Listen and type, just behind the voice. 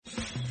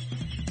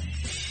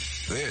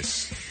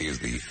This is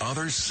The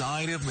Other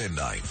Side of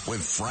Midnight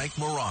with Frank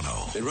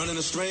Morano. They're running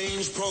a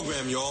strange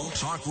program, y'all.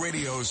 Talk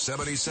Radio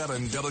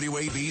 77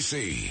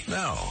 WABC.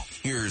 Now,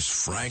 here's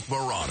Frank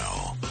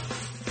Morano.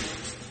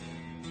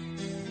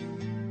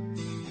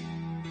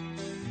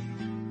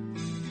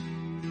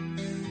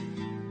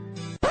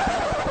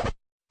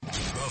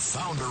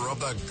 Founder of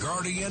the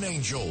Guardian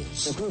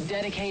Angels. A group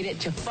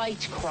dedicated to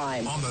fight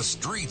crime. On the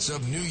streets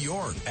of New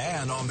York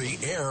and on the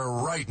air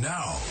right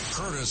now.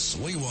 Curtis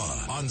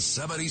Sliwa on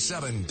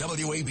 77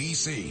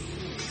 WABC.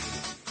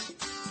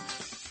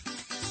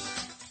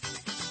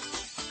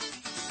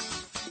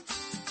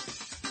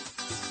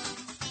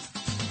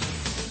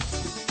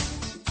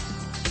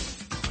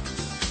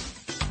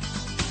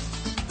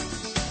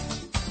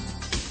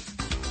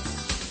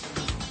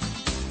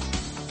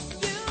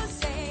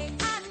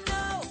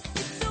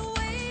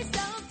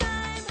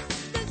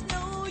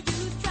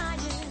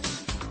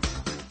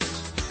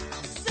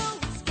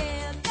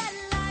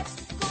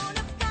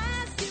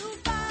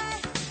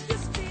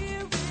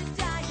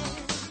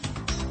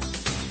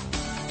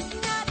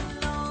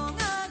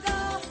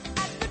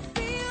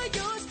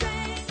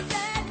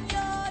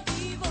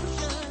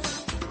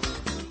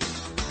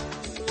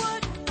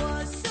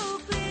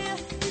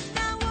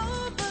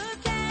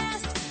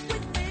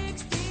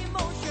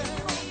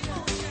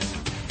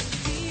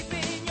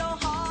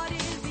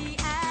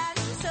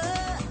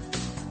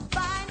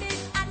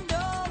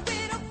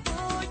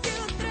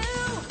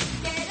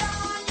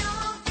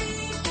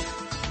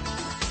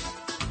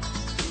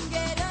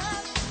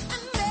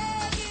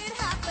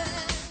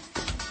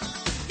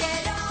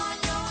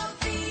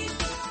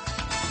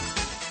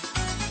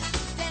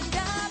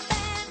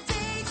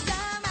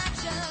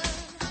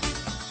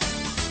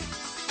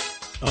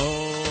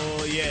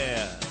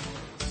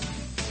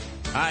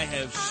 I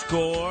have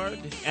scored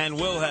and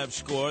will have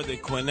scored the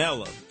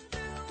quinella.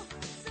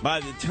 By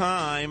the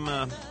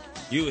time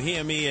you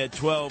hear me at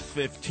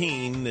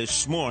 12:15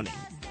 this morning,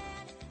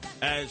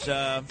 as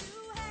I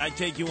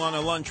take you on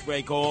a lunch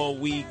break all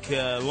week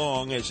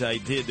long, as I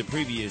did the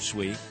previous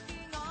week,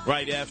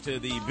 right after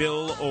the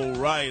Bill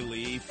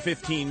O'Reilly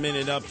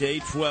 15-minute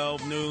update,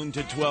 12 noon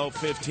to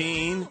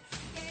 12:15.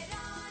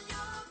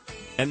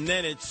 And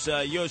then it's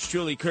yours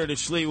truly,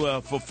 Curtis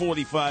Sliwa, for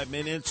 45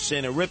 minutes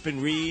and a rip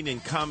and read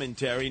and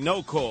commentary.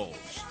 No calls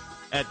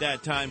at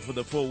that time for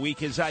the full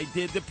week as I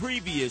did the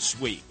previous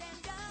week.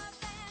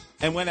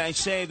 And when I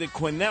say the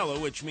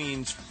quinella, which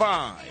means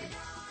 5,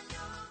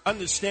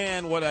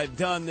 understand what I've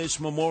done this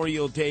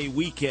Memorial Day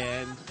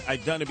weekend.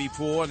 I've done it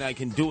before and I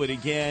can do it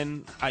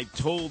again. I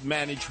told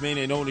management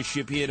and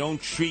ownership here,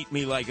 don't treat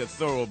me like a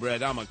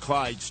thoroughbred. I'm a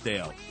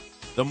Clydesdale.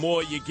 The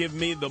more you give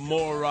me, the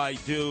more I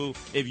do.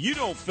 If you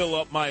don't fill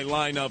up my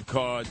lineup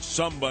card,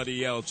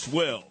 somebody else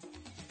will.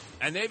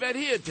 And they've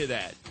adhered to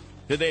that.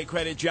 To their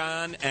credit,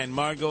 John and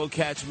Margot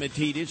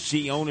Katsimatidis,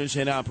 the owners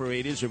and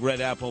operators of Red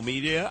Apple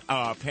Media,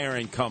 our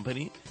parent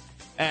company,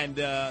 and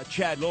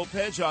Chad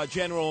Lopez, our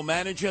general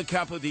manager,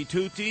 Capo di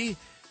Tutti.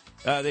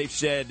 They've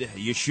said,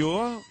 you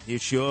sure? You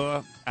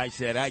sure? I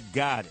said, I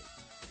got it.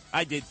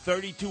 I did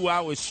 32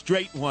 hours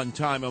straight one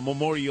time on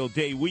Memorial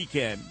Day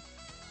weekend,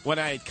 when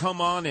I had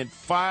come on at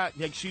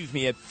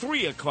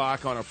 3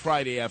 o'clock on a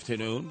Friday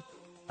afternoon.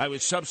 I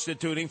was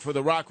substituting for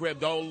the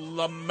rock-ribbed old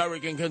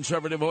American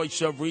conservative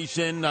voice of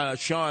reason,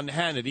 Sean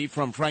Hannity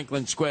from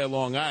Franklin Square,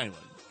 Long Island.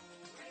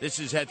 This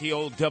is at the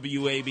old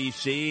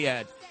WABC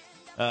at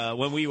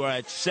when we were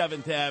at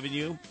 7th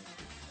Avenue.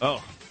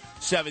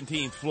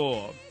 17th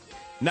floor.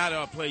 Not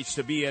our place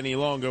to be any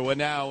longer. We're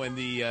now in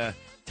the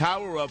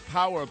Tower of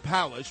Power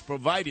Palace,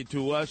 provided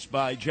to us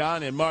by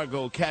John and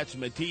Margot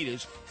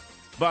Katsimatidis.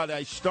 But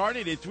I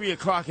started at 3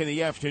 o'clock in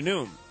the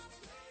afternoon,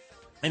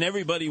 and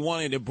everybody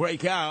wanted to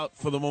break out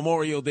for the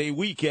Memorial Day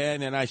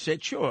weekend, and I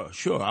said, sure,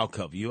 I'll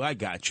cover you. I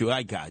got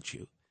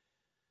you.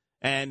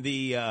 And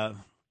the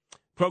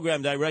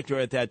program director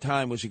at that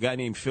time was a guy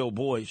named Phil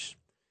Boyce.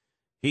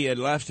 He had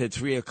left at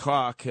 3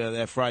 o'clock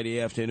that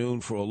Friday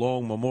afternoon for a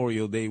long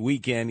Memorial Day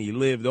weekend. He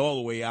lived all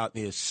the way out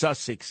near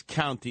Sussex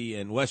County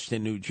in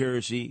western New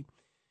Jersey.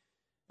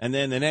 And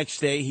then the next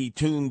day, he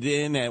tuned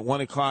in at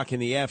 1 o'clock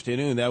in the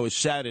afternoon. That was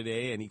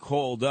Saturday, and he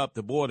called up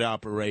the board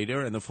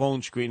operator and the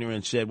phone screener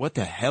and said, what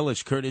the hell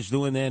is Curtis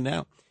doing there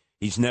now?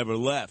 He's never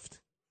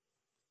left.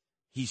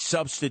 He's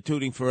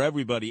substituting for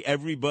everybody.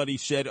 Everybody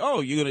said,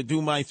 oh, you're going to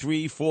do my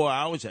 3-4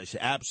 hours? I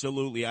said,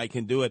 absolutely, I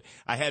can do it.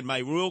 I had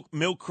my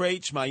milk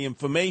crates, my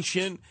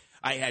information.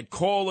 I had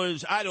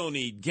callers. I don't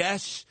need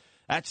guests.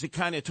 That's the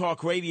kind of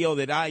talk radio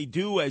that I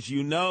do, as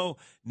you know.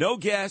 No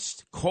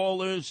guests,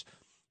 callers.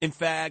 In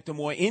fact, the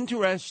more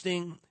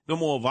interesting, the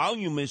more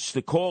voluminous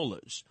the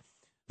callers,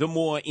 the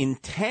more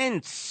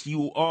intense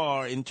you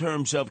are in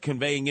terms of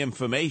conveying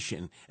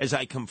information, as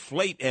I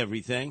conflate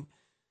everything,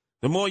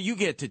 the more you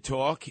get to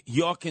talk,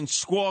 yuck and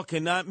squawk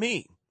and not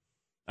me.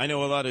 I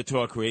know a lot of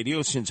talk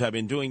radio, since I've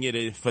been doing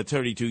it for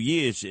 32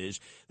 years,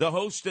 is the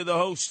host or the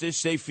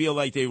hostess, they feel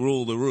like they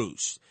rule the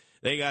roost.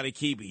 They got to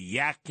keep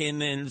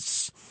yakking and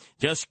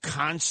just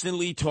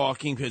constantly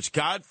talking, because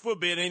God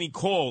forbid any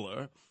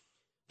caller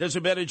does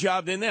a better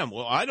job than them.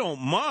 Well, I don't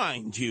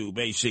mind you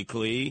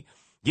basically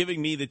giving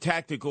me the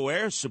tactical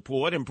air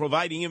support and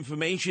providing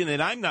information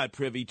that I'm not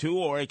privy to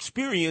or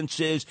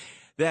experiences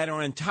that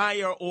our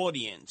entire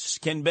audience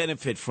can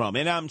benefit from.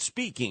 And I'm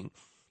speaking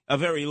a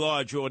very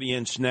large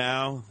audience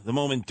now. The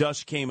moment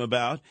Dust came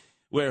about,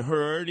 we're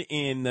heard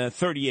in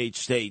 38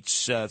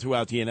 states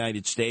throughout the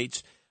United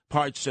States,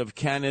 parts of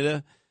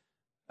Canada,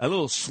 a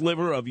little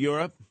sliver of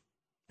Europe,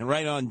 and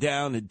right on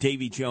down to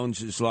Davy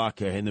Jones's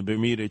locker in the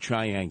Bermuda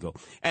Triangle.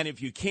 And if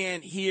you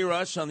can't hear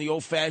us on the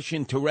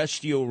old-fashioned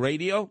terrestrial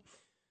radio,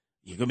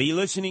 you can be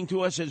listening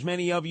to us, as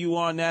many of you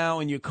are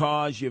now, in your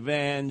cars, your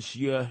vans,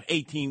 your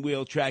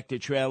 18-wheel tractor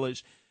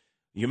trailers.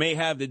 You may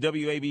have the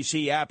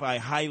WABC app. I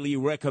highly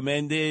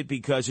recommend it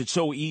because it's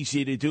so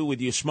easy to do with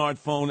your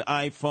smartphone,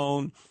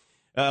 iPhone,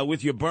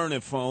 with your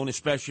burner phone,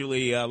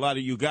 especially a lot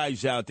of you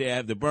guys out there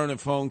have the burner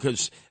phone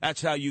because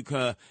that's how you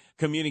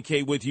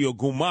communicate with your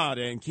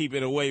gumada and keep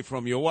it away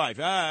from your wife.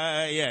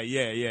 Yeah,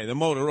 the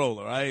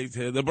Motorola, right?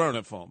 The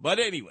burner phone. But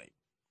anyway.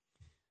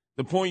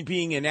 The point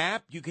being, an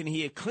app you can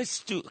hear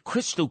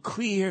crystal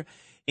clear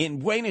in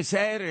Buenos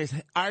Aires,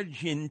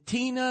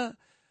 Argentina,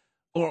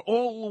 or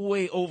all the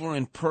way over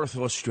in Perth,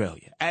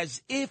 Australia,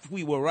 as if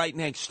we were right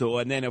next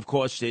door. And then, of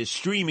course, there's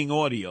streaming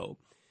audio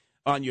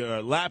on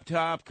your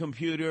laptop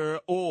computer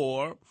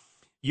or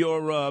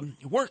your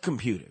work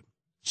computer.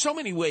 So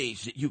many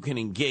ways that you can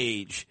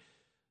engage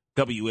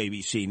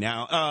WABC.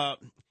 Now,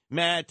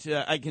 Matt,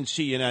 I can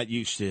see you're not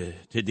used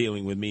to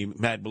dealing with me,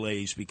 Matt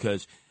Blaze,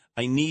 because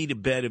I need a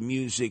bit of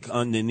music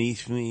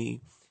underneath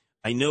me.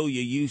 I know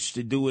you're used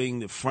to doing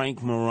the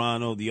Frank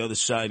Morano, The Other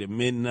Side of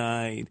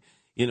Midnight,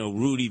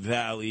 Rudy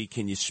Valley,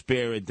 Can You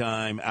Spare a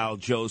Dime, Al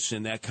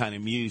Jolson, that kind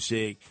of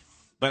music.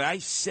 But I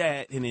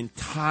set an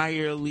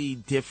entirely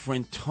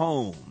different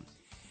tone.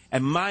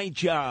 And my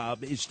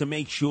job is to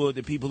make sure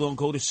that people don't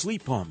go to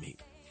sleep on me.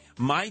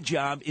 My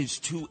job is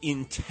to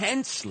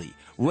intensely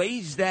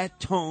raise that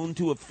tone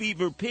to a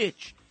fever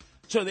pitch,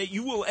 so that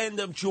you will end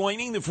up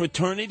joining the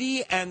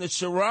fraternity and the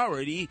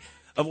sorority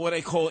of what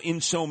I call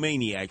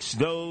insomniacs,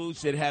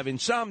 those that have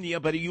insomnia,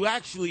 but you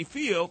actually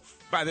feel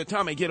by the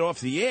time I get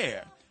off the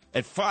air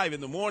at 5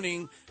 in the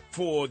morning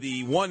for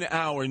the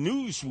 1-hour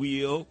news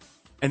wheel,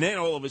 and then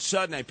all of a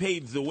sudden I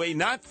paved the way,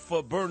 not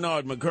for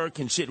Bernard McGurk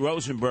and Sid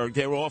Rosenberg,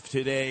 they're off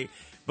today,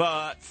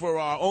 but for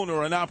our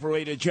owner and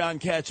operator, John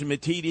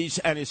Katsimatidis,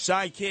 and his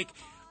sidekick,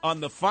 on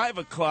the 5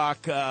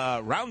 o'clock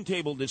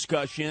roundtable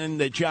discussion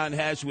that John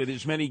has with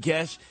his many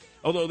guests,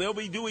 although they'll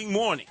be doing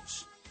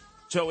mornings.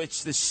 So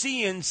it's the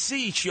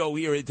CNC show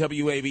here at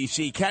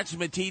WABC.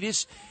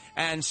 Katsimatidis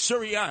and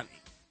Suriani.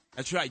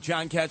 That's right,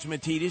 John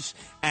Katsimatidis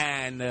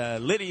and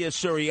Lydia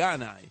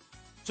Suriani.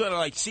 Sort of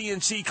like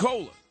CNC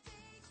Cola.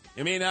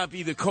 It may not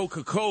be the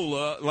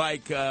Coca-Cola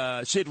like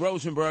Sid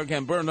Rosenberg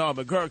and Bernard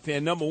McGurk. They're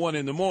number one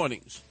in the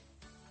mornings.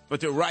 But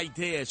they're right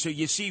there. So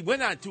you see, we're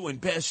not doing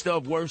best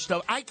of, worst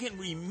of. I can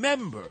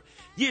remember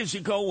years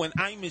ago when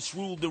Imus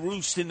ruled the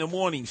roost in the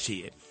mornings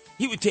here.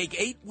 He would take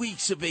 8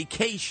 weeks of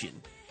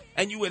vacation,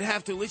 and you would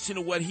have to listen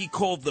to what he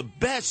called the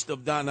best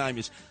of Don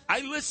Imus. I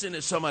listened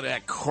to some of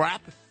that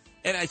crap,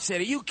 and I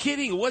said, are you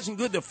kidding? It wasn't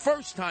good the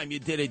first time you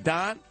did it,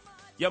 Don.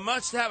 You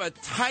must have a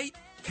tight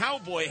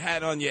cowboy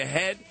hat on your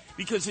head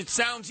because it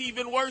sounds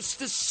even worse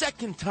the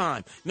second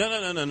time.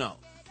 No.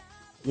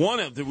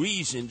 One of the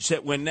reasons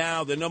that we're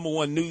now the number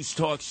one news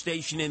talk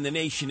station in the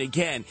nation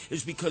again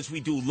is because we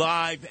do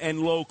live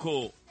and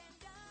local.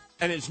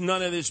 And it's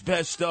none of this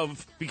best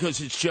of because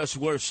it's just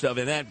worst of.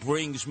 And that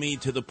brings me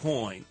to the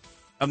point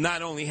of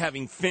not only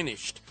having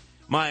finished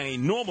my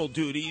normal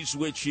duties,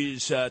 which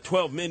is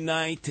 12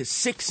 midnight to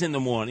 6 in the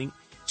morning,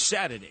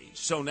 Saturdays.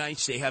 So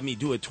nice they have me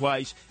do it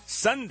twice.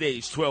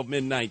 Sundays, 12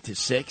 midnight to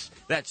 6.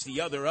 That's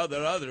the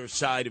other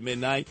side of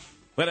midnight.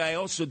 But I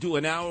also do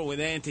an hour with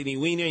Anthony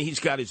Weiner. He's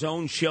got his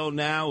own show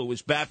now. It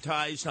was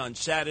baptized on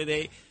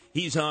Saturday.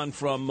 He's on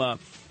from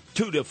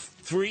 2 to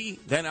 3.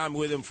 Then I'm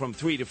with him from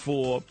 3 to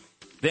 4.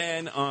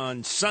 Then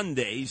on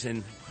Sundays,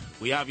 and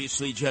we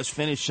obviously just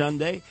finished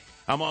Sunday,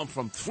 I'm on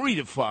from 3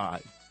 to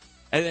 5.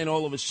 And then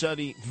all of a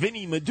sudden,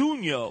 Vinny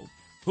Medugno,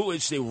 who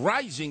is the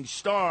rising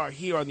star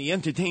here on the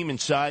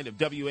entertainment side of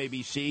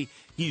WABC,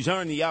 he's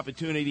earned the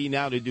opportunity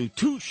now to do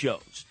 2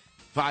 shows.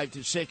 5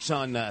 to 6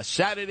 on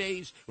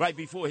Saturdays, right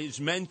before his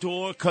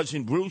mentor,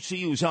 Cousin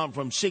Brucey, who's on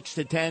from 6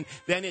 to 10.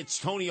 Then it's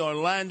Tony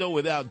Orlando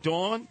without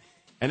Dawn.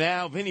 And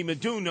now Vinny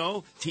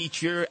Medugno,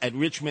 teacher at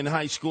Richmond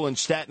High School in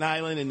Staten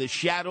Island in the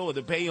shadow of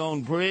the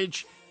Bayonne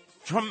Bridge.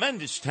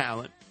 Tremendous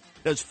talent.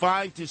 Does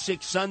 5 to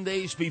 6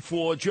 Sundays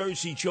before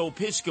Jersey Joe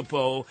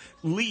Piscopo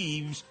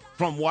leaves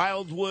from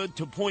Wildwood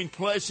to Point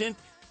Pleasant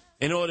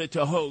in order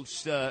to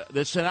host the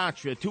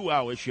Sinatra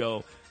 2-hour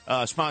show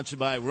sponsored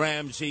by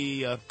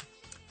Ramsey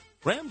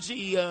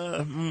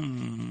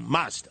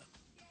Mazda.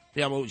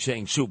 Yeah, I'm always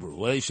saying Subaru.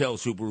 Well, they sell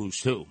Subarus,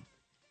 too.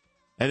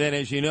 And then,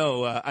 as you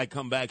know, I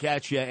come back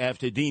at you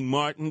after Dean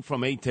Martin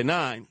from 8 to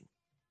 9,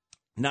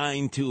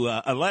 9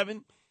 to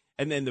 11.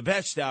 And then the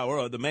best hour,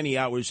 or the many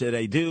hours that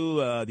I do,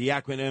 the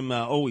acronym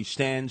always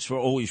stands for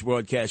Always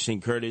Broadcasting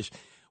Curtis.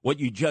 what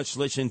you just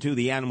listened to,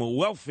 the Animal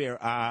Welfare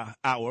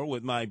Hour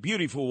with my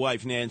beautiful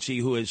wife, Nancy,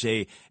 who is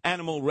a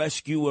animal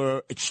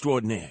rescuer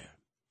extraordinaire.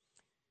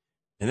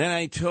 And then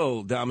I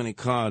told Dominic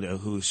Carter,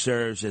 who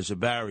serves as a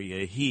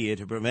barrier here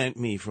to prevent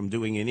me from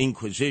doing an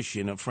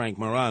inquisition of Frank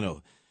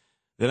Morano,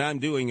 that I'm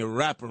doing a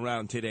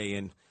wraparound today.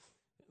 And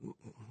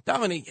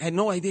Dominic had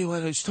no idea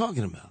what I was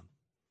talking about.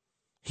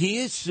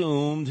 He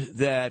assumed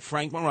that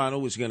Frank Morano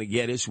was going to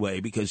get his way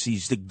because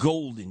he's the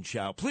golden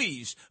child.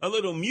 Please, a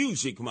little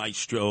music,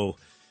 maestro.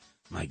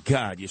 My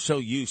God, you're so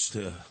used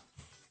to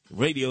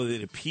radio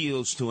that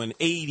appeals to an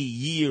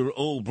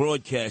 80-year-old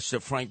broadcaster,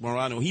 Frank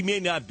Morano. He may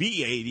not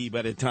be 80,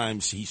 but at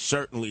times he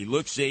certainly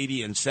looks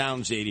 80 and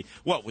sounds 80.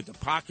 What, with the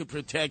pocket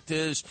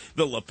protectors,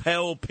 the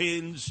lapel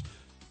pins?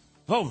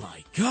 Oh,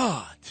 my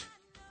God.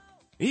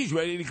 He's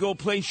ready to go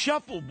play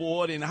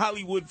shuffleboard in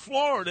Hollywood,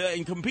 Florida,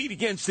 and compete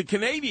against the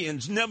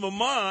Canadians, never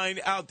mind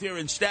out there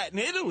in Staten,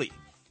 Italy.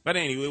 But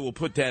anyway, we'll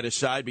put that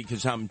aside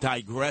because I'm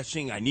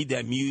digressing. I need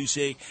that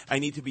music. I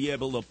need to be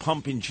able to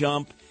pump and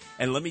jump.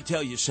 And let me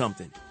tell you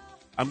something.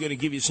 I'm going to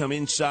give you some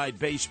inside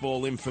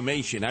baseball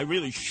information. I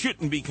really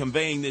shouldn't be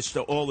conveying this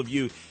to all of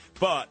you,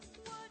 but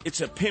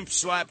it's a pimp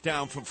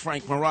slapdown from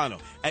Frank Morano.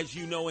 As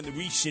you know, in the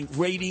recent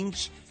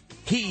ratings,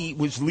 he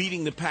was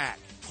leading the pack.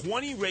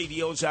 20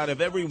 radios out of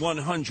every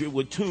 100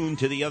 were tuned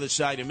to the other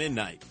side of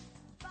midnight.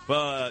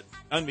 But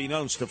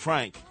unbeknownst to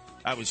Frank,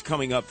 I was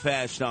coming up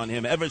fast on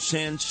him. Ever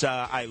since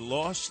I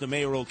lost the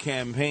mayoral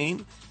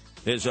campaign,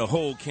 there's a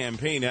whole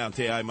campaign out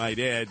there, I might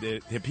add,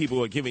 that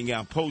people are giving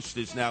out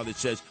posters now that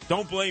says,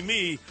 don't blame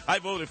me, I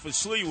voted for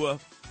Sliwa.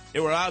 They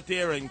were out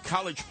there in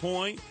College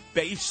Point,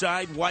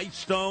 Bayside,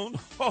 Whitestone.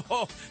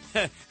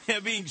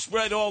 They're being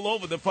spread all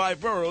over the 5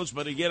 boroughs,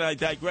 but again, I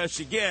digress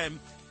again.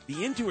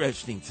 The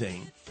interesting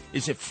thing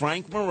is that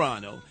Frank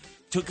Morano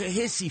took a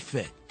hissy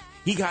fit.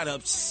 He got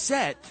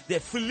upset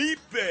that Felipe,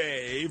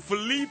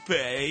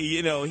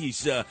 you know,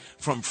 he's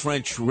from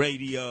French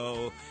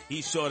radio.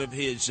 He's sort of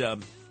his,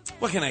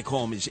 what can I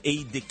call him, his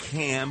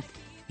aide-de-camp.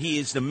 He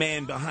is the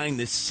man behind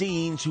the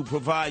scenes who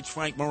provides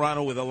Frank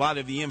Morano with a lot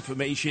of the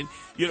information.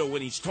 You know,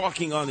 when he's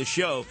talking on the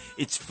show,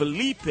 it's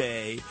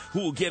Felipe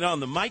who will get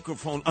on the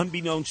microphone,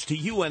 unbeknownst to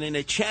you, and in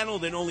a channel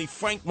that only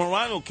Frank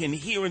Morano can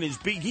hear in his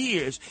big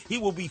ears, he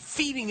will be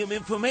feeding him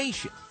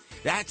information.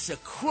 That's a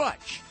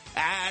crutch.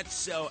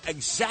 That's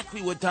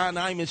exactly what Don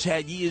Imus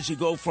had years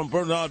ago from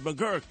Bernard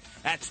McGurk.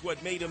 That's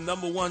what made him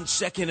number one,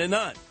 second to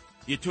none.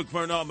 You took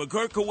Bernard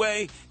McGurk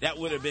away, that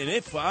would have been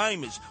it for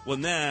Imus. Well,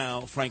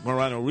 now Frank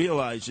Morano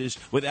realizes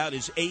without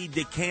his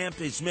aide-de-camp,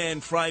 his man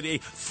Friday,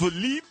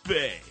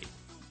 Felipe,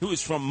 who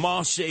is from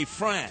Marseille,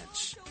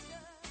 France,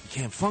 he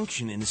can't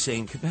function in the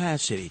same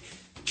capacity.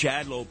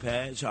 Chad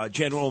Lopez, our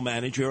general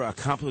manager, our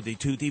capo di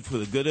tutti for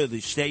the good of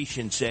the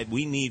station, said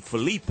we need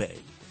Felipe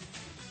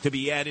to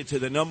be added to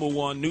the number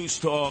one news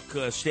talk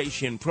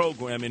station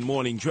program in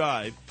Morning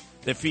Drive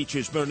that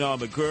features Bernard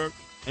McGurk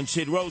and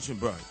Sid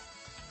Rosenberg.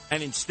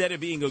 And instead of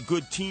being a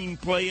good team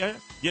player,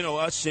 you know,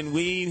 us and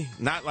we,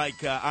 not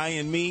like I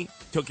and me,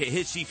 took a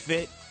hissy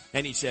fit,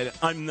 and he said,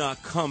 I'm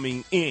not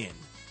coming in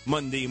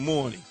Monday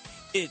morning.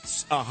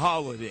 It's a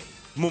holiday,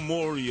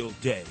 Memorial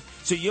Day.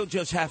 So you'll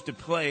just have to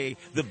play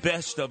the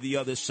best of the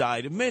other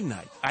side of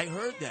midnight. I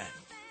heard that.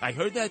 I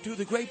heard that through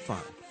the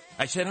grapevine.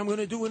 I said, I'm going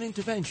to do an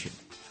intervention.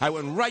 I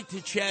went right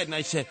to Chad, and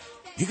I said,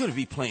 you're going to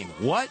be playing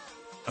what?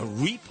 A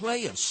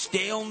replay of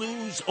stale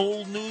news,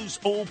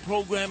 old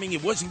programming.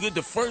 It wasn't good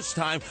the first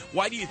time.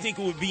 Why do you think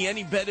it would be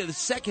any better the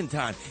second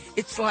time?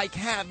 It's like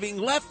having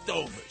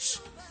leftovers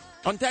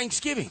on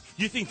Thanksgiving.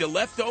 You think the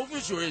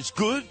leftovers are as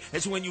good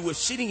as when you were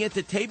sitting at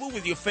the table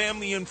with your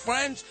family and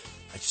friends?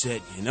 I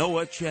said, you know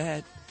what,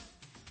 Chad?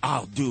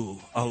 I'll do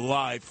a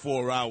live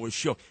 4-hour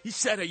show. He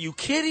said, are you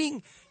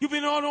kidding? You've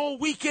been on all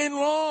weekend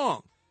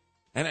long.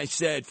 And I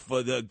said,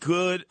 for the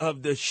good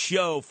of the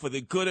show, for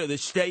the good of the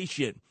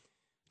station,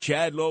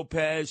 Chad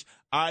Lopez,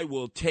 I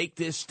will take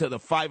this to the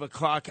 5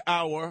 o'clock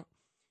hour,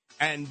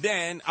 and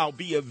then I'll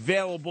be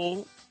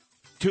available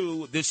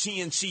to the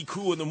CNC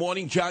crew in the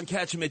morning. John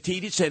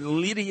Katzimatidis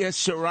and Lydia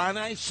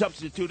Serrani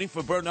substituting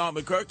for Bernard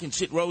McGurk and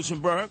Sid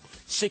Rosenberg,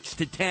 6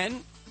 to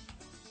 10.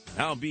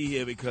 I'll be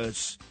here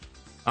because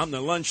I'm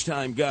the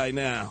lunchtime guy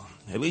now.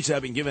 At least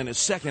I've been given a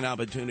second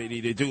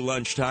opportunity to do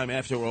lunchtime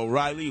after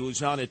O'Reilly,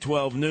 who's on at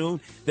 12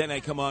 noon. Then I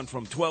come on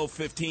from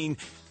 12:15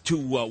 to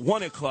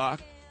 1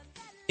 o'clock.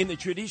 In the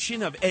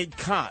tradition of Ed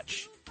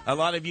Koch, a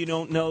lot of you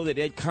don't know that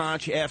Ed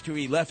Koch, after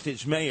he left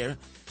as mayor,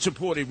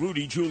 supported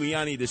Rudy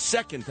Giuliani the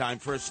second time.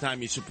 First time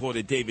he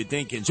supported David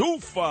Dinkins.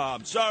 Oofa!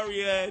 I'm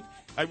sorry, Ed.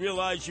 I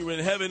realize you're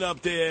in heaven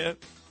up there,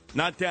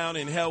 not down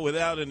in hell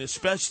without an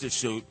asbestos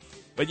suit.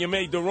 But you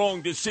made the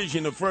wrong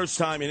decision the first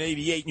time in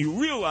 88, and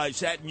you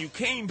realized that, and you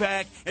came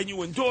back, and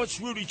you endorsed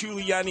Rudy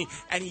Giuliani,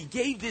 and he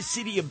gave this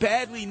city a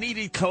badly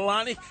needed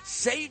colonic,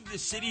 saved the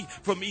city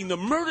from being the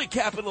murder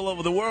capital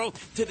of the world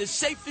to the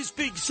safest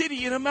big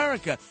city in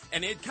America.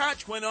 And Ed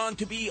Koch went on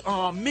to be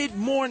our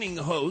mid-morning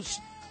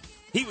host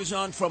He was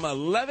on from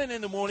 11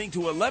 in the morning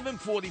to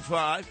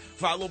 11:45,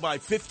 followed by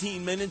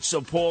 15 minutes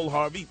of Paul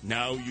Harvey.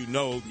 Now you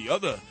know the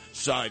other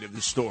side of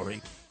the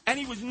story. And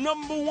he was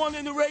number one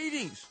in the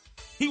ratings.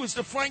 He was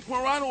the Frank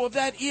Morano of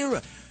that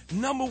era.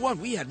 Number one.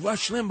 We had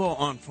Rush Limbaugh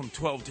on from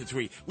 12 to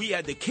 3. We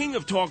had the king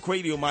of talk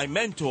radio, my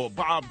mentor,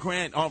 Bob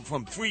Grant, on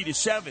from 3 to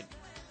 7.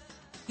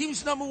 He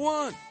was number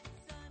one.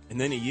 And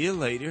then a year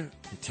later,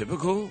 in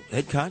typical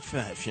Ed Koch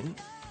fashion,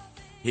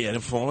 he had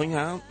a falling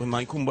out with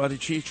Michael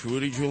Buttigieg,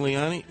 Rudy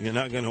Giuliani. You're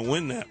not going to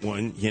win that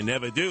one. You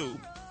never do.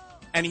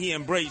 And he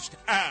embraced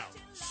Al,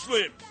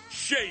 Slim,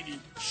 Shady,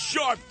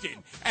 Sharpton.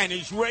 And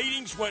his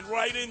ratings went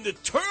right in the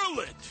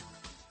toilet.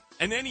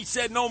 And then he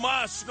said, no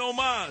mas, no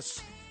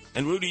mas.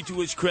 And Rudy, to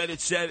his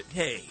credit, said,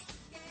 hey,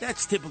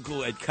 that's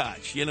typical Ed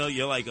Koch. You know,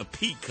 you're like a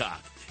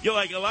peacock. You're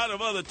like a lot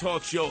of other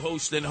talk show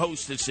hosts and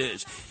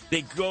hostesses.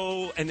 They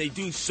go and they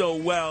do so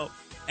well,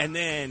 and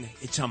then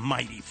it's a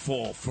mighty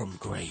fall from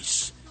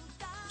grace.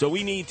 So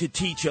we need to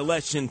teach a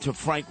lesson to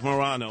Frank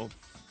Morano.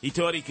 He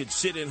thought he could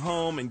sit at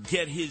home and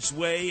get his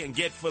way and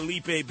get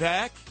Felipe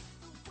back.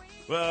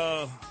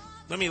 Well,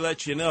 let me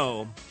let you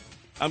know,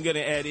 I'm going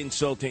to add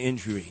insult to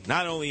injury.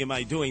 Not only am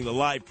I doing the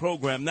live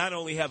program, not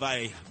only have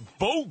I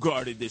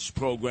bogarted this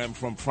program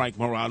from Frank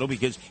Morano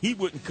because he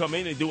wouldn't come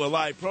in and do a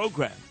live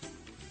program,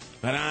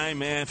 but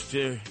I'm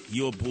after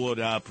your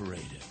board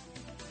operator,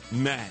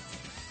 Matt.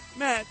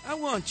 Matt, I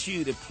want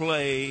you to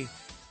play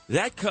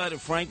that cut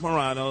of Frank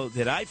Morano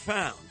that I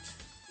found.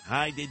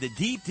 I did the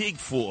deep dig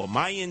for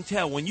my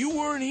intel when you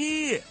weren't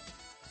here.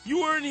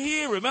 You weren't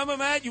here. Remember,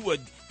 Matt? You were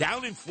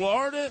down in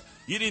Florida.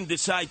 You didn't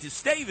decide to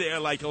stay there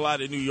like a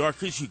lot of New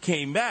Yorkers. You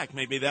came back.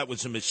 Maybe that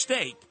was a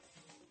mistake.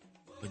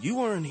 But you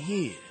weren't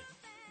here.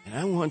 And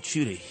I want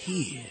you to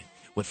hear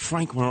what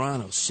Frank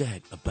Morano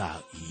said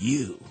about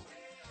you.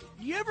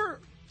 You ever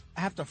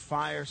have to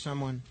fire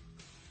someone?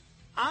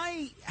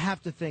 I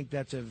have to think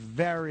that's a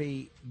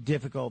very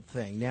difficult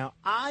thing. Now,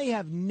 I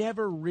have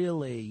never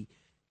really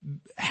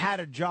had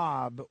a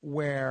job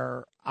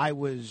where I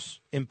was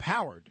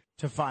empowered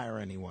to fire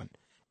anyone.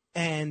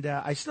 And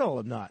I still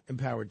am not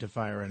empowered to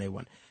fire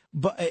anyone.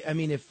 But, I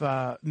mean, if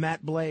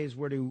Matt Blaze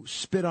were to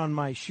spit on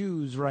my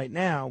shoes right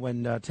now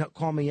and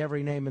call me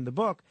every name in the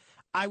book,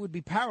 I would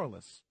be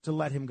powerless to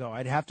let him go.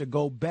 I'd have to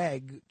go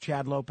beg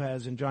Chad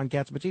Lopez and John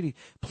Catsimatidis,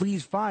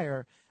 please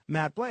fire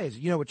Matt Blaze.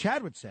 You know what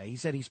Chad would say? He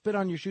said he spit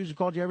on your shoes and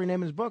called you every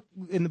name in his book.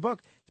 In the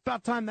book, it's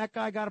about time that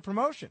guy got a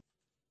promotion.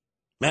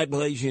 Matt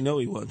Blaze, you know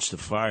he wants to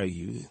fire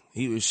you.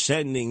 He was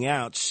sending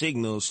out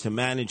signals to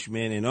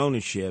management and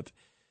ownership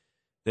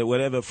that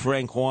whatever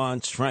Frank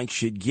wants, Frank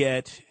should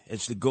get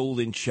as the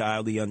golden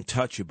child, the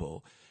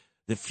untouchable.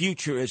 The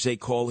future, as they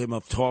call him,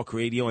 of talk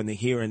radio and the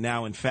here and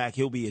now. In fact,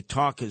 he'll be at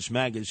Talkers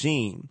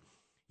Magazine.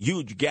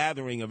 Huge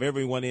gathering of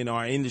everyone in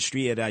our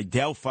industry at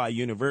Adelphi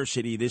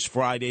University this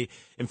Friday.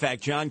 In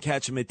fact, John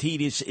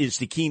Catsimatidis is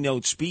the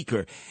keynote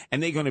speaker,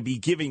 and they're going to be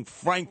giving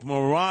Frank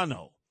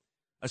Morano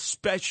a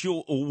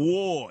special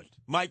award.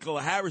 Michael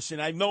Harrison,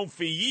 I've known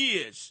for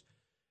years.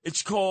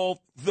 It's called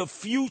The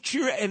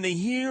Future and the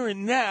Here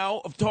and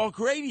Now of Talk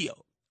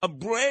Radio, a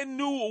brand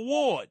new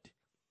award.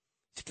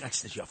 That's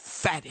such a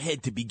fat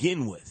head to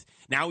begin with.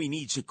 Now he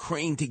needs a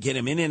crane to get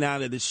him in and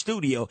out of the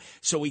studio,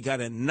 so we got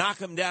to knock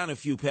him down a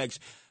few pegs.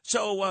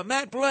 So,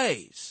 Matt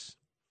Blaze.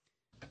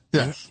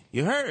 Yes.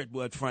 You heard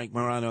what Frank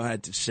Morano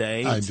had to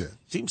say. I did.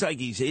 Seems like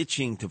he's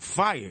itching to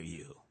fire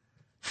you.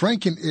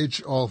 Frank can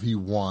itch all he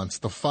wants.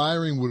 The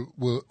firing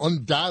will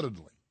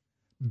undoubtedly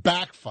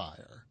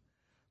backfire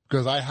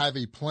because I have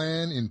a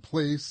plan in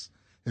place.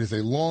 It is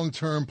a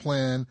long-term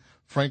plan.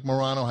 Frank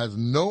Morano has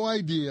no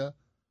idea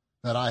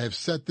that I have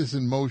set this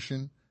in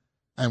motion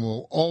and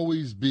will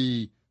always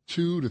be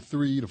 2 to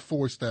 3 to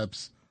 4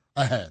 steps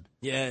ahead.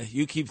 Yeah,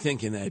 you keep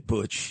thinking that,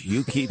 Butch.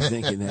 You keep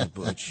thinking that,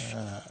 Butch.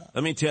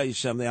 Let me tell you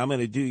something. I'm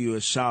going to do you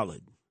a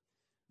solid.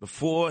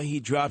 Before he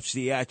drops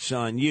the axe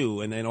on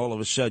you, and then all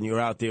of a sudden you're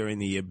out there in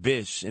the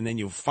abyss, and then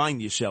you'll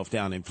find yourself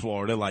down in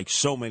Florida like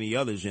so many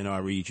others in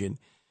our region,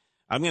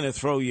 I'm going to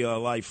throw you a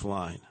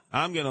lifeline.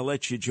 I'm going to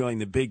let you join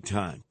the big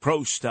time,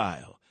 pro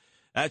style.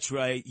 That's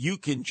right. You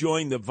can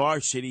join the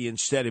varsity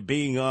instead of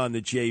being on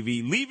the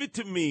JV. Leave it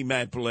to me,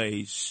 Matt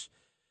Blaze.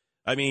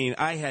 I mean,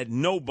 I had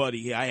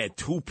nobody. I had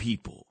 2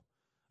 people.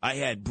 I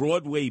had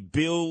Broadway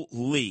Bill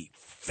Lee,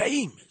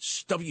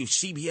 famous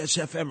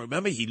WCBS-FM.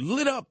 Remember, he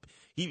lit up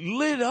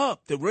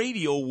the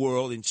radio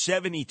world in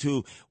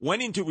 72,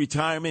 went into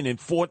retirement in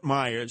Fort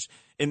Myers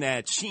in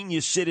that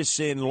senior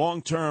citizen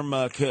long-term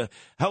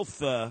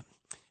health,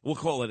 we'll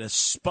call it a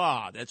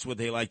spa. That's what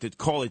they like to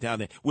call it down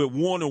there, where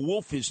Warner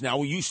Wolf is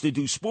now. He used to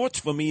do sports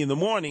for me in the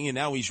morning, and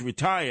now he's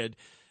retired.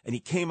 And he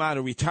came out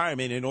of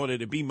retirement in order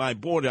to be my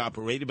board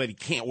operator, but he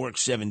can't work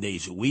 7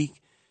 days a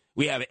week.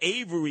 We have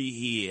Avery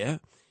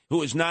here,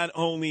 who is not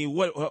only,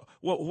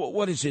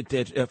 what is it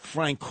that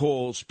Frank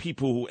calls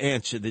people who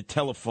answer the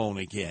telephone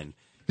again?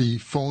 The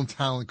phone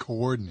talent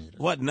coordinator.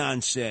 What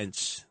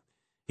nonsense.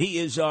 He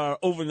is our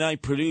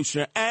overnight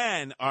producer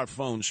and our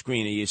phone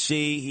screener. You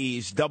see,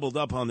 he's doubled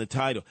up on the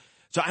title.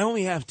 So I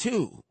only have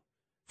 2.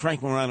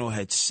 Frank Morano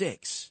had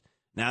 6.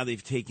 Now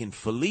they've taken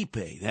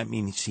Felipe. That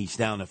means he's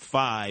down to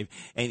 5,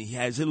 and he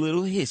has a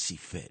little hissy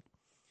fit.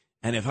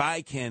 And if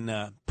I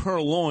can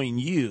purloin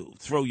you,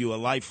 throw you a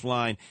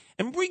lifeline,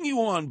 and bring you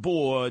on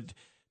board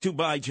to,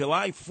 by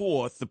July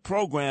 4th, the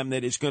program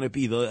that is going to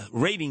be the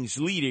ratings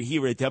leader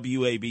here at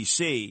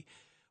WABC,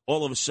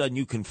 all of a sudden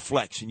you can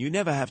flex, and you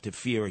never have to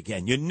fear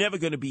again. You're never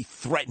going to be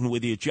threatened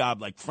with your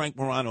job like Frank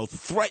Morano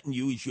threatened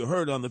you, as you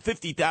heard on the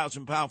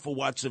 50,000 powerful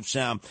watts of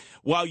sound,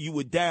 while you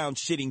were down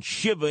sitting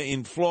shiver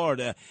in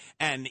Florida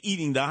and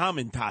eating the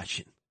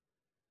Hamantaschen.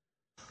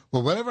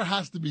 Well, whatever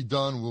has to be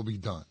done will be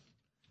done.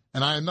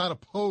 And I am not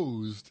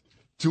opposed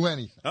to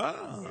anything.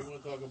 What do you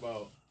want to talk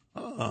about?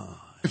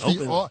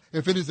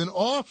 If it is an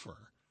offer,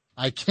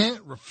 I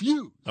can't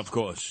refuse. Of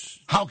course.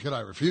 How could I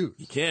refuse?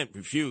 You can't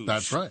refuse.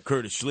 That's right.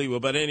 Curtis Sliwa.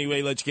 But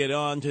anyway, let's get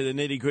on to the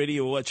nitty-gritty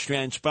of what's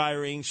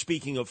transpiring.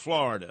 Speaking of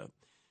Florida,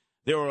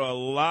 there are a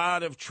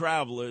lot of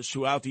travelers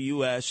throughout the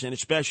U.S., and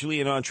especially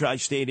in our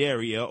tri-state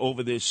area,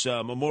 over this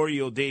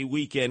Memorial Day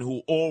weekend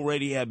who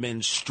already have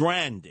been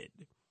stranded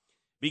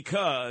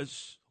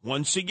because,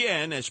 once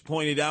again, as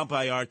pointed out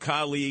by our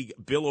colleague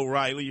Bill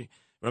O'Reilly,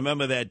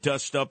 remember that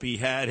dust-up he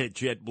had at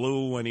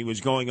JetBlue when he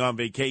was going on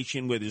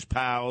vacation with his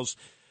pals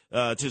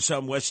to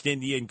some West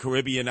Indian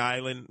Caribbean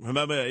island?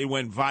 Remember, it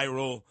went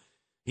viral.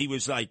 He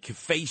was like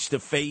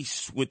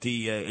face-to-face with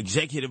the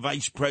executive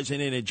vice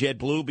president at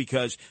JetBlue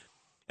because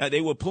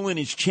they were pulling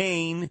his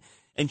chain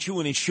and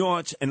chewing his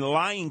shorts and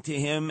lying to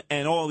him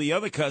and all the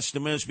other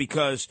customers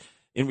because,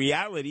 in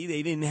reality,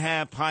 they didn't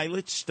have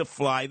pilots to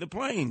fly the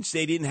planes.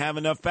 They didn't have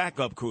enough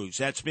backup crews.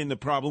 That's been the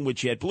problem with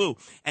JetBlue.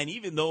 And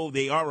even though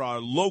they are our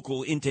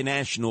local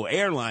international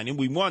airline and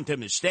we want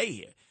them to stay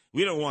here,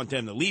 we don't want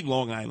them to leave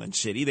Long Island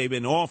City. They've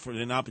been offered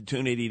an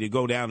opportunity to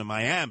go down to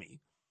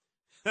Miami.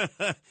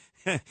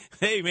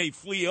 They may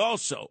flee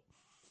also.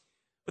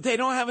 But they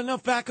don't have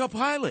enough backup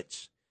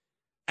pilots.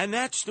 And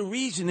that's the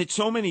reason that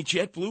so many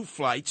JetBlue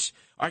flights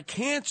are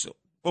canceled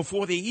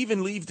before they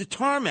even leave the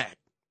tarmac.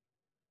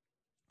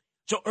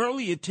 So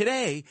earlier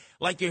today,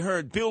 like you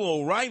heard Bill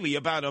O'Reilly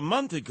about a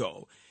month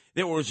ago,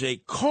 there was a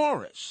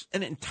chorus,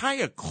 an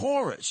entire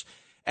chorus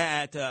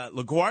at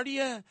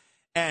LaGuardia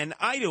and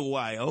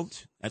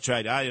Idlewild. That's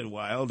right,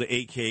 Idlewild,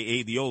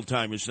 a.k.a. the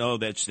old-timers know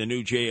that's the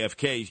new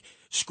JFK,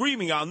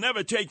 screaming, "I'll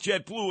never take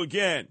JetBlue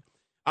again.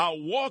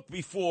 I'll walk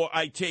before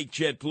I take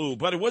JetBlue."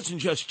 But it wasn't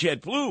just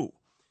JetBlue.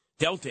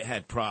 Delta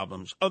had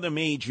problems. Other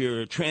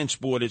major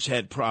transporters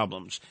had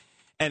problems.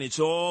 And it's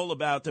all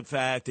about the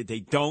fact that they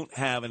don't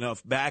have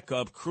enough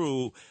backup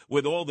crew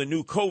with all the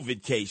new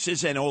COVID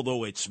cases. And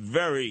although it's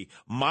very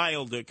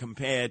milder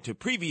compared to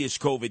previous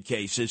COVID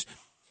cases,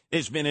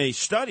 there's been a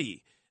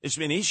study that's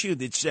been issued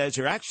that says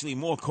there are actually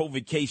more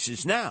COVID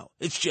cases now.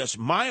 It's just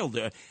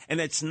milder,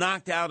 and it's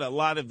knocked out a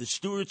lot of the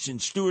stewards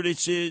and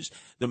stewardesses,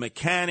 the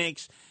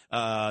mechanics,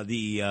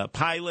 the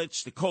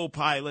pilots, the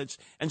co-pilots.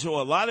 And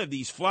so a lot of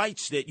these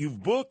flights that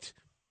you've booked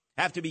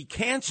have to be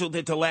canceled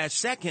at the last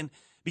second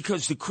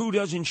because the crew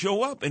doesn't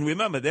show up. And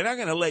remember, they're not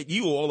going to let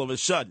you all of a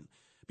sudden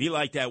be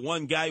like that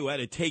one guy who had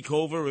to take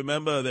over,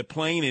 remember, the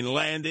plane and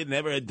landed,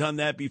 never had done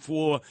that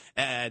before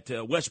at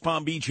West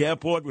Palm Beach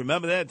Airport.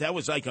 Remember that? That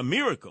was like a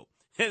miracle.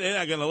 They're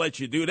not going to let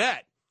you do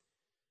that.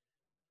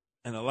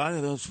 And a lot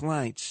of those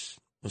flights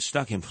were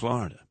stuck in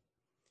Florida.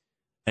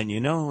 And you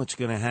know what's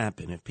going to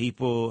happen if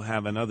people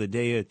have another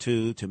day or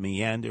two to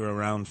meander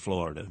around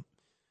Florida,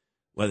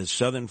 whether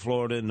southern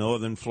Florida,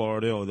 northern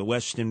Florida, or the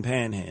western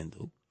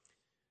panhandle,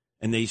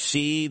 and they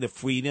see the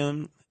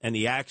freedom and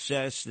the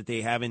access that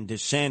they have in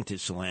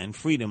DeSantis land,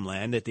 freedom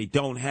land, that they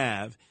don't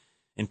have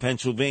in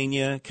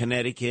Pennsylvania,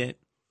 Connecticut,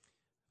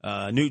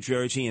 New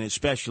Jersey, and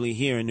especially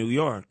here in New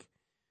York.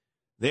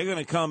 They're going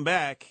to come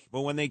back,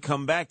 but when they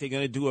come back, they're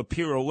going to do a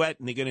pirouette,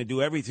 and they're going to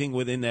do everything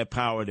within their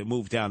power to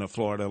move down to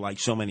Florida like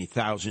so many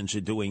thousands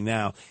are doing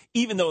now,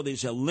 even though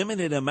there's a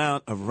limited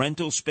amount of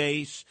rental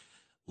space,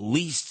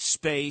 leased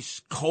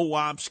space,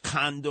 co-ops,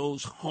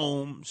 condos,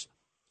 homes.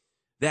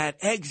 That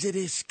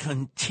exodus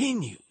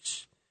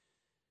continues.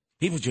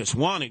 People just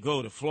want to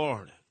go to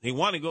Florida. They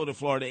want to go to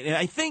Florida. And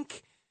I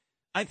think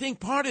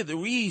part of the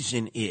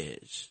reason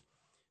is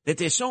that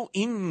they're so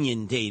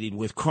inundated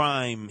with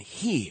crime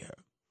here,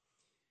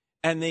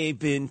 and they've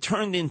been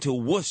turned into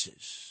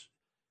wusses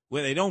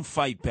where they don't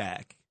fight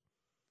back.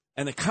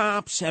 And the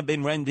cops have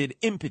been rendered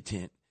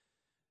impotent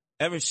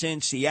ever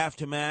since the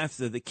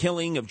aftermath of the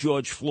killing of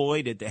George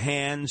Floyd at the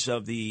hands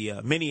of the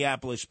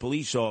Minneapolis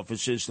police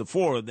officers, the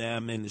 4 of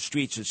them in the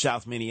streets of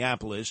South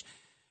Minneapolis,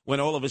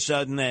 when all of a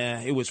sudden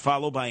it was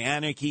followed by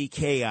anarchy,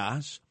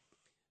 chaos.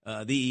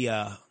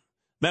 The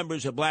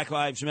members of Black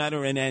Lives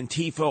Matter and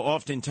Antifa,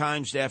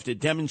 oftentimes after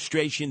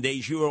demonstration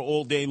de jour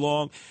all day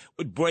long,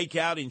 would break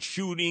out in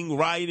shooting,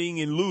 rioting,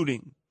 and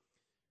looting.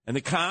 And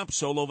the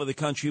cops all over the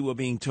country were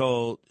being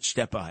told,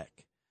 step back,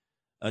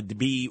 to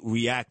be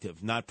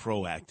reactive, not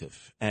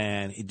proactive.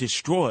 And it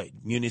destroyed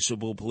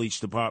municipal police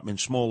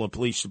departments, smaller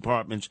police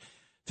departments,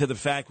 to the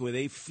fact where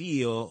they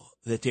feel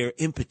that they're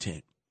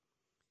impotent.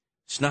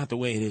 It's not the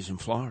way it is in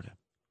Florida.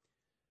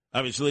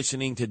 I was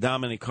listening to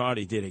Dominic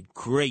Carter. He did a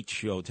great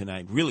show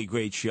tonight, really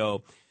great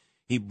show.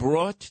 He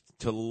brought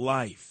to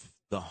life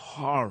the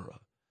horror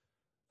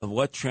of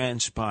what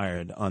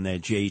transpired on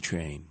that J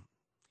train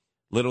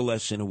little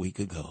less than a week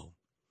ago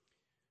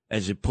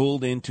as it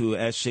pulled into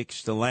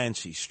Essex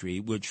Delancey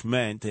Street, which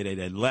meant that it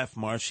had left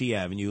Marcy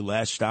Avenue,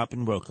 last stop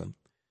in Brooklyn,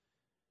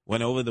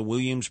 went over the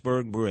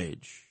Williamsburg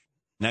Bridge.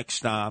 Next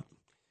stop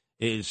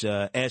is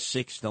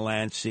Essex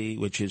Delancey,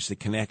 which is the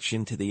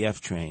connection to the F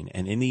train.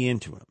 And in the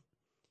interim,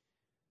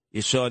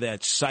 you saw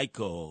that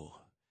psycho,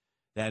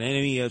 that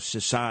enemy of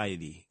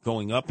society,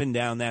 going up and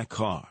down that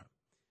car,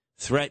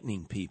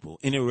 threatening people,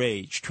 in a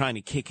rage, trying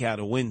to kick out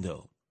a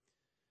window.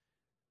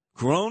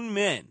 Grown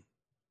men,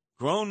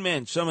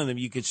 some of them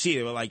you could see,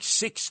 they were like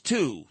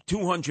 6'2",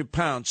 200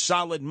 pounds,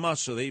 solid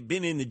muscle. They'd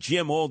been in the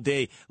gym all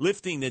day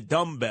lifting the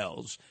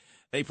dumbbells.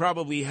 They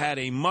probably had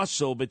a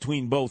muscle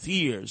between both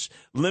ears,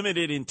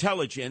 limited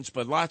intelligence,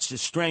 but lots of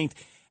strength,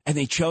 and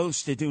they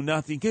chose to do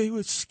nothing. They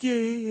were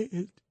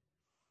scared.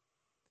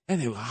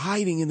 And they were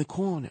hiding in the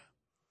corner.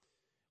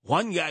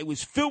 One guy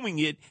was filming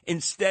it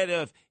instead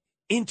of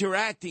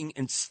interacting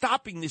and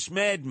stopping this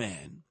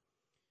madman.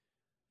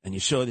 And you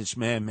saw this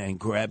madman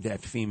grab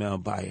that female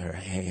by her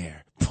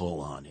hair,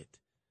 pull on it.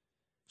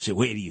 Say,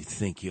 where do you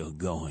think you're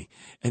going?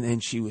 And then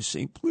she was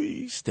saying,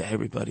 please, to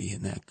everybody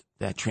in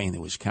that train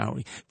that was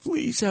cowering,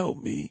 please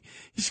help me.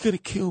 He's going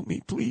to kill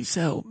me. Please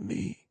help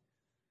me.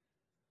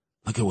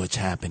 Look at what's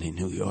happened in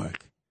New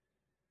York.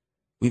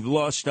 We've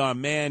lost our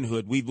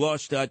manhood. We've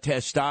lost our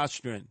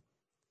testosterone.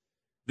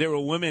 There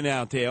are women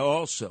out there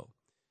also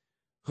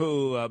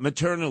who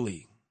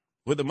maternally,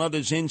 with a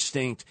mother's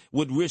instinct,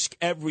 would risk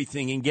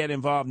everything and get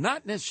involved,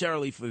 not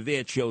necessarily for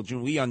their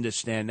children. We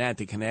understand that,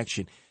 the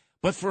connection,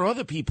 but for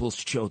other people's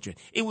children.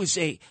 It was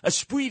a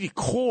esprit de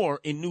corps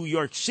in New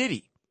York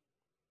City.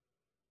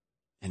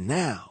 And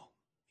now,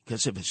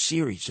 because of a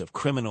series of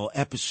criminal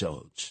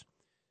episodes,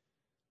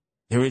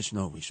 there is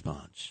no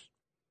response.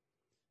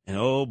 And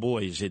oh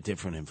boy, is it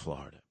different in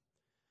Florida.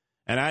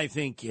 And I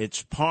think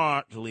it's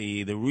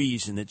partly the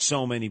reason that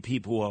so many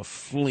people are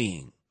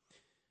fleeing.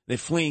 They're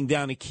fleeing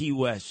down to Key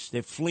West.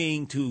 They're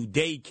fleeing to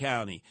Dade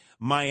County,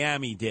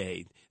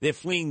 Miami-Dade. They're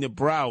fleeing to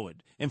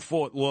Broward and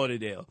Fort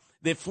Lauderdale.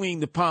 They're fleeing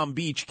to Palm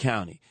Beach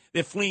County.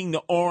 They're fleeing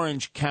to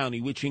Orange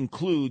County, which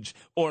includes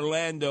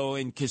Orlando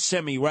and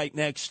Kissimmee right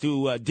next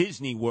to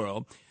Disney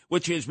World,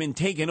 which has been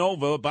taken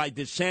over by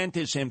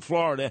DeSantis in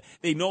Florida.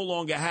 They no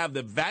longer have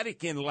the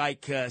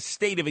Vatican-like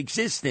state of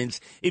existence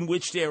in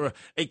which they're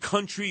a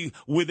country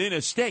within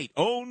a state.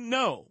 Oh,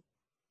 no.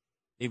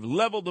 They've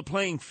leveled the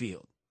playing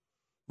field.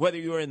 Whether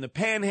you're in the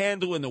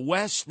Panhandle in the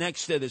West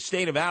next to the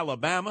state of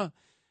Alabama,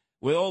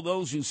 with all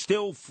those who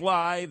still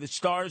fly the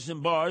stars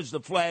and bars, the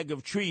flag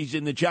of trees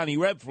in the Johnny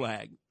Reb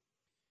flag,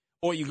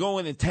 or you go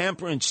into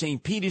Tampa and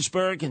St.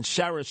 Petersburg and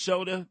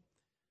Sarasota,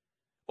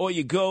 or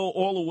you go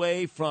all the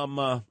way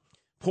from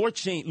Port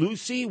St.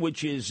 Lucie,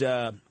 which is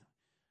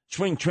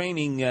spring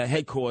training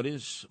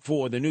headquarters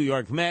for the New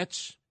York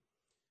Mets,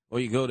 or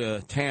you go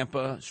to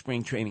Tampa,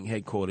 spring training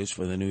headquarters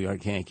for the New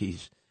York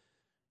Yankees.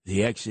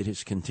 The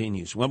exodus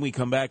continues. When we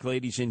come back,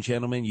 ladies and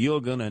gentlemen,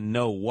 you're going to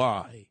know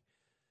why.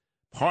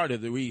 Part of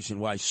the reason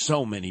why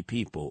so many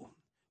people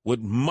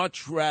would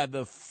much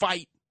rather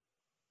fight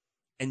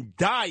and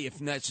die, if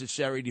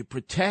necessary, to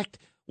protect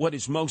what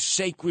is most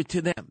sacred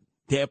to them,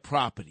 their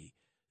property,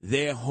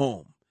 their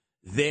home,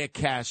 their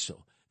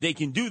castle. They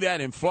can do that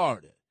in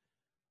Florida,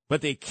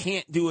 but they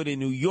can't do it in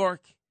New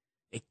York.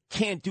 They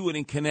can't do it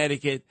in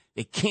Connecticut.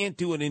 They can't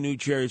do it in New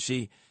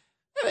Jersey.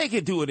 And they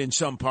can do it in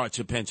some parts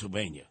of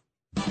Pennsylvania.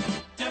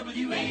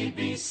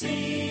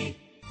 WABC,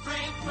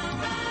 Frank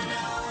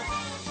Morano.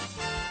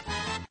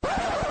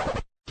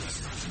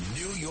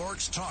 New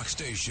York's talk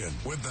station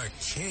with the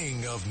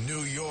king of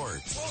New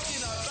York.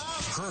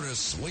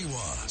 Curtis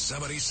Sliwa,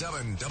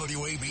 77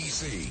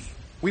 WABC.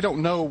 We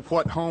don't know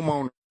what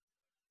homeowner.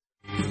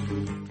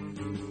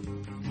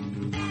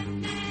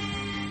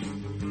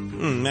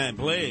 Matt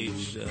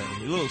Blaze,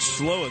 a little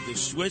slow at the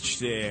switch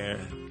there.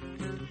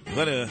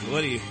 What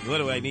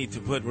do I need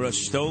to put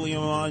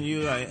Rust-Oleum on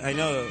you? I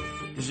know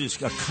this is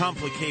a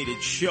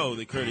complicated show,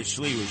 the Curtis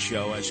Sliwa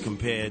show, as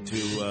compared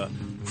to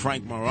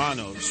Frank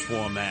Morano's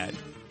format.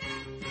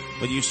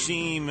 But you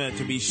seem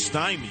to be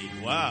stymied.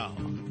 Wow.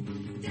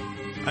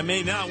 I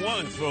may not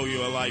want to throw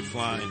you a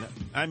lifeline.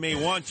 I may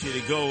want you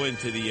to go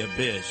into the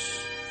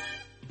abyss.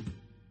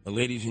 But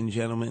ladies and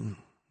gentlemen,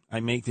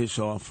 I make this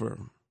offer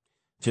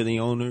to the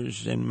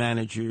owners and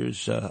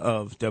managers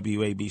of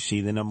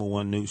WABC, the number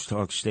one news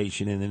talk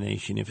station in the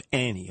nation. If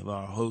any of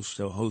our hosts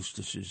or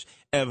hostesses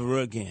ever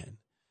again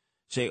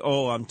say,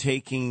 oh, I'm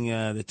taking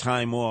the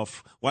time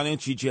off, why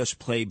don't you just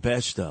play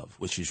best of,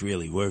 which is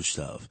really worst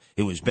of.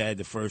 It was bad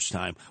the first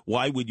time.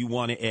 Why would you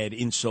want to add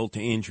insult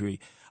to injury?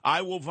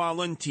 I will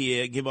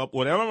volunteer, give up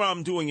whatever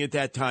I'm doing at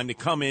that time to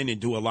come in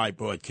and do a live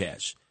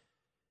broadcast.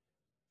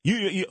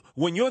 You,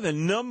 when you're the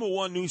number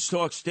one news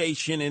talk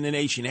station in the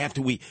nation,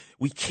 after we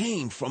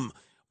came from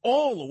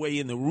all the way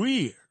in the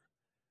rear.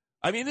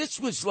 I mean, this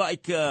was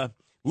like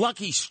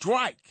Lucky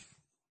Strike.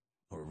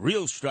 or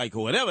Real Strike,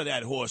 or whatever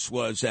that horse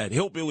was, that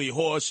hillbilly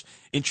horse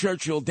in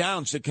Churchill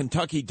Downs, the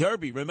Kentucky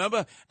Derby.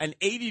 Remember? An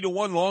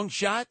 80-1 long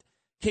shot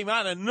came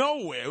out of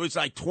nowhere. It was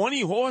like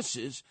 20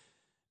 horses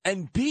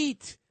and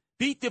beat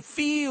the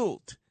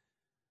field.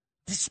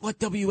 This is what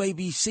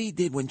WABC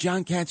did when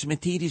John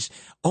Catsimatidis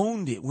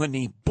owned it, when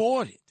he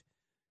bought it.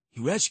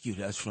 He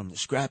rescued us from the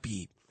scrap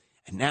heap.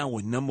 And now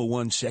we're number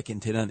one,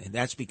 second to none. And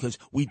that's because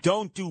we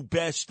don't do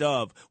best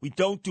of. We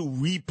don't do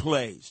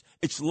replays.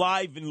 It's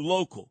live and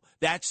local.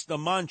 That's the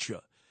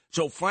mantra.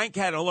 So Frank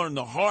had to learn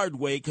the hard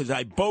way because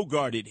I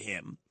bogarted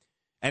him.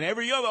 And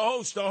every other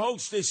host or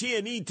hostess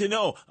here need to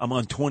know I'm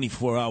on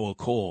 24-hour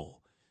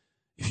call.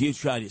 If you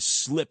try to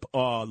slip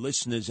our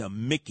listeners a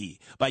Mickey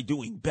by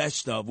doing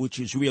best of, which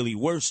is really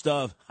worst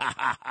of,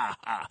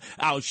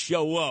 I'll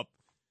show up.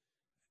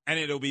 And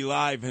it'll be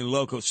live and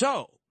local.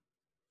 So,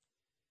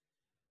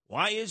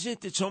 why is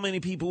it that so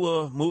many people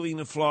are moving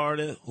to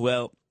Florida?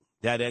 Well,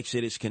 that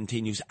exodus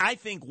continues. I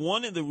think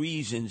one of the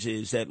reasons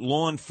is that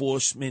law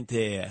enforcement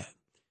there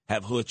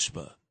have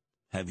chutzpah,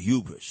 have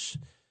hubris.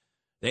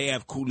 They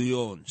have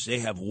culions. They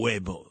have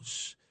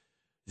huevos.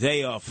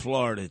 They are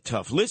Florida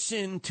tough.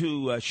 Listen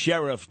to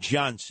Sheriff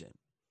Johnson.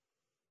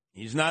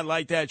 He's not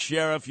like that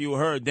sheriff you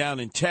heard down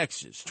in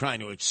Texas trying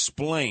to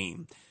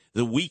explain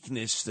the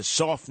weakness, the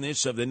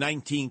softness of the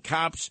 19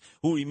 cops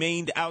who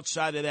remained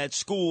outside of that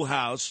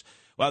schoolhouse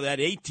while that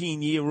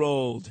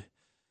 18-year-old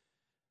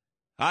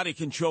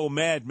out-of-control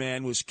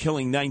madman was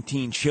killing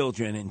 19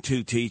 children and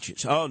 2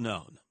 teachers. Oh,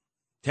 no.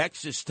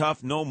 Texas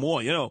tough, no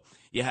more. You know,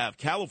 you have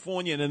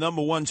California, the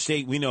number 1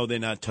 state. We know they're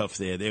not tough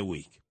there. They're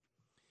weak.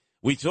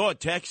 We thought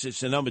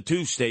Texas, the number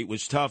 2 state,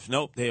 was tough.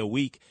 Nope, they're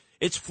weak.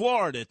 It's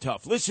Florida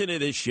tough. Listen to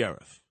this,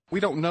 Sheriff. We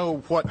don't know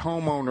which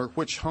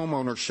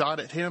homeowner shot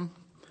at him.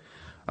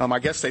 I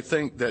guess they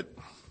think that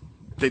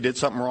they did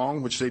something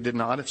wrong, which they did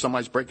not. If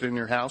somebody's breaking in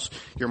your house,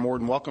 you're more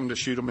than welcome to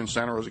shoot them in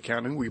Santa Rosa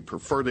County. We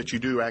prefer that you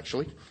do,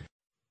 actually.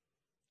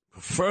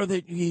 Prefer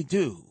that you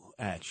do,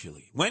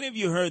 actually. When have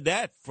you heard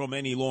that from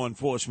any law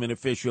enforcement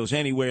officials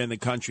anywhere in the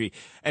country?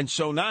 And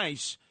so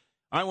nice,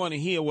 I want to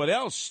hear what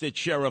else that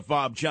Sheriff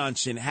Bob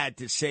Johnson had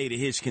to say to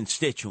his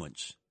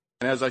constituents.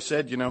 And as I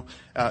said,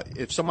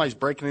 if somebody's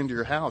breaking into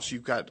your house,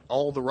 you've got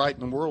all the right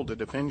in the world to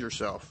defend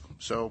yourself.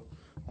 So,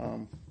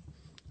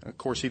 of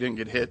course, he didn't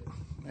get hit,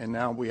 and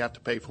now we have to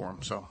pay for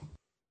him. So,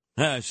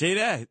 see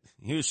that?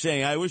 He was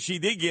saying, I wish he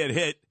did get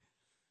hit,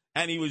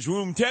 and he was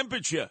room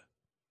temperature.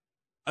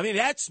 I mean,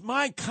 that's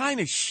my kind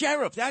of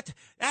sheriff.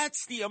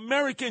 That's the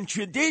American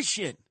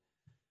tradition.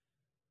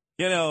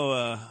 You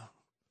know,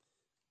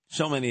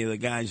 so many of the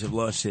guys have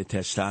lost their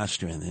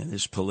testosterone in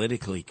this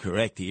politically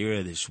correct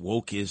era, this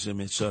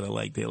wokeism. It's sort of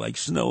like they're like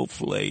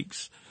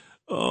snowflakes.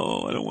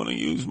 Oh, I don't want to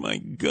use my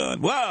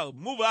gun. Well,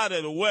 move out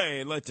of the way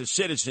and let the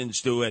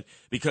citizens do it,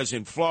 because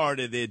in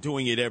Florida they're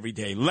doing it every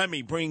day. Let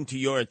me bring to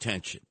your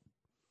attention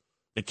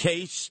the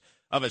case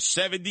of a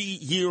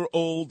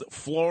 70-year-old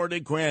Florida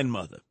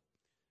grandmother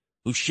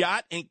who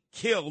shot and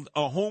killed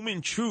a home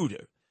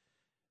intruder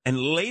and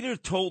later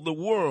told the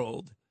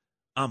world,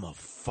 I'm a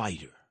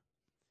fighter.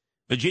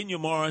 Virginia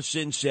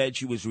Morrison said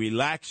she was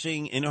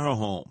relaxing in her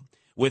home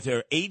with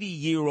her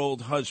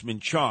 80-year-old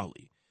husband,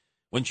 Charlie,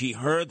 when she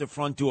heard the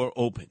front door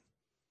open.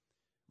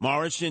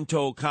 Morrison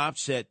told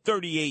cops that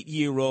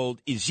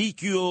 38-year-old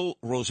Ezekiel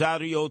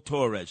Rosario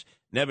Torres,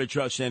 never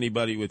trust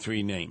anybody with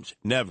 3 names,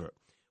 never,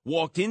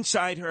 walked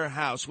inside her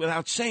house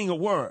without saying a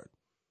word,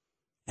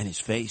 and his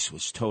face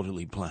was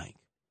totally blank.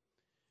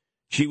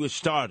 She was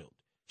startled.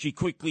 She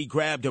quickly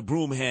grabbed a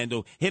broom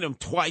handle, hit him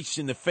twice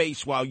in the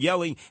face while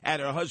yelling at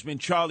her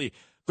husband, Charlie,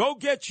 go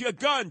get your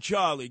gun,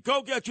 Charlie.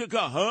 Go get your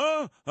gun.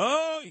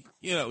 Huh?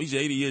 You know, he's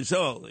 80 years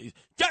old.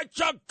 Get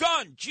your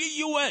gun,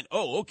 G-U-N.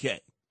 Oh, okay.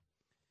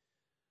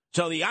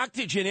 So the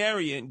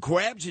octogenarian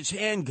grabs his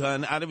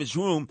handgun out of his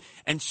room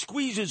and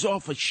squeezes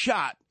off a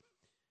shot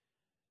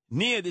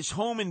near this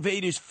home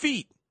invader's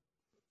feet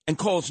and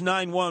calls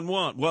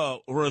 911.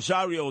 Well,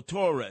 Rosario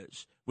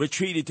Torres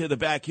retreated to the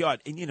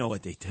backyard. And you know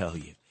what they tell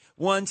you.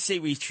 Once they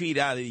retreat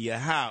out of your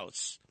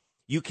house,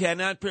 you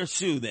cannot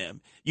pursue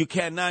them. You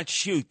cannot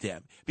shoot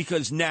them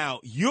because now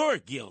you're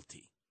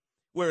guilty.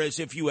 Whereas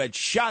if you had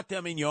shot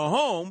them in your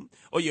home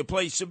or your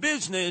place of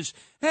business,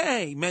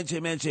 hey, mense,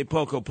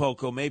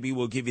 poco, maybe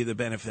we'll give you the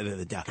benefit of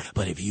the doubt.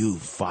 But if you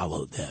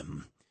followed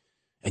them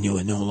and you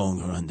were no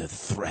longer under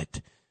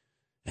threat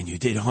and you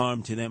did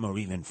harm to them or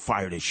even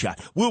fired a shot,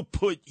 we'll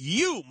put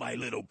you, my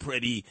little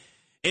pretty,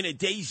 in a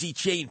daisy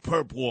chain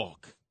perp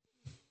walk.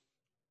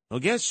 Well,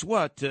 guess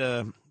what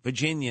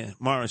Virginia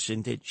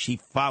Morrison did? She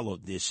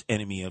followed this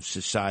enemy of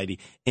society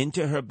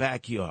into her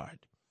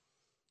backyard.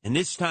 And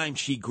this time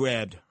she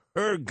grabbed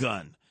her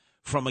gun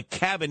from a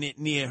cabinet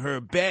near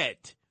her bed.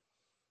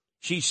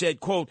 She said,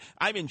 quote,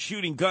 I've been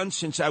shooting guns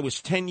since I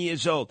was 10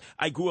 years old.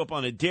 I grew up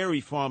on a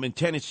dairy farm in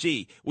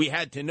Tennessee. We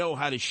had to know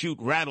how to shoot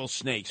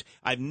rattlesnakes.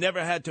 I've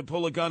never had to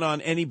pull a gun on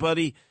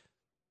anybody,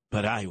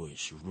 but I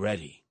was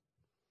ready.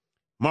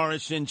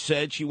 Morrison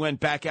said she went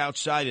back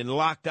outside and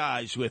locked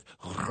eyes with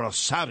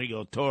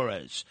Rosario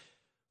Torres,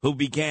 who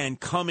began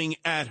coming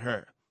at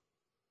her.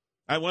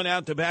 I went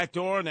out the back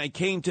door and I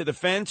came to the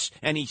fence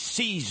and he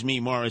sees me,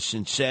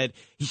 Morrison said.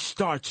 He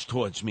starts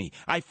towards me.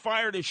 I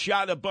fired a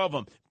shot above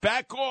him.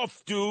 Back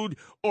off, dude,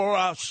 or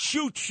I'll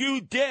shoot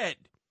you dead.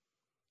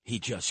 He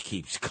just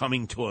keeps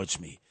coming towards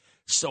me.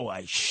 So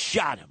I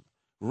shot him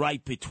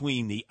right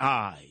between the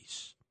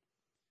eyes.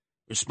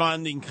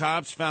 Responding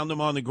cops found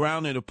him on the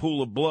ground in a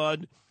pool of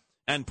blood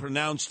and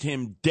pronounced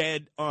him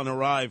dead on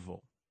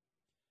arrival.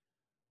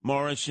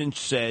 Morrison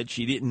said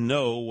she didn't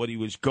know what he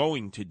was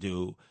going to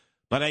do,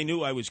 but I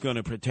knew I was going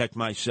to protect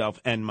myself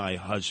and my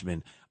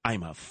husband.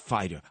 I'm a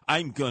fighter.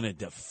 I'm going to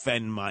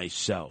defend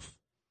myself.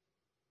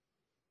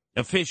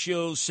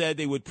 Officials said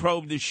they would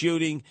probe the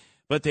shooting,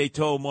 but they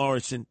told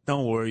Morrison,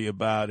 don't worry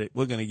about it.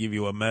 We're going to give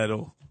you a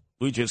medal.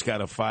 We just got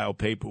to file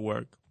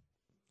paperwork.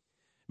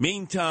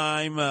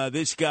 Meantime,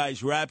 this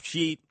guy's rap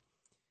sheet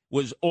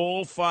was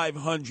all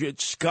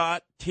 500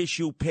 Scott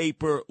tissue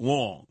paper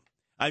long.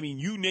 I mean,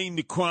 you name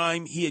the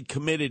crime, he had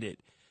committed it.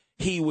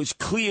 He was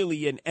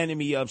clearly an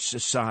enemy of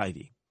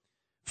society.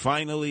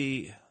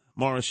 Finally,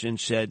 Morrison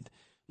said,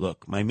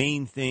 look, my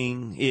main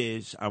thing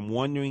is I'm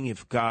wondering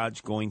if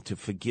God's going to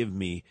forgive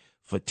me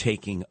for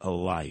taking a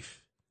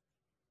life.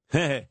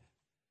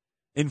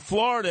 In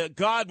Florida,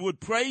 God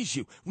would praise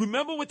you.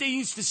 Remember what they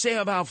used to say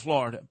about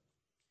Florida?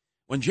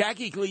 When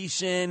Jackie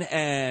Gleason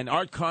and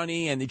Art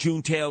Carney and the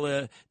June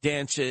Taylor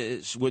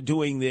dancers were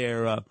doing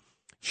their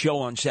show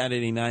on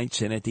Saturday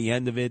nights, and at the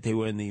end of it, they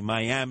were in the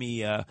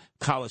Miami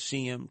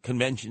Coliseum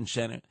Convention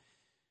Center,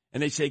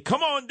 and they say,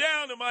 come on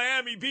down to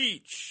Miami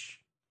Beach.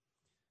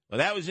 Well,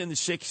 that was in the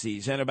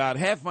 60s, and about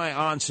half my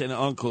aunts and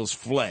uncles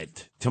fled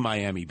to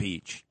Miami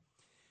Beach.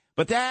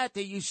 But that,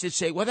 they used to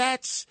say, well,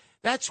 that's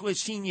where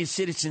senior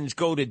citizens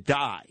go to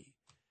die.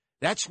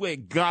 That's where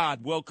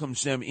God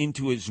welcomes them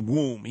into his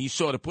womb. He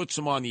sort of puts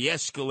them on the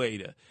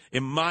escalator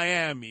in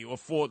Miami or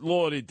Fort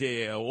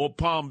Lauderdale or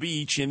Palm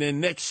Beach, and then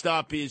next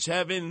stop is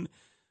heaven,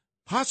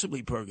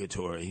 possibly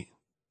purgatory.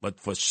 But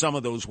for some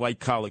of those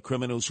white-collar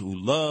criminals who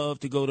love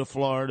to go to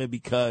Florida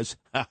because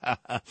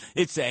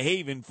it's a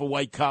haven for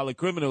white-collar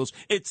criminals,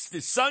 it's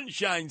the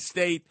Sunshine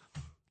State,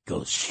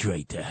 go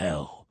straight to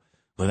hell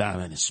without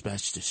an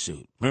asbestos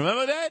suit.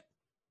 Remember that?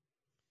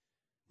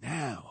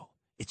 Now,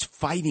 it's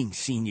fighting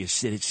senior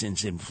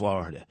citizens in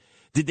Florida.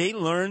 Did they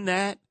learn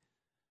that?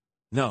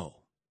 No,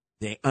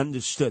 they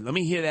understood. Let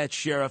me hear that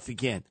sheriff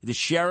again. The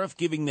sheriff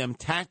giving them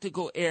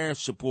tactical air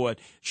support.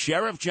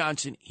 Sheriff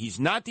Johnson,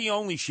 he's not the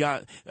only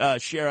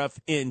sheriff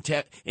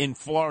in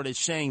Florida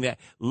saying that.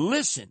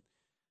 Listen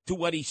to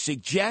what he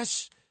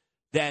suggests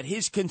that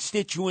his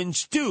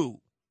constituents do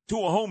to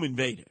a home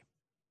invader.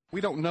 We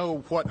don't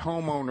know which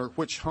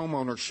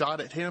homeowner shot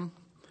at him.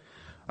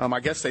 I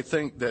guess they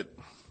think that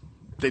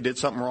they did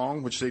something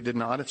wrong, which they did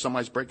not. If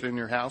somebody's breaking in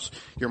your house,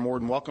 you're more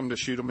than welcome to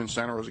shoot them in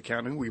Santa Rosa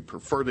County. We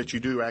prefer that you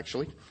do,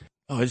 actually.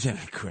 Oh, isn't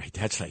that great?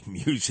 That's like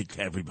music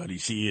to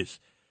everybody's ears.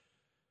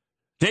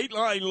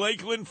 Dateline,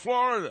 Lakeland,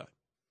 Florida.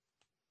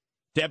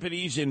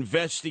 Deputies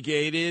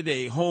investigated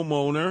a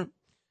homeowner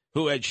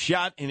who had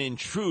shot an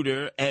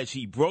intruder as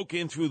he broke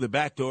in through the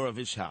back door of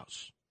his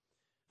house.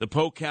 The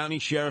Polk County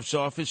Sheriff's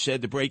Office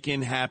said the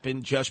break-in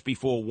happened just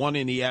before 1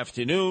 in the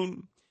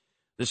afternoon.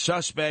 The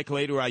suspect,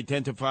 later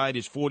identified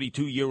as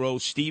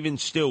 42-year-old Stephen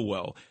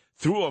Stillwell,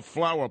 threw a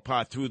flower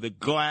pot through the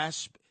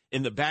glass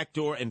in the back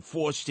door and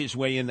forced his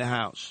way in the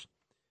house.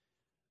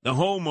 The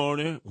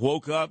homeowner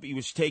woke up. He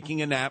was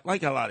taking a nap,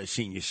 like a lot of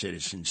senior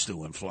citizens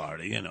do in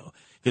Florida,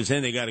 because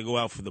then they got to go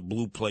out for the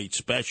blue plate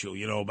special,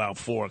 about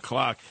 4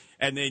 o'clock.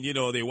 And then,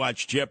 they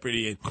watch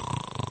Jeopardy and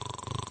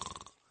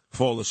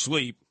fall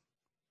asleep.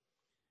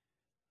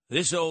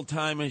 This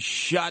old-timer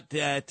shot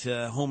that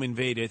home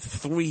invader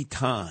 3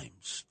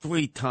 times.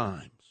 3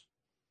 times.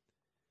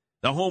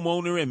 The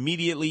homeowner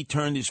immediately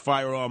turned his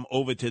firearm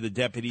over to the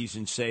deputies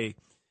and say,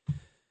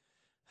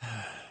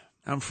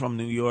 I'm from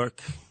New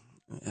York.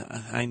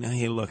 I know.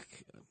 Hey, look,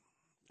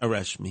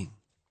 arrest me.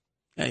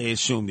 I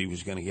assumed he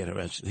was going to get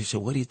arrested. They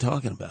said, what are you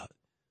talking about?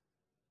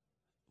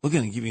 We're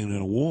going to give you an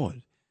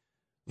award.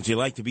 Would you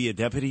like to be a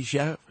deputy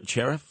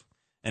sheriff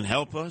and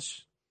help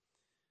us?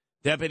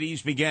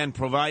 Deputies began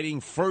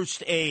providing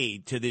first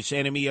aid to this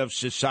enemy of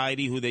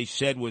society who they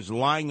said was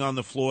lying on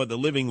the floor of the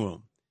living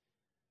room.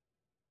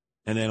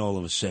 And then all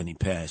of a sudden he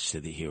passed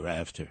to the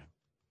hereafter.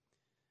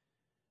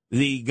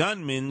 The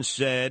gunman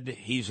said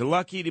he's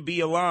lucky to be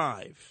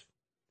alive.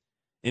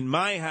 In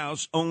my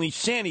house, only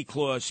Santa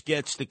Claus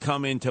gets to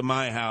come into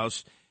my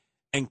house,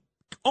 and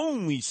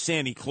only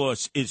Santa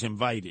Claus is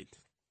invited.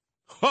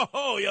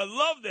 Oh, you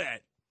love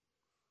that.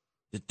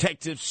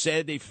 Detectives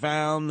said they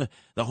found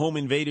the home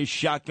invader's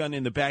shotgun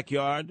in the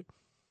backyard,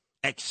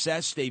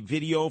 accessed a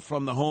video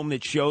from the home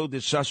that showed the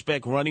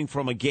suspect running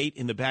from a gate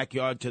in the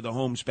backyard to the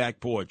home's back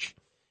porch.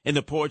 In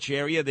the porch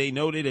area, they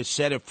noted a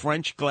set of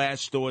French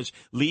glass doors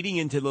leading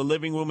into the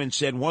living room and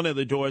said one of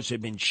the doors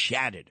had been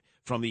shattered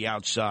from the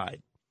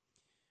outside.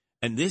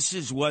 And this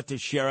is what the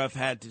sheriff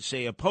had to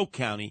say of Polk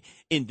County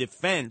in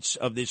defense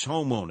of this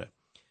homeowner.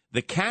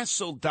 The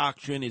castle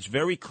doctrine is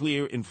very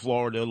clear in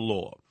Florida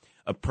law.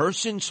 A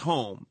person's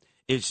home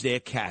is their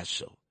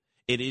castle.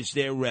 It is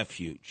their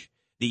refuge.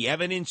 The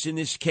evidence in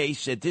this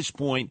case at this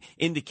point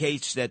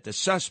indicates that the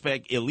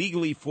suspect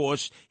illegally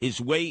forced his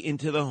way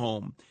into the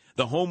home.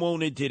 The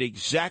homeowner did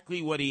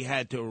exactly what he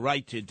had the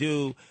right to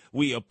do.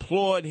 We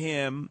applaud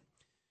him,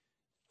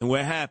 and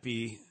we're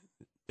happy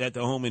that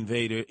the home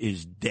invader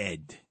is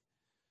dead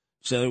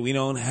so that we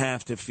don't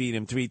have to feed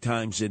him 3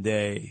 times a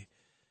day,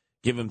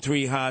 give him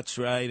 3 hots,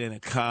 right, and a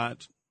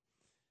cot,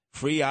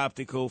 free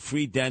optical,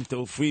 free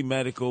dental, free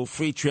medical,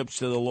 free trips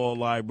to the law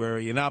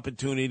library, an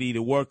opportunity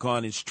to work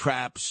on his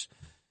traps,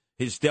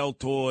 his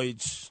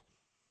deltoids,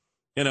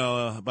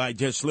 by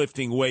just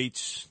lifting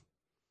weights.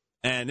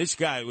 And this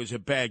guy was a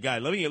bad guy.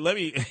 Let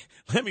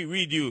me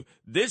read you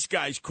this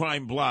guy's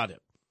crime blotter.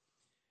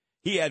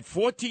 He had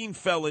 14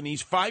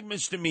 felonies, 5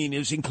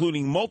 misdemeanors,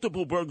 including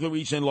multiple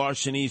burglaries and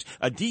larcenies,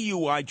 a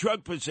DUI,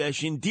 drug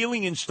possession,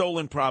 dealing in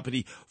stolen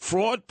property,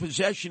 fraud,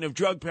 possession of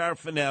drug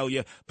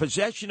paraphernalia,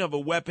 possession of a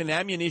weapon,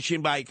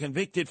 ammunition by a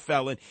convicted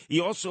felon.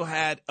 He also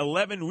had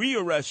 11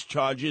 rearrest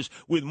charges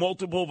with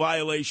multiple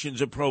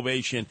violations of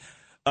probation.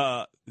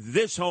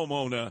 This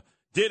homeowner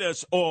did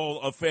us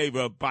all a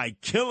favor by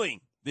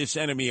killing this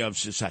enemy of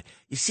society.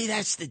 You see,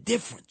 that's the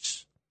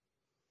difference.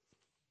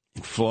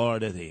 In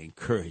Florida, they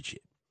encourage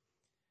it.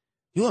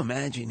 You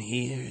imagine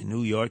here in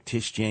New York,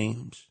 Tish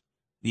James,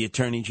 the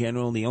Attorney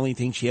General, the only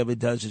thing she ever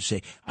does is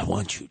say, I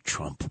want you,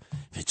 Trump.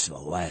 If it's the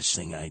last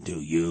thing I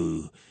do,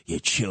 you, your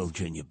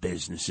children, your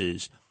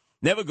businesses.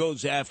 Never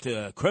goes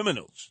after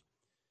criminals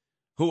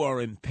who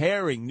are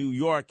impairing New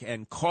York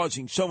and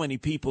causing so many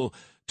people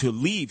to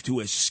leave, to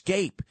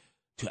escape,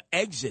 to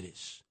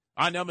exodus.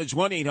 Our number is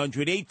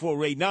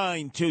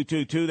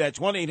 1-800-848-9222. That's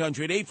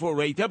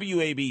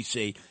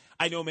 1-800-848-WABC.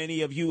 I know many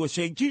of you are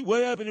saying, gee,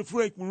 what happened to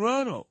Frank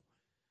Morano?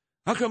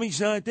 How come he's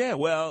not there?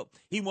 Well,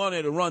 he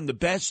wanted to run the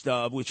best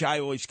of, which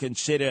I always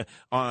consider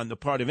on the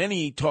part of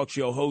any talk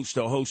show host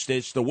or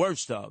hostess, the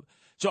worst of.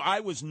 So I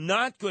was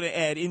not going to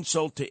add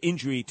insult to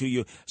injury to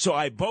you. So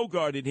I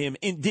bogarted him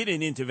and did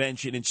an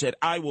intervention and said,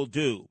 I will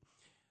do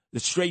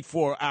the straight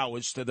 4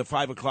 hours to the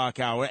 5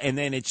 o'clock hour, and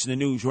then it's the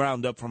news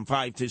roundup from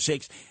 5 to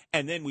 6.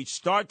 And then we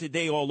start the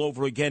day all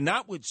over again,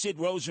 not with Sid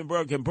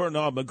Rosenberg and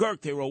Bernard McGurk.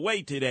 They were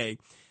away today.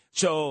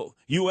 So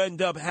you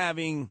end up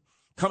having,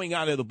 coming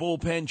out of the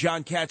bullpen,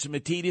 John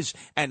Katzimatidis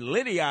and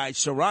Lydia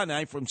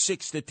Serrani from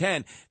 6 to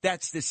 10.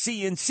 That's the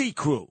CNC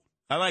crew.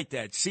 I like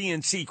that,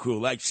 CNC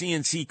crew, like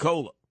CNC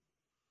Cola.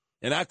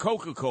 And not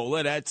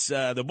Coca-Cola, that's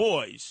the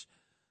boys.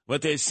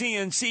 But there's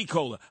CNC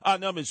Cola. Our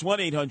number is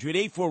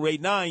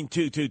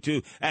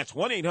 1-800-848-9222. That's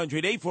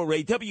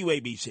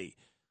 1-800-848-WABC.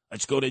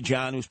 Let's go to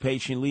John, who's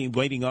patiently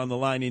waiting on the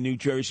line in New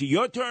Jersey.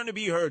 Your turn to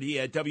be heard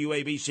here at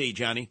WABC,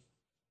 Johnny.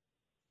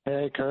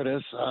 Hey,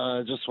 Curtis.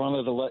 Just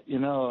wanted to let you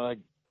know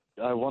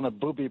I won a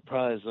booby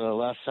prize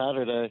last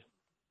Saturday,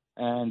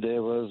 and it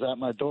was at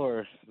my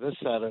door this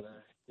Saturday,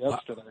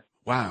 yesterday.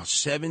 Wow,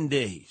 7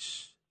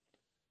 days.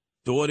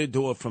 Door to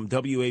door from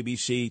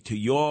WABC to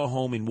your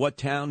home in what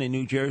town in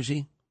New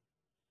Jersey?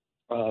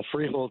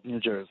 Freehold, New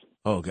Jersey.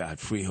 Oh, God,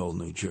 Freehold,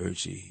 New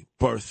Jersey.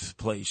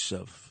 Birthplace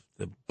of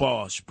the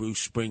boss,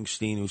 Bruce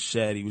Springsteen, who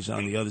said he was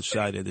on the other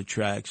side of the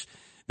tracks.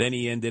 Then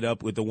he ended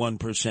up with the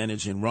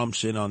 1%ers in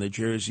Rumson on the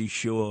Jersey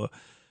Shore.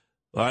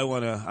 I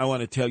want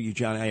to tell you,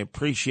 John, I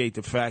appreciate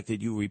the fact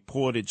that you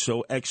reported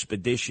so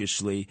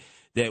expeditiously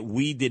that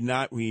we did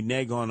not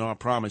renege on our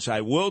promise.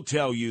 I will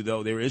tell you,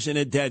 though, there is an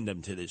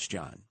addendum to this,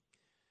 John.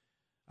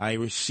 I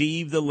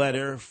received the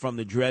letter from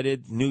the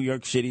dreaded New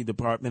York City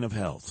Department of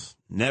Health.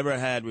 Never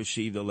had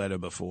received a letter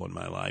before in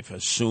my life.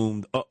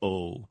 Assumed,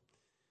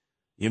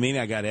 you mean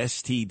I got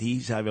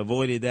STDs? I've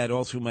avoided that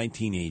all through my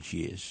teenage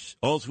years,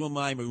 all through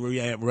my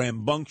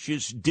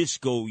rambunctious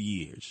disco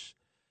years.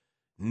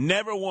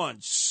 Never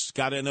once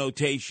got a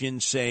notation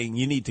saying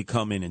you need to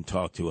come in and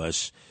talk to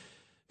us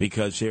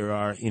because there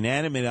are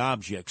inanimate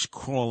objects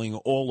crawling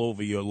all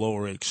over your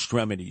lower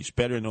extremities,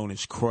 better known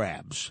as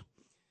crabs.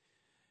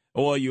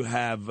 Or you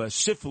have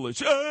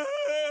syphilis. I'm going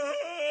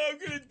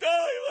to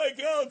die like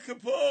Al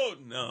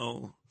Capone.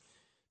 No.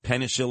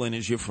 Penicillin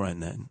is your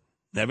friend then.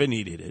 Never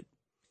needed it.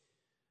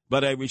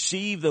 But I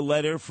received a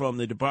letter from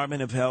the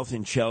Department of Health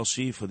in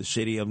Chelsea for the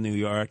city of New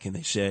York, and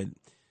they said,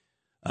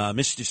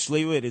 Mr.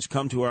 Sliwa, it has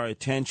come to our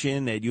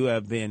attention that you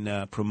have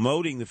been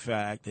promoting the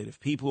fact that if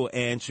people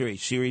answer a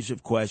series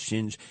of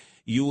questions,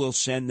 you will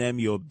send them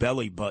your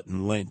belly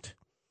button lint,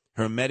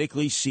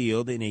 hermetically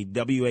sealed in a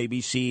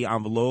WABC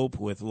envelope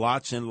with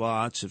lots and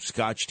lots of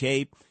Scotch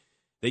tape,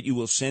 that you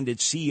will send it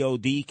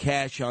COD,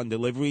 cash on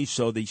delivery,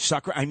 so the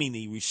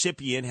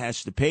recipient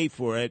has to pay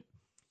for it.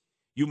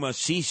 You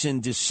must cease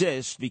and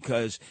desist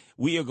because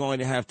we are going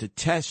to have to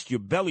test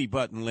your belly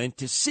button lint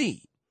to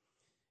see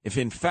if,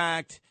 in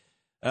fact,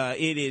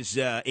 it is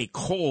a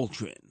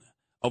cauldron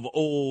of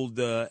old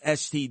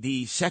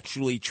STD,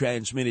 sexually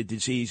transmitted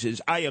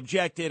diseases. I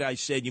objected. I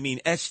said, you mean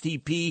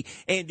STP,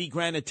 Andy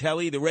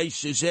Granatelli, the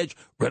racist edge?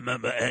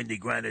 Remember Andy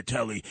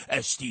Granatelli,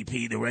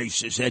 STP, the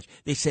racist edge?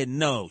 They said,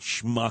 no,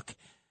 schmuck,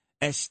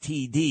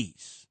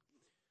 STDs.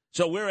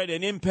 So we're at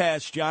an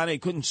impasse, John. I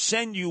couldn't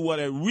send you what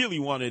I really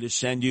wanted to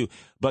send you,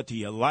 but do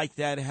you like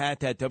that hat,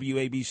 that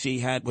WABC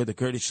hat with the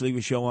Curtis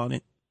Lewa Show on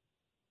it?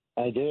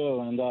 I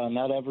do, and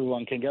not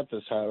everyone can get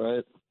this hat,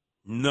 right?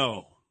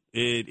 No,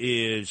 it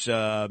is,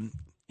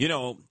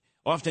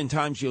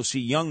 oftentimes you'll see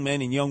young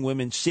men and young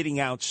women sitting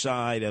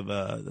outside of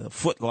a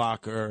Foot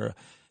Locker,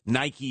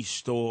 Nike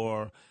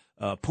store,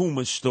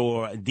 Puma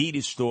store,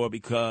 Adidas store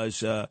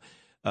because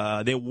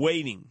they're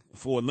waiting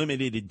for a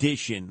limited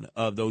edition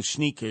of those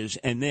sneakers,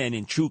 and then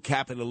in true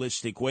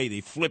capitalistic way,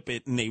 they flip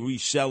it and they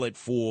resell it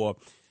for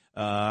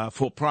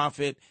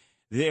profit.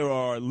 There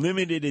are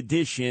limited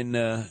edition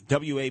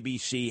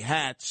WABC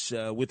hats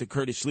with the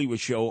Curtis Lewa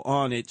Show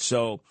on it.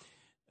 So,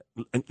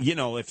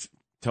 if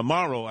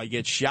tomorrow I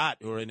get shot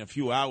or in a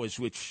few hours,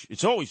 which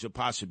it's always a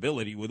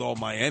possibility with all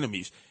my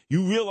enemies,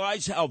 you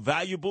realize how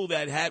valuable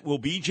that hat will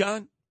be,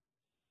 John?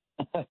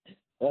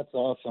 That's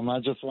awesome. I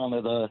just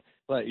wanted to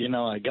let you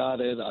know I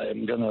got it. I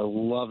am going to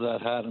love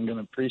that hat. I'm going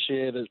to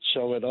appreciate it,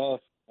 show it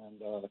off,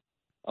 and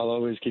I'll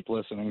always keep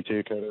listening to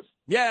you, Curtis.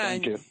 Yeah,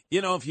 Thank and,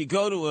 you. If you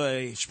go to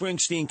a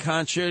Springsteen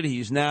concert,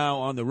 he's now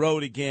on the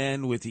road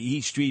again with the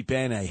E Street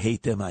Band. I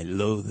hate them. I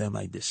loathe them.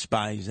 I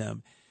despise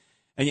them.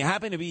 And you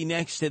happen to be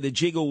next to the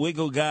Jiggle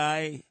Wiggle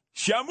guy,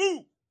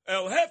 Shamu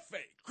El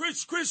Jefe,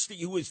 Chris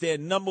Christie, who is their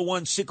number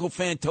one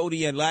sycophant,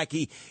 toady, and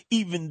lackey,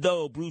 even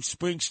though Bruce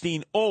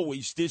Springsteen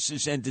always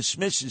disses and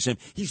dismisses him.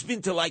 He's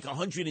been to like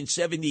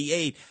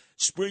 178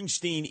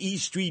 Springsteen E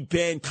Street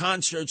Band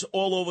concerts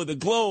all over the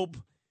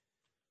globe.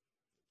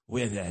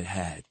 Wear that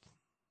hat.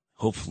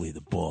 Hopefully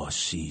the boss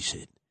sees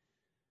it.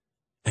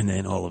 And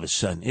then all of a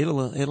sudden,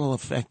 it'll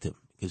affect him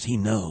because he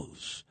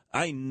knows.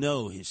 I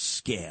know his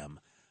scam.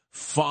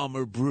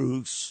 Farmer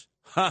Bruce.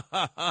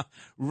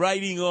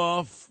 Writing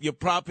off your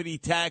property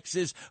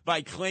taxes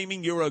by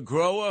claiming you're a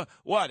grower.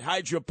 What,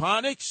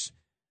 hydroponics?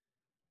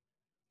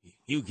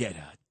 You get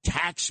a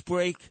tax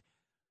break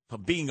for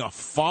being a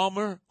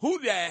farmer? Who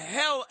the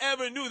hell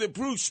ever knew that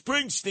Bruce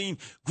Springsteen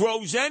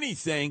grows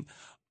anything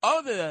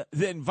other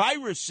than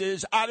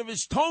viruses out of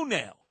his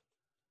toenail?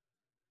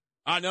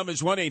 Our number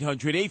is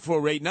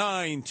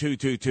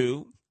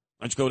 1-800-848-9222.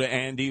 Let's go to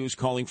Andy, who's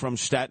calling from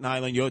Staten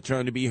Island. Your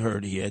turn to be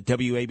heard here.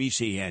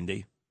 WABC,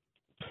 Andy.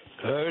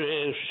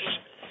 Curtis,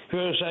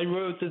 I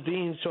wrote the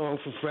theme song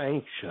for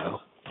Frank's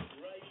show.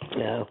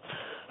 Now,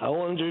 I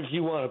wonder if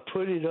you want to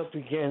put it up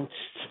against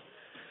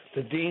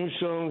the theme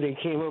song they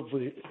came up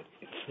with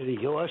for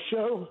your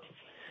show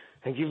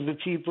and give the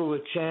people a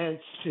chance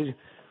to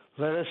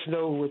let us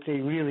know what they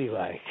really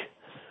like.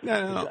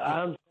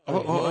 No.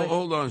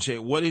 Hold on a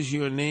second. What is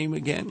your name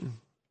again?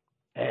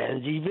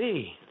 Andy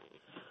B.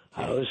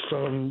 I was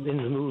in the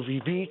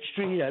movie Beat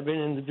Street. I've been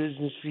in the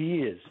business for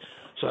years.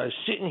 So I was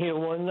sitting here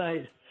one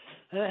night,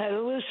 and I had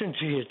to listen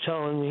to you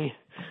telling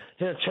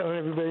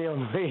everybody on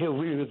the radio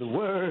we were the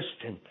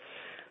worst. And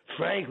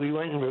Frank, we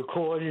went and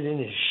recorded in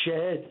his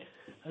shed.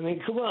 I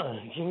mean, come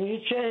on, give me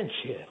a chance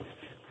here.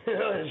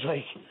 It's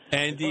like...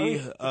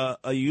 Andy,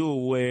 are you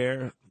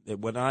aware that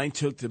when I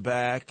took the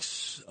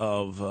backs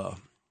of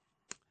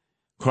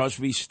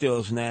Crosby,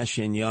 Stills, Nash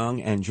and Young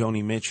and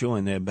Joni Mitchell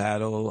in their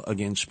battle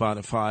against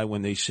Spotify,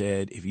 when they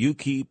said, if you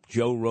keep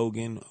Joe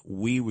Rogan,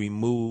 we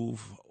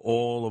remove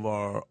all of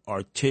our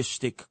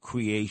artistic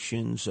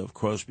creations of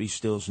Crosby,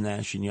 Stills,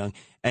 Nash and Young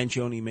and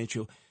Joni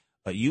Mitchell,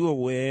 are you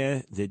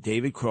aware that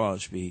David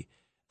Crosby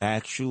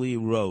actually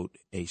wrote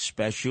a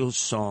special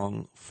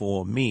song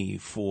for me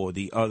for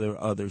the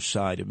other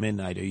side of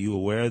midnight? Are you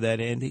aware of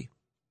that, Andy?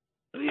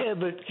 Yeah,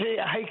 but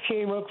I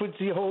came up with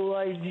the whole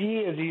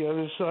idea, the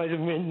other side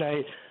of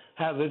midnight,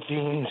 have a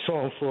theme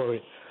song for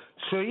it.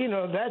 So,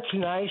 that's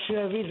nice and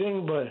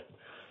everything, but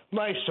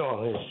my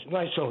song is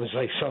like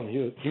something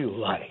you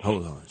like.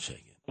 Hold on a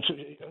second.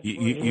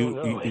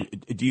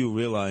 Do you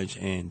realize,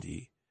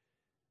 Andy,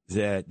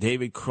 that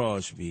David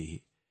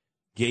Crosby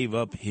gave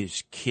up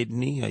his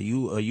kidney? Are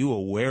you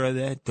aware of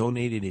that?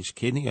 Donated his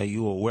kidney? Are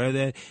you aware of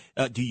that?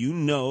 Do you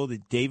know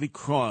that David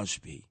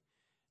Crosby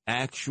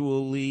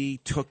actually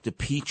took the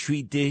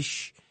Petri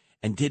dish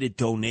and did a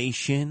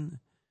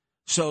donation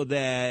so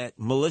that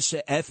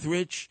Melissa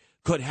Etheridge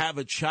could have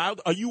a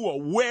child? Are you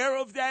aware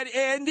of that,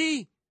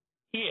 Andy?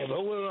 Yeah,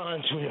 but we're on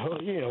to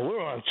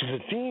the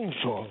theme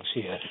songs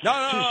here.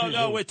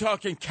 No, we're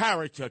talking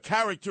character.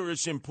 Character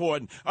is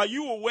important. Are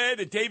you aware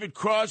that David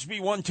Crosby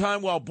one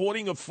time while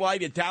boarding a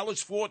flight at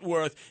Dallas-Fort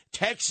Worth,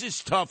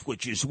 Texas Tough,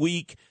 which is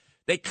weak,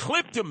 they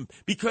clipped him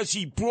because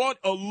he brought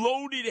a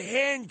loaded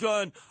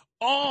handgun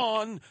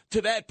on to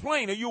that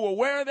plane. Are you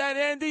aware of that,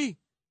 Andy?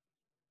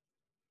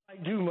 I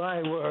do my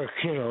work,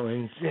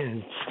 in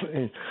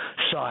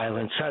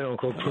silence. I don't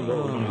go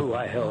promoting who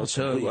I help.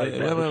 So,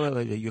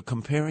 wait. You're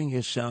comparing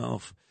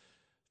yourself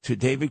to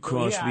David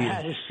Crosby. Yeah, I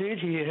had to sit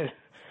here.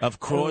 Of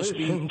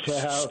Crosby,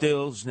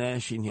 Stills,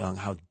 Nash and Young.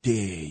 How dare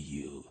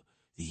you?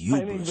 The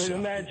hubris. But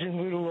imagine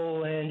little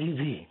old Andy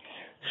B.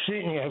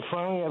 sitting here. I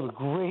finally have a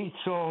great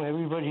song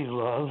everybody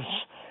loves.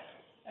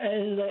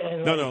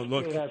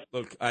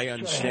 Look, I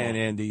understand,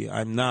 Andy.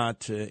 I'm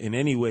not in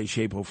any way,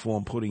 shape, or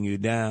form putting you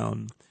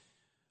down.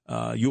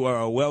 You are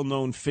a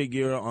well-known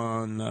figure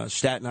on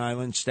Staten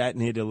Island,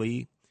 Staten,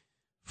 Italy.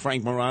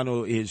 Frank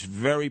Morano is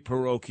very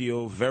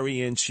parochial,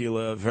 very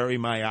insular, very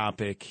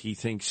myopic. He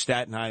thinks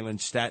Staten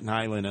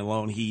Island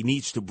alone. He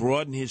needs to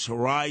broaden his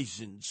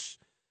horizons.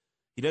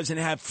 He doesn't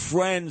have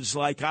friends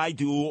like I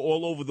do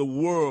all over the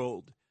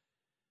world.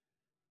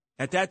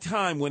 At that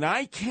time, when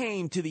I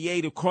came to the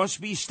aid of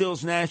Crosby,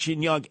 Stills, Nash,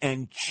 and Young,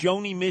 and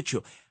Joni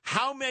Mitchell,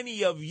 how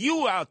many of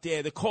you out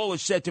there, the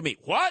callers said to me,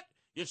 what?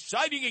 You're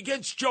siding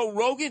against Joe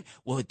Rogan?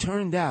 Well, it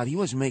turned out he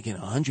wasn't making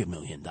 $100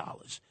 million.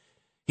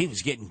 He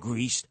was getting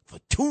greased for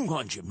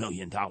 $200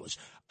 million.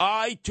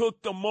 I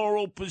took the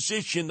moral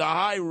position, the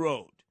high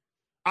road.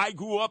 I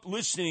grew up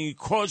listening to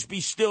Crosby,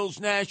 Stills,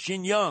 Nash,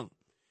 and Young.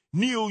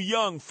 Neil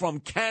Young from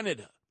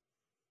Canada.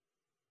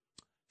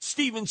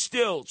 Stephen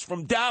Stills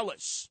from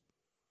Dallas.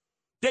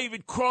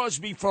 David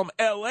Crosby from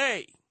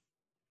L.A.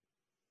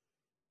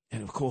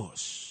 And, of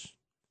course,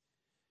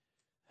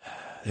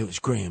 there was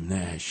Graham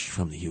Nash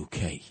from the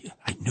U.K.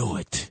 I knew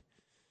it.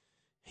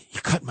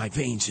 You cut my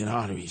veins and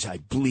arteries. I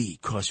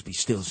bleed. Crosby,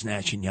 Stills,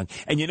 Nash, and Young.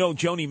 And you know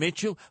Joni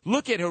Mitchell?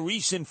 Look at her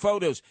recent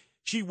photos.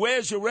 She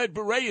wears a red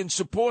beret in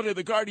support of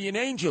the Guardian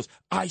Angels.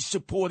 I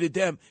supported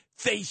them.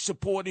 They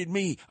supported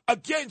me.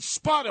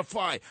 Against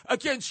Spotify.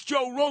 Against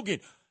Joe Rogan.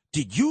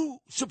 Did you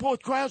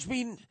support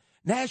Crosby,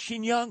 Nash,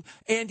 and Young?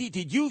 Andy,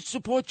 did you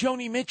support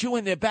Joni Mitchell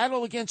in their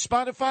battle against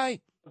Spotify?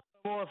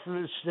 I'm off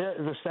the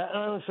Staten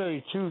Island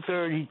Ferry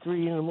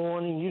 2:33 in the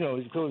morning. You know,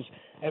 it goes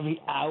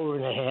every hour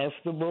and a half,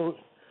 the boat.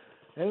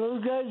 And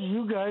those guys,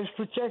 you guys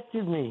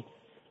protected me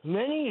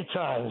many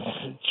times.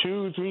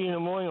 2, 3 in the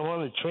morning, I'm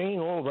on the train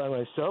all by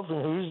myself,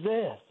 and who's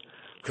there?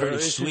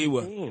 Curtis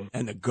Sliwa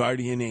and the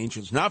Guardian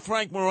Angels. Not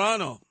Frank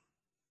Morano.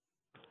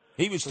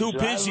 He was too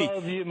busy. I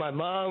love you. My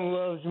mom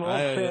loves you.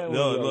 My family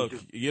look,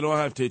 loves you don't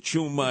have to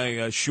chew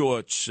my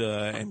shorts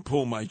and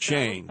pull my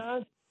chain.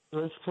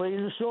 Let's play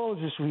the songs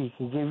this week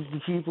and give the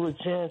people a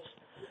chance.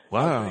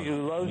 Wow. You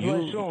love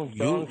my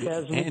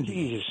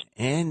songs,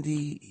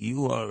 Andy,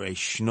 you are a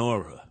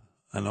schnorrer.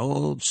 An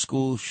old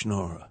school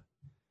schnorrer.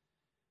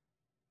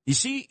 You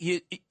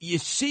see, you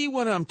see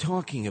what I'm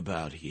talking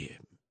about here,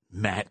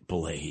 Matt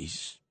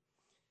Blaze.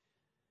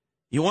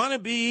 You want to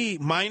be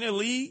minor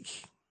league,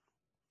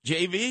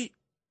 JV?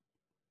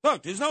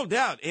 Look, there's no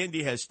doubt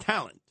Andy has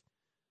talent.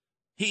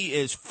 He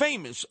is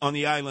famous on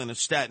the island of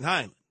Staten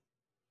Island.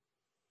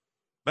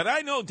 But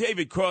I know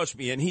David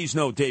Crosby, and he's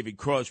no David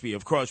Crosby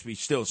of Crosby,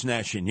 Stills,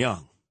 Nash, and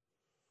Young.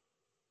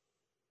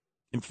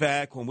 In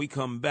fact, when we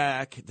come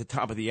back at the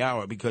top of the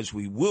hour, because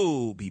we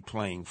will be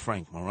playing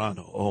Frank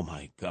Morano, oh,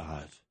 my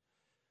God.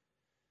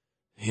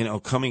 You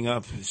know, coming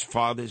up is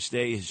Father's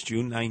Day, is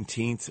June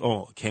 19th.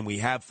 Oh, can we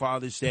have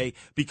Father's Day?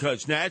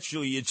 Because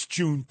naturally it's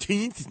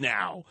Juneteenth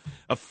now,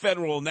 a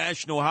federal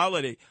national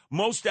holiday.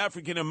 Most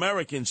African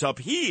Americans up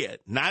here,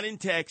 not in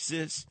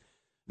Texas,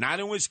 not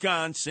in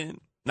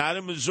Wisconsin, not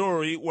in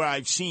Missouri, where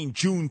I've seen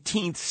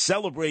Juneteenth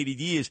celebrated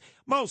years.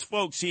 Most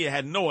folks here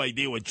had no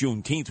idea what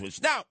Juneteenth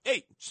was. Now,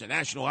 hey, it's a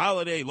national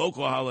holiday,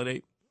 local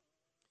holiday.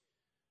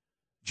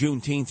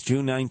 Juneteenth,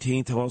 June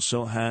 19th,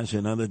 also has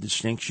another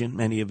distinction.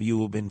 Many of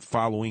you have been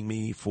following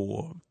me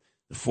for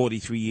the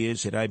 43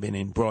 years that I've been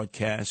in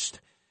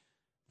broadcast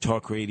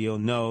talk radio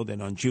know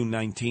that on June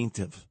 19th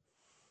of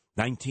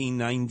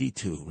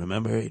 1992,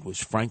 remember, it was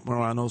Frank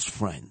Morano's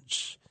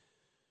friends,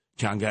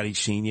 John Gotti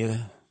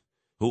Sr.,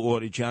 who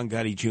ordered John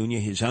Gotti Jr.,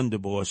 his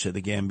underboss of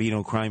the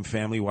Gambino crime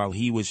family, while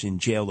he was in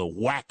jail to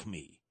whack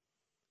me.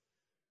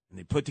 And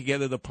they put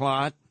together the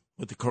plot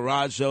with the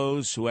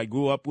Carrazzos, who I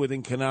grew up with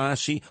in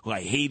Canarsie, who I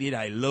hated,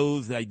 I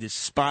loathed, I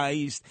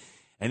despised.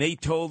 And they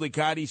told the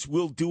Gottis,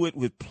 we'll do it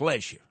with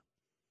pleasure.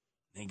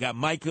 They got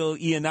Michael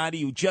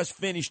Iannati, who just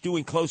finished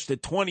doing close to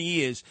 20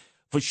 years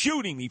for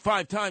shooting me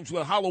 5 times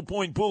with hollow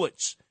point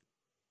bullets.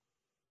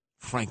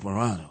 Frank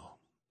Morano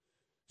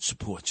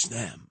supports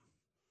them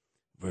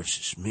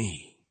versus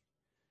me.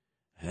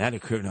 And that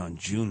occurred on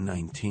June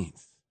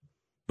 19th.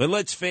 But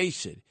let's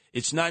face it,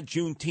 it's not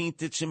Juneteenth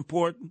that's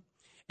important.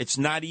 It's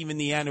not even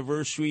the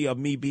anniversary of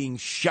me being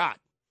shot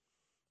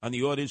on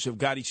the orders of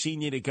Gotti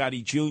Sr. to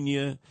Gotti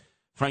Jr.,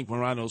 Frank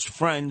Morano's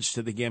friends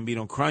to the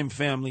Gambino crime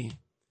family.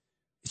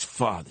 It's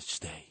Father's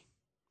Day.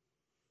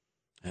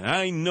 And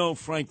I know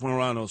Frank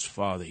Morano's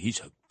father. He's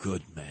a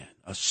good man,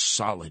 a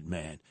solid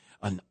man,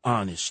 an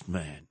honest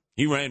man.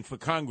 He ran for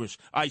Congress.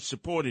 I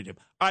supported him.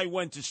 I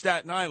went to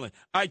Staten Island.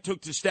 I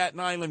took the Staten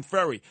Island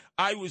Ferry.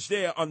 I was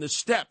there on the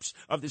steps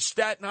of the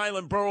Staten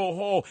Island Borough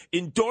Hall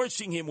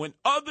endorsing him when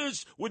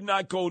others would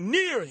not go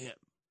near him.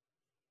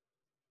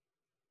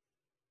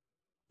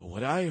 But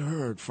what I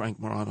heard Frank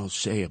Morano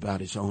say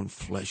about his own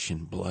flesh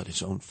and blood,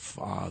 his own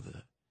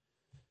father,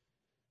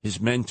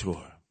 his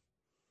mentor,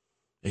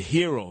 a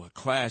hero, a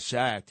class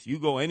act. You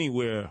go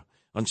anywhere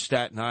on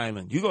Staten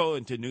Island. You go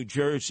into New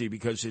Jersey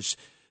because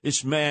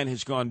this man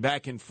has gone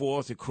back and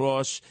forth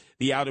across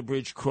the Outer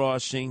Bridge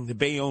crossing, the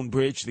Bayonne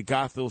Bridge, the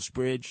Goethals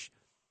Bridge.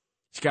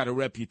 He's got a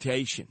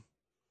reputation.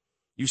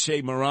 You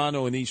say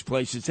Morano in these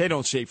places, they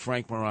don't say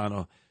Frank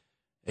Morano.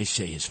 They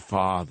say his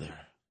father.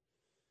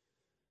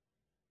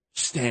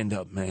 Stand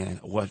up, man.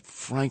 What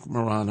Frank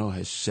Morano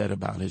has said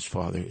about his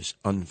father is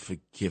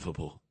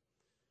unforgivable.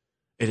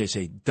 It is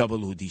a double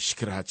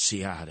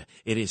disgraziata.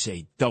 It is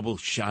a double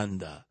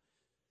shanda.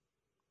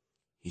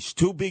 He's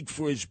too big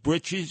for his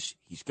britches.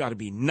 He's got to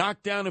be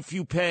knocked down a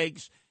few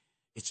pegs.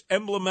 It's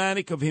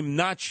emblematic of him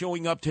not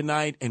showing up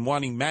tonight and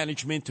wanting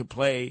management to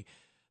play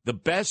the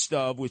best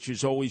of, which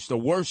is always the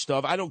worst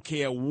of. I don't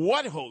care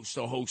what host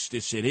or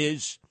hostess it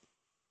is.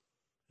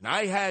 And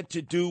I had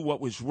to do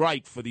what was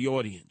right for the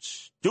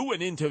audience. Do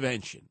an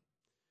intervention.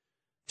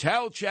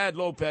 Tell Chad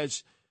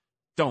Lopez,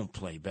 don't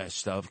play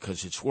best of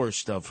because it's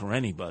worst of for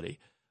anybody.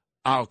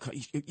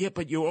 Yeah,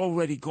 but you're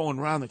already going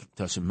around.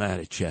 Doesn't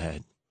matter,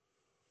 Chad.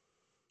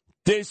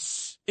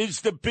 This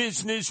is the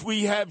business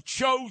we have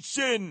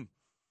chosen.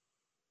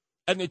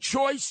 And the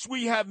choice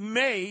we have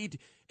made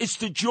is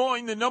to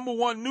join the number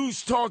one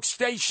news talk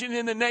station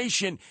in the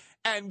nation.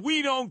 And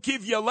we don't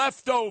give you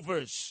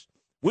leftovers.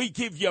 We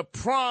give you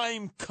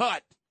prime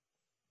cut.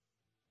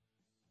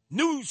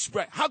 News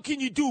spread. How can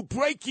you do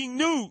breaking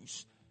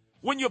news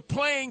when you're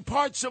playing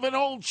parts of an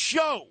old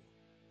show?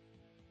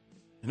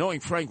 Knowing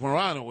Frank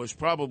Morano was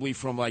probably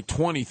from like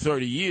 20,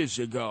 30 years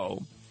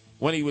ago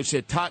when he was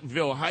at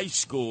Tottenville High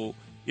School,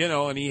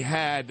 and he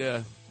had,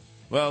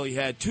 he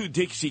had 2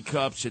 Dixie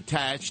cups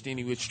attached, and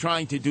he was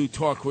trying to do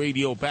talk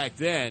radio back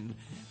then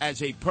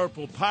as a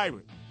purple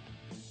pirate.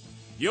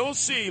 You'll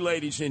see,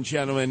 ladies and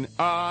gentlemen,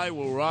 I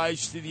will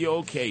rise to the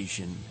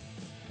occasion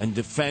and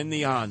defend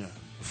the honor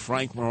of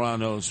Frank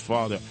Morano's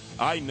father.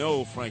 I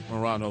know Frank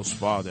Morano's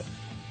father,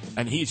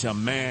 and he's a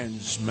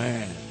man's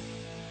man.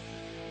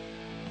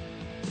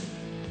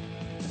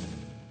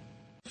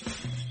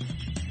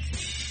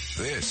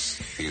 This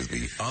is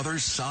The Other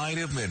Side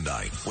of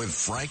Midnight with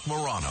Frank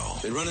Morano.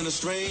 They're running a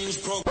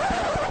strange program.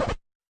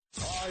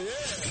 Oh,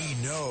 yeah.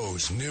 He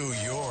knows New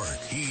York.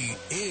 He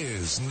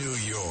is New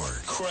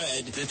York.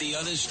 Cred that the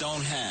others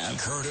don't have.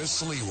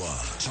 Curtis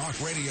Lewa. Talk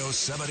Radio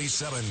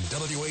 77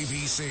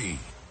 WABC.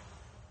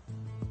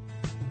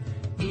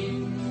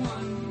 In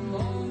one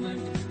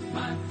moment,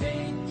 my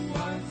fate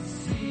was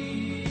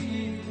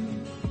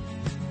sealed.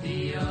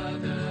 The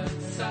other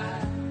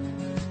side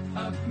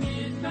of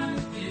midnight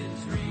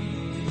is real.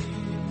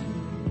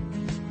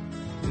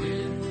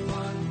 With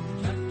one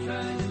touch,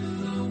 I knew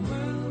the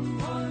world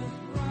was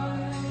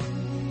right.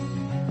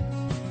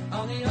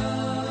 On the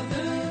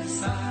other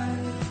side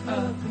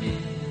of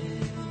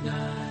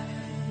midnight.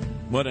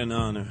 What an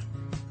honor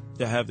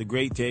to have the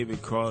great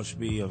David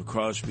Crosby of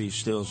Crosby,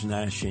 Stills,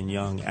 Nash &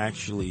 Young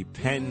actually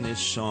pen this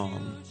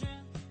song,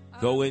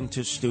 go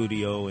into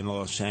studio in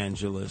Los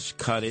Angeles,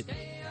 cut it,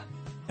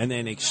 and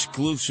then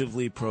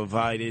exclusively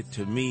provide it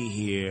to me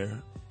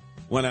here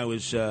when I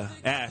was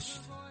asked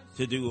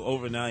to do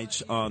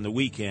overnights on the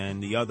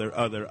weekend, the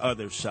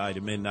other side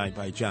of midnight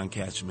by John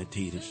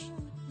Catsimatidis.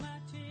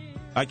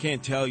 I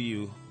can't tell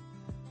you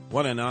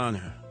what an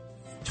honor,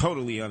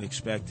 totally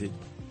unexpected.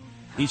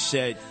 He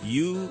said,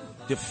 you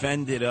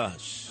defended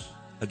us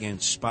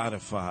against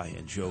Spotify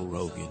and Joe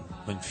Rogan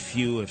when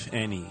few, if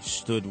any,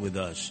 stood with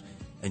us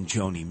and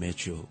Joni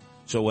Mitchell.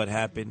 So what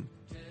happened?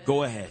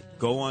 Go ahead.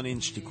 Go on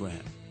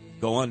Instagram.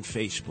 Go on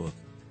Facebook.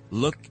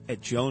 Look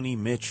at Joni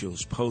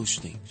Mitchell's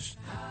postings.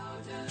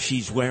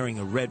 She's wearing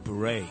a red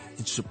beret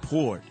in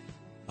support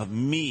of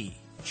me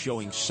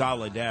showing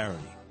solidarity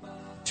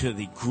to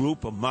the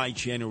group of my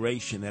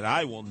generation that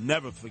I will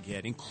never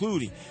forget,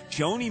 including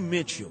Joni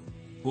Mitchell,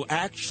 who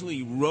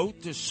actually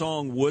wrote the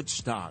song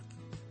Woodstock.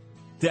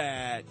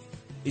 That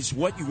is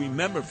what you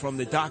remember from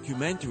the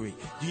documentary.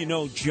 Do you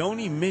know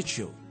Joni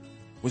Mitchell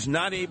was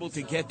not able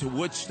to get to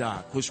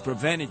Woodstock, was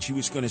prevented. She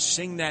was going to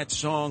sing that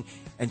song,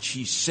 and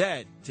she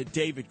said to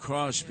David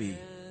Crosby,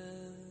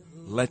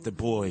 let the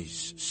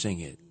boys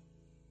sing it.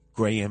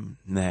 Graham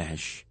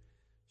Nash,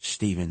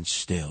 Stephen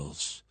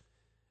Stills,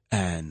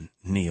 and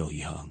Neil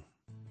Young.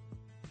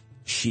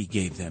 She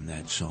gave them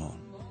that song.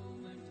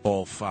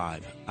 All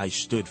 5. I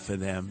stood for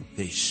them.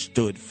 They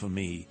stood for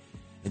me.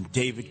 And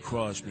David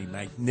Crosby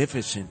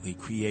magnificently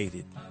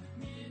created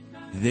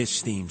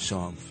this theme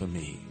song for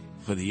me,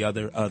 for the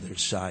other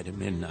side of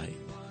midnight.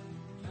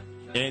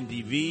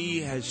 Andy V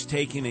has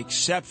taken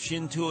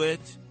exception to it.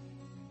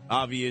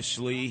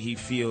 Obviously, he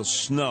feels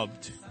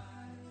snubbed.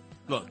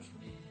 Look,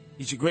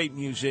 he's a great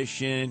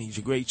musician. He's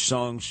a great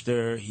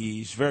songster.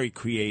 He's very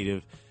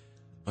creative.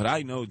 But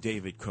I know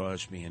David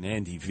Crosby, and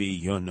Andy V,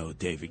 you know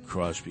David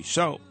Crosby.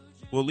 So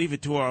we'll leave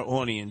it to our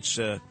audience.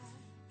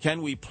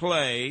 Can we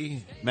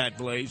play, Matt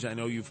Blaze, I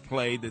know you've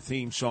played the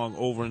theme song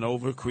over and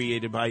over,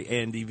 created by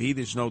Andy V.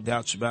 There's no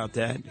doubts about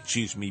that.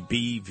 Excuse me,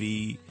 B,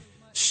 V,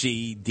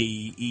 C,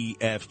 D, E,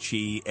 F,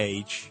 G,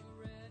 H.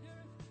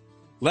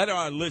 Let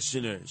our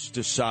listeners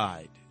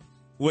decide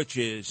which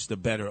is the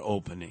better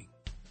opening.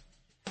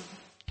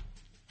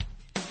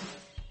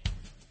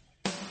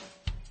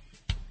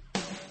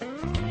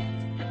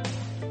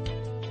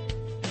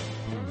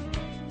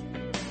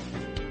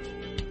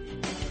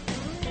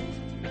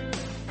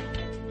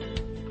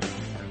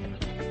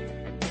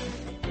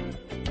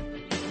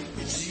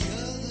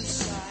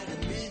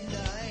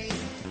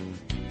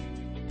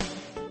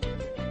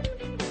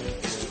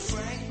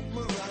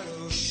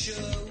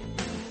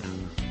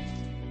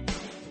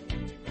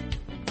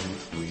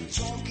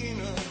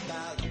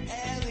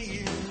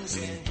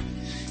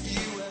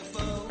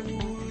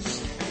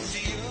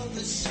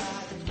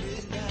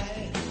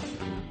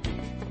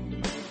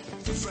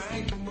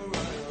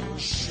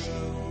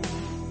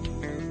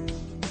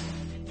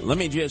 Let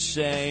me just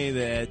say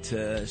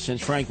that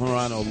since Frank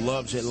Morano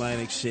loves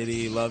Atlantic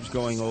City, loves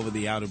going over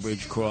the Outer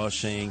Bridge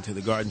Crossing to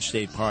the Garden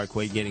State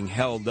Parkway, getting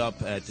held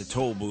up at the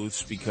toll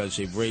booths because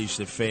they've raised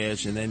the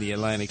fares, and then the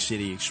Atlantic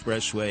City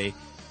Expressway.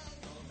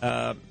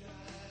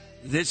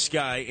 This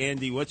guy,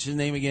 Andy, what's his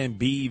name again?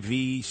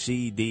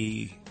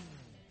 BVCD.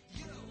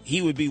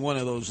 He would be one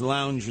of those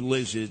lounge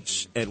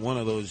lizards at one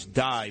of those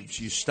dives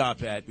you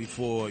stop at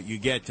before you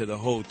get to the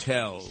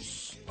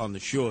hotels on the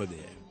shore there.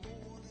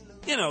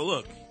 You know,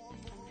 look,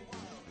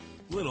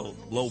 little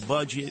low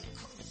budget.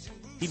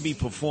 He'd be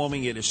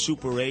performing at a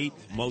Super 8,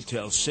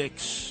 Motel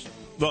 6.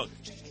 Look,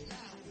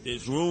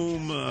 there's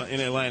room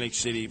in Atlantic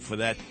City for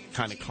that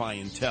kind of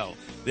clientele.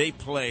 They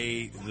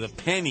play the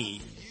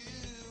penny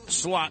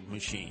slot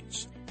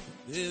machines.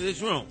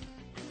 There's room.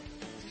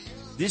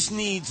 This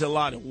needs a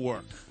lot of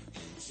work.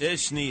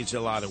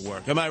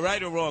 Am I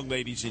right or wrong,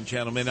 ladies and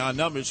gentlemen? Our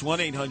number is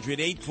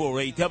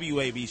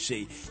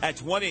 1-800-848-WABC.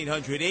 That's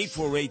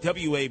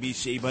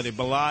 1-800-848-WABC, but it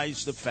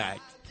belies the fact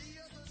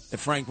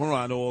that Frank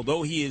Morano,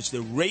 although he is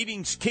the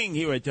ratings king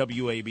here at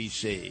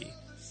WABC,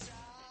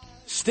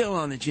 still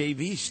on the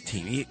JV's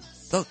team.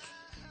 Look,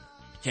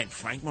 can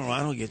Frank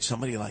Morano get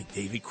somebody like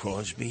David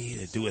Crosby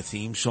to do a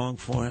theme song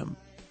for him?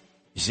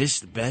 Is this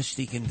the best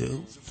he can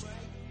do?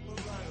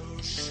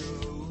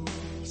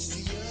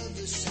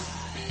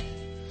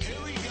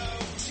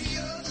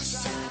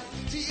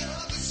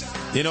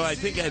 You know, I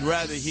think I'd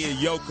rather hear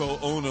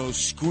Yoko Ono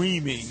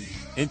screaming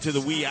into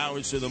the wee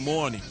hours of the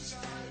morning.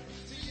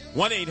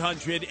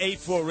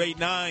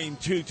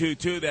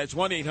 1-800-848-9222. That's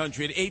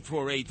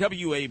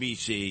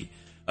 1-800-848-WABC.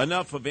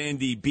 Enough of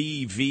Andy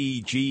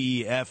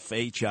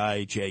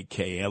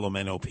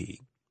BVGFHIJKLMNOP.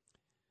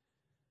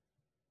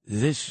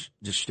 This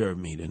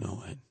disturbed me to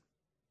no end.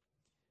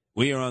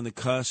 We are on the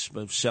cusp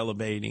of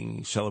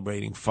celebrating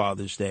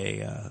Father's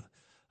Day.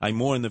 I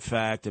mourn the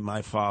fact that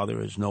my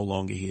father is no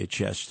longer here,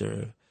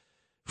 Chester.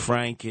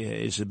 Frank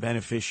is a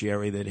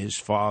beneficiary that his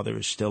father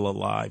is still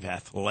alive,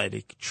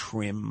 athletic,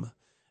 trim.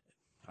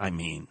 I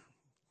mean,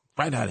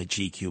 right out of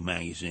GQ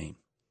magazine.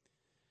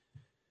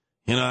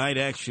 You know, I'd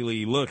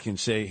actually look and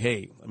say,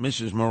 hey,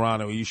 Mrs.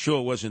 Morano, are you sure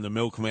it wasn't the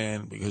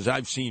milkman? Because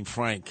I've seen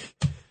Frank.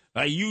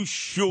 Are you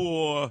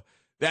sure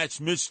that's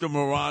Mr.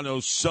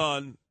 Morano's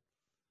son?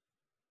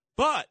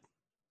 But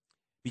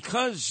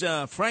because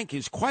Frank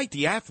is quite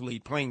the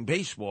athlete playing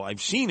baseball,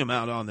 I've seen him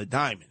out on the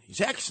diamond. He's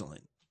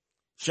excellent,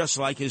 just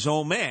like his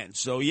old man.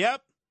 So,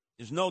 yep,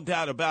 there's no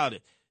doubt about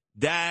it.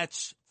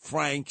 That's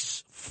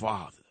Frank's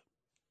father.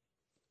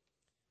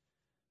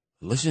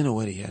 Listen to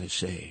what he had to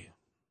say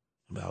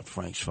about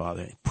Frank's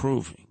father,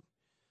 proving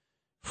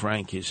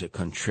Frank is a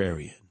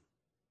contrarian,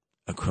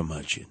 a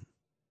curmudgeon.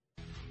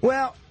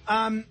 Well,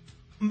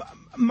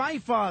 my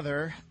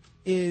father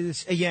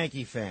is a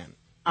Yankee fan.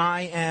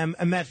 I am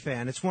a Met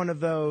fan. It's one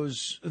of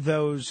those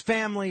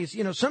families,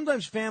 you know,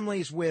 sometimes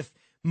families with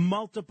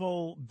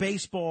multiple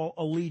baseball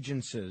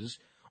allegiances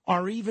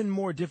are even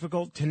more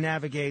difficult to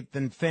navigate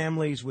than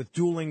families with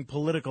dueling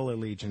political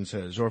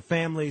allegiances or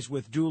families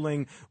with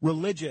dueling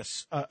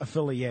religious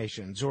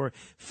affiliations or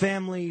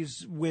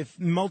families with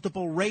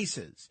multiple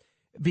races,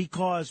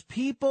 because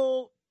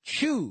people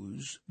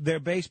choose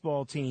their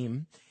baseball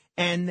team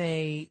and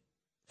they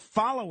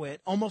follow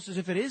it almost as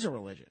if it is a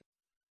religion.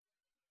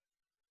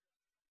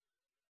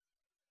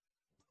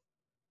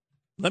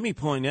 Let me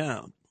point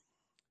out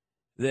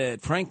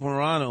that Frank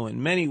Morano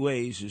in many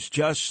ways is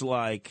just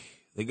like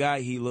the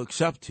guy he looks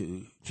up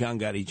to, John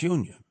Gotti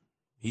Jr.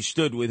 He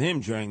stood with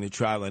him during the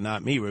trial and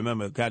not me.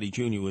 Remember, Gotti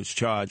Jr. was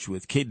charged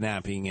with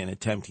kidnapping and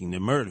attempting to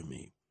murder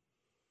me.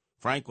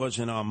 Frank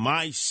wasn't on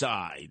my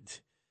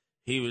side.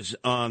 He was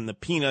on the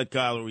peanut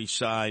gallery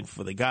side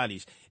for the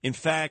Gottis. In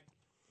fact,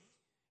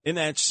 in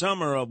that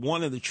summer of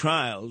one of the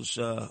trials,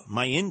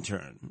 my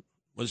intern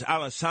was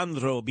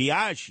Alessandro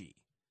Biaggi,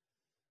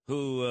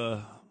 who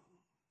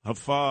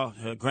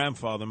her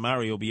grandfather,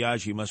 Mario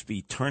Biaggi, must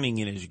be turning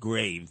in his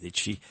grave that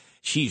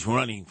she's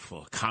running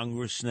for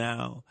Congress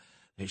now.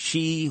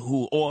 She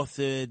who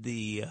authored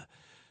the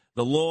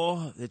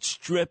law that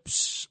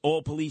strips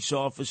all police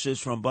officers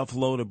from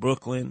Buffalo to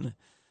Brooklyn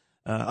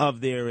of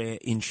their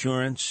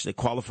insurance, the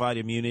qualified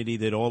immunity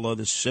that all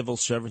other civil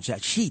servants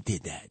had. She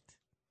did that.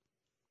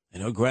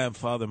 And her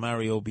grandfather,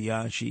 Mario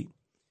Biaggi,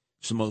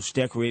 is the most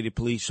decorated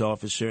police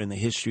officer in the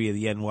history of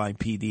the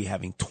NYPD,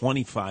 having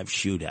 25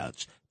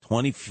 shootouts,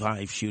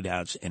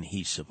 and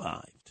he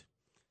survived.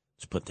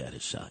 Let's put that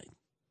aside.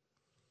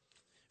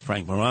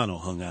 Frank Morano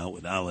hung out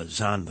with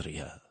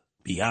Alessandria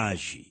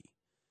Biaggi,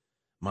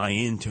 my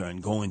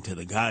intern, going to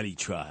the Gotti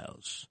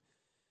trials,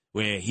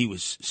 where he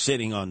was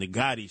sitting on the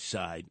Gotti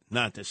side,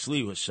 not the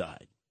Sliwa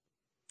side.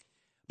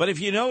 But if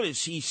you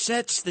notice, he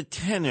sets the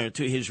tenor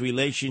to his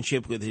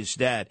relationship with his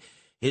dad.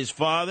 His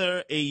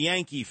father, a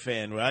Yankee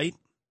fan, right?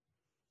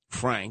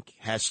 Frank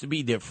has to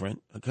be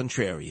different, a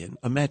contrarian,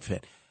 a Met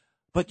fan.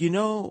 But you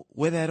know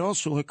where that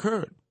also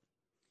occurred?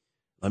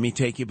 Let me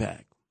take you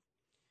back.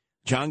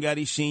 John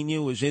Gotti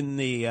Sr. was in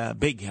the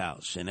big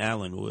house in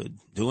Allenwood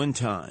doing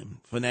time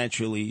for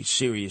naturally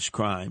serious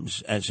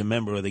crimes as a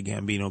member of the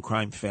Gambino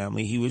crime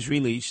family. He was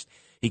released.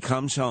 He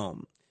comes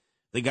home.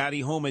 The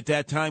Gotti home at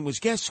that time was,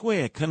 guess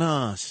where?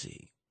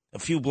 Canarsie, a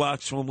few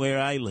blocks from where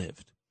I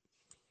lived.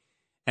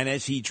 And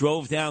as he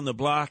drove down the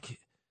block,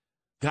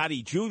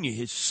 Gotti Jr.,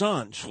 his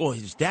son, saw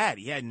his dad.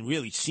 He hadn't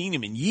really seen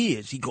him in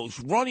years. He goes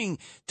running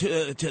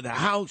to the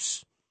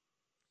house.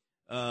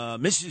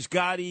 Mrs.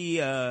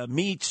 Gotti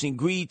meets and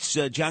greets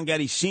John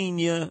Gotti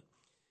Sr.,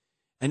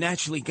 and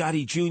naturally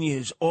Gotti Jr.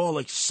 is all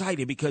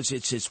excited because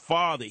it's his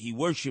father. He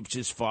worships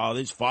his father.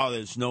 His father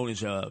is known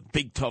as a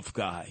big, tough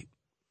guy.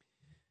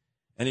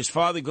 And his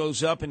father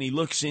goes up and he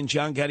looks in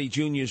John Gotti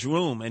Jr.'s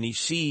room, and he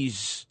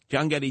sees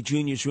John Gotti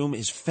Jr.'s room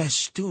is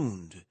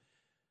festooned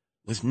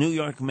with New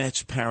York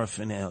Mets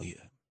paraphernalia.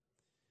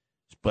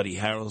 There's Buddy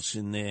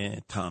Harrelson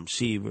there, Tom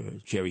Seaver,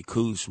 Jerry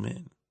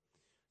Koosman,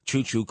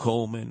 Choo-Choo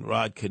Coleman,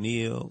 Rod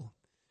Keneal.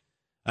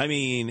 I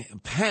mean, a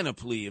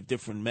panoply of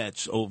different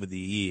Mets over the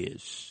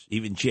years.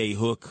 Even Jay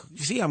Hook.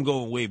 You see, I'm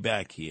going way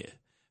back here.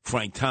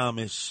 Frank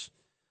Thomas,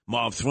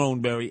 Marv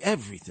Throneberry,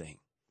 everything.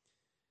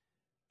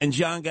 And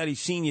John Gotti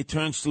Sr.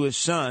 turns to his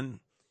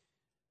son,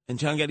 and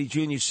John Gotti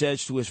Jr.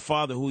 says to his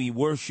father, who he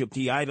worshipped,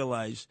 he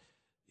idolized,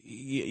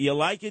 "You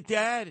like it,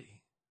 Dad?"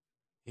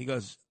 He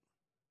goes,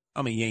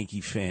 "I'm a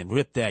Yankee fan.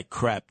 Rip that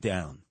crap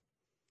down."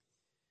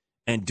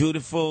 And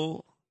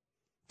dutiful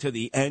to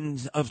the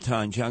end of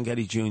time, John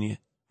Gotti Jr.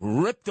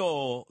 ripped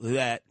all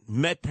that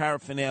Met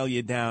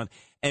paraphernalia down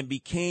and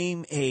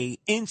became a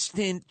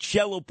instant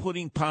jello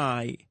pudding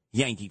pie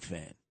Yankee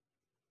fan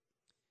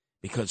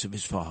because of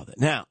his father.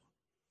 Now,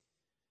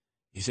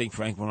 you think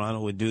Frank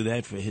Morano would do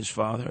that for his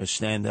father, a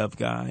stand-up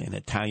guy, an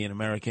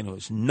Italian-American who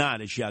is not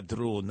a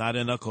jadrul, not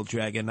a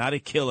knuckle-dragger, not a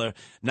killer,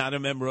 not a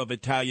member of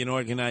Italian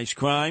organized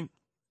crime?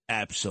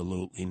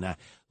 Absolutely not.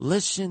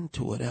 Listen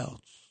to what else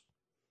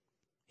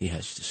he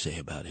has to say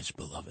about his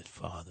beloved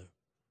father.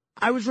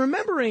 I was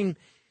remembering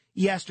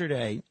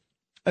yesterday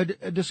a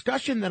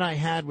discussion that I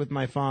had with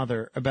my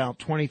father about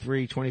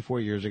 23, 24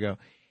 years ago,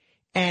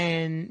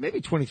 and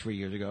maybe 23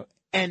 years ago.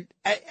 And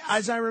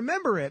as I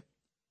remember it,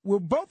 we're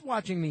both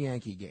watching the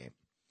Yankee game,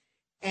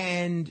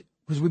 and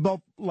because we both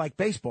like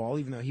baseball,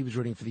 even though he was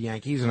rooting for the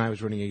Yankees and I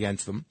was rooting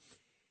against them.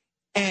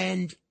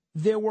 And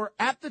there were,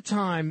 at the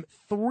time,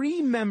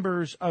 3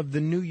 members of the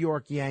New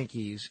York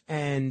Yankees,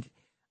 and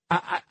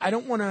I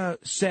don't want to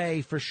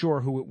say for sure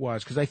who it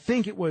was, because I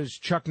think it was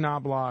Chuck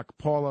Knobloch,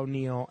 Paul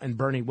O'Neill, and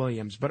Bernie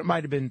Williams, but it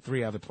might have been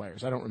 3 other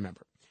players. I don't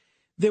remember.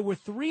 There were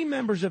 3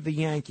 members of the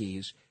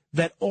Yankees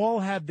that all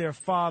had their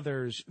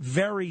fathers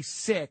very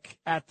sick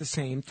at the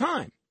same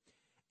time.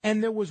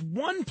 And there was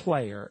one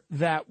player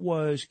that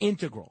was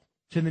integral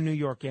to the New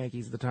York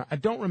Yankees at the time. I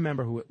don't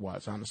remember who it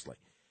was, honestly.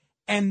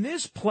 And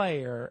this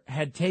player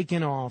had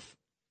taken off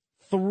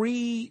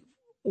 3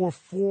 or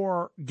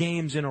 4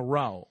 games in a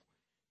row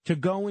to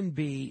go and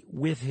be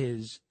with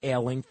his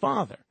ailing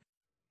father.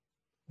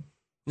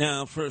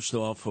 Now, first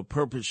off, for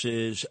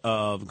purposes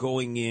of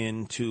going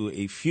into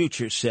a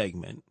future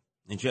segment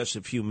in just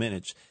a few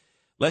minutes,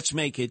 let's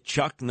make it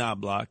Chuck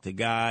Knobloch, the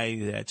guy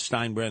that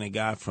Steinbrenner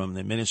got from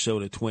the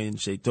Minnesota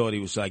Twins. They thought he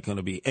was like going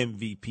to be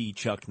MVP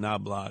Chuck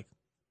Knobloch,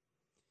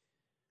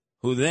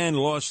 who then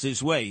lost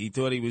his way. He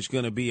thought he was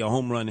going to be a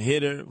home run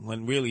hitter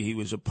when really he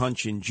was a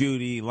punch and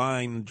Judy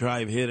line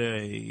drive hitter.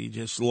 He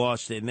just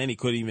lost it, and then he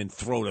couldn't even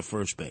throw to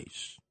first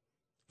base.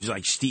 He's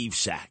like Steve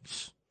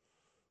Sachs.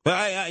 But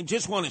I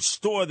just want to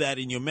store that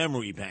in your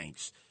memory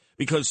banks,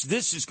 because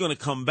this is going to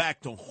come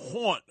back to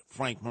haunt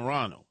Frank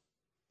Morano.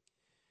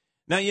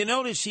 Now, you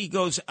notice he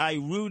goes, I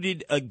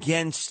rooted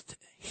against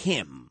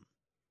him.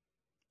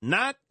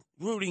 Not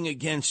rooting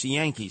against the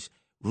Yankees,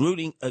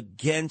 rooting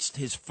against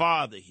his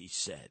father, he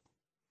said.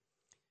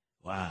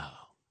 Wow.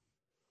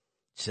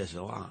 Says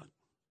a lot.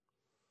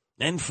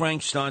 Then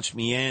Frank starts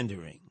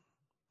meandering.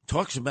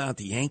 Talks about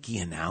the Yankee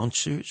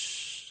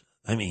announcers.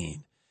 I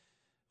mean,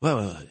 wait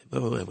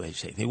a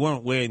second. They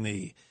weren't wearing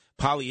the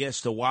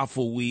polyester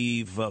waffle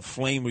weave,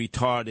 flame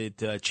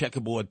retarded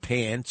checkerboard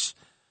pants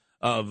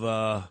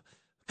of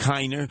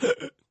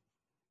Kiner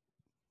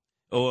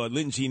or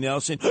Lindsey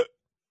Nelson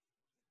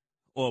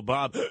or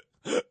Bob.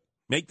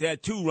 Make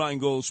that 2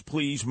 Rheingold's,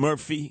 please,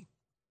 Murphy.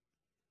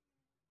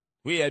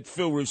 We had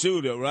Phil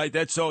Rizzuto, right?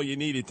 That's all you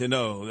needed to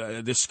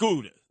know. The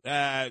scooter,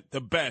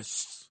 the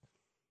best.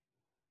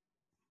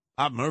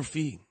 Bob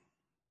Murphy,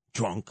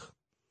 drunk.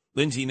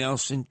 Lindsey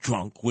Nelson,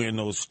 drunk, wearing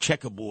those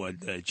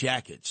checkerboard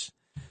jackets.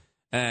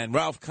 And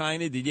Ralph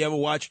Kiner, did you ever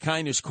watch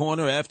Kiner's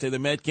Corner after the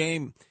Met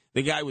game?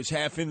 The guy was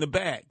half in the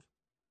bag.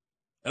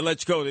 And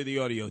let's go to the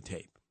audio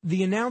tape.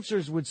 The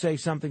announcers would say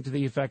something to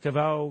the effect of,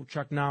 oh,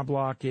 Chuck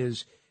Knobloch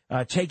is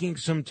taking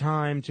some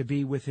time to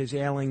be with his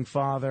ailing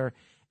father.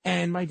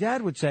 And my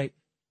dad would say,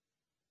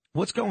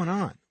 what's going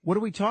on? What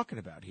are we talking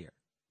about here?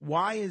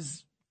 Why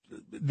is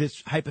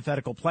this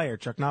hypothetical player,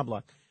 Chuck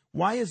Knobloch,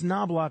 why is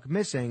Knobloch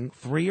missing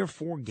 3 or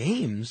 4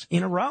 games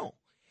in a row?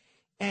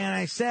 And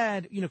I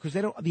said, because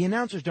the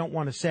announcers don't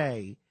want to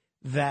say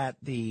that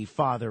the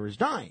father is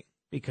dying.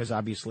 because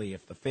obviously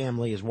if the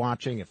family is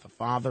watching, if the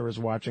father is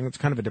watching, it's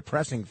kind of a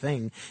depressing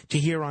thing to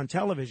hear on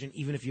television,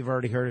 even if you've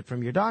already heard it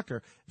from your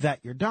doctor, that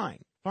you're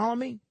dying. Follow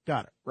me?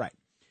 Got it. Right.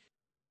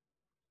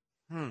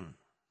 Wow.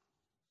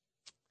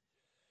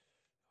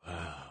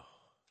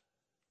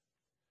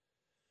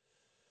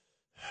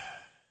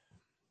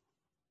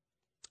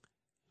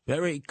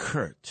 Very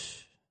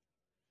curt.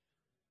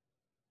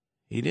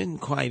 He didn't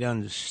quite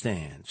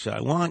understand. So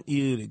I want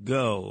you to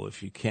go,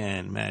 if you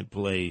can, Matt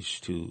Blaze,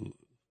 to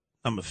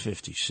number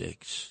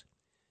 56.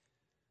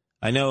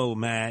 I know,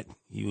 Matt,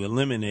 you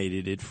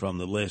eliminated it from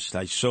the list.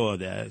 I saw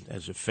that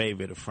as a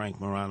favor to Frank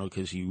Morano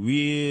because he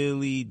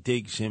really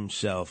digs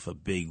himself a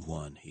big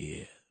one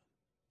here.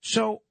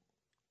 So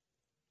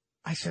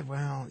I said,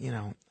 well,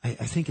 I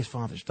think his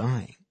father's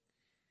dying.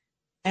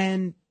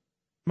 And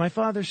my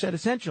father said,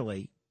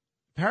 essentially,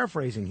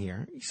 paraphrasing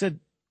here, he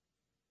said,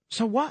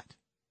 so what?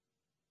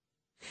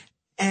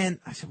 And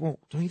I said, well,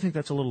 don't you think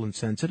that's a little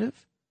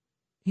insensitive?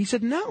 He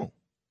said, no.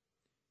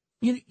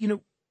 You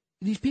know,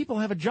 these people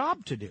have a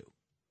job to do.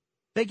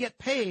 They get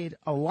paid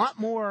a lot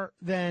more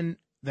than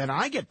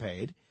I get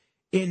paid.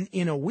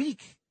 In a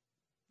week,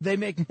 they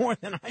make more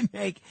than I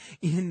make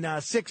in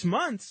 6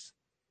 months.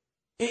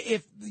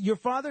 If your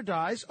father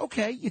dies,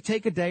 okay, you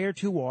take a day or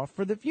two off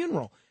for the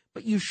funeral.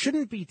 But you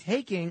shouldn't be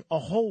taking a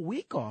whole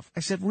week off.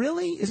 I said,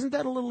 really? Isn't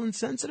that a little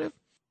insensitive?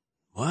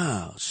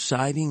 Wow,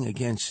 siding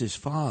against his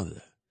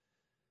father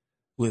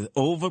with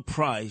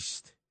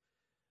overpriced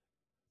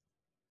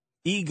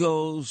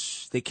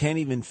egos that can't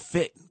even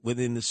fit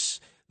within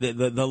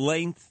the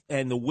length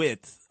and the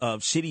width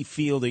of Citi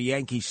Field or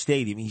Yankee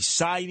Stadium. He's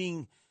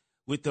siding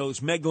with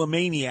those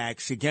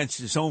megalomaniacs against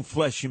his own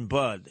flesh and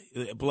blood,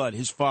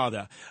 his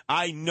father.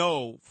 I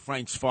know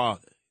Frank's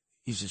father.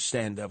 He's a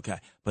stand-up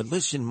guy. But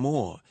listen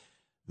more.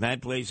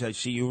 Matt Blaze, I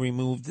see you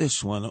removed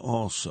this one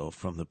also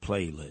from the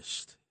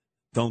playlist.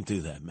 Don't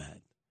do that,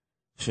 Matt.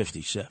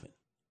 57.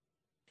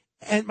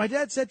 And my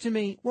dad said to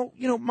me, well,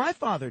 my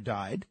father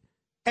died,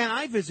 and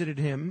I visited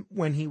him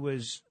when he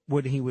was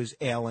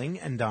ailing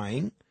and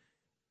dying.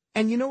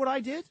 And you know what I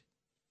did?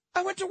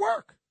 I went to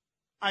work.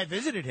 I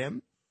visited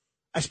him.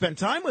 I spent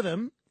time with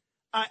him,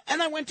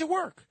 and I went to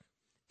work.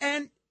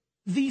 And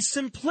the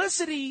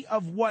simplicity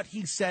of what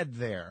he said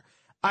there,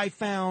 I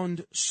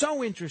found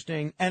so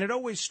interesting, and it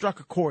always struck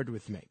a chord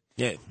with me.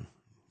 Yeah.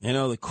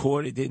 The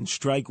chord, it didn't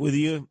strike with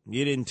you.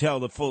 You didn't tell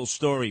the full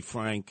story,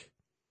 Frank.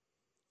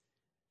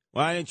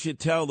 Why didn't you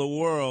tell the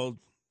world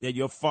that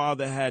your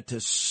father had to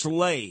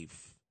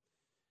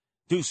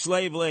do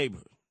slave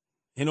labor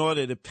in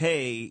order to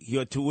pay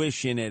your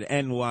tuition at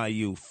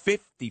NYU?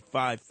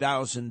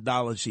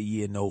 $55,000 a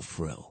year, no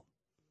frill.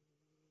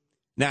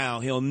 Now,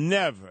 he'll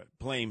never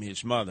blame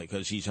his mother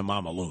because he's a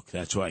Mama Luke.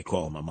 That's why I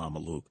call him a Mama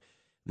Luke.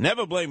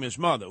 Never blame his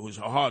mother, who's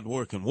a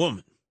hard-working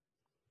woman.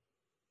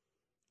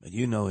 But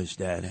his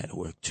dad had to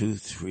work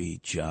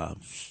 2-3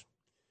 jobs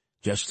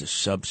just to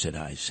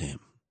subsidize him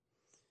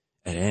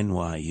at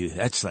NYU.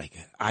 That's like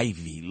an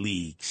Ivy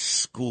League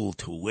school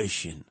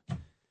tuition.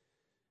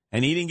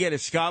 And he didn't get a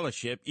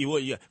scholarship.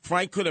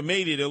 Frank could have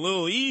made it a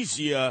little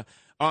easier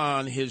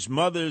on his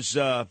mother's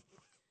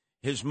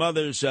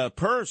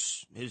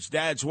purse, his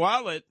dad's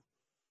wallet.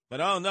 But,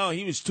 oh, no,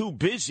 he was too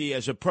busy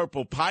as a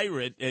purple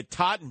pirate at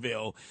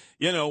Tottenville,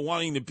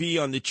 wanting to be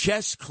on the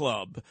chess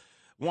club,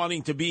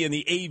 wanting to be in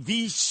the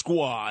AV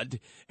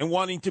squad, and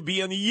wanting to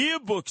be on the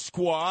yearbook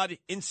squad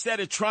instead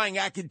of trying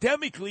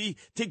academically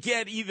to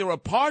get either a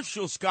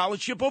partial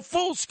scholarship or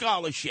full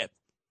scholarship.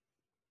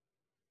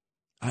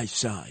 I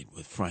side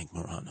with Frank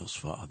Morano's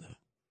father,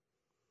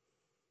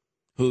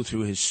 who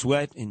through his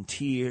sweat and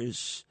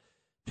tears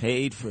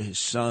paid for his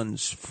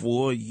son's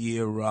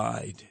 4-year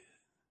ride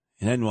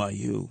in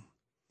NYU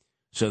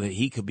so that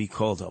he could be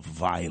called a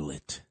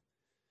Violet.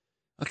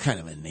 What kind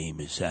of a name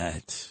is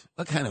that?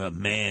 What kind of a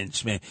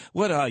man's man?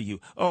 What are you?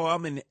 Oh,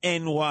 I'm an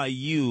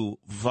NYU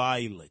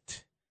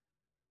Violet.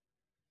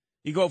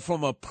 You go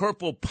from a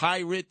purple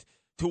pirate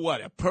to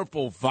what, a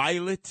purple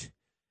violet?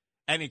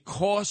 And it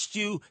cost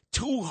you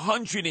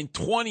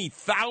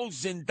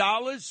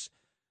 $220,000?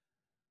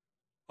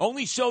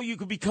 Only so you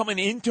could become an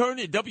intern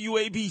at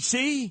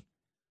WABC?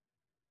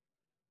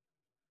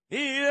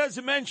 He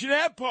doesn't mention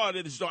that part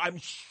of the story. I'm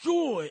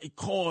sure it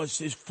caused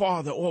his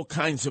father all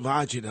kinds of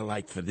agita,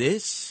 like for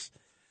this,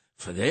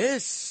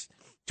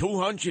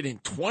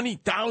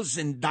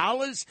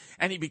 $220,000,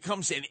 and he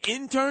becomes an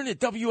intern at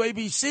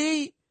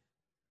WABC?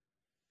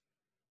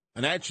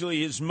 And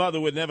actually, his mother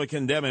would never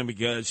condemn him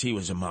because he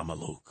was a Mama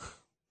Luke.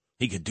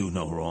 He could do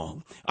no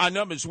wrong. Our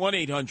number's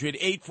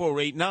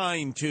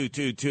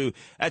 1-800-848-9222.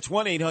 That's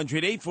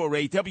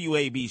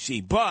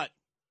 1-800-848-WABC. But,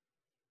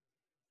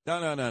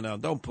 no.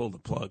 Don't pull the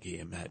plug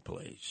here, Matt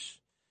Blaze.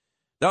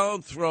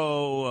 Don't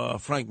throw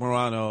Frank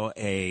Morano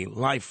a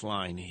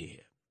lifeline here.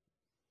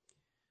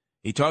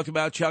 He talked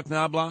about Chuck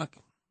Knobloch.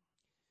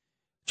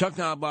 Chuck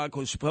Knobloch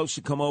was supposed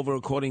to come over,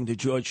 according to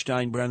George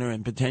Steinbrenner,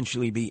 and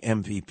potentially be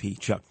MVP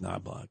Chuck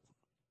Knobloch.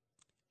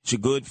 He's a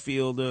good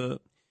fielder,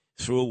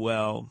 threw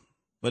well.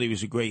 but he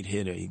was a great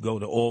hitter. He'd go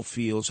to all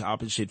fields,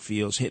 opposite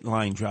fields, hit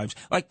line drives,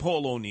 like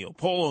Paul O'Neill.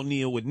 Paul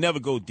O'Neill would never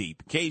go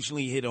deep.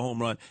 Occasionally hit a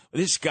home run.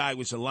 This guy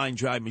was a line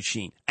drive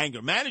machine.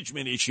 Anger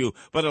management issue,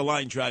 but a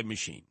line drive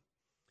machine.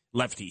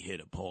 Lefty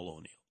hitter, Paul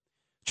O'Neill.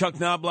 Chuck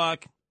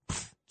Knobloch,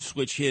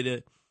 switch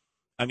hitter.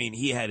 I mean,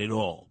 he had it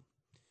all.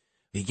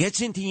 He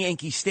gets into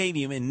Yankee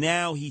Stadium, and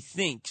now he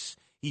thinks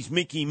he's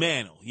Mickey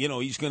Mantle. You know,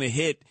 he's going to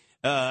hit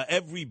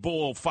every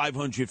ball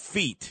 500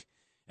 feet,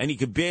 and he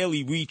could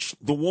barely reach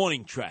the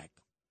warning track.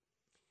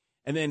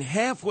 And then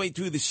halfway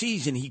through the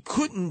season, he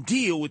couldn't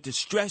deal with the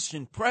stress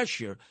and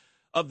pressure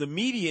of the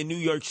media in New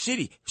York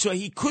City, so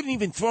he couldn't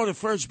even throw to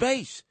first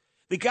base.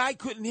 The guy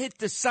couldn't hit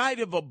the side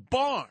of a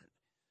barn.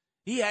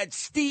 He had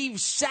Steve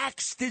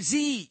Sachs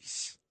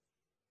disease.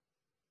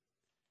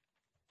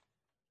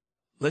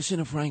 Listen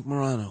to Frank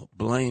Morano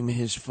blame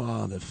his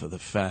father for the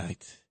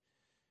fact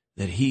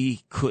that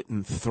he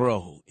couldn't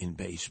throw in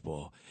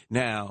baseball.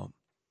 Now,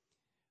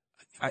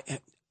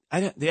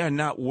 there are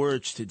not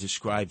words to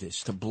describe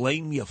this. To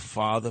blame your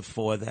father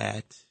for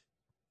that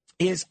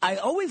is I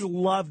always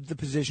loved the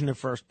position of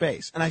first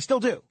base, and I still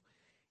do.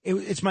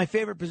 It's my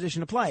favorite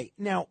position to play.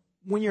 Now,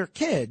 when you're a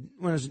kid,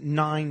 when I was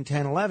 9,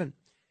 10, 11,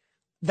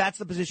 that's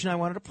the position I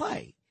wanted to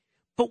play.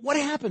 But what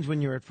happens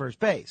when you're at first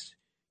base?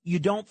 You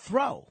don't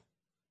throw.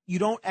 You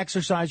don't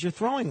exercise your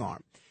throwing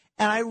arm.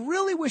 And I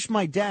really wish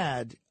my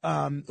dad,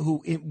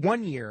 who in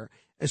 1 year,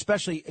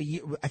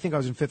 especially I think I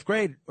was in 5th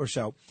grade or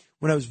so,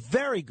 when I was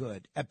very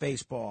good at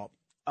baseball,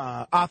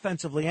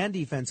 offensively and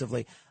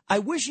defensively, I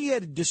wish he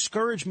had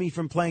discouraged me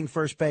from playing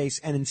first base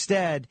and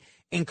instead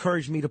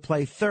encouraged me to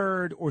play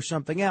third or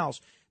something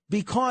else,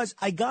 because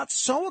I got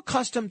so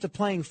accustomed to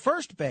playing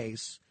first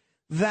base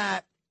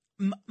that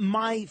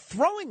my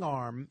throwing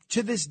arm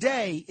to this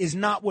day is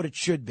not what it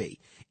should be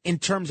in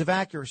terms of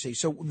accuracy.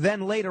 So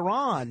then later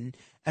on,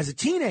 as a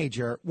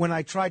teenager, when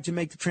I tried to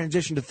make the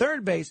transition to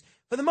third base,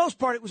 for the most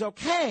part, it was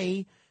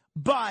okay.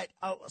 But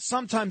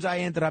sometimes I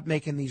ended up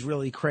making these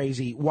really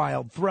crazy,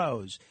 wild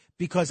throws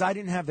because I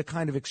didn't have the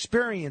kind of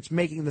experience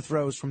making the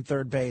throws from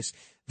third base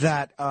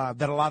that a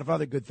lot of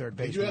other good third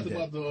basemen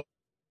did.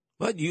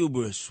 What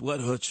hubris, what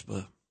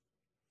chutzpah.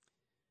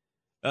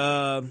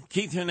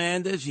 Keith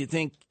Hernandez, you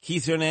think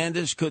Keith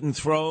Hernandez couldn't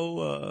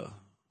throw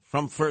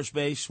from first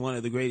base, one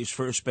of the greatest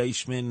first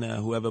basemen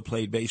who ever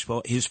played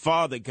baseball? His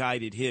father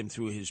guided him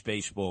through his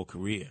baseball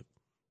career.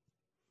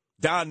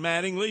 Don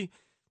Mattingly,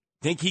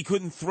 think he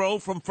couldn't throw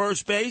from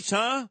first base,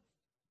 huh?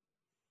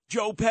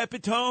 Joe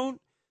Pepitone,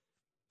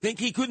 think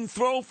he couldn't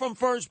throw from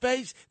first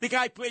base? The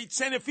guy played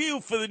center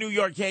field for the New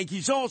York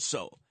Yankees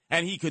also,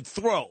 and he could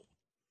throw.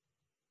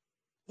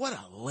 What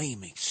a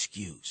lame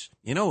excuse.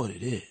 You know what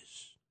it is?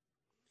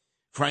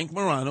 Frank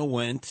Morano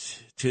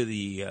went to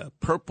the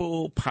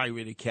Purple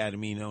Pirate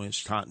Academy known as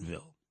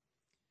Tottenville.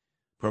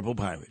 Purple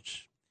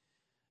Pirates.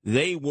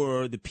 They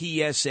were the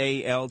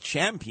PSAL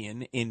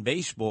champion in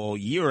baseball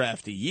year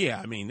after year.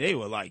 I mean, they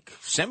were like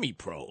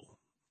semi-pro.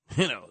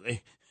 You know,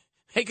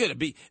 they could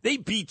have they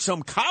beat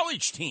some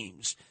college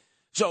teams.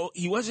 So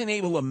he wasn't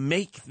able to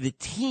make the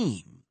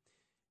team.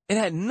 It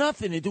had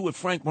nothing to do with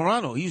Frank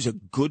Morano. He's a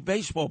good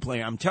baseball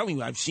player. I'm telling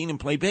you, I've seen him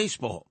play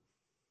baseball.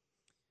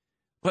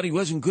 But he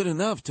wasn't good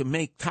enough to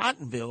make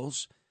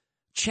Tottenville's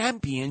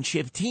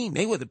championship team.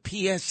 They were the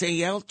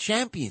PSAL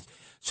champions.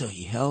 So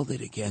he held it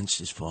against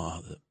his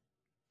father.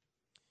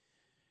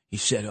 He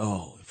said,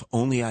 if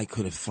only I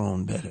could have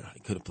thrown better. I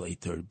could have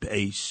played third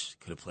base,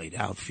 could have played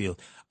outfield.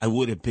 I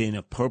would have been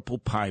a Purple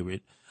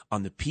Pirate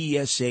on the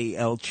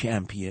PSAL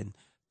champion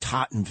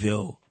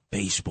Tottenville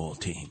baseball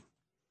team.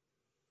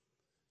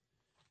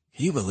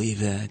 Can you believe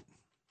that?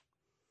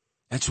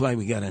 That's why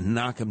we got to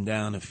knock him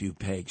down a few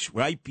pegs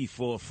right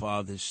before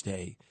Father's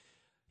Day.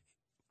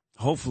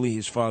 Hopefully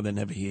his father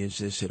never hears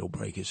this. It'll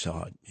break his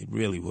heart. It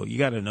really will. You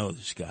got to know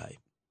this guy.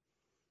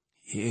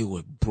 It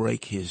would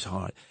break his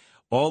heart.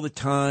 All the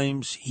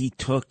times he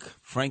took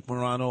Frank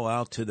Morano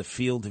out to the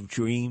Field of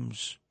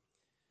Dreams,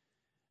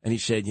 and he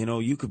said,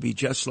 you could be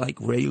just like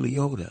Ray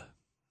Liotta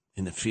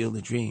in the Field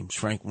of Dreams.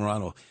 Frank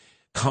Morano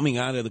coming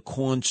out of the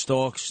corn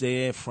stalks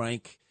there.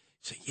 Frank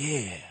said,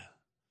 yeah.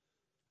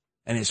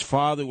 And his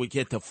father would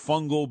get the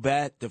fungo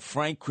bat, the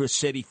Frank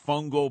Crissetti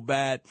fungo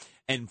bat,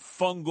 and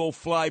fungo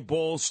fly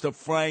balls to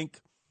Frank,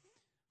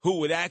 who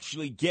would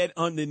actually get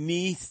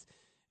underneath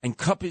and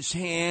cup his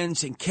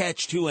hands and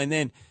catch too. And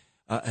then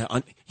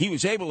he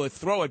was able to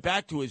throw it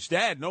back to his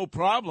dad, no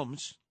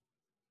problems.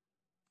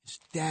 His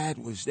dad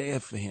was there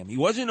for him. He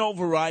wasn't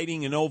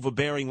overriding and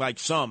overbearing like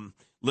some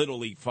Little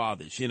League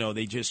fathers.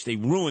 They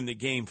ruined the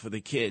game for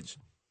the kids.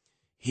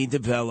 He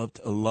developed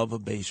a love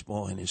of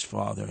baseball in his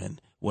father,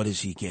 and what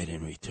does he get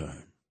in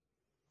return?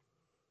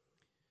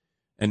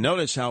 And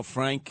notice how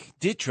Frank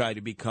did try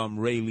to become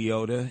Ray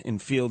Liotta in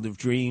Field of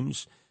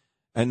Dreams,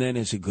 and then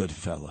is a good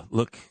fella.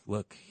 Look,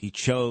 he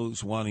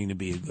chose wanting to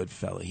be a good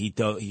fella.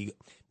 He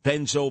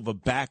bends over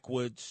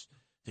backwards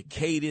to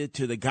cater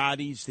to the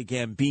Gottis, the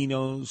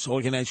Gambinos,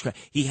 organized crime.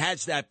 He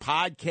has that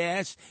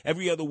podcast.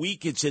 Every other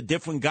week it's a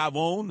different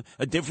Gavone,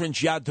 a different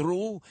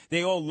Jadrul.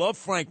 They all love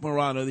Frank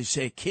Morano. They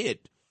say, kid,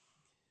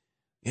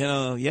 You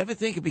know, you ever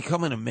think of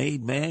becoming a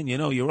made man? You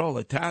know, you're all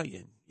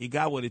Italian. You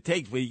got what it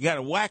takes, but you got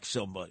to whack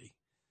somebody.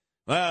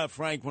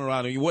 Frank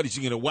Morano, what is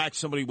he going to whack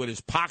somebody with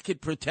his pocket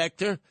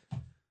protector?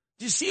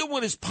 Do you see him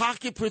with his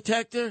pocket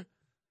protector?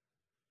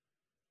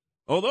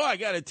 Although I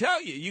got to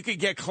tell you, you could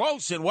get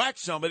close and whack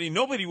somebody.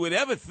 Nobody would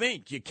ever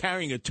think you're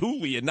carrying a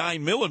Thule, a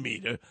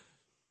 9mm,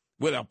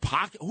 with a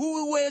pocket.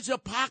 Who wears a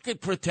pocket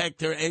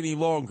protector any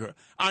longer?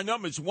 Our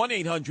number's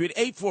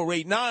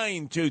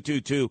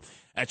 1-800-848-9222.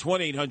 That's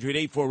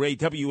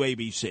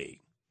 1-800-848-WABC.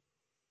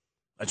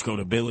 Let's go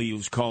to Billy,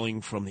 who's calling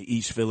from the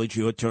East Village.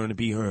 Your turn to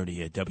be heard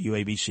here at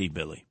WABC,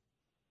 Billy.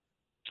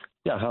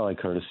 Yeah, hi,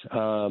 Curtis.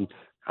 You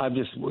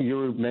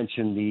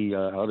mentioned the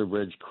Outer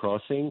Bridge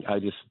crossing. I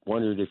just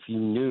wondered if you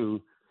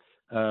knew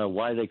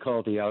why they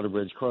call it the Outer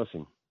Bridge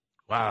crossing.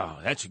 Wow,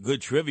 that's a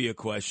good trivia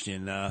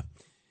question.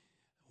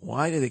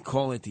 Why do they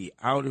call it the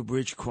Outer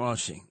Bridge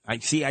crossing? I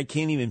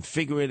can't even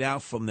figure it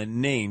out from the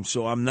name,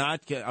 so I'm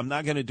not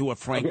going to do a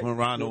Frank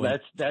Morano. Well,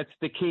 that's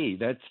the key.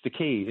 That's the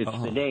key. It's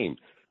the name.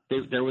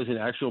 There was an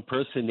actual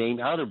person named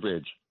Outer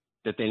Bridge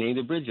that they named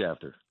the bridge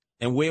after.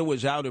 And where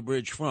was Outer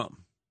Bridge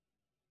from?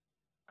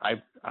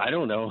 I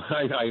don't know.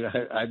 I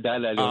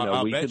don't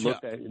know.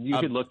 You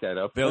could look that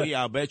up. Billy,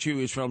 I'll bet you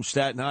he's from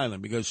Staten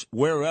Island, because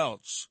where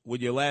else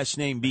would your last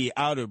name be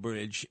Outer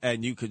Bridge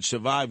and you could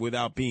survive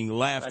without being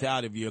laughed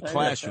out of your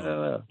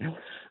classroom?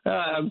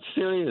 I'm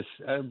serious.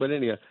 But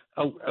anyhow,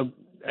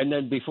 and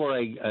then before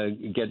I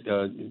get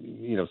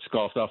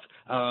scoffed off,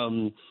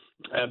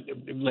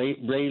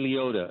 Ray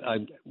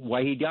Liotta,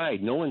 why he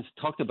died? No one's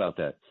talked about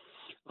that.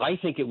 I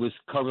think it was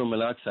carbon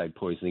monoxide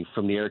poisoning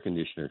from the air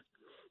conditioner.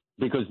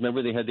 Because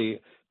remember they had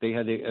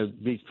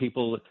these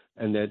people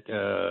and that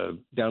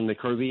down in the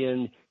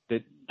Caribbean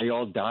that they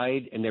all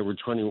died, and they were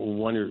trying to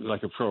wonder,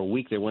 like, for a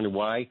week they wondered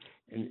why.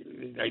 And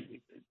it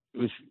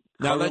was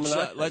now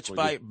let's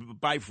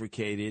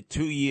bifurcate it.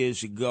 2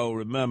 years ago,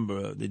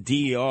 remember the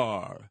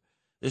DR.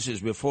 This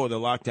is before the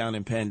lockdown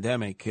and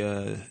pandemic.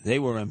 They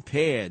were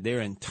impaired.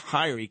 Their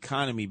entire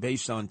economy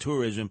based on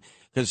tourism,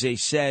 because they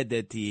said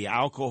that the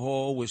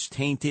alcohol was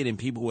tainted and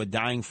people were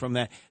dying from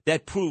that.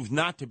 That proved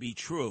not to be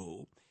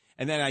true.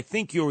 And then I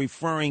think you're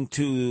referring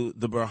to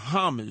the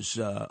Bahamas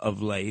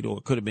of late, or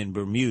it could have been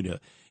Bermuda,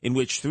 in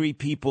which 3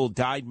 people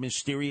died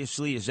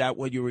mysteriously. Is that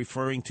what you're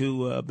referring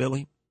to,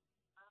 Billy?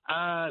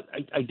 I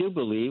do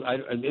believe.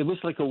 It was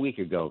like a week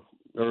ago,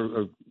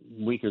 or a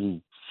week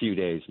and a few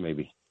days,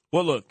 maybe.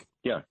 Well, look.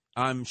 Yeah.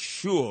 I'm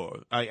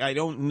sure. I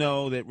don't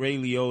know that Ray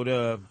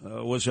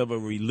Liotta was of a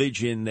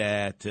religion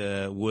that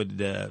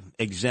would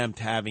exempt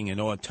having an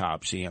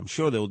autopsy. I'm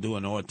sure they'll do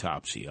an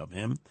autopsy of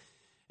him.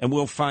 And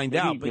we'll find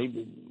out.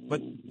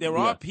 But there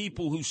are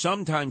people who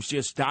sometimes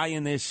just die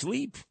in their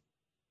sleep.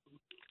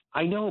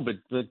 I know, but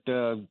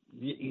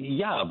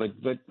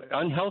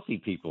unhealthy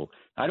people.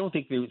 I don't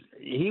think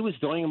he was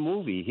doing a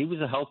movie. He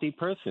was a healthy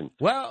person.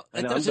 Well,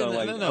 it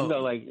doesn't.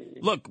 No.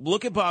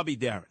 Look at Bobby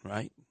Darin,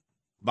 right?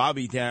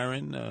 Bobby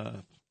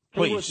Darin.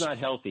 Please. He was not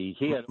healthy.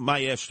 He had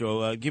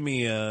Maestro. Give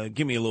me a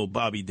little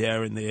Bobby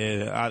Darin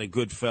there out of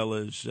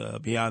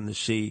Goodfellas, Beyond the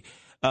Sea.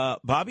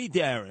 Bobby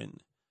Darin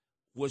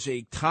was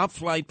a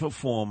top-flight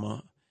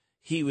performer.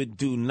 He would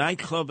do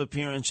nightclub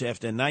appearance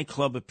after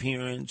nightclub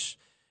appearance.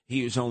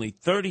 He was only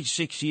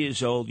 36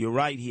 years old. You're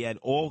right, he had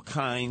all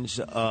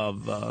kinds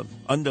of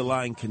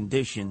underlying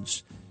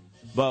conditions.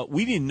 But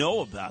we didn't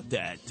know about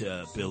that,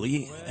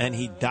 Billy. And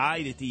he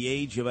died at the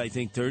age of, I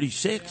think,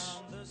 36.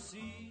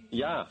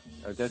 Yeah,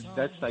 that's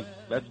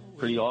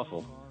pretty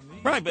awful.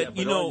 Right, but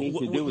all he needs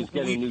to do is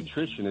get a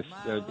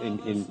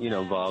nutritionist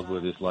involved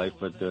with his life.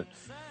 But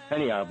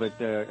anyhow, but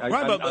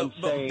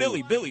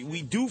Billy,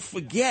 we do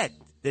forget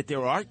that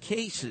there are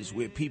cases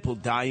where people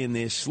die in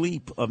their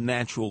sleep of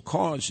natural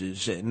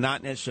causes, and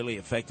not necessarily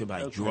affected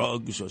by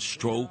drugs or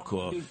stroke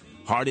or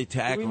heart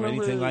attack or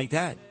anything like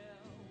that.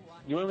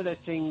 You remember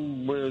that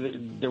thing where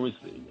there was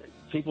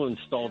people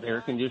installed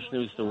air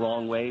conditioners the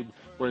wrong way,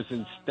 whereas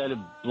instead of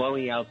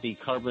blowing out the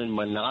carbon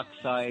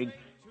monoxide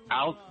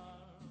out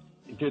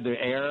into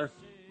the air,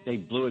 they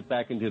blew it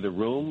back into the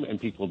room, and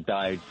people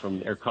died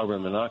from air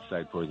carbon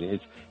monoxide poisoning.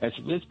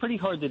 It's pretty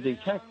hard to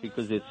detect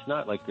because it's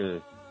not like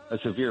a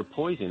severe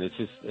poison.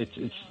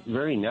 It's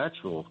very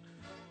natural.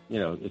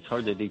 It's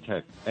hard to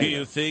detect. Do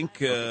you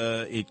think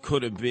it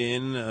could have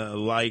been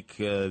like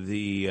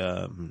the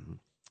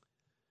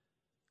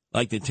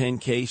 10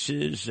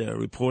 cases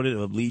reported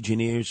of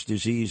Legionnaire's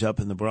disease up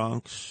in the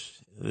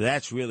Bronx?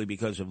 That's really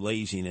because of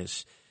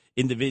laziness.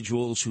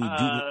 Individuals who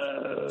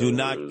do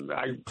not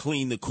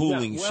clean the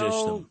cooling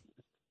system.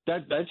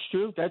 That's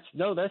true. That's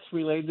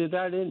related to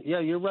that. Yeah,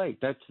 you're right.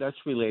 That's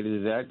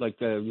related to that.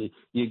 Like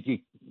you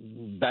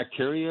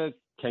bacteria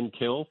can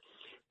kill,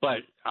 but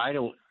I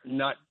don't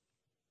not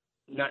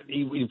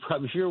you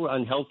probably, if you're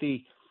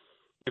unhealthy.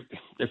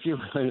 If you're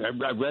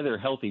a rather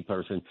healthy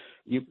person,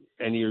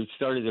 and you're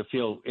starting to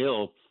feel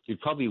ill, you'd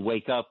probably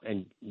wake up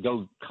and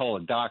go call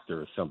a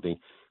doctor or something.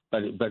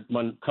 But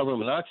when carbon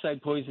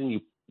monoxide poison,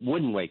 you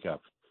wouldn't wake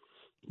up.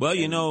 Well,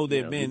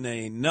 there have been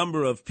a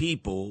number of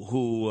people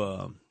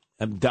who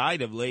have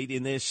died of late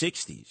in their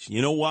 60s.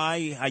 You know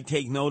why I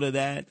take note of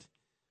that?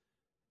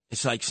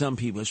 It's like some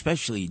people,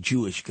 especially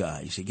Jewish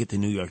guys, they get the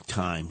New York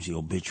Times, the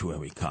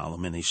obituary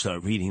column, and they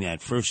start reading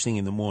that first thing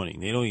in the morning.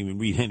 They don't even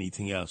read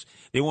anything else.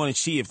 They want to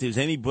see if there's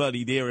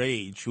anybody their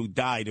age who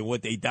died and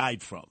what they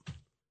died from.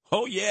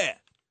 Oh, yeah.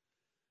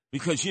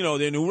 Because,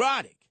 they're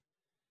neurotic.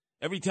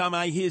 Every time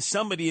I hear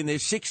somebody in their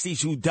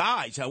 60s who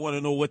dies, I want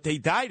to know what they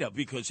died of.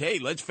 Because, hey,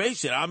 let's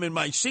face it, I'm in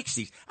my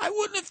 60s. I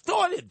wouldn't have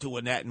thought of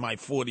doing that in my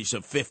 40s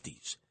or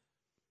 50s.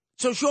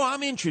 So, sure,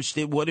 I'm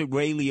interested what did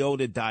Ray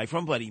Liotta die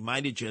from, but he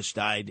might have just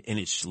died in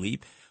his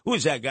sleep. Who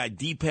is that guy,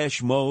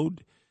 Depeche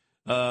Mode,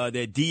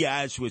 that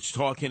Diaz was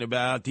talking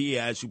about?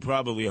 Diaz, who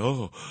probably,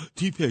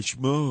 Depeche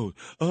Mode.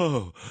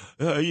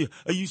 I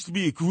used to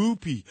be a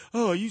groupie.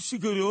 I used to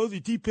go to all the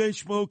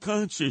Depeche Mode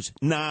concerts.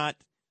 Not.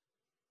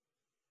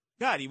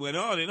 God, he went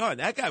on and on.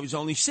 That guy was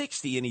only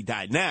 60 and he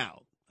died.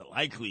 Now, the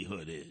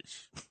likelihood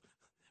is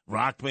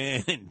rock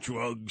band and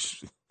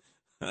drugs.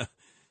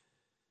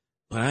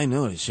 But I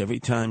notice every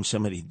time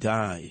somebody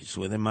dies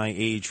within my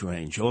age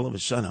range, all of a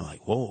sudden I'm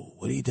like, whoa,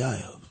 what did he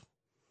die of?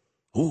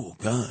 Oh,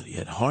 God, he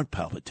had heart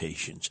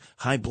palpitations,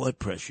 high blood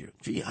pressure.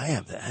 Gee, I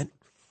have that.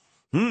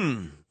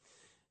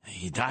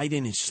 He died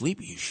in his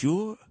sleep, are you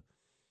sure?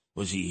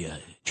 Was he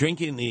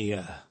drinking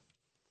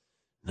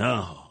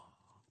no,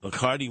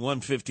 Bacardi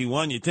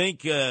 151? You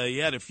think he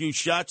had a few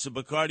shots of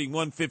Bacardi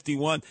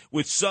 151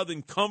 with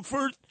Southern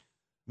Comfort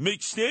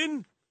mixed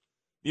in?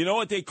 You know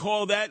what they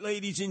call that,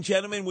 ladies and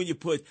gentlemen, when you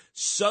put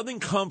Southern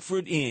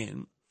Comfort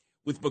in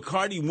with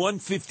Bacardi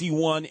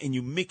 151 and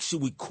you mix it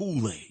with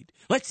Kool-Aid.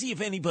 Let's see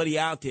if anybody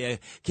out there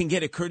can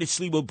get a Curtis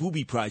Lewa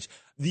Booby Prize.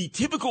 The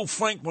typical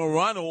Frank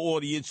Morano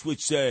audience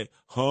would say,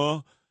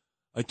 I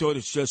thought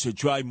it's just a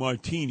dry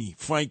martini.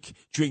 Frank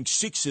drinks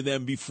 6 of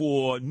them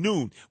before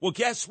noon. Well,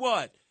 guess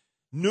what?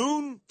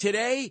 Noon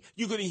today,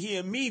 you're going to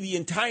hear me the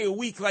entire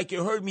week like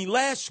you heard me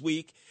last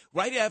week.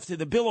 Right after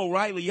the Bill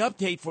O'Reilly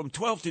update from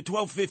 12 to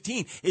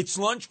 12:15, it's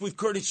Lunch with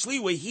Curtis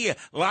Lewa here,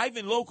 live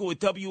and local at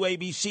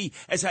WABC,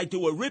 as I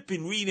do a rip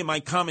and read in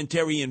my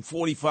commentary in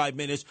 45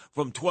 minutes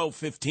from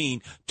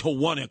 12:15 to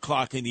 1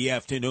 o'clock in the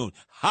afternoon.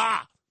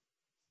 Ha!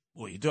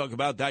 Boy, you talk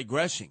about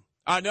digressing.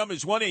 Our number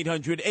is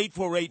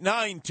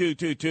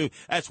 1-800-848-9222.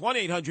 That's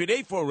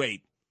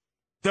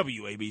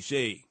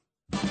 1-800-848-WABC.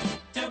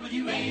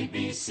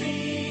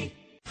 WABC.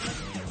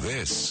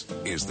 This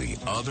is The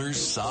Other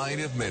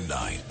Side of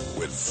Midnight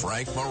with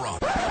Frank Morano.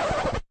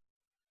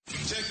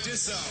 Check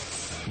this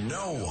out.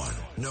 No one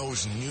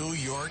knows New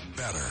York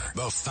better.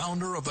 The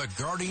founder of the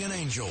Guardian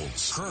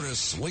Angels,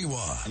 Curtis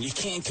Lewa. And you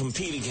can't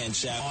compete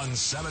against that. On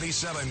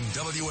 77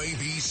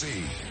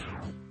 WABC.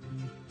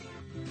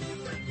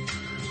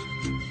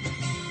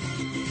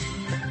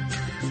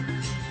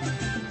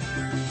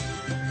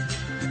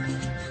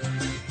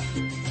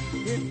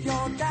 If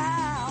you're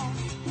down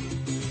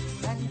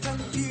and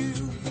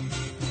confused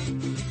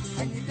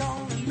and you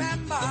don't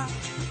remember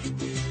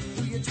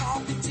who you're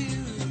talking to,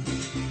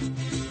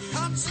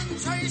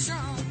 concentration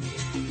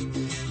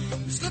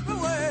slip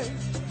away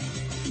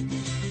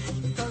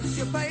because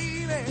your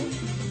baby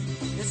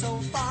is so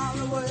far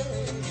away.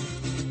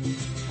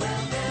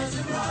 Well, there's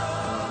a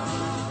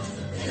road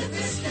in the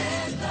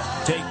distant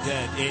light. Take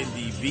that,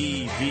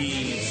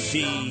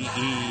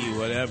 NDVVCE,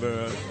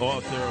 whatever,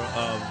 author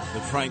of the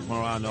Frank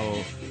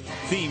Morano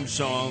theme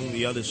song,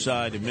 The Other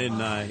Side of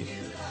Midnight.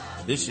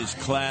 This is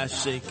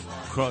classic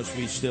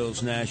Crosby,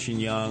 Stills, Nash &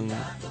 Young,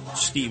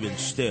 Stephen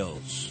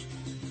Stills.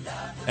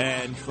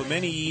 And for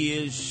many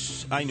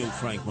years, I knew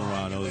Frank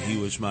Morano. He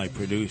was my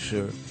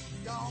producer.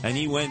 And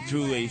he went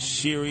through a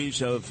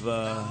series of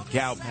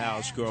gal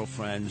pals,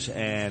 girlfriends,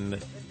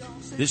 and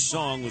this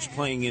song was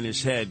playing in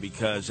his head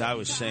because I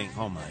was saying,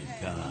 oh, my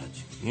God,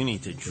 you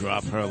need to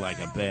drop her like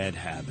a bad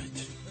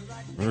habit.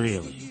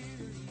 Really.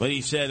 But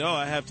he said,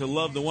 I have to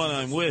love the one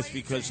I'm with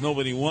because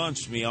nobody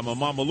wants me. I'm a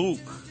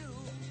Mameluke.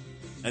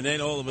 And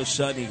then all of a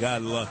sudden he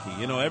got lucky.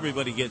 You know,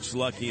 everybody gets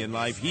lucky in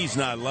life. He's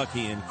not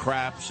lucky in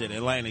craps in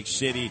Atlantic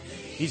City.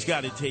 He's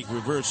got to take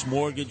reverse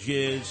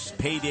mortgages,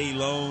 payday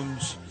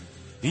loans.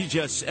 He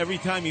just, every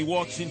time he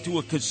walks into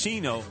a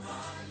casino,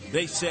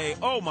 they say,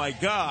 oh, my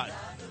God,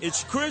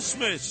 it's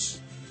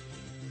Christmas,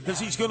 because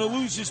he's going to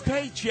lose his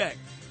paycheck.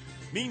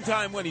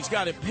 Meantime, when he's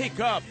got to pick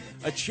up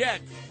a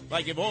check,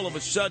 like if all of a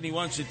sudden he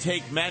wants to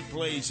take Matt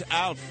Blaze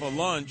out for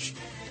lunch,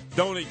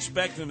 don't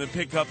expect him to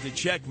pick up the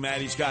check, Matt.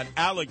 He's got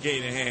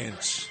alligator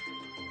hands.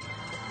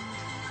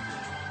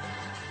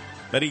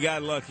 But he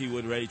got lucky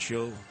with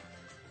Rachel.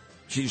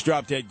 She's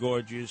drop-dead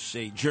gorgeous,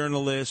 a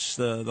journalist,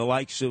 the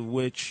likes of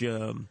which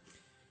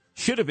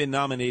should have been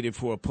nominated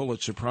for a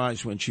Pulitzer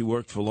Prize when she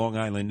worked for Long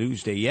Island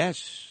Newsday.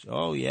 Yes.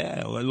 Oh,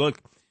 yeah. Well, look,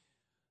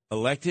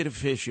 elected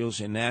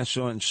officials in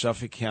Nassau and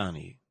Suffolk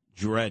County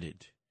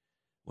dreaded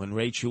when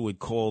Rachel would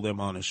call them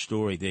on a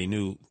story. They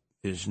knew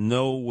there's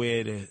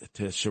nowhere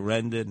to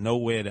surrender,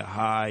 nowhere to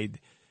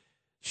hide.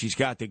 She's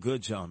got the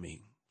goods on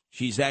me.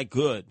 She's that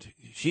good.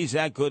 She's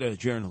that good a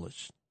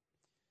journalist.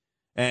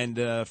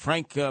 And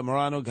Frank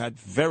Morano got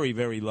very,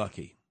 very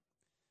lucky.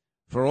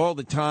 for all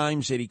the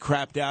times that he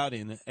crapped out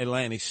in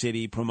Atlantic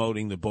City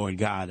promoting the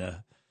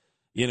Borgata,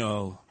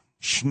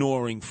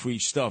 snoring free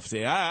stuff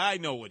there. I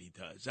know what he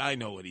does. I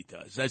know what he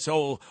does. That's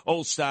old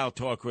style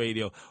talk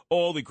radio.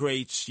 All the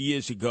greats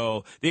years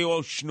ago, they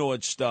all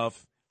snored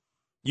stuff.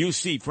 You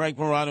see, Frank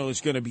Morano is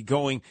going to be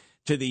going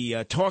to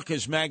the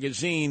Talkers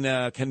Magazine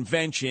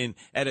convention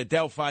at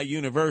Adelphi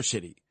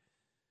University.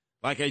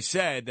 Like I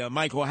said,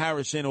 Michael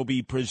Harrison will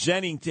be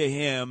presenting to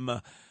him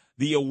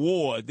the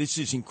award. This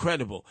is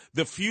incredible.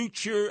 The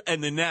Future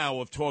and the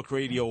Now of Talk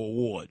Radio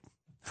Award.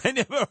 I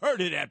never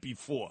heard of that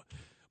before.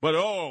 But,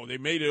 they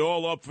made it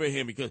all up for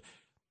him.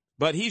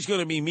 But he's going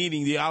to be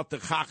meeting the Alta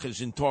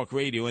Chachas in Talk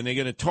Radio, and they're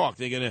going to talk.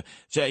 They're going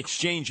to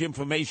exchange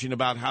information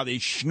about how they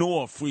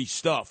snore free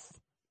stuff.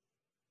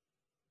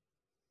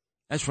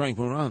 That's Frank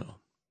Morano.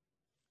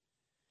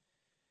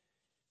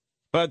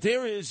 But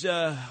there is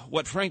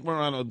what Frank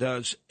Morano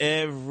does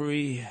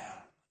every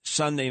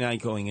Sunday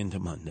night going into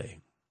Monday.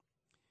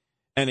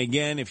 And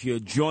again, if you're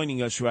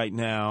joining us right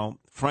now,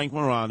 Frank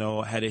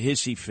Morano had a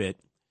hissy fit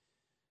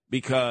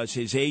because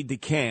his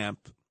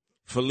aide-de-camp,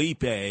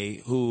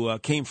 Felipe, who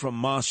came from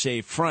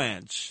Marseille,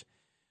 France,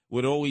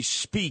 would always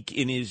speak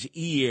in his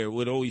ear,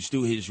 would always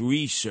do his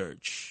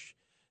research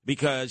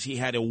because he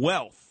had a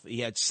wealth.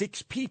 He had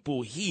 6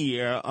 people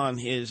here on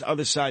his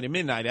other side of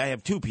midnight. I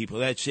have 2 people.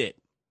 That's it.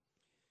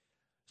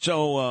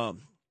 So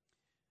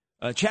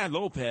Chad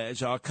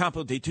Lopez, our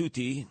Campo de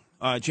Tutti,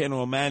 our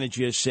general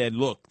manager, said,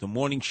 look, the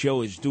morning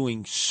show is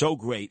doing so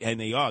great, and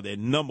they are. They're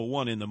number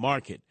 1 in the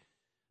market.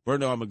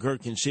 Bernard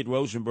McGurk and Sid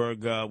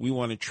Rosenberg, we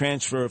want to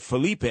transfer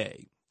Felipe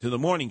to the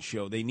morning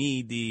show. They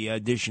need the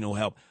additional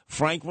help.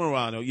 Frank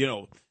Morano,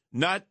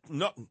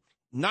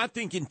 not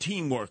thinking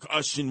teamwork,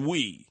 us and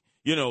we.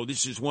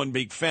 This is one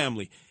big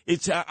family.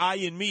 It's a I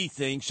and me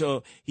thing.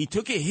 So he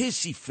took a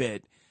hissy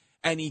fit,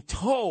 and he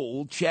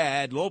told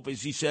Chad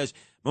Lopez, he says,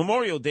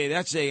 Memorial Day,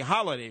 that's a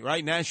holiday,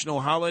 right? National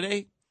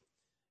holiday.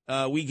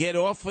 We get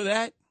off for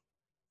that?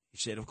 He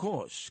said, of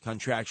course.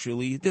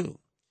 Contractually, you do.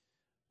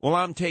 Well,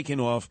 I'm taking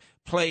off.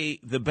 Play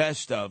the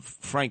best of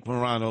Frank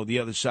Morano, The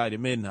Other Side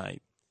of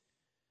Midnight.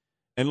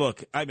 And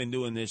look, I've been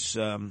doing this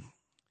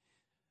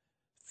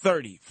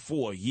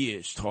 34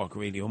 years, talk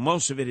radio,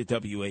 most of it at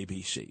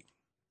WABC.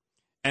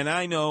 And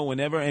I know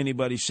whenever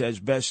anybody says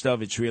best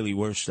of, it's really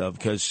worst of,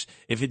 because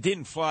if it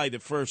didn't fly the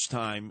first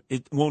time,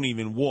 it won't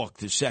even walk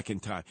the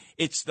second time.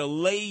 It's the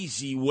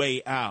lazy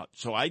way out.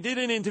 So I did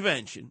an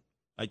intervention.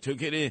 I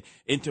took it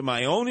into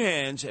my own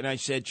hands, and I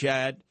said,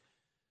 Chad,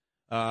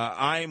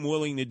 I am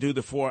willing to do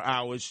the 4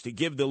 hours to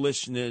give the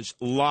listeners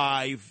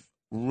live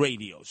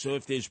radio. So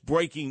if there's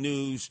breaking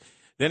news,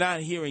 they're not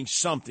hearing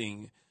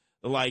something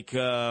like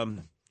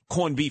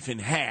corned beef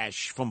and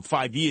hash from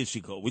 5 years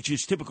ago, which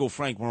is typical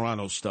Frank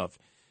Morano stuff.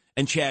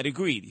 And Chad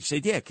agreed. He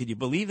said, yeah, could you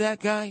believe that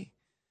guy?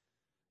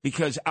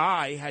 Because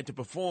I had to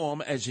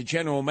perform as a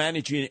general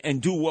manager and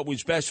do what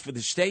was best for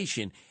the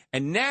station.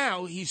 And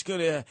now he's going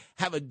to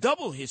have a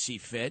double hissy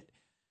fit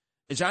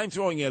as I'm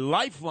throwing a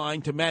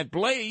lifeline to Matt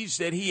Blaze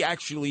that he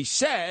actually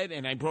said,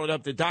 and I brought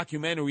up the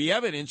documentary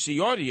evidence, the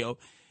audio,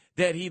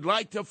 that he'd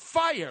like to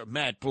fire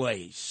Matt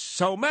Blaze.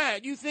 So,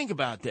 Matt, you think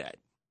about that.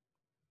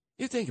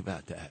 You think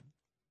about that.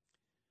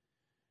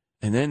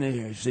 And then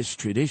there's this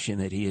tradition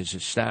that he has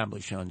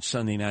established on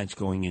Sunday nights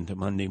going into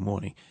Monday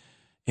morning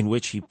in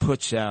which he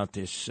puts out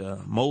this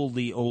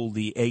moldy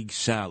oldie egg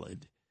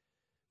salad,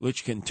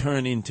 which can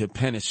turn into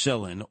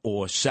penicillin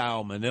or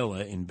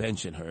salmonella in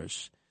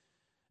Bensonhurst,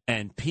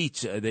 and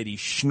pizza that he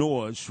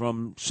snores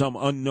from some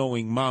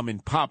unknowing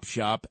mom-and-pop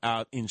shop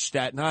out in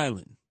Staten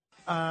Island.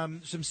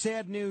 Some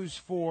sad news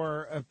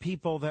for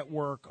people that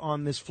work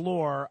on this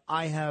floor.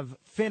 I have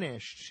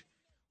finished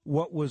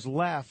what was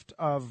left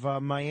of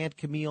my Aunt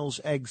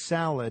Camille's egg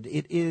salad.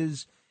 It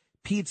is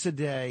pizza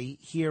day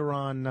here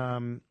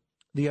on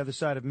the other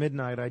side of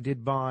midnight. I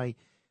did buy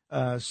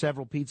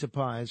several pizza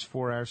pies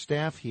for our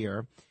staff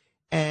here,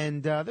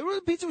 and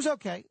the pizza was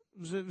okay.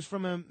 It was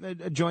from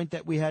a joint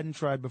that we hadn't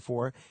tried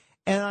before.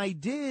 And I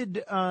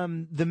did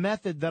the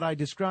method that I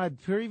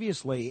described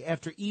previously.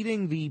 After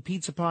eating the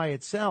pizza pie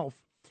itself,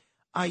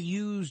 I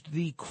used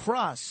the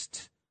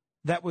crust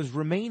that was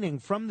remaining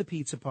from the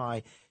pizza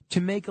pie to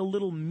make a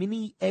little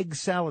mini egg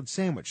salad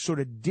sandwich, sort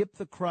of dip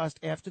the crust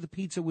after the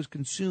pizza was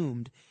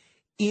consumed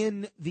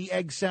in the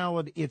egg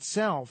salad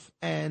itself.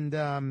 And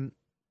I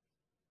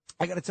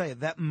got to tell you,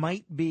 that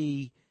might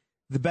be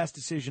the best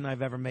decision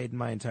I've ever made in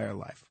my entire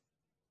life.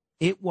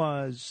 It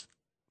was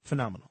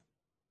phenomenal.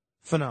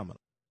 Phenomenal.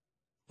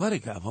 What a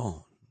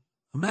gavon.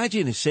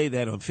 Imagine to say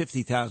that on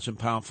 50,000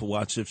 pound for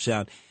watts of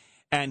sound,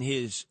 and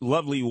his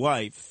lovely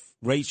wife,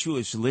 Rachel,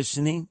 is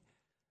listening.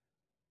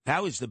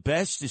 That was the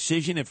best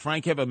decision that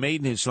Frank ever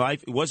made in his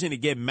life. It wasn't to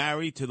get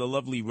married to the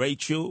lovely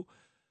Rachel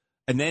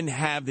and then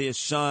have their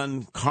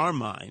son,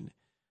 Carmine,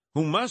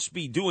 who must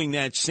be doing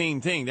that same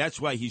thing.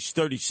 That's why he's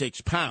 36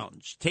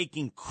 pounds,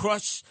 taking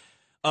crusts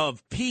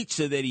of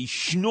pizza that he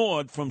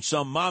schnored from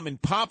some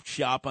mom-and-pop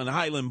shop on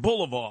Highland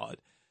Boulevard,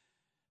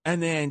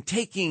 and then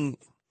taking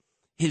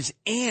his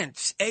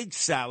aunt's egg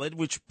salad,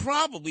 which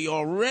probably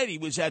already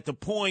was at the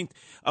point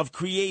of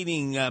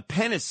creating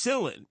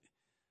penicillin.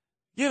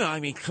 You know, I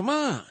mean, come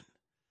on.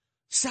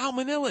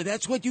 Salmonella,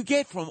 that's what you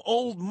get from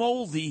old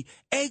moldy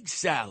egg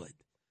salad.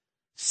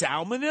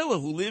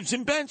 Salmonella, who lives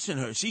in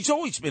Bensonhurst. He's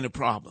always been a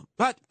problem.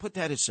 But put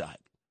that aside.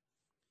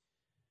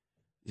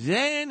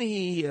 Then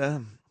he,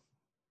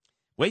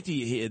 wait till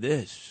you hear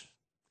this.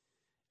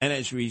 And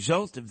as a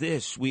result of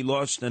this, we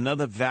lost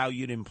another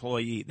valued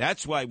employee.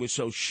 That's why we're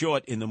so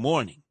short in the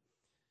morning.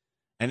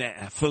 And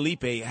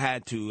Felipe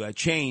had to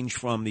change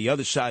from the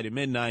other side of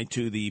midnight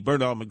to the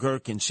Bernard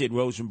McGurk and Sid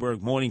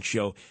Rosenberg morning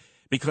show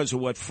because of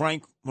what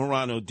Frank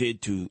Morano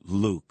did to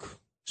Luke.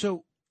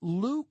 So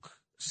Luke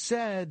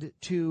said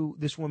to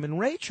this woman,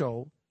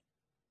 Rachel,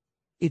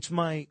 it's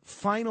my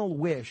final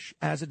wish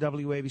as a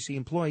WABC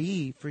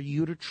employee for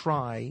you to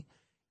try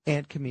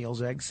Aunt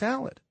Camille's egg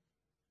salad.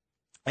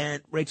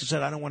 And Rachel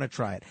said, I don't want to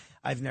try it.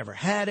 I've never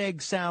had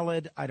egg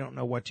salad. I don't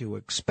know what to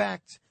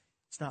expect.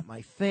 It's not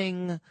my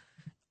thing.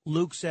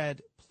 Luke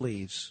said,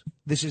 please,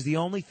 this is the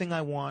only thing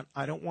I want.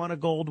 I don't want a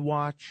gold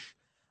watch.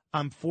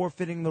 I'm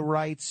forfeiting the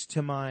rights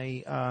to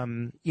my,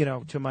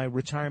 to my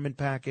retirement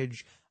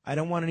package. I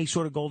don't want any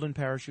sort of golden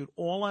parachute.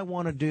 All I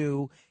want to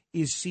do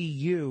is see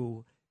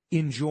you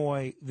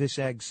enjoy this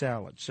egg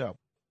salad. So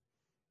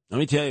let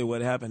me tell you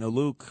what happened to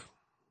Luke.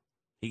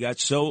 He got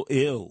so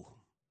ill.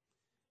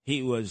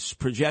 He was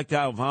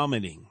projectile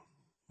vomiting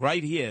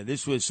right here.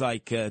 This was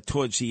like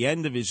towards the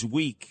end of his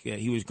week.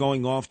 He was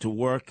going off to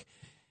work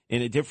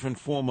in a different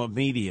form of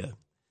media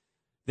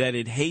that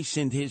it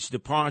hastened his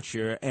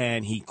departure,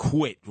 and he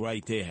quit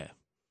right there.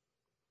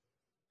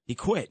 He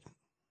quit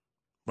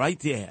right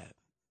there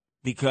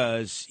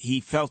because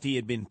he felt he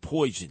had been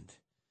poisoned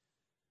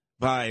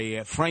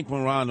by Frank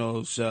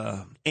Morano's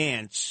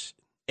aunt's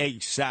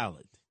egg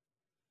salad.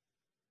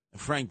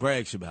 Frank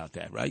brags about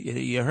that, right?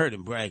 You heard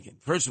him bragging.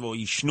 First of all,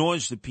 he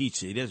snores the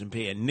pizza. He doesn't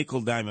pay a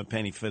nickel, dime, a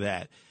penny for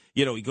that.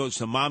 You know, he goes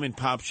to mom and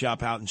pop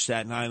shop out in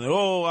Staten Island.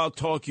 Oh, I'll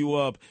talk you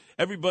up.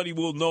 Everybody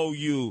will know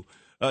you.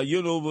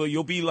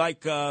 You'll be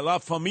like La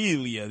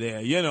Familia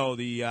there. You know,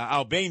 the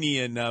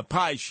Albanian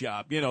pie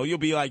shop. You know, you'll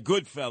be like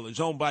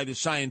Goodfellas, owned by the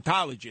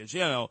Scientologists.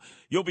 You know,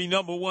 you'll be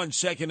number one,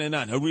 second to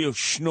none. A real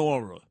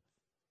schnorrer.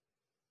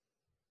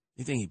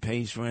 You think he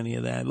pays for any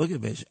of that? Look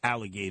at his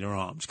alligator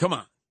arms. Come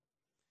on.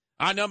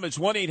 Our number is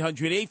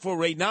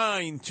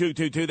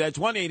 1-800-848-9222. That's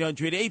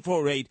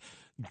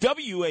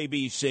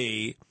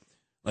 1-800-848-WABC.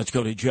 Let's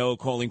go to Joe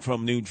calling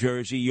from New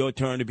Jersey. Your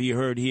turn to be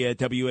heard here at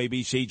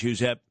WABC,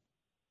 Giuseppe.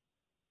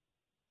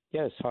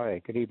 Yes,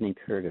 hi. Good evening,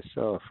 Curtis.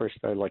 First,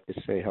 I'd like to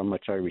say how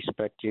much I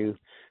respect you,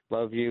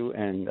 love you,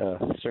 and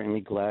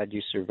certainly glad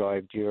you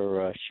survived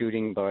your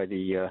shooting by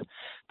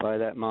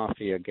that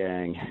mafia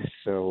gang.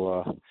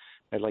 So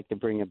I'd like to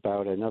bring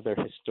about another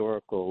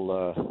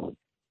historical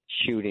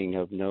shooting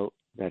of note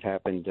that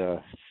happened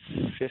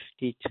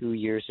 52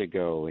 years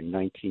ago in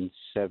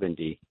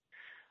 1970.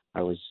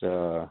 I was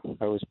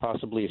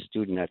possibly a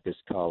student at this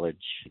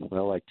college.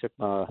 Well, I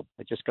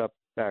just got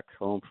back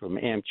home from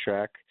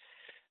Amtrak.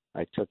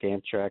 I took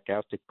Amtrak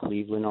out to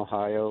Cleveland,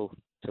 Ohio,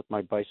 took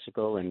my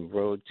bicycle and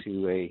rode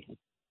to a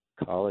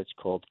college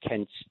called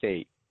Kent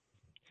State.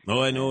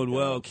 Oh, I know it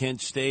well.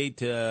 Kent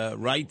State,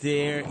 right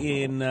there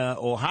in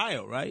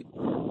Ohio, right?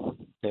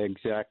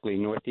 Exactly,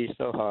 Northeast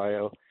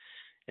Ohio.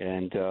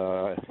 And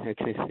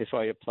if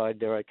I applied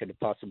there, I could have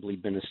possibly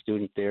been a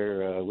student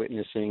there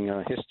witnessing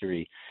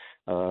history.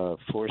 4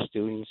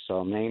 students,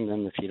 I'll name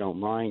them if you don't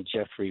mind: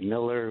 Jeffrey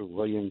Miller,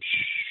 William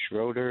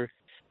Schroeder,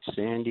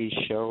 Sandy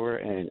Shower,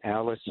 and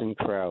Allison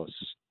Krause,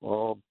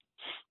 all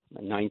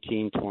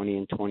 19, 20,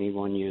 and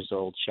 21 years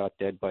old, shot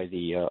dead by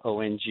the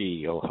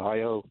ONG,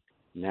 Ohio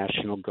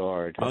National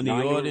Guard. On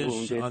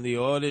the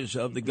orders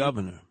of the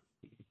governor.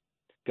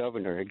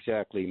 Governor,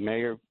 exactly.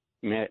 Mayor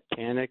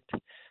panicked.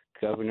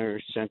 Governor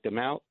sent them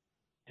out,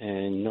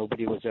 and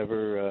nobody was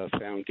ever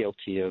found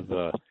guilty of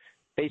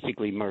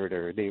basically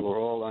murder. They were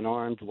all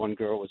unarmed. One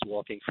girl was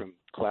walking from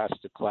class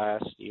to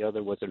class. The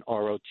other was an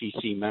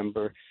ROTC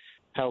member.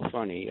 How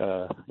funny.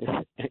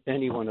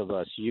 Any one of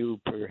us, you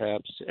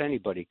perhaps,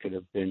 anybody could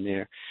have been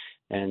there.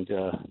 And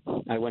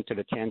I went to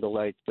the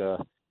candlelight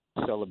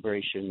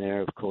celebration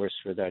there, of course,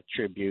 for that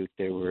tribute.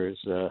 There was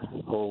a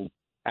whole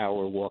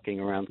hour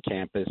walking around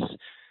campus,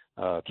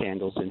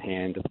 candles in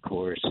hand, of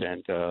course,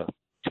 and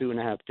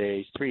 2.5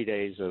 days, 3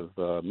 days of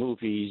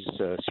movies,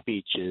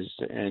 speeches,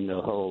 and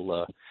the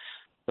whole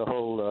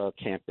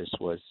campus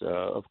was,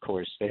 of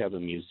course, they have a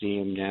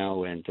museum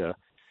now, and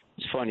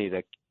it's funny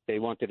that they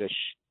wanted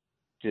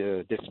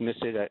to dismiss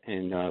it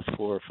in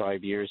 4 or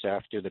 5 years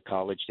after the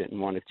college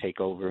didn't want to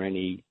take over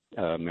any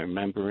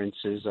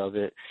remembrances of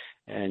it,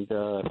 and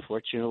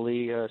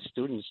fortunately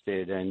students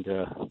did, and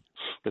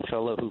the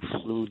fellow who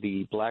flew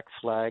the black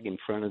flag in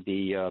front of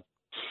the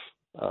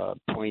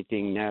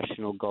pointing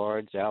National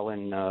Guards,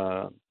 Alan,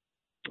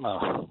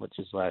 what's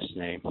his last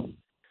name?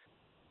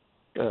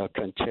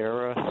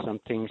 Cantera,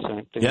 something.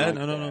 Yeah, like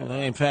no.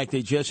 In fact,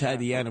 they just had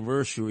the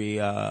anniversary.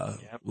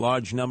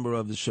 Large number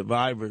of the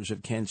survivors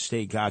of Kent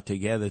State got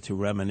together to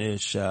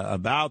reminisce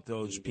about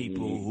those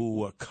people who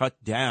were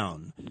cut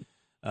down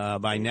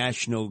by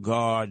National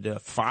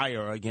Guard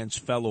fire against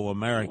fellow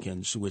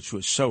Americans, which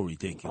was so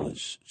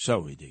ridiculous.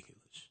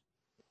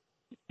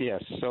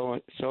 Yes,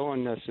 so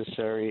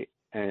unnecessary.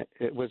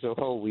 It was a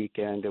whole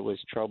weekend. It was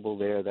trouble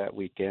there that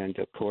weekend.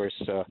 Of course,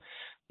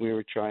 we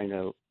were trying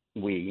to,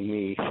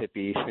 me,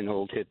 hippie, an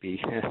old hippie,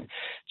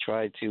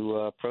 tried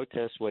to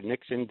protest what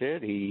Nixon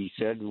did. He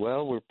said,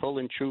 well, we're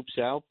pulling troops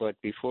out,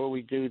 but before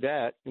we do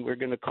that, we're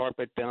going to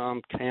carpet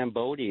bomb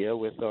Cambodia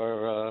with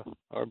our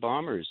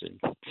bombers. And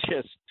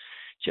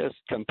just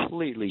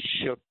completely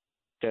shook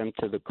them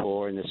to the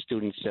core, and the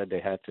students said they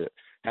had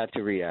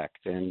to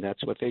react, and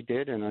that's what they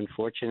did. And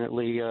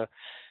unfortunately,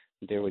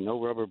 there were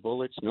no rubber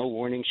bullets, no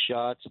warning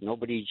shots,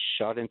 nobody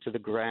shot into the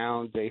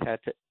ground. They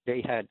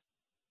had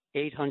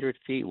 800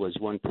 feet was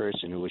one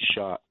person who was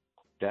shot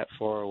that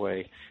far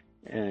away.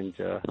 And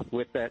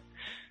with that,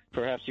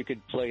 perhaps you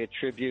could play a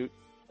tribute,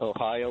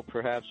 Ohio,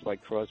 perhaps, by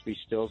Crosby,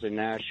 Stills, and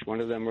Nash.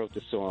 One of them wrote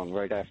the song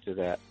right after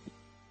that.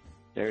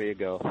 There you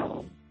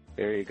go,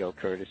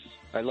 Curtis.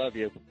 I love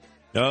you.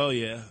 Oh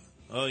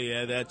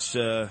yeah,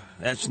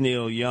 that's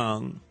Neil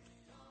Young.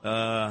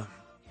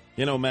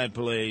 Matt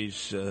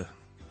Blaze,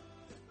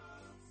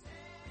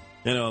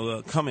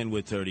 come in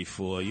with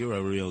 34. You're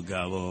a real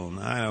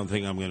galon. I don't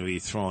think I'm going to be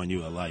throwing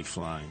you a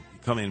lifeline.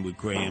 Come in with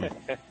Graham.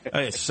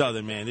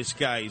 Southern man. This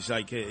guy's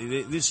like,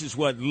 this is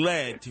what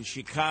led to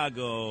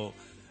Chicago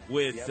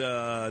with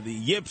the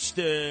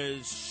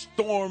Yipsters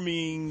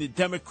storming the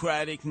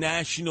Democratic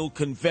National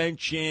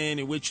Convention,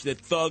 in which the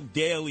Thug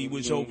Daily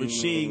was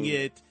overseeing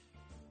it.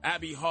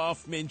 Abby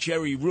Hoffman,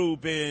 Jerry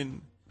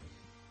Rubin.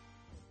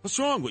 What's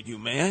wrong with you,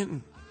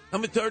 man?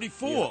 Number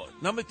 34. Yeah.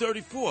 Number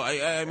 34.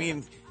 I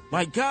mean,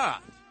 my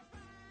God.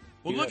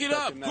 Well, look it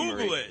up.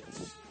 Google it.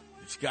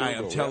 This guy,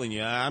 I'm telling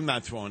you, I'm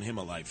not throwing him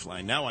a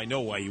lifeline. Now I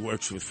know why he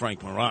works with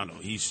Frank Morano.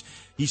 He's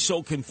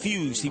so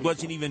confused. He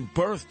wasn't even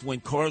birthed when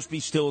Crosby,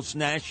 Stills,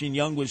 Nash, and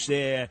Young was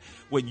there.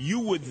 When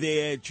you were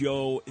there,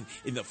 Joe,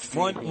 in the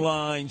front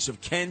lines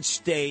of Kent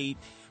State,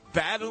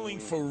 battling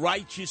for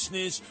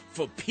righteousness,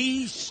 for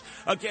peace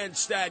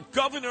against that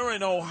governor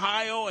in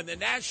Ohio and the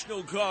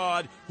National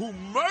Guard who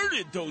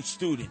murdered those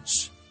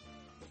students.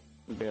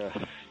 Yeah,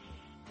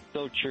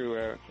 so true,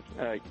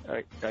 Eric.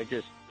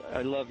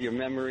 I love your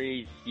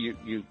memories.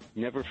 You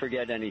never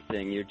forget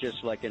anything. You're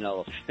just like an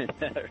elephant.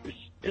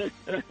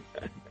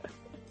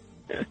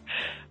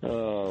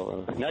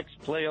 Next,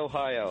 play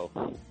Ohio.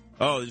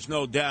 Oh, there's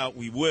no doubt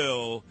we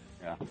will.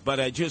 Yeah. But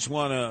I just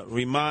want to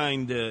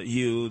remind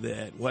you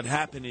that what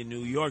happened in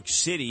New York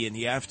City in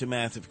the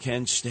aftermath of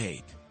Kent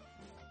State,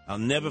 I'll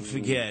never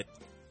forget.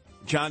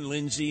 John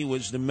Lindsay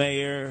was the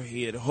mayor.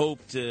 He had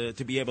hoped to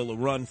be able to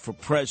run for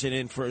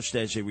president, first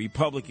as a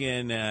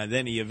Republican,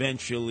 then he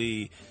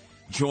eventually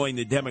joined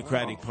the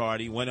Democratic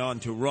Party, went on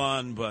to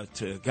run,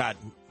 but got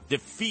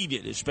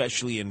defeated,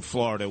 especially in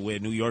Florida, where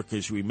New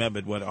Yorkers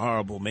remembered what a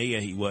horrible mayor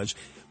he was.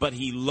 But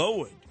he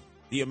lowered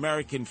the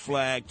American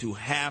flag to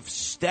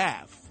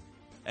half-staff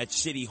at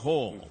City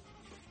Hall.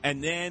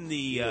 And then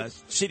the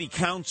city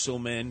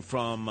councilman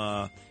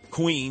from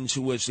Queens,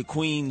 who was the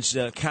Queens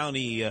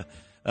County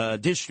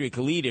district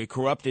leader,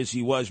 corrupt as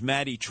he was,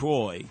 Matty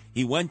Troy,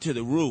 he went to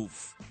the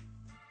roof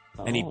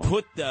and he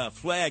put the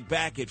flag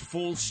back at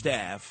full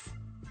staff.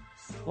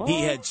 What?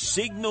 He had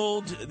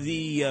signaled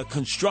the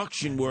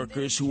construction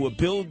workers who were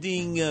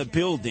building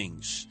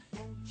buildings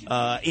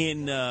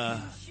in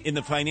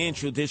the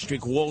financial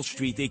district, Wall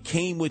Street. They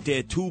came with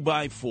their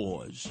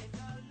 2x4s.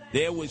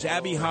 There was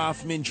Abby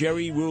Hoffman,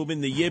 Jerry Rubin,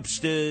 the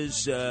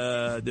Yipsters,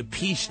 the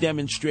peace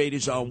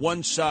demonstrators on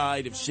one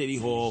side of City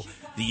Hall.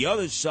 The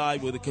other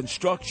side were the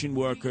construction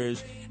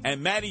workers.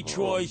 And Matty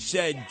Troy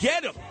said,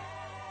 "Get him!"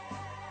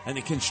 And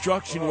the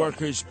construction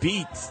workers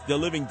beat the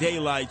living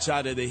daylights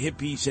out of the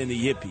hippies and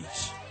the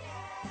yippies.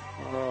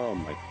 Oh,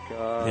 my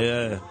God.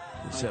 Yeah.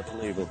 It's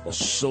a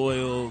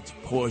soiled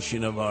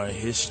portion of our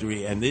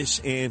history. And this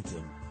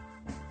anthem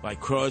by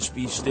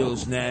Crosby,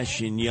 Stills,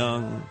 Nash, and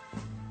Young,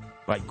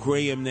 by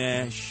Graham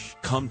Nash,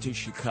 "Come to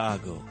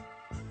Chicago."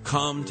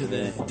 Come to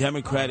the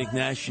Democratic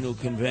National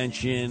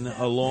Convention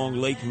along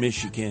Lake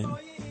Michigan.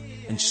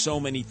 And so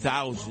many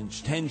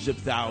thousands, tens of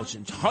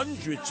thousands,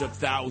 hundreds of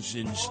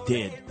thousands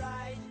did.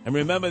 And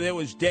remember, there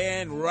was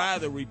Dan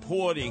Rather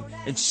reporting,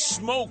 and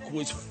smoke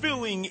was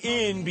filling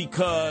in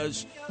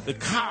because the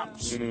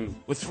cops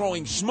were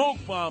throwing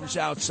smoke bombs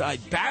outside,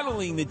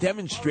 battling the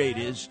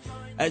demonstrators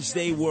as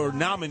they were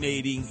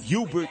nominating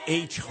Hubert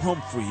H.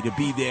 Humphrey to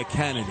be their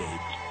candidate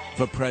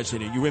for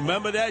president. You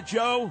remember that,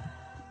 Joe?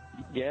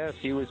 Yes,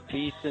 he was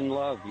peace and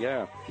love,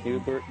 yeah.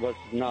 Hubert was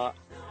not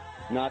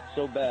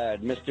so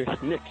bad. Mr.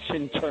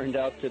 Nixon turned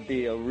out to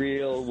be a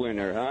real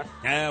winner, huh?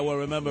 Yeah, well,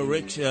 remember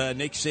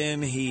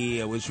Nixon,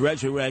 he was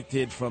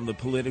resurrected from the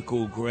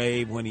political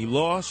grave when he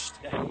lost.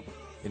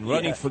 And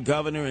running for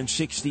governor in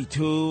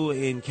 62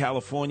 in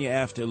California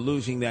after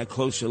losing that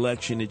close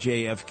election to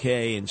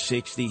JFK in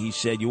 60, he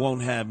said, you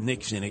won't have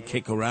Nixon to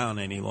kick around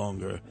any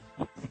longer.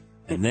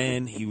 And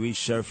then he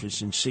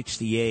resurfaced in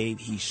 68.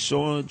 He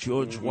saw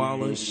George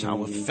Wallace,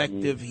 how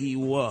effective he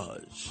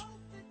was.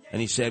 And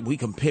he said, we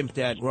can pimp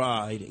that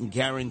ride and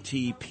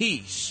guarantee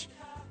peace.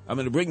 I'm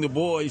going to bring the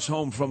boys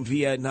home from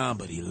Vietnam.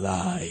 But he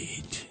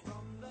lied.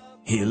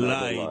 He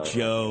lied,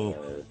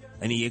 Joe.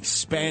 And he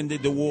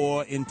expanded the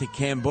war into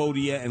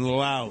Cambodia and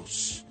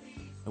Laos.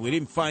 And we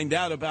didn't find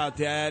out about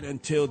that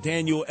until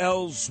Daniel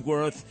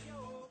Ellsworth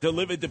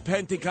delivered the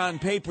Pentagon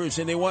Papers,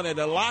 and they wanted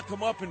to lock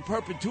him up in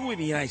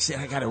perpetuity. And I said,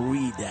 I got to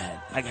read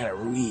that. I got to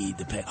read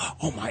the paper.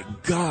 Oh, my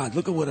God,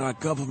 look at what our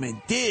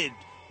government did.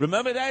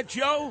 Remember that,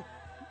 Joe?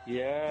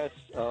 Yes.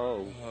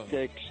 Oh,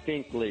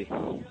 distinctly.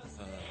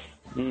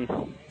 And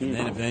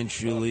then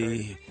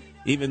eventually,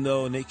 even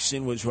though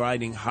Nixon was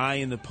riding high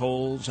in the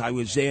polls, I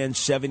was there in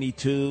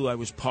 72. I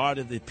was part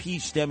of the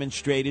peace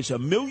demonstrators,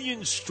 1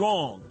 million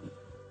strong,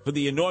 for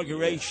the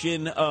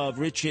inauguration of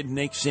Richard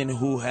Nixon,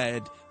 who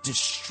had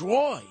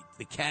destroyed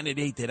the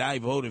candidate that I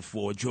voted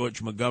for,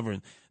 George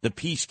McGovern, the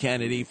peace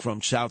candidate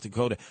from South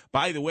Dakota.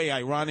 By the way,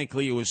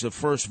 ironically, it was the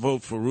first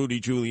vote for Rudy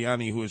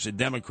Giuliani, who was a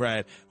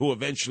Democrat, who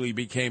eventually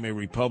became a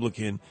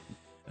Republican.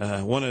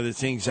 One of the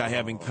things I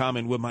have in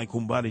common with my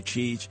kumbara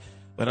cheese.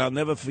 But I'll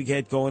never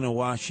forget going to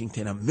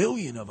Washington. 1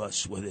 million of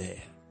us were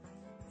there.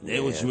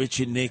 There was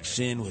Richard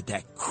Nixon with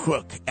that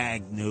crook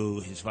Agnew,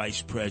 his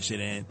vice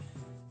president,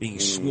 being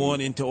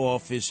sworn into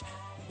office.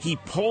 He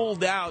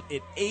polled out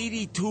at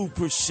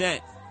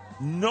 82%.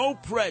 No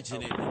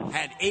president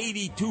had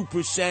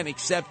 82%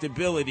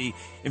 acceptability.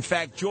 In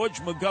fact, George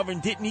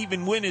McGovern didn't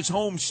even win his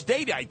home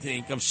state, I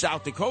think, of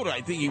South Dakota. I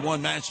think he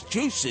won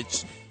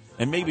Massachusetts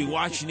and maybe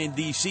Washington,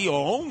 D.C.,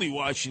 or only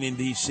Washington,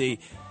 D.C.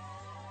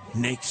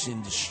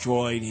 Nixon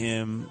destroyed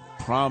him,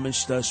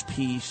 promised us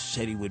peace,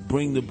 said he would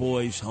bring the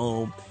boys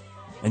home.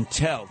 And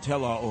tell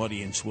our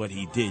audience what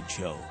he did,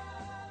 Joe.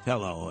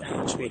 Tell our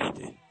audience what he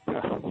did.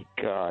 Oh,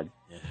 God.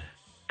 Yeah.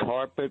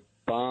 Carpet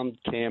bombed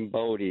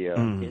Cambodia.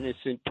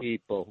 Innocent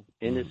people.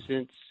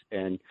 Innocents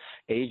and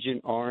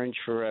Agent Orange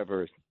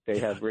forever. They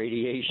have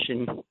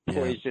radiation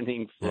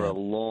poisoning for a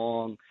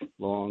long,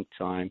 long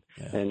time.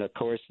 Yeah. And, of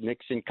course,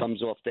 Nixon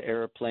comes off the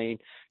airplane,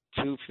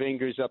 2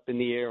 fingers up in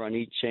the air on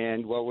each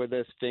hand. What were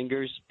those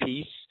fingers?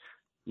 Peace,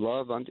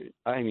 love.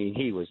 I mean,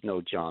 he was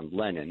no John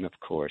Lennon, of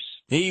course.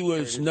 He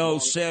was no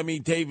Sammy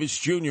Davis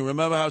Jr.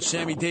 Remember how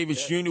Sammy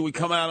Davis Jr. would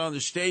come out on the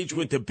stage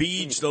with the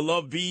beads, the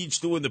love beads,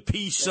 doing the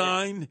peace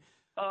sign?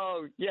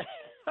 Oh, yeah.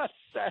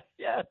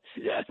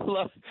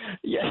 Love.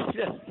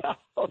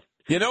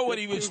 You know what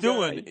he was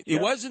doing?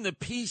 It wasn't the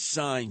peace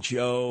sign,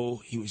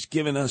 Joe. He was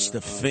giving us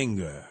the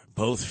finger,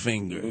 both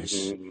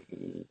fingers.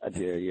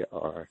 There you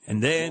are.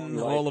 And then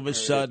all of a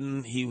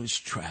sudden, he was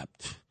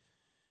trapped.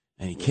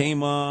 And he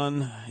came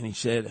on and he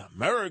said,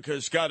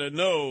 America's got to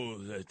know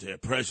that their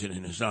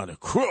president is not a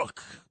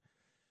crook.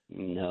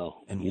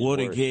 No. And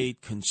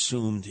Watergate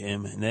consumed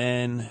him. And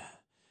then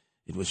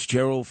it was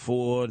Gerald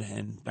Ford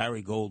and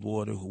Barry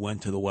Goldwater who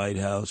went to the White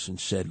House and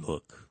said,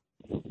 look,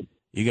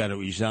 you got to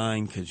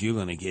resign because you're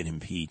going to get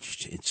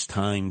impeached. It's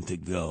time to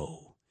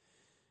go.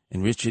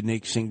 And Richard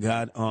Nixon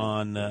got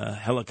on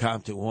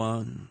Helicopter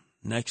One,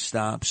 next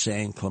stop,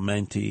 San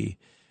Clemente.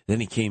 Then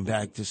he came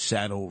back to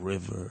Saddle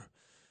River.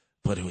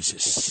 But it was a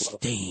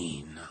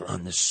stain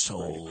on the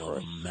soul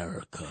of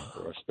America.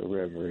 Across the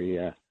river,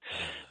 yeah.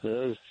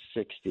 Those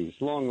 60s.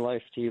 Long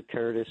life to you,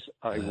 Curtis.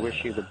 I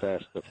wish you the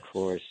best, of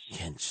course.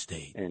 Kent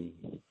State. And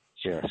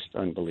just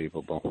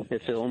unbelievable.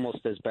 It's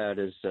almost as bad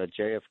as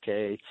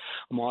JFK,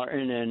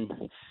 Martin,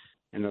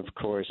 and of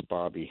course,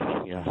 Bobby.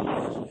 Yeah. I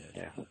remember.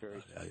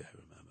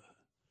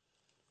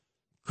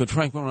 Could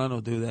Frank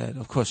Morano do that?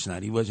 Of course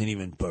not. He wasn't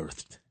even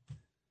birthed.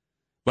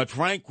 But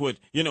Frank would,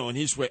 in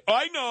his way,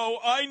 I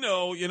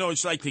know.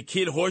 It's like the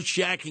kid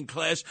Horseshack in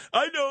class.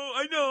 I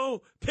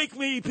know. Pick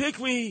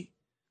me.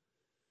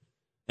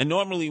 And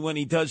normally when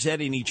he does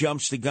that and he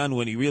jumps the gun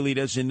when he really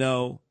doesn't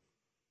know,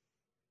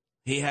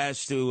 he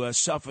has to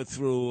suffer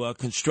through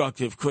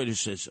constructive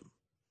criticism.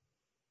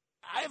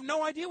 I have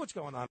no idea what's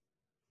going on.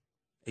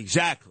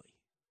 Exactly.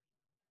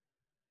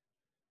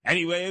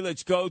 Anyway,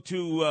 let's go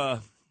to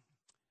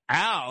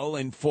Al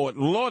in Fort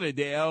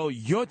Lauderdale.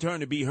 Your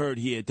turn to be heard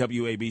here at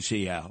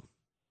WABC, Al.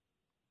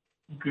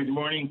 Good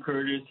morning,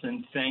 Curtis,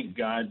 and thank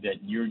God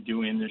that you're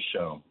doing the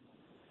show.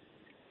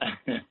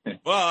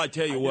 Well, I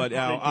tell you what,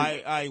 Al,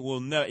 I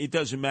will never. It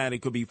doesn't matter.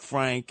 It could be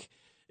Frank.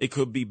 It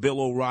could be Bill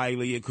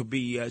O'Reilly. It could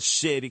be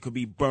Sid. It could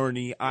be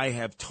Bernie. I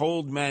have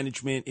told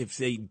management if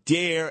they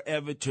dare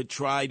ever to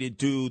try to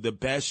do the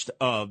best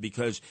of,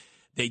 because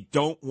they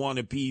don't want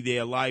to be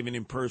there live and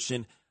in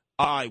person,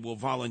 I will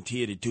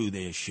volunteer to do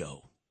their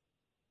show.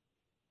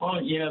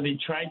 Well, they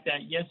tried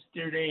that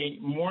yesterday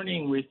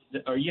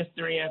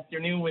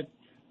afternoon with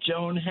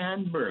Joan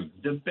Hamburg,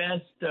 the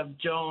best of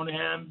Joan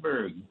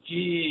Hamburg.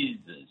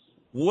 Jesus.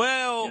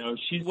 Well,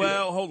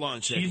 hold on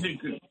a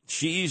second.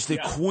 She's the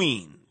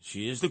queen.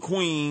 She is the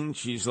queen.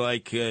 She's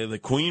like the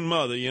queen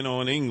mother, in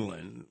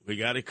England. We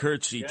got to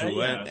curtsy to her.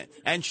 Yeah.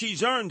 And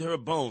she's earned her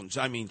bones.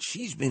 I mean,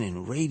 she's been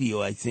in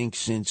radio, I think,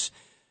 since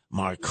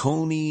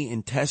Marconi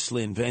and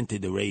Tesla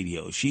invented the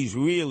radio. She's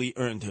really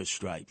earned her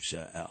stripes,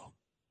 Al.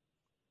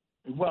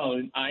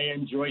 Well, I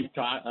enjoy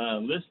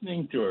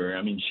listening to her.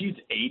 I mean, she's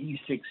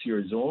 86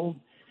 years old,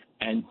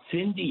 and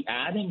Cindy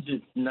Adams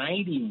is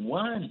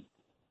 91.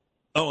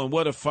 Oh, and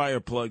what a fire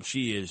plug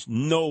she is.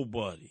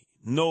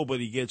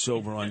 Nobody gets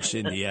over on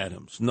Cindy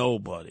Adams.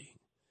 Nobody.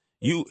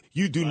 You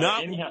do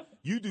not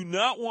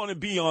want to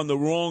be on the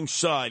wrong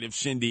side of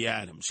Cindy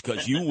Adams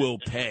because you will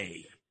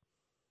pay.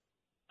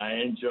 I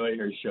enjoy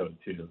her show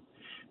too,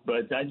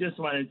 but I just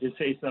wanted to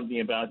say something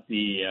about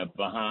the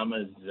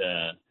Bahamas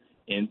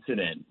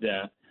incident.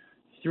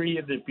 3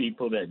 of the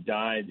people that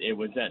died, it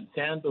was at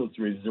Sandals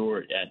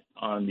Resort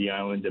on the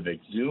island of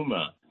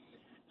Exuma.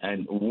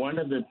 And one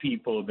of the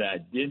people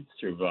that did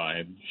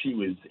survive, she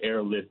was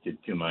airlifted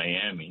to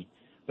Miami,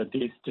 but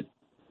they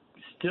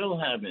still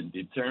haven't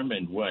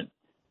determined what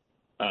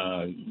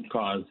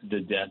caused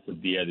the death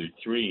of the other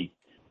 3.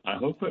 I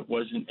hope it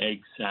wasn't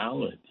egg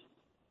salad.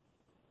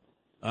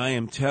 I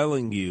am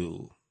telling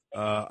you,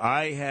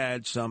 I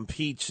had some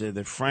pizza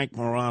that Frank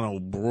Morano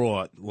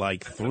brought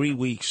like 3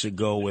 weeks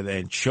ago with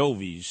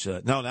anchovies.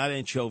 No, not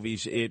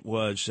anchovies. It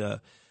was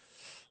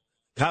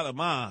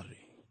calamari.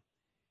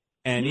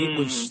 And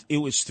it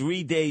was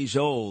 3 days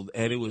old,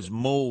 and it was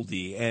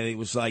moldy, and it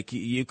was like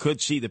you could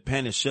see the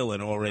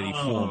penicillin already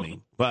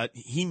forming. But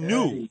he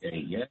knew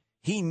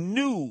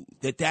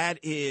that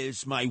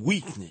is my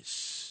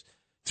weakness.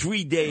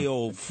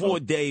 3-day-old,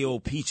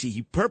 4-day-old pizza.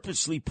 He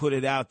purposely put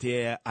it out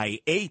there. I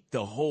ate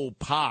the whole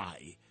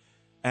pie,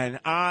 and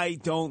I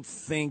don't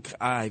think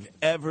I've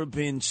ever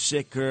been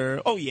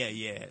sicker. Oh,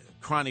 yeah.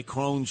 Chronic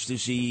Crohn's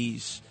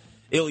disease,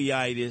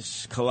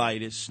 ileitis,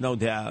 colitis, no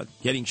doubt.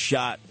 Getting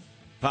shot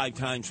 5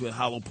 times with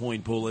hollow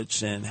point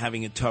bullets and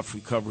having a tough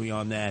recovery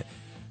on that.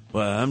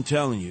 But I'm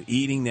telling you,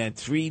 eating that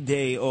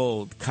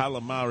 3-day-old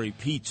calamari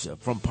pizza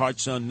from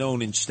parts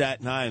unknown in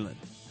Staten Island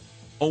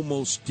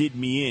almost did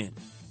me in.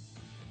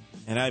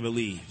 And I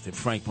believe that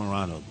Frank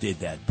Morano did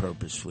that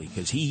purposefully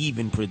because he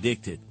even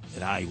predicted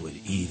that I would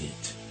eat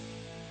it.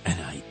 And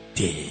I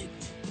did.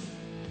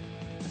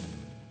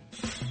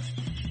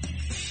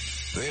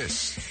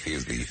 This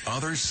is The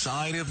Other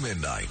Side of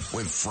Midnight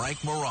with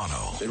Frank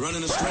Morano. They're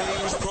running a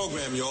strange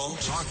program, y'all.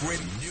 Talk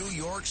with New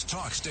York's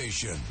talk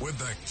station with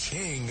the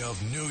king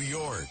of New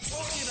York.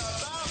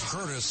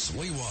 Curtis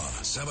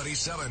Lewa,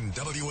 77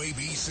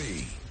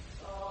 WABC.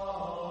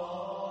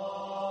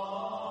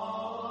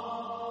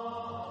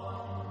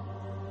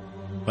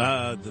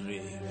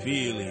 Padre,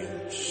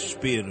 Filio,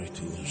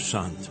 Spiritus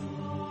Sancto.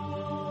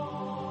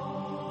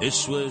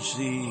 This was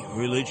the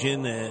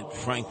religion that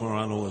Frank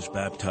Morano was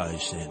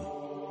baptized in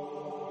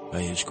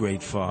by his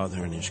great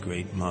father and his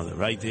great mother.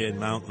 Right there in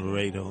Mount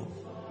Laredo,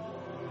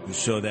 you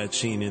saw that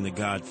scene in The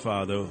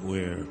Godfather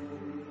where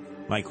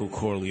Michael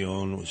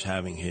Corleone was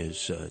having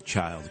his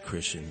child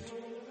christened.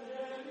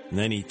 And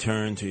then he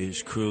turned to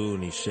his crew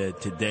and he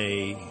said,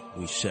 "Today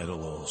we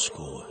settle all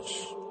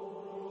scores."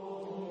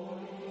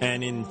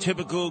 And in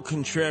typical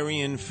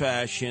contrarian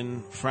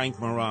fashion, Frank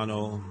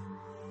Morano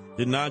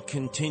did not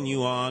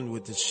continue on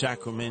with the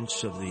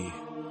sacraments of the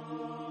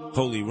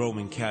Holy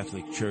Roman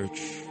Catholic Church,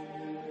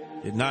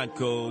 did not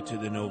go to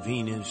the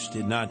novenas,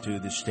 did not do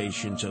the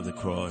Stations of the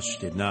Cross,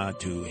 did not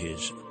do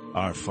his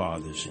Our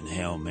Fathers and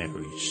Hail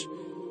Marys,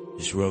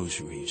 his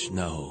rosaries.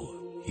 No,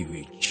 he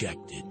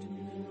rejected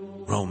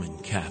Roman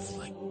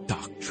Catholic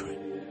doctrine.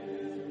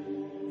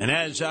 And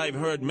as I've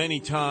heard many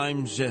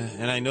times,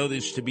 and I know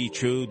this to be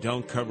true,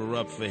 don't cover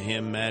up for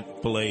him,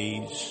 Matt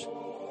Blaze,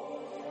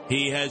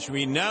 he has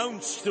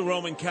renounced the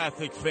Roman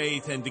Catholic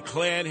faith and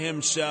declared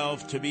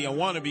himself to be a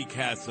wannabe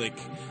Catholic,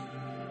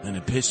 an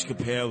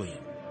Episcopalian.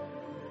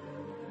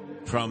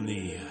 From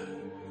the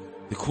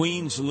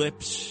Queen's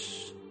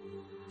lips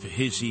to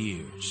his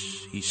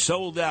ears, he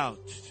sold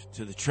out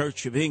to the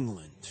Church of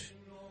England.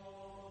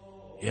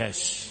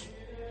 Yes.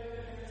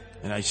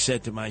 And I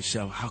said to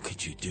myself, how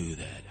could you do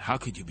that? How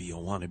could you be a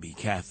wannabe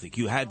Catholic?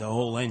 You had the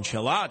whole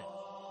enchilada.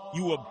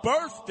 You were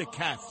birthed a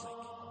Catholic.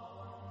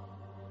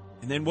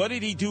 And then what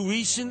did he do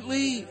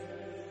recently?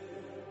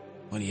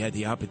 When he had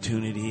the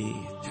opportunity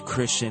to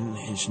christen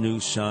his new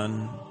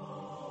son,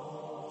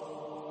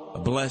 a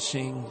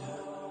blessing,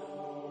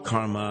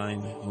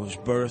 Carmine, who was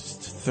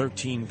birthed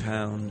 13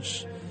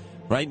 pounds,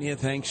 right near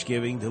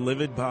Thanksgiving,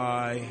 delivered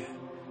by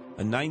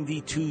a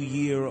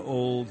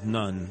 92-year-old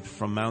nun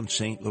from Mount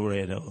St.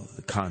 Loreto,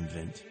 the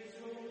convent,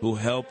 who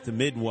helped the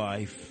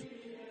midwife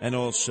and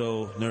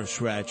also Nurse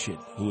Ratchet,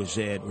 who was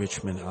there at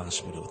Richmond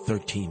Hospital.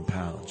 13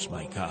 pounds,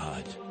 my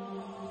God.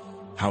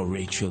 How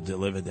Rachel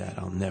delivered that,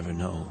 I'll never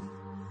know.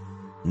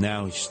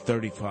 Now he's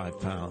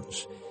 35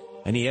 pounds.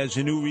 And he has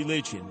a new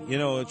religion. You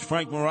know, it's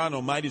Frank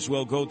Morano might as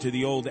well go to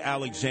the old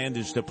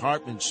Alexander's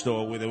department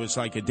store where there was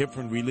like a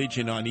different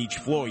religion on each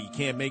floor. He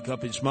can't make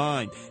up his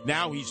mind.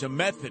 Now he's a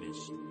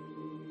Methodist.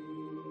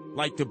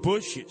 like the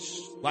Bushes,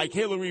 like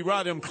Hillary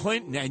Rodham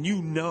Clinton, and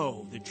you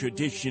know the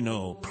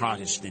traditional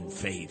Protestant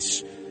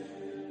faiths.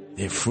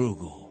 They're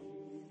frugal.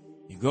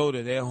 You go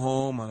to their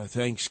home on a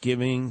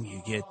Thanksgiving,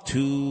 you get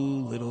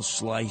 2 little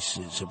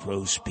slices of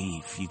roast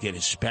beef. You get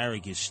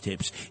asparagus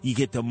tips. You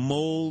get the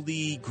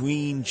moldy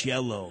green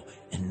Jell-O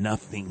and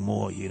nothing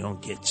more. You don't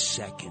get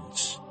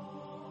seconds.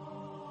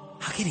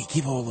 How can he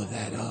give all of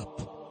that up?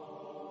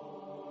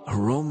 A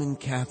Roman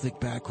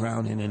Catholic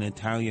background in an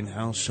Italian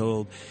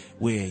household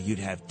where you'd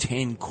have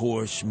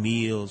 10-course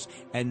meals,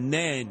 and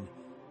then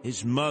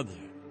his mother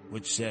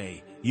would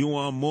say, "You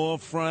want more,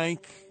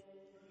 Frank?"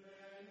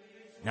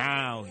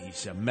 Now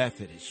he's a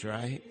Methodist,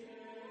 right?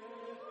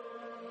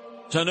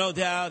 So no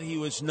doubt he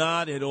was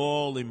not at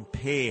all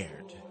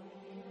impaired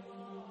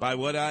by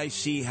what I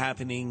see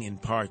happening in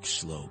Park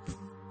Slope.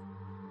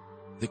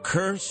 The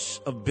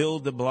curse of Bill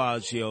de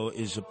Blasio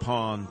is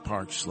upon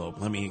Park Slope.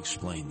 Let me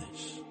explain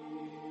this.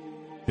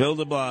 Bill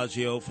de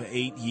Blasio, for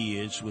 8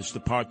 years, was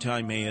the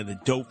part-time mayor, the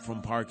dope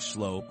from Park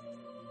Slope,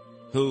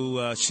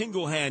 who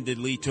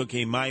single-handedly took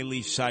a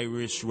Miley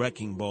Cyrus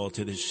wrecking ball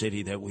to the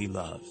city that we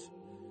love.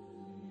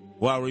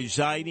 While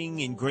residing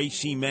in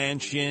Gracie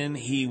Mansion,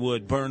 he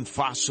would burn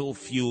fossil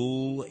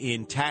fuel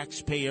in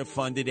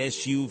taxpayer-funded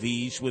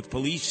SUVs with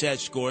police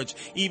escorts,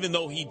 even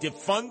though he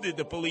defunded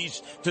the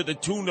police to the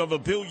tune of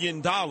 $1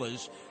 billion,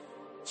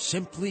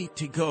 simply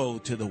to go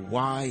to the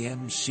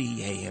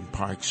YMCA in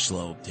Park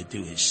Slope to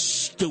do his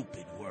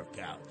stupid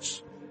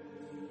workouts.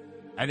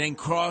 And then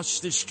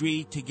cross the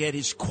street to get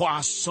his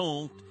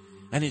croissant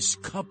and his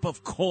cup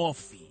of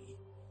coffee,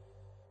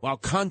 while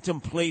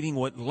contemplating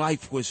what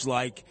life was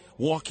like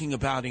walking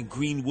about in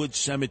Greenwood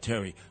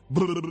Cemetery,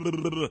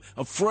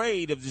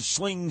 afraid of the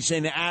slings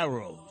and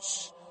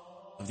arrows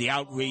of the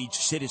outraged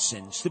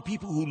citizens, the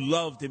people who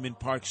loved him in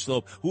Park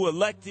Slope, who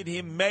elected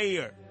him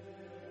mayor.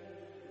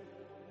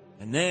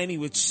 And then he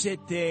would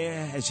sit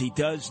there, as he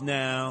does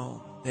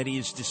now, that he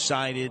has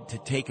decided to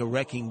take a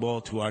wrecking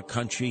ball to our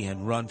country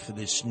and run for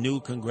this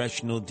new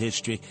congressional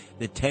district,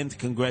 the 10th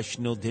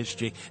congressional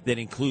district that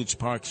includes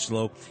Park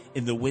Slope,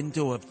 in the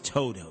window of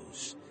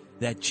Toto's,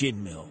 that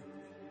gin mill.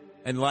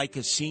 And like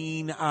a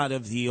scene out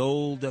of the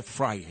old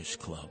Friars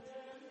Club,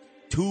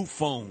 2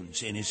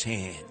 phones in his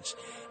hands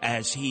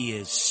as he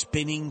is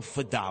spinning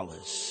for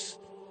dollars,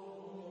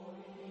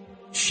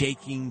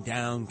 shaking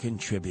down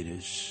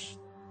contributors,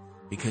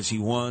 because he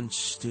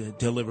wants to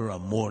deliver a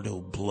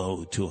mortal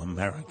blow to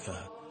America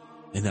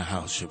in the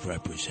House of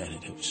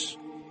Representatives.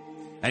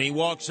 And he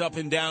walks up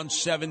and down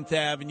 7th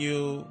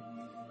Avenue,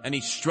 and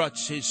he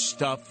struts his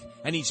stuff,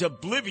 and he's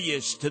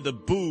oblivious to the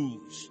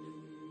boos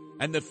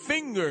and the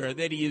finger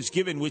that he is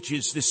given, which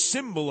is the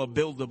symbol of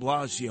Bill de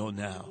Blasio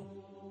now.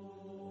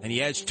 And he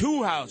has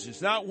 2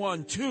 houses, not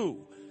 1,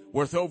 2,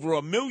 worth over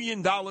 $1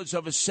 million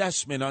of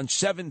assessment on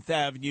 7th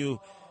Avenue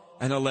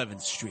and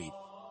 11th Street.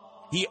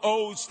 He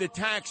owes the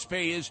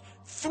taxpayers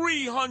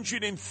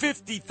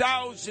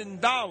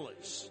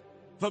 $350,000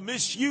 for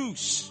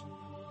misuse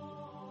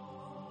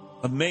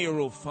of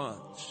mayoral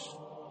funds,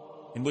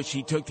 in which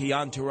he took the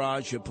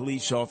entourage of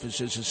police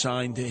officers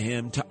assigned to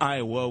him to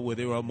Iowa, where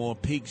there are more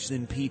pigs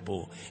than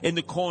people, in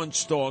the corn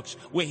stalks,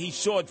 where he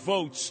sought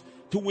votes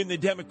to win the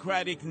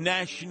Democratic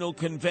National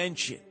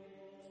Convention,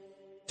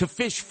 to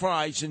fish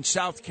fries in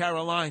South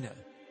Carolina,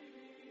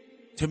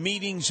 to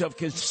meetings of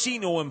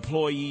casino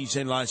employees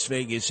in Las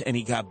Vegas, and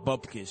he got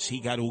bupkis. He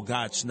got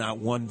ugats, not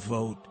 1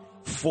 vote.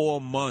 4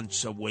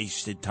 months of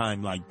wasted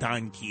time like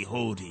Don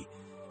Quixote.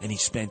 And he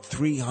spent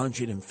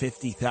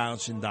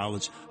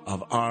 $350,000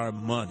 of our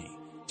money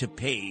to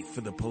pay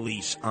for the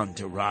police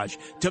entourage,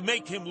 to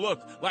make him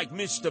look like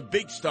Mr.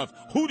 Big Stuff.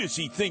 Who does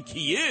he think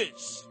he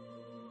is?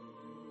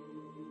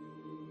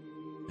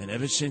 And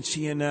ever since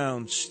he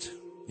announced,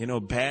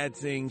 bad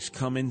things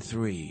come in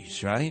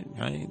 3s, right?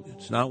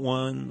 It's not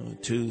 1 or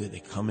 2,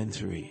 they come in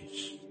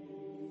 3s.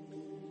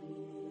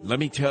 Let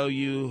me tell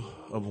you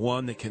of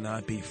one that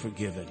cannot be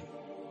forgiven.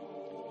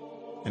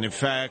 And in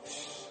fact,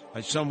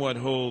 I somewhat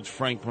hold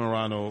Frank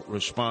Morano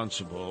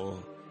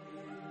responsible.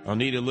 I'll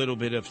need a little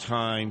bit of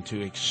time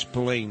to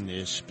explain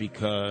this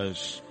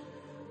because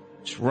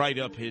it's right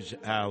up his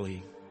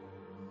alley.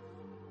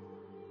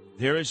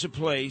 There is a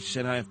place,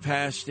 and I've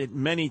passed it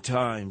many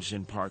times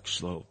in Park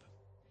Slope.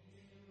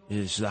 It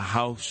is the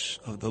house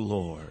of the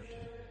Lord,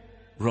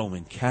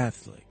 Roman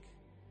Catholic,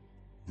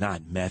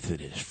 not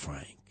Methodist,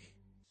 Frank.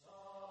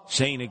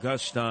 St.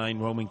 Augustine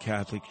Roman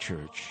Catholic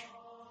Church.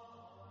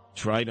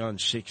 It's right on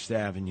 6th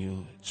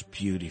Avenue. It's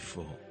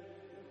beautiful.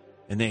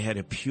 And they had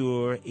a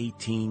pure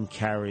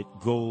 18-karat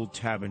gold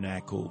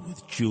tabernacle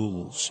with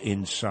jewels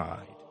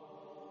inside.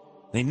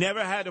 They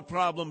never had a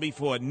problem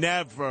before.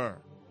 Never.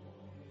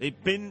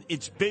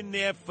 It's been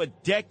there for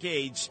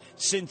decades,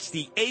 since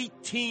the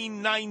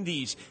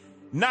 1890s.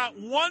 Not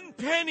 1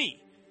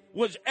 penny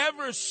was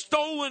ever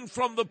stolen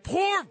from the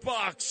poor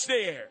box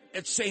there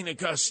at St.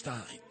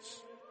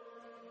 Augustine's.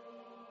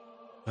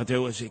 But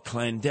there was a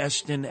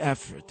clandestine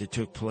effort that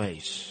took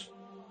place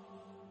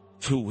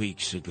 2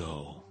 weeks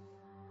ago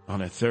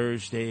on a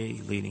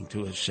Thursday leading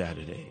to a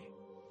Saturday.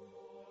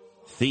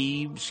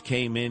 Thieves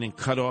came in and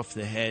cut off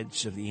the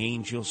heads of the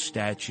angel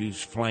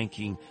statues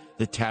flanking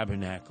the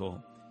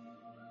tabernacle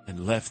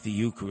and left the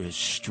Eucharist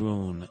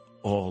strewn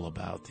all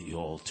about the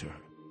altar.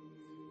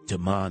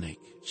 Demonic,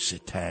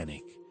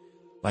 satanic,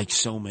 like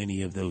so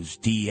many of those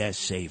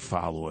DSA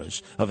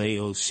followers of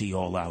AOC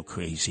All Out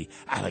Crazy,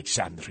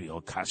 Alexandria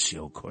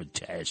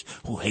Ocasio-Cortez,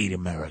 who hate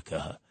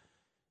America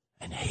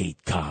and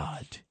hate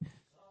God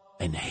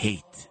and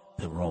hate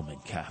the Roman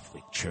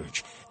Catholic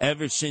Church.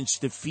 Ever since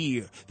the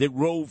fear that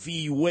Roe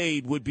v.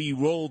 Wade would be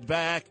rolled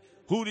back,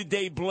 who did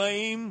they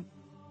blame?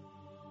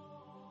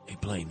 They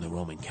blamed the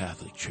Roman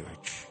Catholic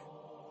Church.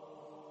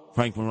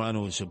 Frank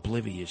Morano is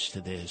oblivious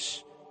to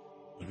this.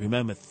 But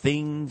remember,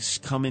 things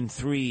come in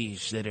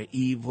threes that are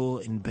evil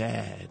and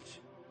bad.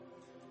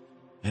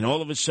 And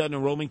all of a sudden, a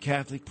Roman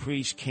Catholic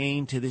priest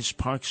came to this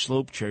Park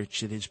Slope church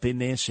that has been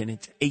there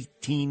since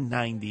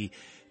 1890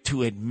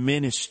 to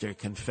administer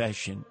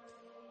confession.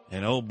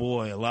 And oh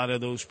boy, a lot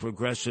of those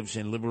progressives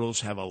and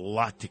liberals have a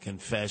lot to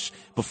confess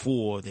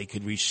before they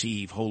could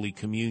receive Holy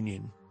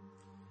Communion.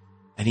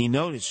 And he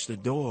noticed the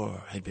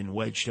door had been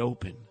wedged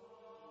open.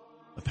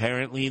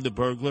 Apparently, the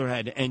burglar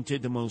had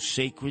entered the most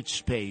sacred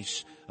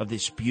space of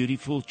this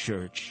beautiful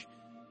church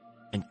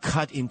and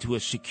cut into a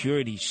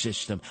security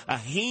system, a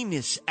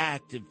heinous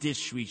act of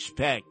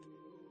disrespect,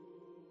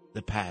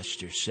 the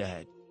pastor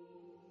said.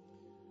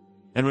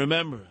 And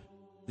remember,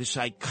 this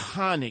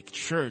iconic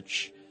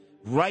church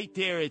right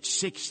there at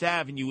 6th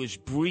Avenue is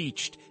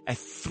breached at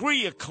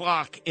 3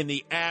 o'clock in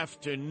the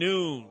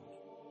afternoon.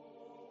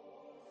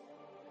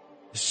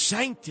 The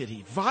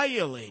sanctity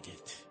violated.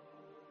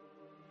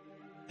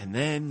 And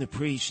then the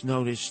priest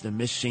noticed the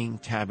missing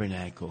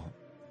tabernacle,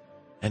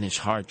 and his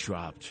heart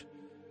dropped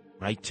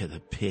right to the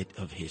pit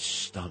of his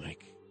stomach.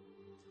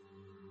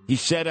 He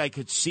said, I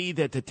could see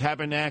that the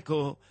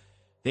tabernacle,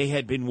 they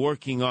had been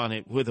working on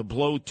it with a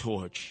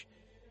blowtorch.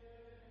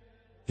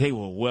 They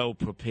were well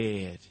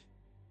prepared,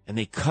 and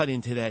they cut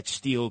into that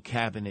steel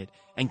cabinet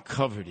and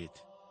covered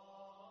it.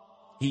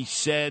 He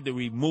said the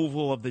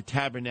removal of the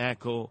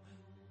tabernacle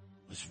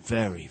was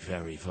very,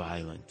 very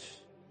violent.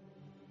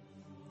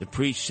 The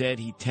priest said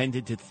he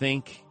tended to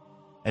think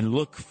and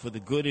look for the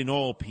good in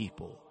all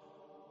people.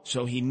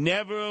 So he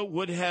never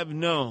would have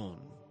known,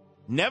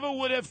 never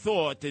would have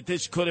thought that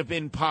this could have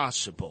been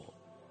possible.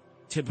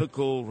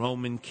 Typical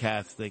Roman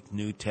Catholic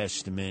New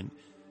Testament,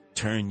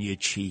 turn your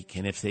cheek.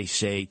 And if they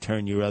say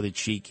turn your other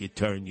cheek, you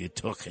turn your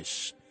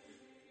tuchus.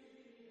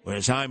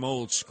 Whereas I'm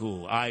old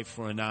school, eye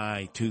for an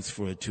eye, tooth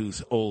for a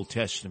tooth, Old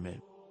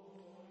Testament.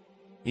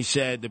 He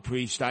said, the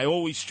priest, I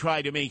always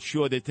try to make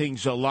sure that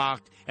things are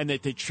locked and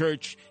that the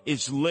church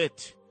is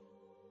lit.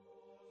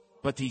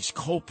 But these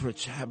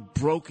culprits have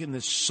broken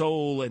the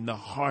soul and the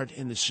heart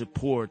and the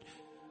support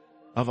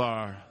of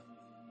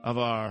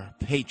our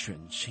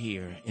patrons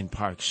here in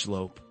Park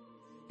Slope.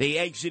 They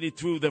exited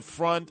through the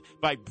front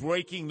by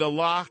breaking the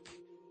lock,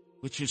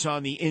 which is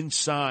on the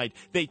inside.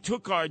 They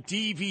took our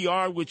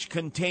DVR, which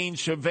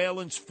contains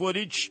surveillance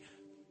footage,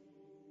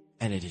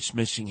 and it is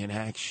missing in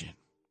action.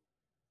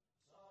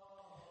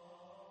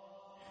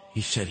 He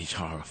said he's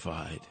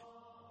horrified.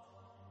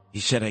 He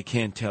said, I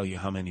can't tell you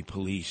how many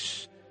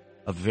police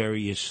of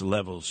various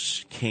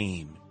levels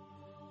came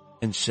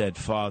and said,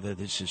 Father,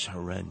 this is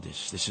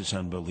horrendous. This is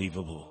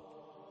unbelievable.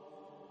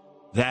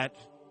 That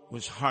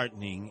was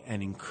heartening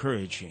and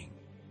encouraging.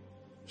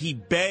 He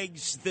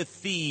begs the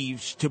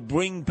thieves to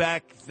bring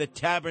back the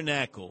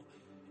tabernacle.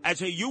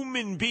 As a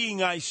human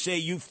being, I say,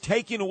 you've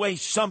taken away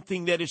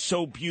something that is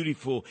so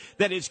beautiful,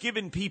 that has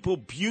given people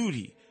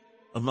beauty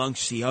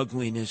amongst the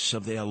ugliness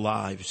of their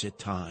lives at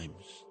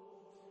times.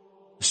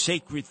 A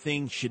sacred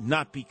thing should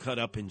not be cut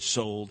up and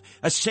sold.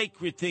 A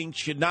sacred thing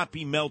should not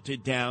be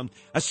melted down.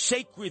 A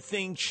sacred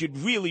thing should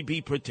really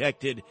be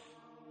protected.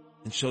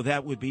 And so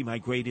that would be my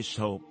greatest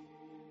hope,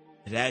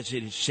 that as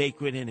it is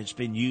sacred and it's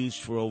been used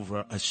for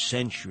over a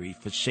century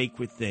for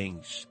sacred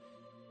things,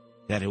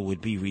 that it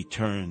would be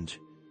returned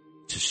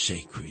to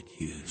sacred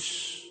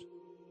use.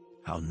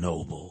 How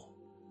noble,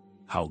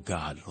 how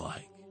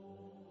godlike.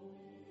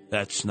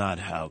 That's not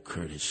how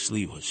Curtis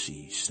Sliwa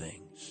sees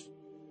things.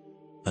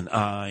 An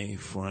eye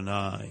for an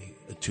eye,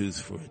 a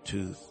tooth for a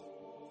tooth.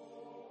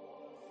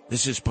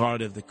 This is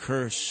part of the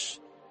curse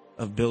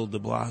of Bill de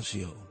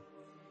Blasio.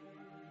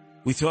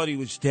 We thought he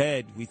was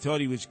dead. We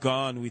thought he was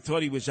gone. We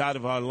thought he was out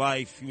of our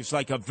life. He was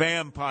like a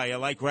vampire,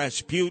 like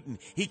Rasputin.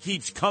 He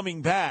keeps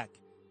coming back.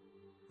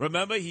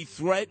 Remember, he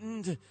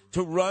threatened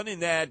to run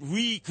in that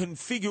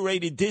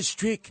reconfigurated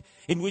district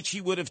in which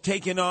he would have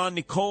taken on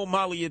Nicole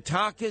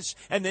Malliotakis,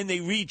 and then they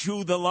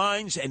redrew the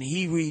lines, and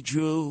he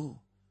redrew,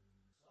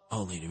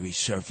 only to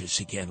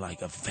resurface again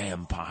like a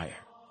vampire,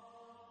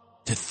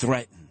 to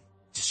threaten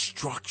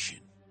destruction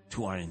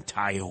to our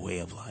entire way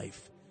of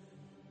life.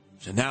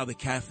 So now the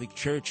Catholic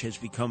Church has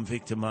become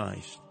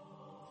victimized.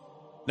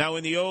 Now,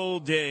 in the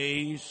old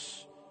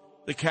days,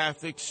 the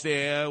Catholics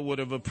there would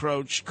have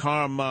approached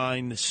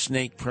Carmine the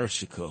Snake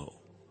Persico,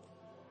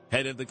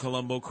 head of the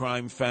Colombo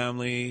crime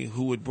family,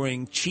 who would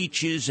bring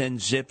cheeches and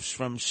zips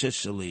from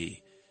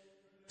Sicily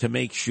to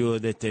make sure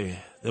that the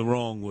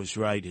wrong was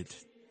righted.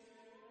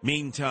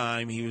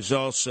 Meantime, he was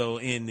also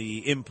in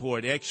the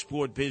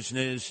import-export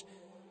business,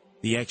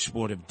 the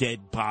export of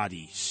dead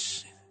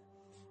bodies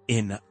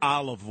in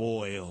olive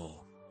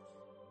oil,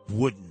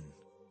 wooden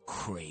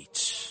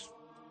crates.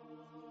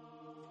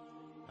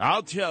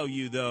 I'll tell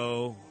you,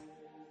 though,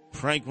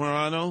 Frank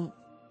Morano,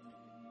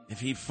 if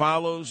he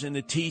follows in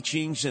the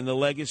teachings and the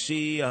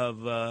legacy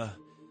of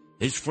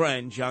his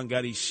friend, John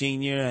Gotti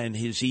Sr., and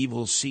his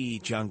evil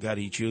seed, John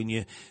Gotti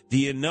Jr., do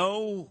you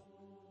know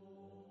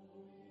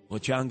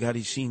what John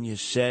Gotti Sr.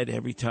 said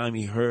every time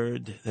he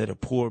heard that a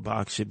poor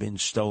box had been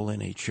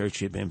stolen, a church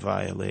had been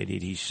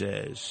violated? He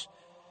says,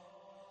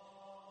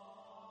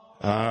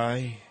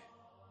 I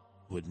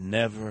would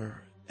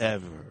never,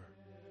 ever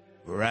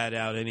rat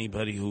out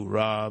anybody who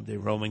robbed a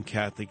Roman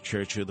Catholic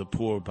church or the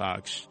poor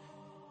box,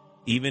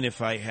 even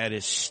if I had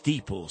a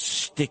steeple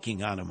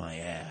sticking out of my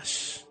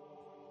ass.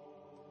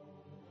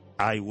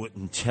 I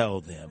wouldn't tell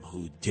them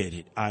who did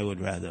it. I would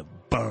rather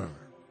burn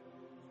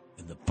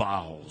in the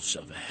bowels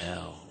of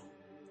hell.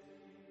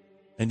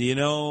 And do you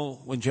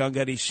know, when John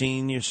Gotti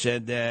Sr.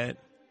 said that,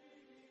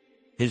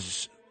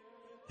 his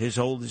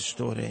oldest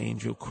daughter,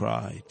 Angel,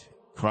 cried.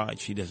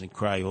 She doesn't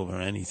cry over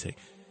anything.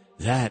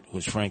 That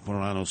was Frank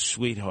Morano's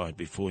sweetheart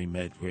before he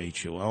met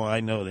Rachel. Oh,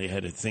 I know they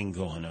had a thing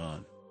going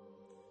on.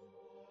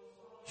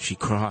 She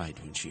cried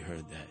when she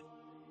heard that.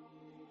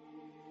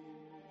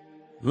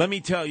 Let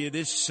me tell you,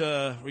 this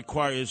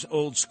requires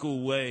old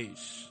school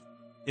ways.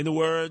 In the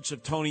words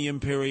of Tony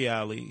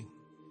Imperiali,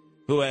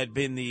 who had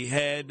been the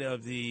head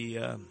of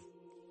the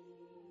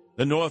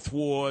North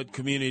Ward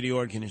Community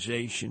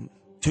Organization,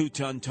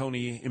 two-ton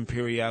Tony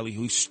Imperiali,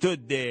 who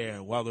stood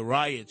there while the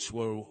riots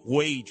were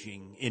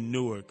waging in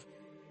Newark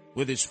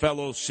with his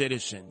fellow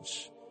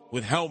citizens,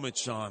 with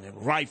helmets on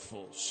and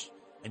rifles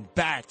and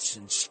bats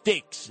and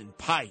sticks and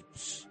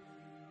pipes.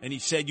 And he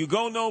said, you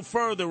go no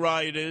further,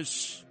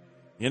 rioters.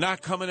 You're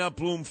not coming up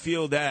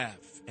Bloomfield Ave.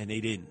 And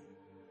they didn't.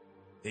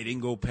 They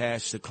didn't go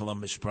past the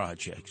Columbus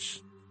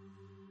projects.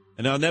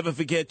 And I'll never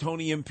forget,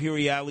 Tony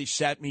Imperiali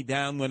sat me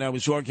down when I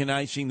was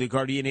organizing the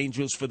Guardian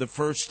Angels for the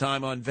first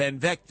time on Van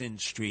Vechten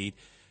Street,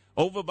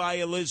 over by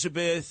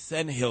Elizabeth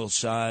and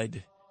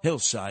Hillside,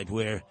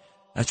 where,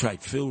 that's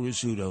right, Phil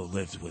Rizzuto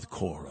lived with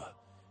Cora.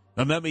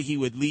 Remember, he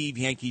would leave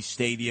Yankee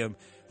Stadium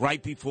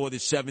right before the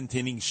seventh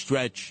inning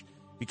stretch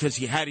because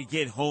he had to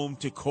get home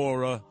to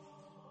Cora.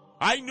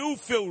 I knew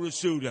Phil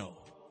Rizzuto.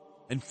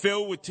 And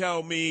Phil would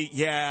tell me,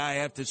 yeah, I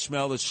have to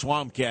smell the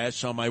swamp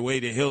gas on my way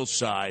to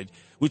Hillside,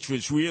 which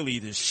was really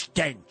the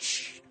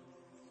stench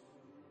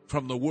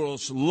from the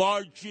world's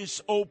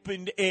largest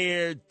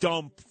open-air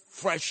dump,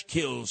 Fresh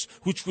Kills,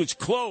 which was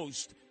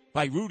closed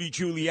by Rudy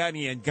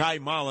Giuliani and Guy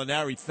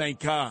Molinari, thank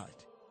God.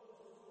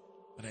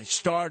 But I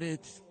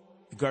started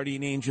the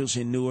Guardian Angels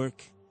in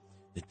Newark,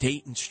 the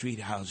Dayton Street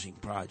housing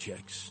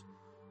projects,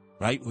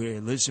 right where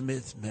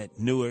Elizabeth met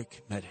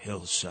Newark, met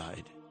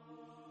Hillside.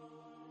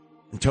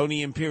 And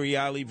Tony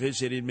Imperiali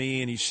visited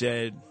me and he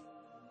said,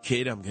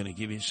 kid, I'm going to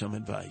give you some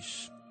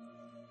advice.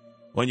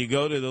 When you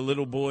go to the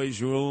little boy's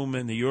room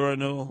in the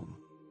urinal,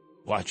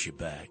 watch your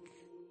back.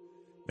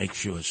 Make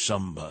sure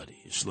somebody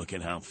is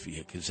looking out for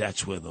you, because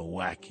that's where they'll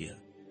whack you.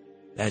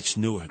 That's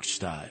Newark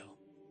style.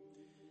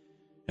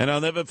 And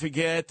I'll never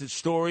forget the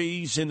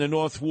stories in the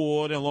North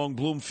Ward along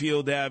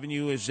Bloomfield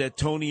Avenue is that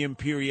Tony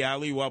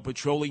Imperiali, while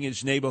patrolling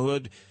his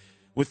neighborhood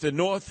with the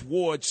North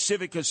Ward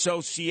Civic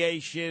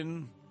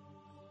Association,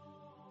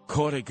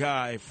 caught a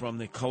guy from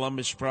the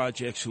Columbus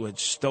Projects who had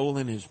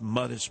stolen his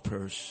mother's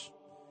purse.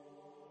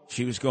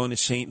 She was going to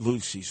St.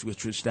 Lucy's,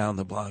 which was down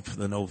the block, for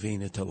the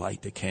novena to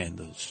light the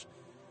candles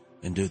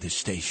and do the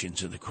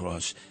Stations of the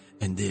Cross.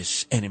 And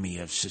this enemy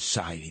of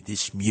society,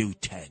 this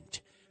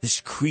mutant, this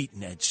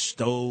cretin had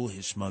stole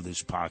his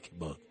mother's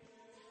pocketbook.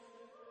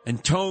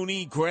 And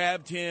Tony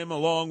grabbed him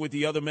along with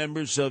the other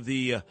members of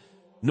the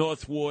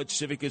North Ward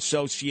Civic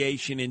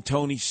Association, and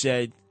Tony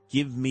said,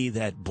 give me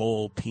that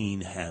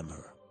ball-peen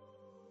hammer.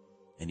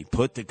 And he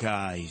put the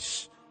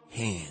guy's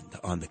hand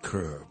on the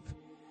curb.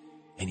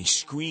 And he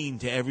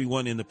screamed to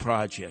everyone in the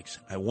projects,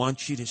 I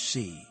want you to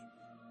see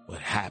what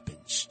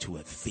happens to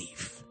a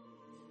thief.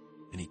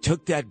 And he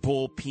took that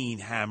ball-peen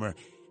hammer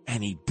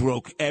and he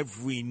broke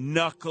every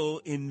knuckle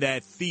in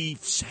that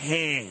thief's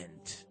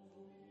hand.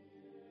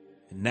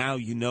 And now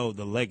you know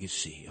the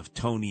legacy of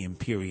Tony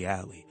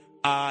Imperiali.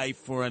 Eye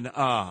for an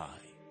eye,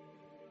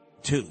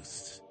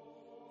 tooth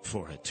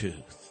for a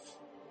tooth.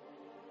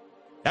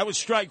 That was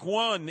strike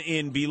one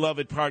in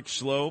beloved Park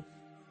Slope,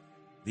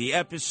 the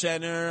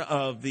epicenter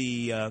of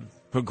the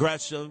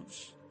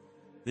progressives,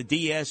 the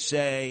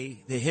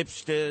DSA, the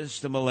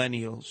hipsters, the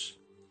millennials.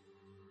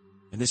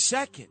 And the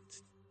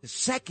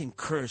second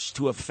curse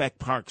to affect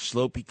Park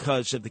Slope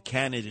because of the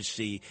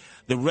candidacy,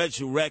 the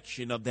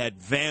resurrection of that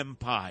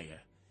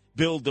vampire,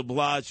 Bill de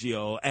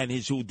Blasio, and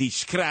his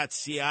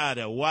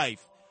disgraziata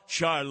wife,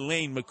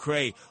 Charlene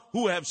McRae,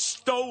 who have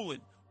stolen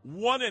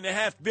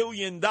 $1.5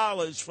 billion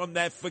from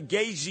that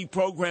Fugazi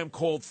program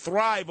called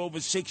Thrive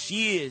over 6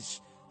 years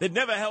that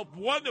never helped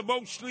one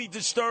emotionally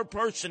disturbed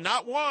person,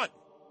 not one.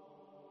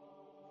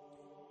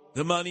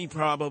 The money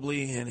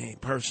probably in a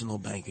personal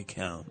bank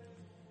account,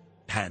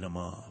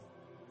 Panama,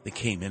 the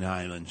Cayman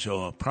Islands,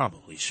 or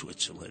probably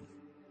Switzerland.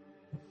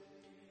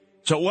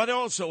 So what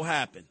also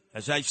happened?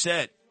 As I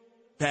said,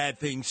 bad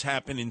things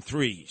happen in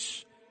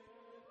threes.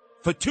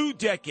 For 2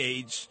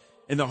 decades,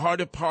 in the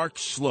heart of Park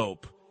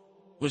Slope,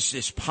 was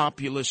this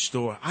popular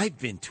store. I've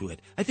been to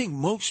it. I think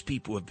most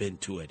people have been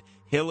to it.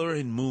 Hiller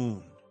and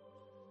Moon.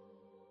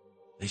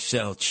 They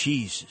sell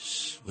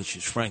cheeses, which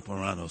is Frank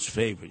Morano's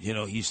favorite. You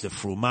know, he's the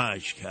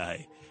fromage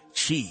guy.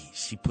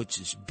 Cheese. He puts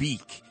his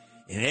beak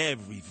in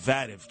every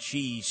vat of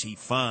cheese he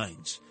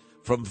finds.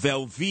 From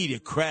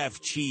Velveeta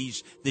Kraft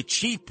cheese, the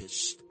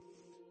cheapest,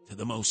 to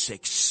the most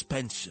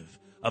expensive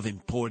of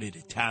imported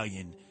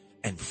Italian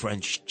and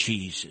French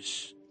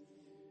cheeses.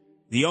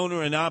 The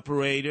owner and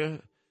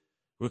operator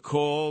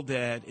recalled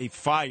that a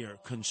fire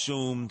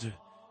consumed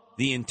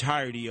the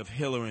entirety of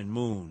Hiller and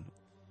Moon.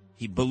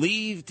 He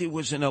believed it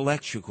was an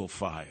electrical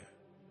fire.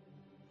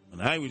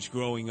 When I was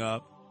growing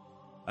up,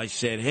 I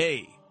said,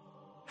 hey,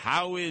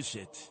 how is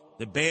it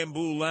the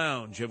Bamboo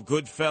Lounge of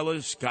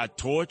Goodfellas got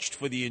torched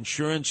for the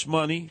insurance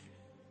money?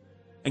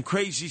 And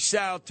Crazy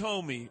Sal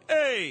told me,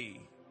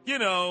 hey, you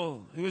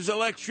know, it was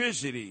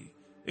electricity.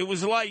 It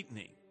was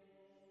lightning.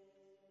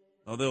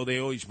 Although they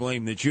always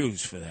blame the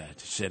Jews for that.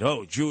 They said,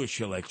 oh,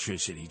 Jewish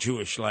electricity,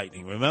 Jewish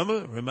lightning.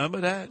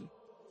 Remember that?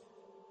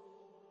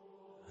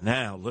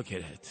 Now, look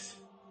at it.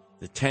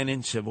 The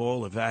tenants have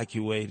all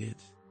evacuated.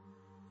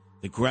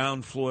 The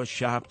ground floor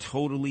shop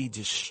totally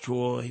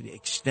destroyed.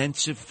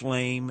 Extensive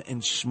flame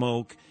and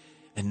smoke.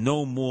 And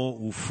no more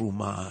au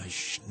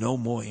fromage. No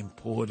more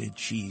imported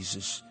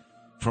cheeses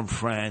from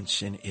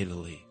France and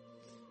Italy.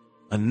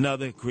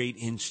 Another great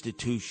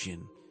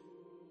institution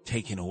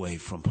taken away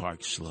from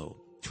Park Slope.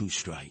 2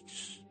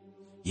 strikes.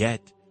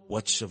 Yet,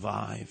 what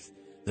survived?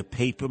 The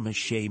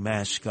papier-mâché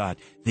mascot,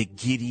 the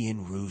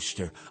Gideon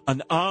Rooster,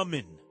 an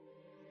omen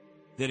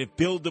that if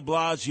Bill de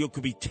Blasio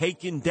could be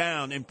taken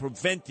down and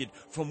prevented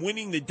from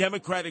winning the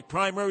Democratic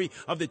primary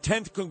of the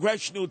 10th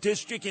Congressional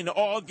District in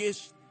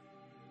August,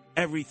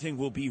 everything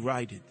will be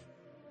righted.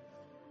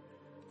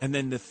 And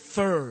then the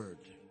third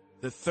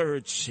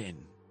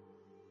sin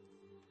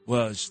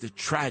was the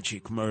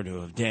tragic murder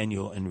of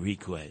Daniel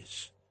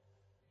Enriquez.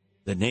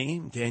 The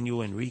name,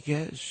 Daniel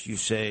Enriquez, you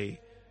say,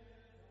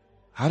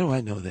 how do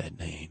I know that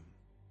name?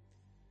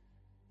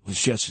 It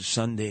was just a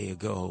Sunday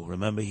ago.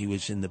 Remember, he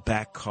was in the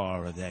back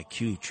car of that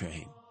Q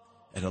train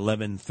at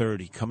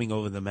 11:30 coming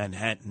over the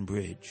Manhattan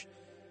Bridge.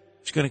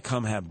 He's going to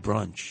come have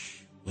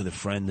brunch with a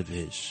friend of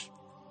his.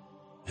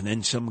 And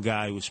then some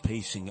guy was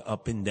pacing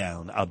up and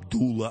down,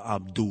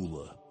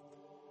 Abdullah,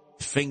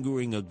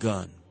 fingering a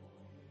gun.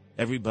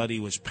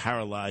 Everybody was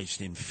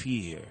paralyzed in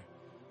fear.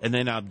 And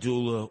then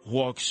Abdullah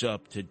walks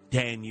up to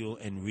Daniel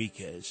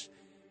Enriquez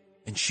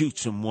and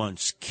shoots him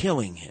once,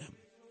 killing him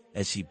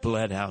as he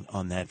bled out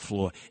on that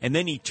floor. And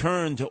then he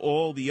turned to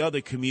all the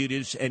other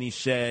commuters and he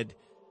said,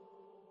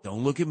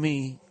 don't look at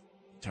me.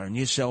 Turn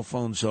your cell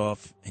phones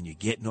off and you're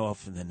getting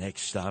off in the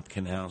next stop,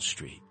 Canal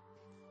Street.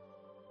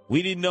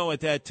 We didn't know at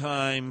that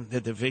time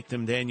that the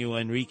victim, Daniel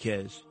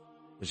Enriquez,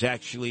 was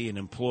actually an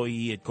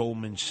employee at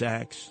Goldman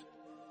Sachs.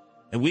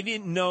 And we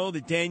didn't know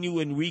that Daniel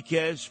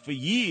Enriquez, for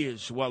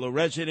years, while a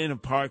resident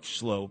of Park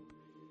Slope,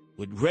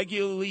 would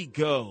regularly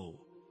go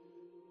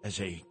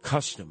as a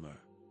customer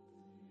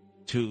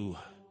to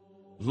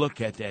look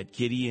at that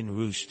Gideon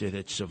Rooster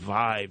that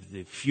survived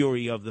the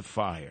fury of the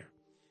fire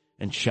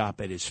and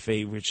shop at his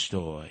favorite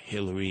store,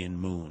 Hillary and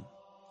Moon.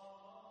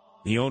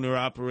 The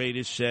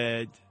owner-operator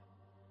said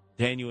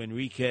Daniel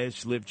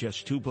Enriquez lived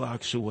just 2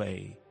 blocks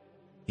away.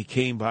 He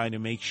came by to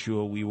make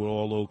sure we were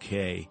all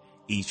okay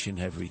each and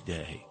every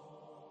day.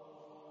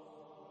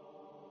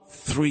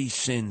 3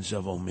 sins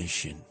of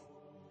omission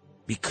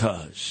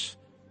because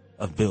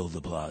of Bill de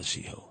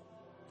Blasio.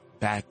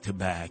 Back to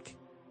back,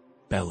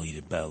 belly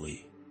to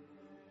belly.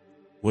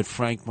 Would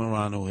Frank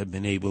Morano have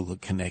been able to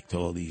connect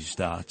all these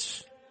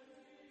dots?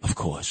 Of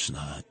course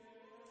not.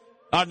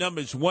 Our number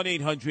is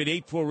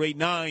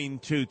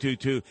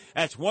 1-800-848-9222.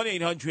 That's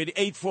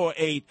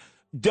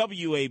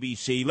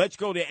 1-800-848-WABC. Let's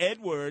go to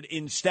Edward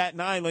in Staten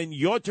Island.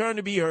 Your turn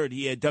to be heard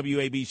here at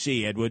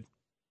WABC, Edward.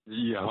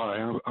 Yeah, hi.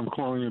 I'm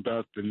calling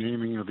about the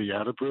naming of the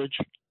Outer Bridge.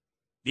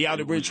 The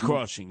Outer Bridge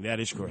crossing, that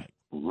is correct.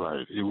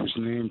 Right. It was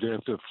named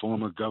after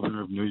former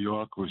governor of New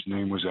York, whose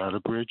name was Outer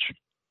Bridge.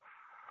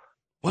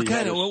 What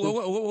kind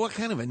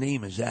of a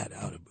name is that,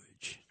 Outer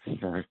Bridge?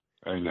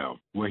 I know.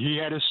 Well, he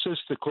had a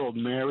sister called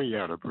Mary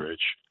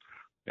Outerbridge,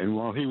 and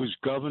while he was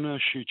governor,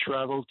 she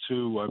traveled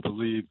to, I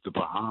believe, the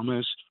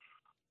Bahamas,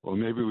 or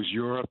maybe it was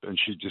Europe, and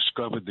she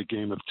discovered the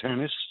game of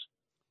tennis,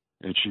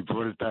 and she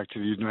brought it back to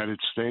the United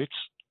States.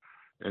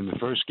 And the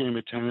first game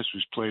of tennis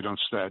was played on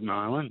Staten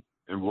Island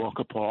in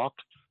Walker Park,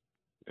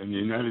 and the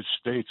United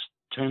States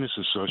Tennis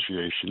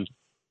Association,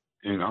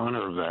 in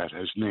honor of that,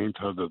 has named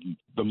her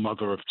the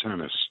mother of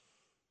tennis.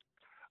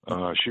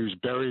 She was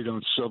buried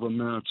on Silver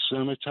Mount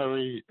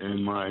Cemetery,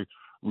 and my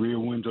rear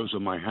windows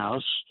of my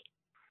house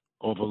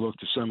overlook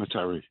the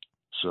cemetery.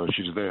 So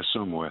she's there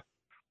somewhere.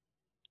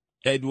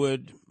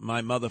 Edward,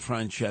 my mother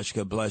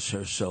Francesca, bless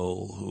her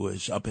soul, who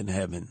is up in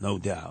heaven, no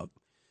doubt,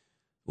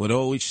 would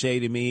always say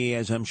to me,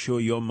 as I'm sure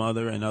your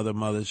mother and other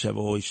mothers have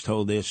always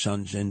told their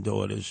sons and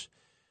daughters,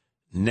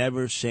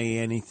 never say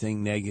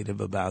anything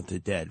negative about the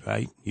dead,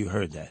 right? You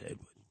heard that,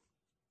 Edward.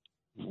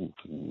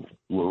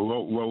 Well,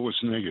 what was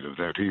negative?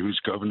 That he was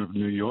governor of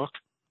New York?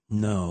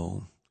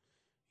 No.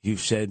 You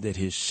said that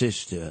his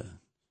sister,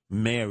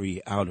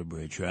 Mary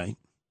Outerbridge, right?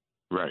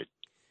 Right.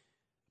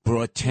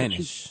 Brought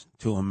tennis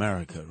to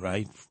America,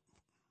 right?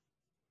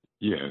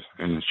 Yeah,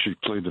 and she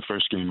played the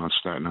first game on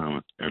Staten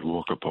Island at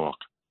Walker Park.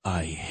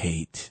 I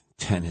hate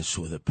tennis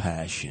with a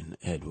passion,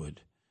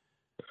 Edward.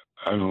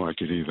 I don't like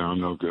it either.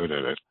 I'm no good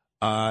at it.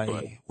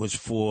 I was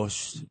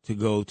forced to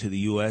go to the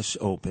U.S.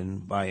 Open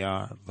by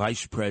our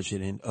vice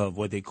president of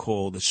what they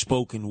call the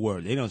spoken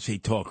word. They don't say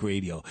talk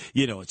radio.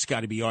 You know, it's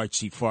got to be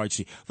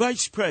artsy-fartsy.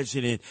 Vice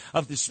president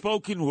of the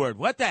spoken word.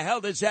 What the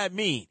hell does that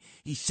mean?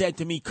 He said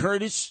to me,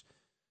 Curtis,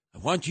 I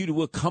want you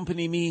to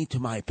accompany me to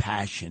my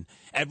passion.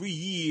 Every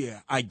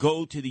year I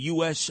go to the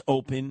U.S.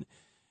 Open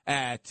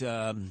at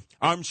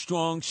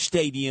Armstrong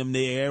Stadium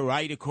there,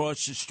 right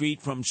across the street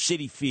from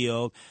Citi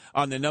Field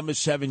on the number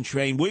 7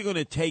 train. We're going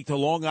to take the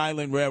Long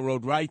Island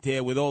Railroad right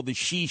there with all the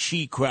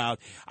she crowd.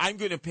 I'm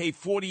going to pay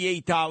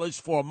 $48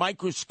 for a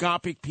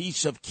microscopic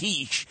piece of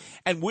quiche,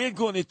 and we're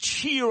going to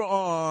cheer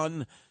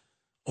on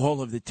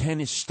all of the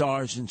tennis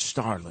stars and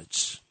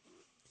starlets.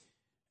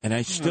 And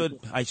I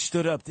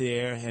stood up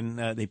there,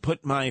 and they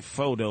put my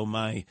photo,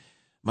 my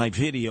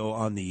video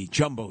on the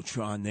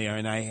Jumbotron there,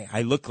 and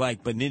I look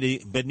like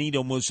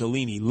Benito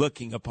Mussolini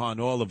looking upon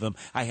all of them.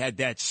 I had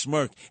that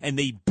smirk, and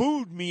they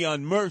booed me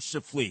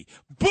unmercifully.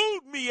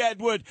 Booed me,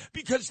 Edward,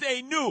 because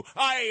they knew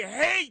I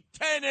hate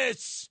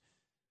tennis.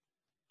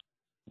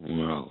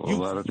 Well, a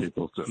lot of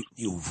people do.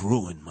 You've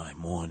ruined my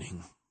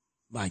morning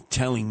by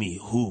telling me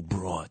who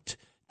brought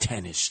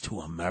tennis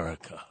to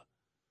America.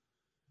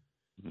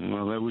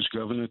 Well, that was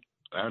Governor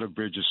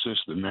Outerbridge's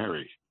sister,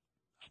 Mary.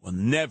 Will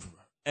never,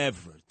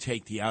 ever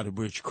take the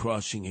Outerbridge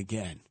crossing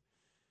again.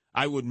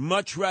 I would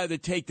much rather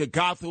take the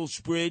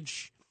Goethals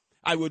Bridge.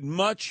 I would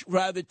much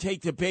rather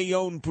take the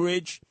Bayonne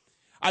Bridge.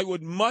 I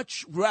would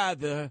much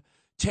rather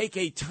take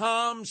a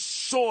Tom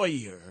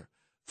Sawyer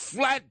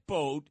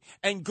flatboat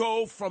and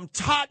go from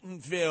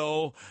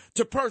Tottenville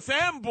to Perth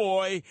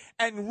Amboy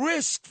and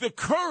risk the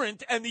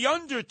current and the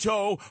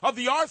undertow of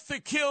the Arthur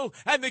Kill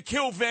and the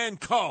Kill Van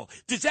Kull.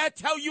 Does that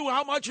tell you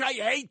how much I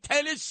hate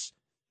tennis?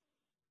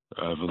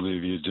 I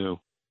believe you do.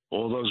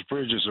 All those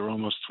bridges are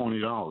almost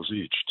 $20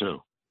 each, too.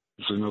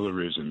 It's another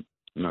reason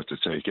not to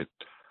take it.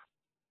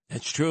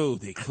 That's true.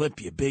 They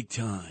clip you big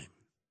time.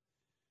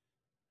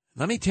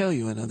 Let me tell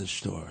you another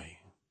story.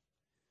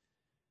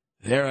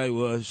 There I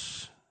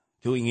was,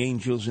 doing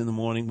Angels in the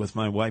Morning with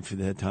my wife at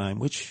that time.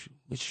 Which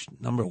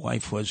number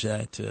wife was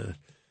that?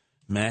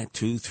 Matt,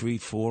 2, 3,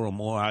 4 or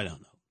more? I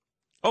don't know.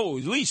 Oh, it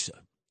was Lisa.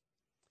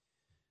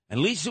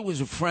 And Lisa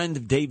was a friend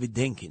of David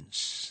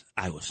Dinkins.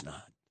 I was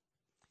not.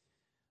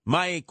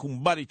 My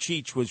kumbari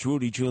cheech was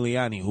Rudy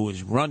Giuliani, who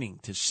was running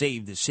to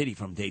save the city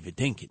from David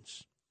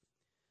Dinkins.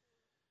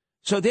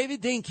 So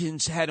David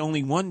Dinkins had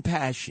only one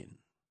passion.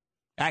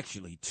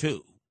 Actually,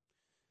 two.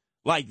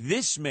 Like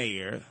this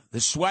mayor,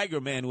 the swagger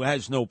man who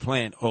has no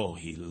plan. Oh,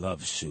 he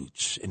loves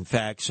suits. In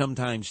fact,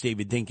 sometimes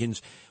David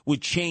Dinkins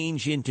would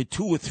change into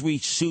 2 or 3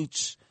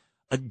 suits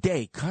a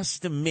day,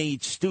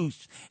 custom-made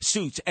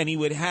suits, and he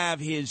would have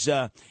his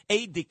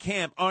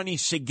aide-de-camp, Arnie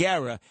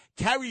Segarra,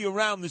 carry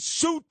around the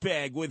suit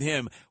bag with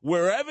him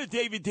wherever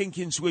David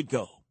Dinkins would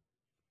go.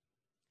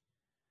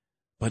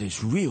 But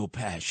his real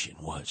passion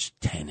was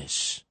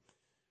tennis.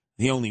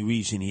 The only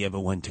reason he ever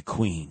went to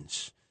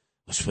Queens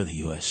was for the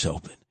U.S.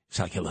 Open. It's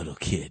like a little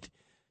kid,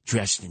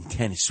 dressed in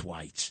tennis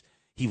whites.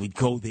 He would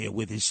go there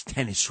with his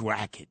tennis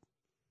racket.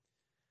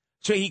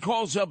 So he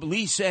calls up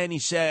Lisa and he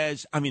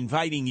says, I'm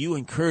inviting you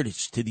and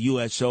Curtis to the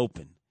U.S.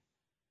 Open.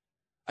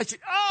 I said,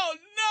 oh,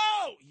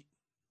 no!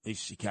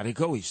 Lisa, you got to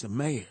go. He's the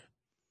mayor.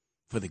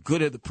 For the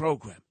good of the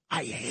program.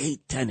 I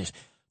hate tennis.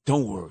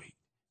 Don't worry.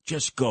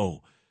 Just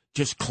go.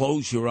 Just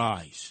close your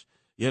eyes.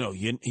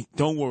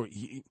 Don't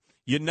worry.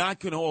 You're not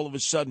going to all of a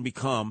sudden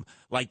become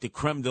like the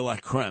creme de la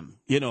creme.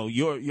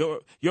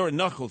 You're a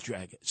knuckle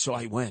dragger. So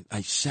I went.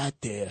 I sat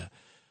there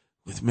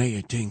with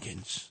Mayor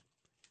Dinkins.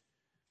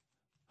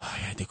 I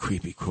had the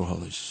creepy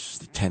crawlers,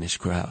 the tennis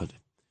crowd.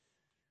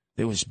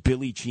 There was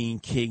Billie Jean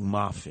King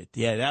Moffitt.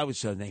 Yeah, that was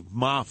her name,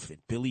 Moffitt,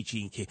 Billie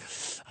Jean King.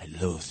 I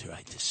loathed her.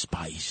 I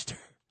despised her.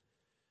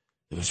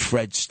 There was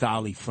Fred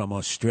Stolle from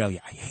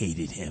Australia. I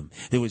hated him.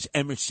 There was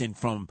Emerson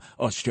from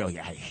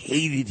Australia. I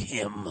hated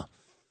him.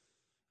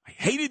 I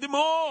hated them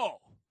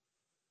all.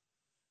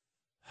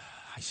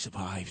 I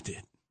survived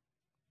it.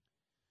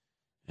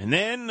 And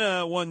then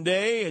one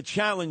day a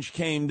challenge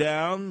came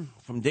down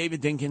from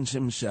David Dinkins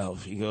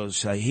himself. He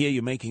goes, I hear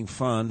you're making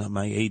fun of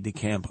my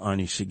aide-de-camp,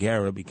 Arnie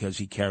Segarra, because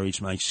he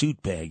carries my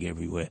suit bag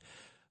everywhere.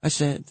 I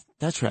said,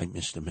 that's right,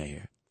 Mr.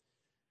 Mayor.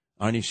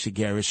 Arnie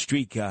Segarra,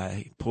 street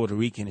guy, Puerto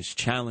Rican, has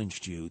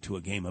challenged you to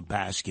a game of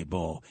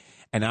basketball,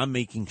 And I'm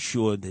making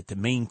sure that the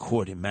main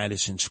court in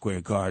Madison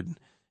Square Garden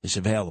is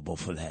available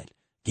for that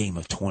game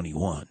of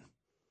 21.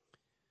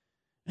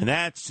 And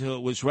that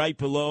was right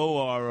below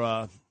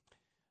our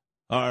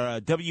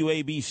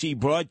WABC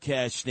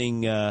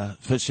broadcasting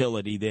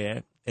facility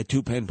there at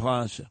Two Penn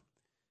Plaza. It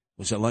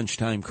was a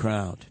lunchtime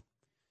crowd.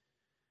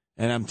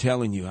 And I'm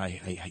telling you, I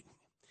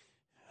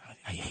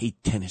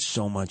hate tennis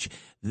so much.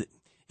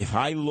 If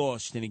I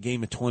lost in a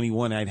game of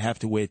 21, I'd have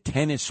to wear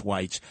tennis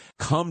whites,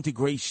 come to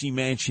Gracie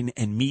Mansion,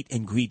 and meet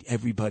and greet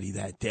everybody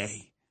that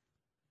day.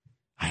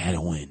 I had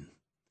to win.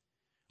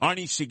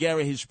 Arnie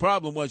Segura, his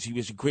problem was he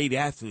was a great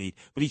athlete,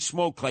 but he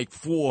smoked like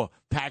 4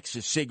 packs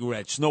of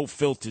cigarettes, no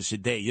filters a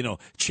day,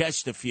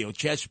 Chesterfield,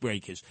 chest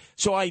breakers.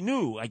 So I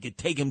knew I could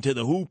take him to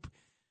the hoop,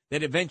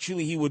 that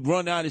eventually he would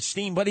run out of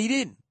steam, but he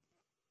didn't.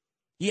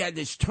 He had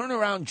this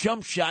turnaround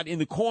jump shot in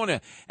the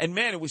corner, and,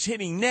 man, it was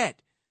hitting net.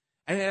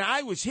 And then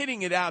I was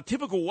hitting it out,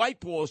 typical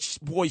white boy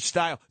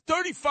style,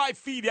 35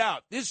 feet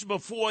out. This is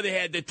before they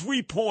had the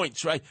 3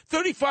 points, right?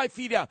 35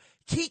 feet out.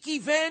 Kiki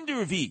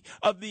Vandervee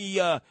of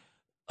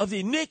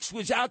the Knicks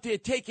was out there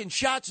taking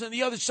shots on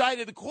the other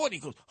side of the court. He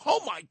goes,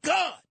 oh, my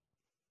God.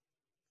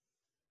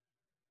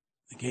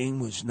 The game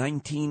was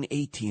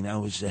 19-18. I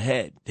was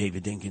ahead.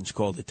 David Dinkins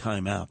called a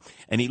timeout.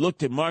 And he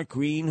looked at Mark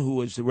Green, who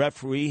was the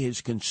referee,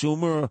 his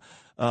consumer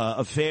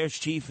affairs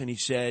chief, and he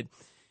said,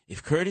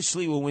 if Curtis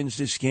Lewa wins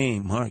this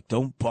game, Mark,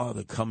 don't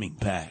bother coming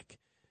back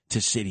to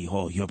City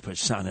Hall. You're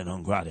persona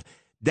non grata.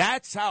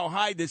 That's how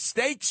high the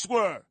stakes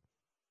were.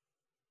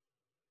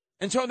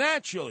 And so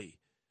naturally,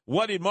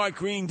 what did Mark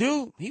Green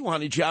do? He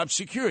wanted job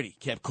security.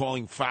 Kept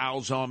calling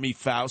fouls on me,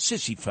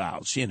 sissy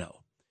fouls, And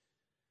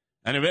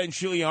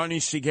eventually,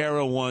 Arnie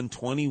Segura won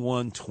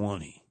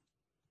 21-20.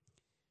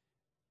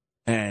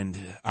 And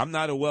I'm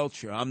not a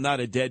welcher. I'm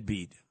not a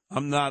deadbeat.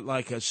 I'm not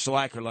like a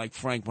slacker like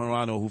Frank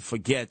Morano who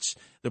forgets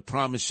the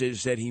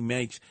promises that he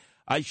makes.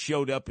 I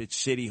showed up at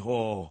City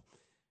Hall,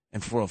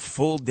 and for a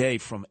full day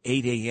from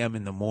 8 a.m.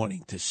 in the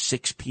morning to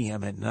 6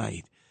 p.m. at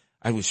night,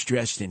 I was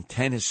dressed in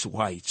tennis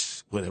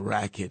whites with a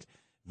racket,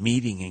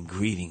 meeting and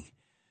greeting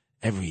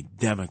every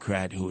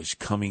Democrat who was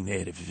coming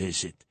there to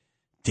visit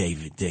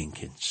David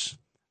Dinkins.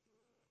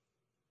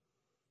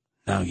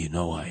 Now you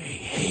know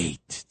I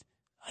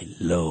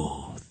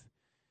loathe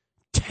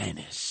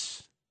tennis.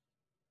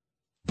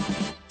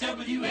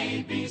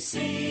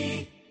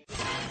 WABC.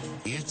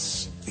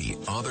 It's The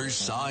Other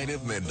Side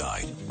of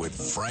Midnight with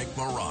Frank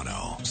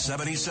Morano.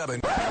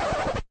 77.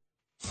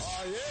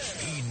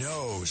 He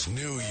knows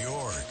New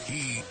York.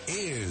 He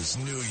is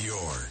New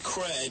York.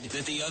 Cred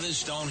that the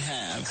others don't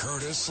have.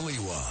 Curtis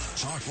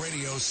Lewa. Talk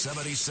Radio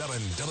 77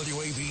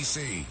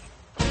 WABC.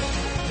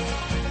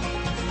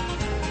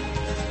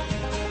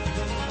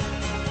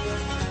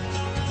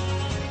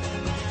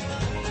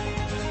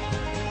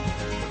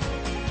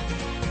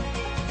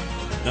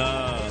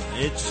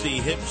 It's the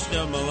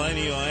hipster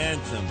millennial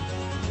anthem.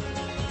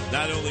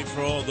 Not only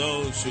for all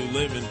those who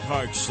live in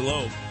Park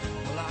Slope,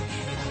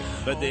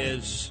 but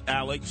there's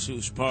Alex,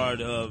 who's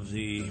part of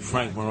the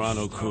Frank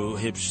Morano crew,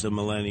 hipster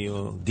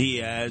millennial.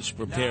 Diaz,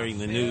 preparing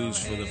the news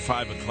for the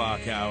 5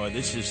 o'clock hour.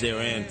 This is their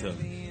anthem.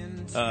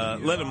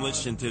 Let them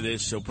listen to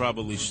this. They'll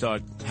probably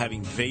start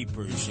having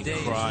vapors and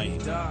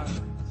crying.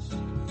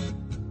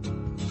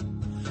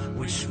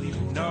 Wish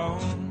we'd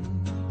known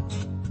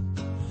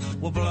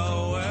will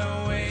blow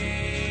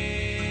away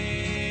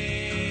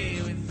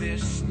with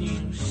this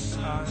new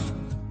sun.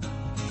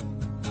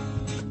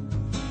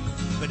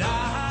 But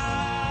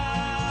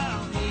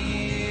I'll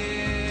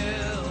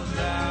kneel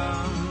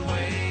down,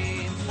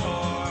 wait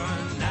for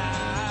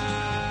now.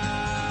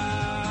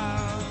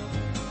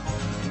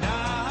 And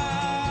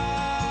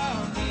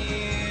I'll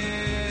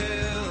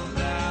kneel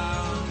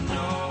down,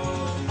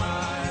 know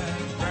my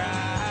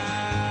ground.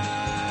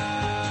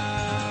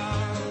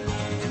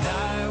 And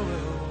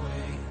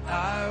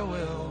I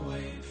will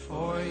wait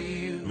for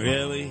you.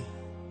 Really?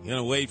 You're going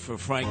to wait for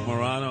Frank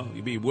Morano?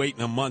 You'll be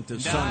waiting a month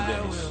of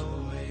Sundays.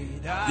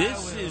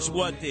 This is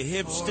what the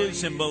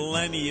hipsters and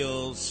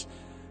millennials,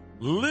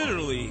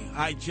 literally,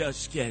 I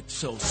just get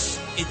so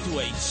into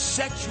a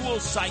sexual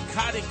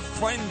psychotic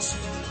frenzy.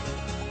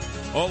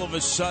 All of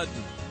a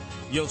sudden,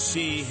 you'll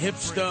see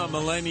hipster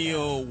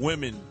millennial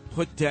women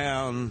put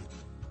down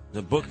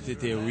the book that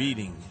they're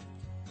reading.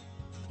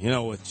 You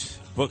know, it's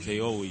a book they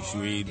always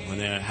read when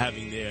they're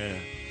having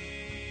their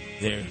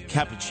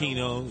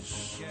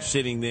cappuccinos,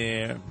 sitting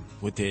there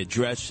with their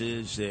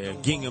dresses, their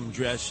gingham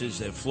dresses,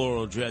 their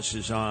floral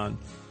dresses on.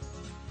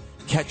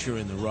 Catcher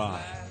in the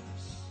Rye.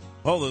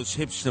 All those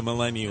hipster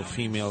millennial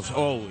females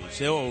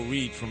they all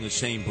read from the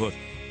same book.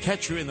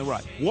 Catcher in the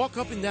Rye. Walk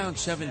up and down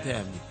 7th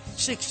Avenue,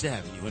 6th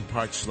Avenue in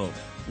Park Slope.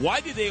 Why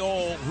did they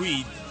all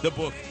read the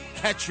book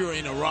Catcher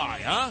in a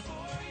Rye, huh?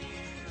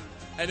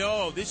 And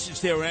this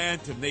is their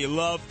anthem. They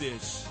love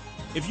this.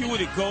 If you were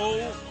to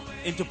go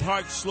into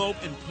Park Slope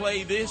and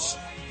play this,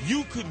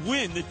 you could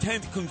win the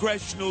 10th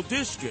Congressional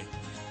District.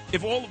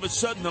 If all of a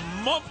sudden the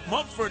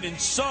Mumford and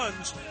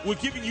Sons were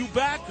giving you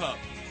backup.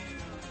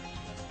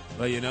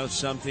 Well, you know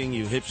something,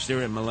 you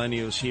hipster and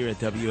millennials here at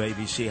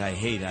WABC, I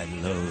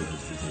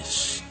love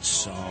this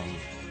song.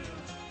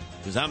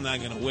 Because I'm not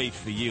going to wait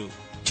for you.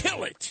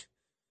 Kill it!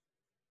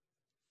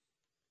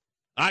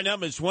 Our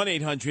number is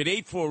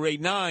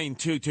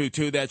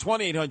 1-800-848-9222. That's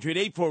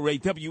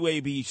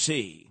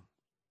 1-800-848-WABC.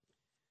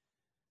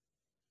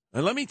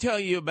 And let me tell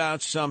you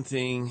about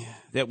something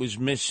that was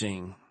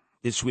missing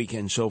this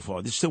weekend so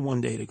far. There's still one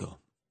day to go.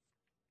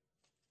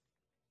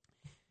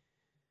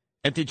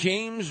 At the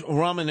James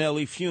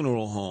Romanelli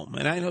Funeral Home.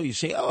 And I know you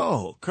say,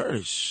 oh,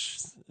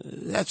 Curtis,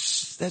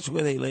 that's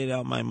where they laid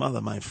out my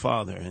mother, my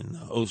father, in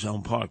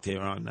Ozone Park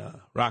there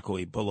on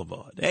Rockaway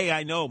Boulevard. Hey,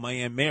 I know my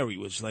Aunt Mary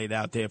was laid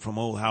out there from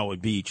Old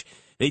Howard Beach.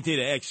 They did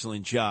an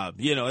excellent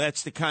job. You know,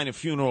 that's the kind of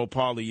funeral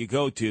parlor you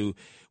go to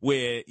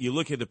where you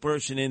look at the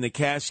person in the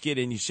casket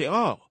and you say,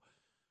 oh,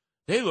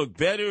 they look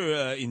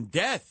better in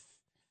death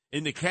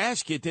in the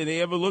casket than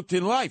they ever looked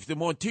in life. The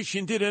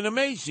mortician did an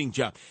amazing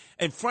job.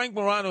 And Frank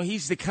Morano,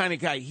 he's the kind of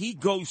guy, he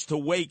goes to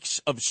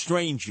wakes of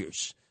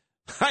strangers.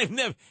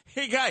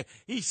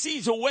 He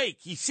sees a wake.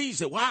 He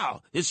sees it.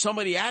 Wow, there's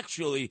somebody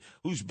actually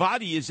whose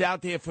body is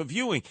out there for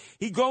viewing.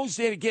 He goes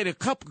there to get a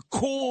cup of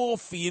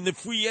coffee and the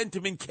free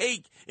Entenmann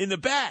cake in the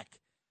back.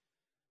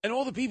 And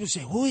all the people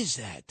say, who is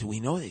that? Do we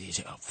know that he's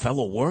a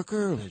fellow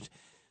worker?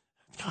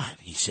 God,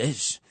 he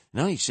says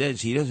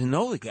he doesn't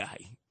know the guy.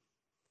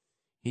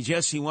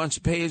 He wants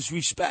to pay his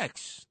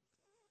respects.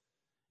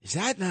 Is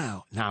that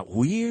now not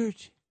weird?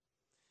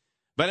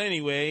 But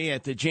anyway,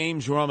 at the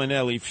James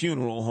Romanelli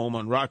Funeral Home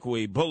on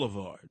Rockaway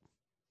Boulevard,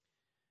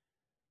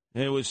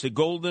 there was the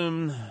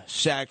Goldman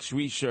Sachs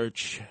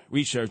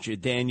researcher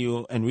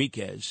Daniel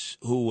Enriquez,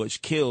 who was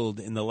killed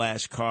in the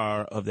last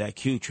car of that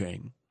Q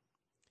train.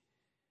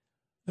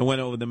 I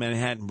went over the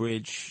Manhattan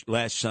Bridge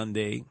last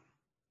Sunday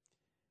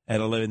at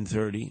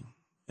 11:30,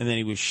 and then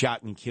he was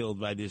shot and killed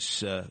by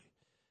this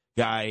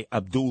guy,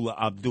 Abdullah,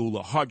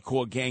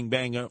 hardcore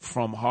gangbanger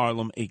from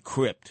Harlem, a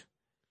Crip.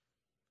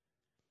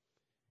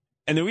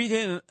 And the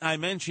reason I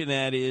mention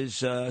that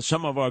is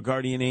some of our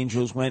guardian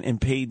angels went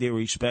and paid their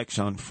respects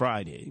on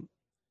Friday.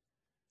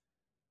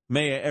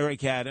 Mayor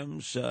Eric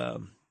Adams,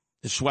 the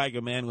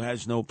swagger man who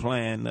has no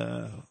plan,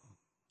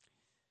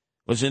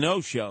 was a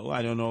no-show.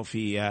 I don't know if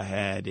he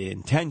had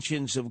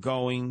intentions of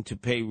going to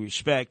pay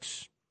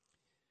respects.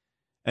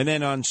 And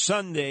then on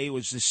Sunday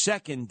was the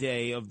second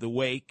day of the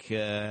wake,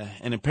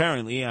 and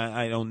apparently,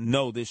 I don't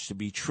know this to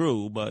be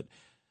true, but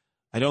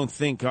I don't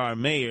think our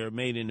mayor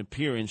made an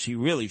appearance. He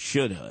really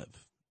should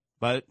have,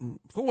 but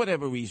for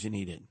whatever reason,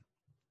 he didn't.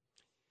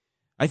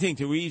 I think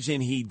the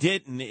reason he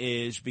didn't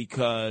is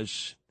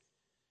because,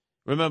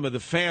 remember, the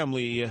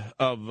family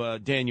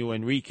of Daniel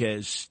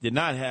Enriquez did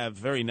not have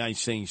very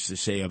nice things to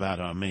say about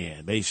our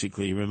mayor.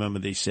 Basically, remember,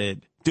 they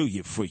said, do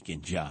your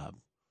freaking job.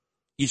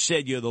 You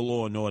said you're the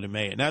law and order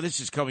mayor. Now, this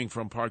is coming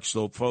from Park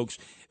Slope, folks.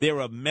 They're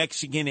of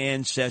Mexican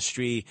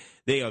ancestry.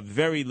 They are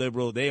very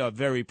liberal. They are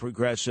very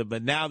progressive.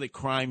 But now the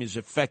crime is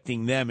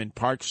affecting them in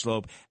Park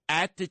Slope,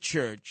 at the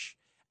church,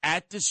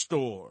 at the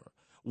store.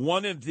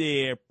 One of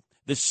the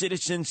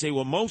citizens they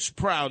were most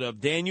proud of,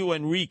 Daniel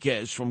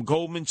Enriquez from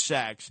Goldman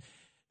Sachs.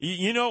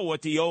 You know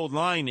what the old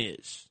line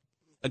is.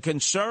 A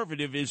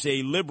conservative is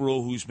a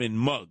liberal who's been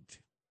mugged.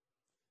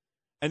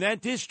 And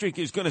that district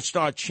is going to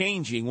start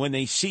changing when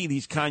they see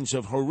these kinds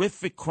of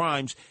horrific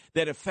crimes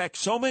that affect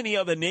so many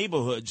other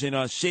neighborhoods in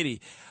our city,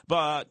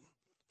 but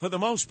for the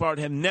most part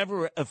have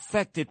never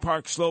affected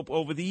Park Slope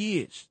over the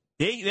years.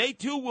 They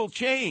too will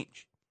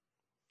change.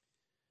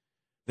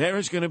 There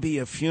is going to be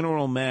a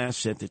funeral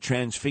mass at the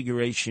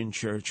Transfiguration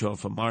Church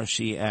off of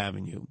Marcy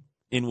Avenue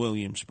in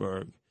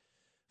Williamsburg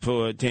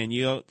for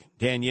Danielle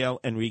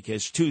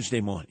Enriquez Tuesday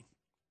morning.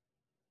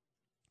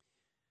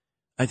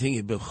 I think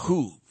it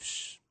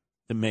behooves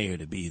the mayor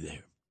to be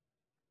there.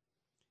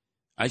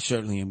 I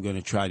certainly am going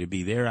to try to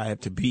be there. I have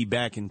to be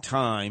back in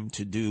time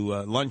to do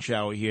lunch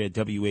hour here at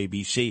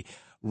WABC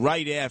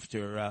right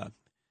after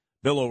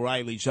Bill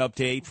O'Reilly's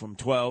update from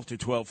 12 to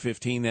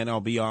 12:15. Then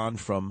I'll be on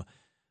from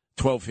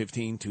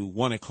 12:15 to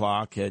 1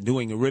 o'clock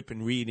doing a rip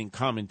and read and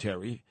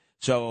commentary.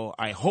 So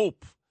I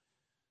hope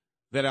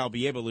that I'll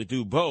be able to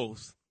do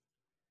both.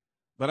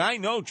 But I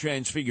know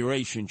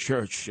Transfiguration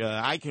Church.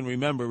 I can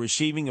remember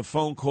receiving a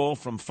phone call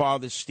from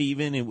Father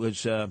Stephen. It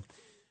was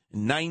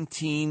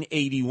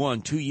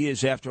 1981, 2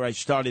 years after I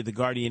started the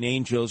Guardian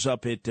Angels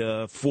up at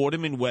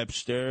Fordham and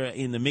Webster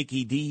in the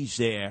Mickey D's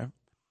there.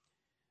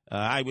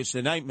 I was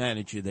the night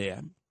manager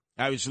there.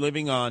 I was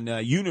living on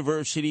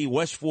University,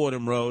 West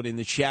Fordham Road in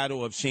the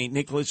shadow of St.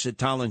 Nicholas at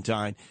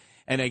Tolentine.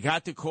 And I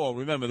got the call.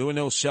 Remember, there were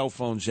no cell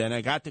phones then.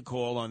 I got the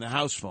call on the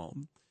house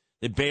phone.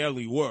 It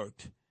barely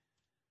worked.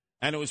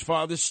 And it was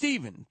Father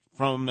Stephen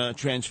from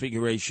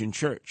Transfiguration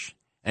Church.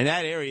 And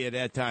that area at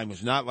that time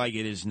was not like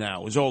it is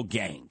now. It was all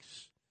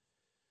gangs.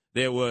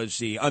 There was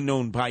the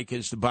unknown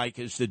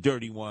bikers, the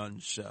dirty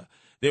ones.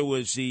 There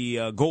was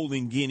the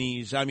Golden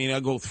Guineas. I mean, I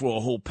go through a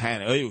whole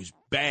panel. It was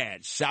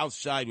bad. South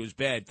Side was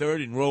bad.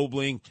 3rd and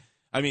Roebling.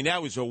 I mean,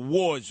 that was a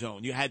war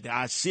zone. You had the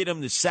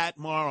Hasidim, the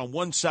Satmar on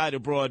one side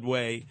of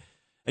Broadway.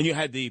 And you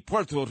had the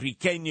Puerto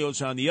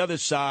Ricanos on the other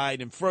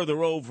side, and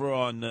further over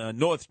on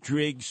North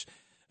Driggs,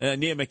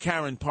 near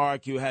McCarran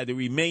Park, you had the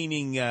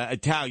remaining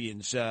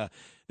Italians that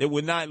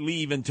would not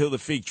leave until the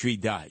fig tree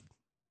died.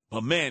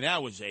 But, man,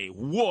 that was a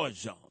war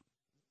zone.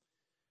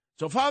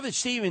 So Father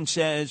Stephen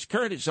says,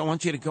 Curtis, I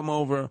want you to come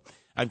over.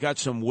 I've got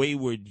some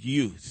wayward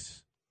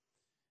youth,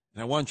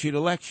 and I want you to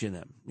lecture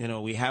them. You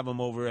know, we have them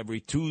over every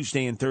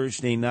Tuesday and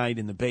Thursday night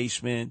in the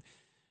basement.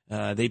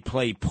 They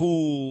play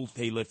pool,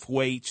 they lift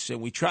weights, and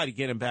we try to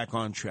get them back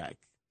on track.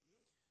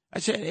 I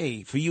said,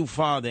 hey, for you,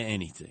 Father,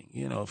 anything.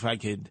 You know, if I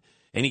could.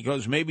 And he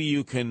goes, maybe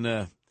you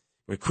can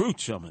recruit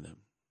some of them.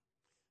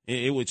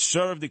 It would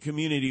serve the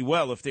community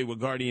well if they were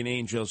guardian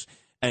angels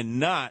and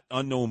not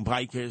unknown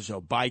bikers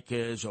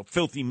or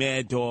filthy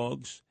mad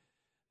dogs.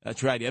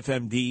 That's right,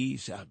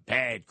 FMDs, a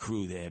bad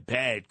crew there,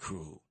 bad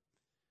crew.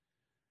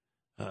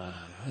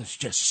 There's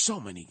just so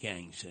many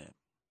gangs there.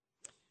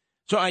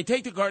 So I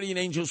take the guardian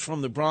angels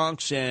from the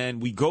Bronx,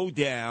 and we go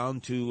down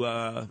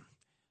to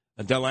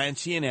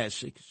Delancey in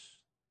Essex,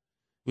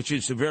 which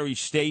is the very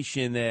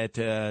station that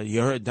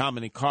you heard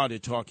Dominic Carter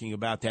talking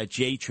about, that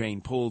J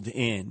train pulled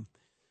in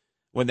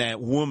when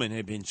that woman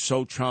had been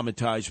so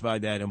traumatized by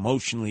that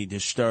emotionally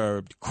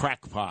disturbed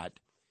crackpot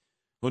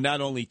who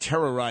not only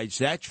terrorized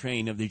that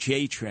train of the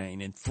J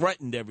train and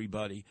threatened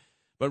everybody,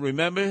 but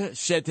remember,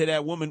 said to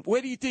that woman,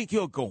 where do you think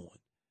you're going?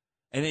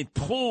 And they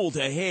pulled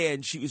her hair,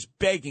 and she was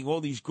begging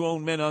all these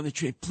grown men on the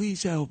train,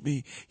 please help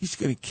me. He's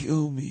going to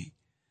kill me.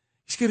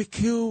 He's going to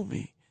kill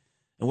me.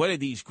 And what are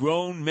these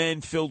grown men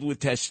filled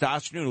with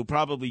testosterone who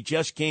probably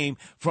just came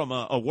from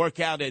a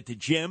workout at the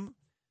gym?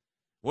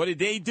 What did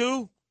they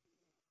do?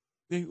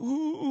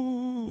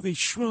 They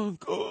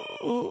shrunk.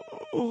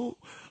 Oh,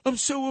 I'm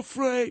so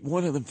afraid.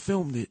 One of them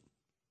filmed it.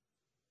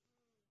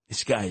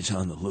 This guy is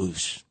on the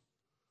loose.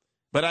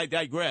 But I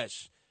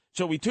digress.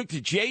 So we took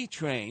the J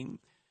train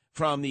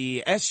from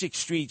the Essex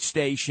Street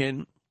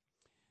station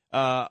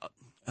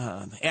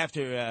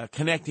after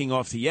connecting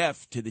off the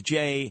F to the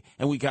J,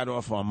 and we got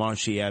off on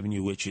Marcy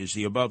Avenue, which is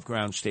the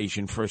above-ground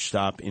station, first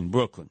stop in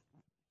Brooklyn.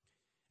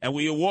 And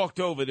we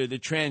walked over to the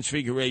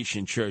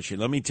Transfiguration Church,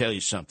 and let me tell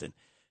you something.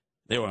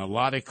 There were a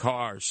lot of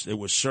cars that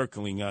were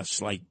circling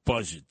us like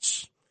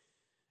buzzards,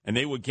 and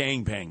they were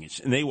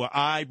gangbangers, and they were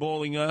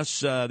eyeballing us,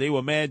 they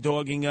were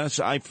mad-dogging us,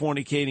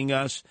 eye-fornicating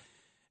us.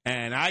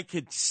 And I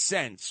could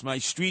sense, my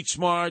street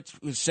smart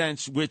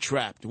sense, we're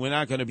trapped. We're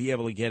not going to be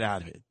able to get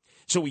out of it.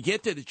 So we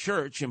get to the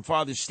church, and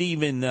Father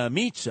Stephen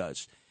meets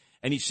us.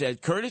 And he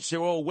said, Curtis, they're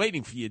all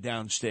waiting for you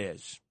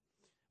downstairs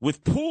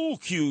with pool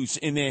cues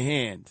in their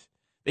hand.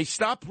 They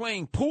stopped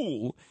playing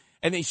pool,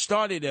 and they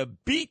started to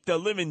beat the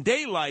living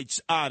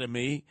daylights out of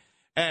me.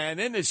 And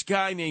then this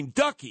guy named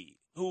Ducky,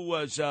 who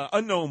was an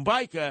unknown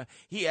biker,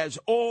 he has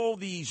all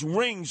these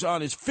rings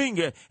on his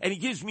finger, and he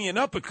gives me an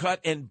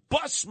uppercut and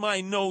busts my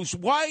nose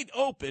wide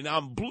open.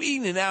 I'm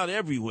bleeding out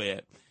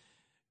everywhere.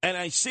 And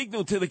I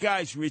signal to the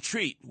guys,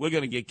 retreat. We're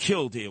going to get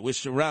killed here. We're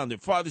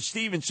surrounded. Father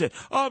Stephen said,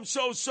 oh, I'm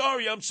so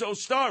sorry. I'm so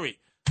sorry.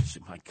 I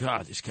said, my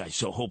God, this guy's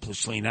so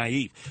hopelessly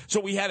naive. So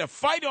we had to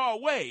fight our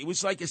way. It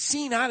was like a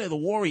scene out of The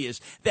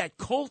Warriors, that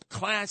cult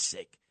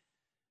classic.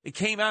 It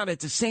came out at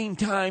the same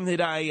time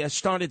that I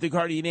started the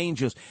Guardian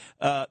Angels.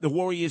 The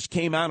Warriors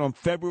came out on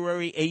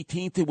February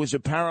 18th. It was a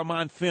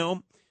Paramount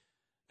film.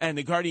 And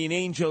the Guardian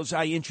Angels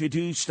I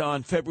introduced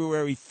on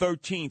February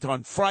 13th,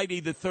 on Friday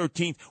the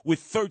 13th, with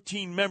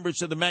 13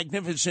 members of the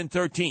Magnificent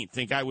 13.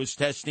 Think I was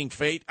testing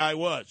fate? I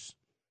was.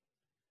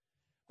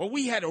 Well,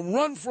 we had to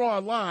run for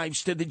our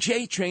lives to the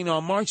J train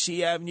on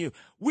Marcy Avenue.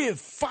 We're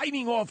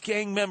fighting off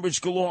gang members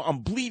galore. I'm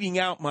bleeding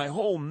out. My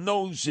whole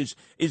nose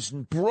is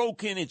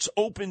broken. It's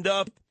opened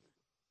up.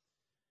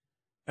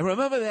 And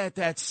remember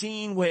that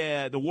scene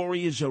where the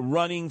Warriors are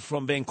running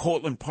from Van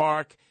Cortlandt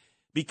Park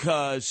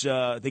because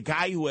the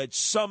guy who had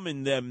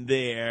summoned them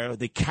there,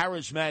 the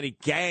charismatic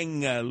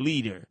gang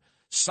leader,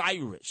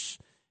 Cyrus,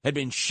 had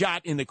been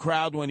shot in the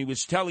crowd when he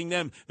was telling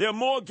them, there are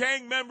more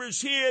gang members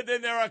here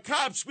than there are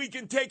cops. We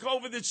can take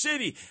over the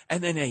city.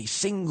 And then a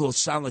single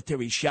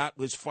solitary shot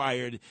was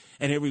fired,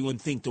 and everyone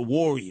think the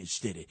Warriors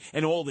did it.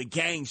 And all the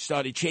gangs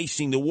started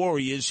chasing the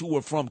Warriors, who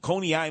were from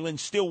Coney Island,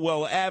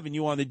 Stillwell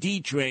Avenue on the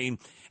D train.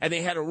 And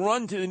they had to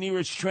run to the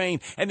nearest train,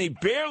 and they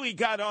barely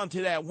got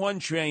onto that one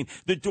train.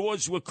 The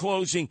doors were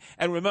closing,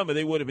 and remember,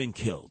 they would have been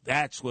killed.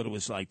 That's what it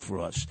was like for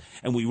us.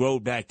 And we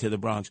rode back to the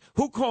Bronx.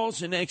 Who calls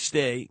the next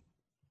day?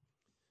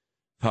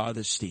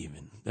 Father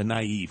Stephen, the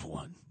naive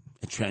one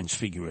at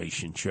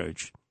Transfiguration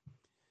Church.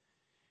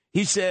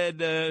 He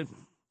said,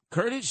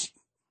 Curtis,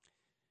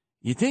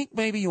 you think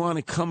maybe you want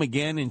to come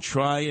again and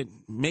try it?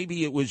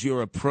 Maybe it was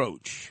your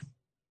approach.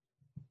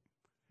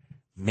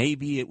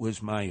 Maybe it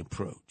was my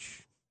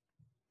approach.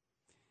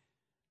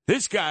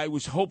 This guy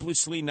was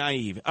hopelessly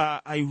naive.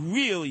 I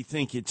really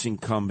think it's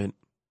incumbent,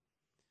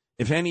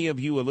 if any of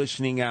you are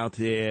listening out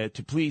there,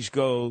 to please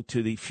go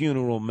to the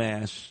funeral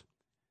mass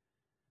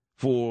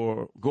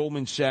for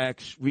Goldman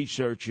Sachs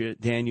researcher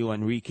Daniel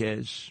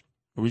Enriquez,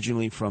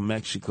 originally from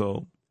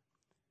Mexico,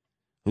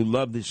 who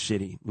loved this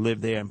city,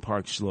 lived there in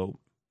Park Slope,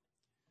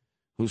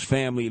 whose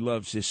family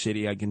loves this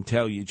city. I can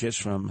tell you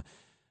just from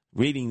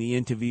reading the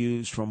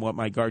interviews, from what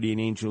my guardian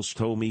angels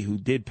told me, who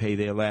did pay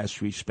their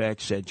last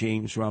respects at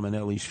James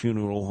Romanelli's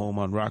funeral home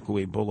on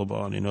Rockaway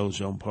Boulevard in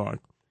Ozone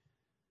Park.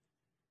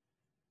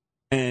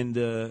 And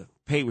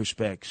pay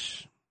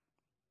respects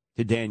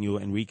to Daniel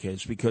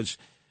Enriquez, because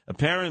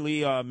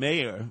apparently our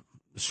mayor,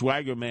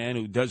 swagger man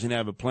who doesn't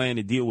have a plan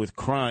to deal with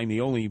crime, the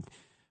only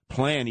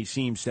plan he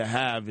seems to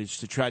have is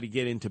to try to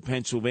get into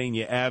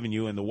Pennsylvania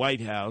Avenue and the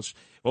White House,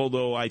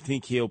 although I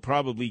think he'll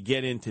probably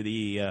get into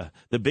the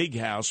big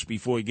house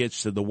before he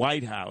gets to the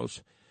White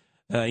House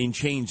in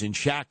chains and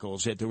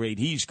shackles at the rate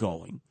he's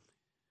going.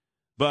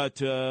 But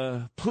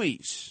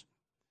please,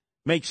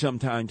 make some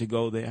time to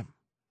go there.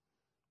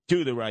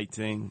 Do the right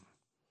thing.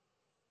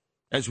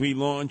 As we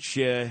launch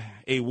a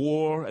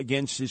war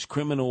against this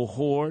criminal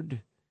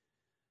horde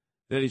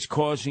that is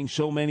causing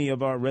so many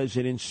of our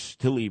residents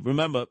to leave.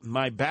 Remember,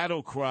 my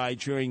battle cry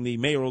during the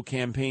mayoral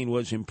campaign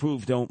was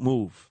improve, don't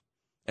move.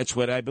 That's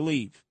what I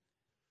believe.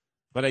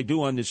 But I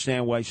do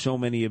understand why so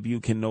many of you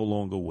can no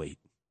longer wait.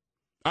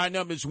 Our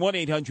number is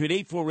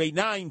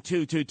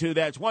 1-800-848-9222.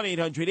 That's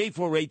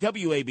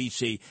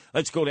 1-800-848-WABC.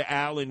 Let's go to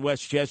Al in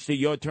Westchester.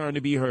 Your turn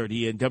to be heard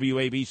here in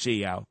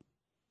WABC, Al.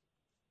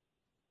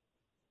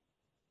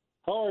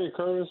 How are you,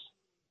 Curtis?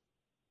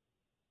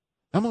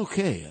 I'm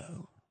okay,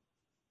 Al.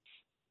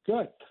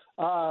 Good.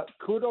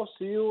 Kudos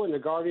to you and the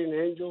Guardian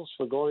Angels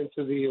for going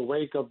to the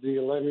wake of the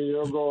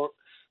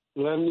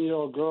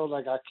 11-year-old girl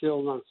that got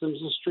killed on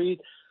Simpson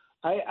Street.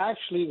 I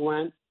actually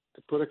went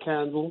to put a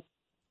candle,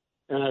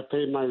 and I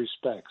paid my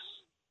respects.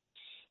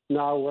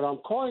 Now, what I'm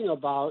calling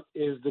about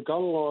is the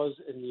gun laws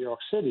in New York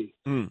City.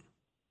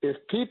 If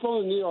people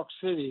in New York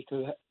City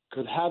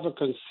could have a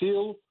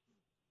concealed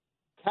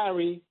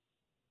carry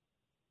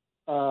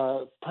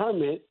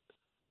permit,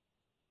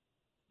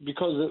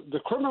 because the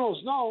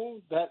criminals know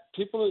that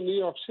people in New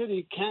York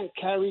City can't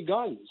carry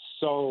guns.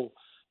 So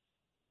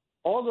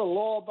all the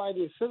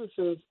law-abiding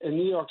citizens in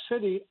New York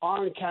City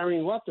aren't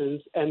carrying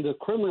weapons, and the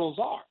criminals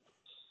are.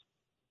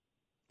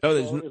 Oh,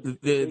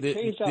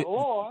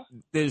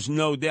 there's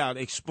no doubt.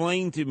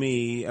 Explain to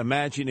me,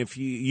 imagine if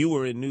you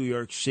were in New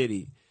York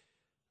City,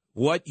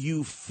 what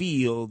you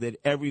feel that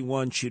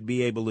everyone should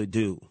be able to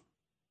do.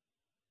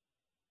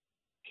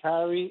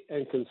 Carry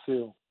and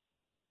conceal.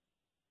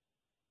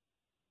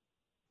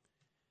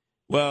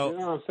 Well, you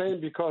know what I'm saying?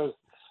 Because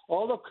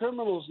all the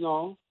criminals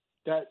know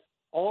that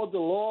all the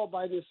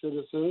law-abiding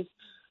citizens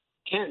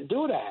can't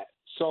do that.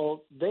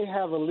 So they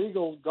have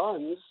illegal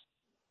guns,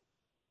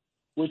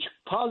 which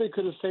probably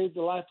could have saved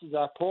the life of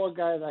that poor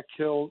guy that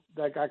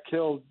got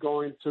killed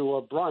going to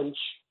a brunch.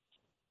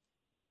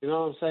 You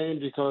know what I'm saying?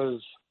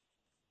 Because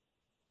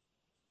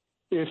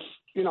if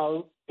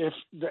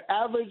the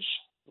average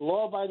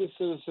law-abiding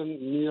citizen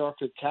in New York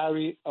could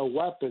carry a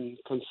weapon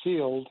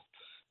concealed,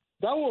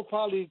 that will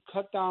probably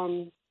cut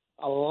down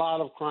a lot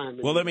of crime.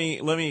 Well, let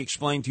me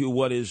explain to you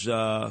what is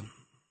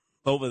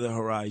over the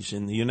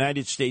horizon. The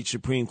United States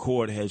Supreme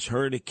Court has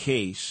heard a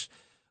case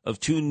of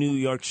two New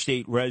York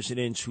State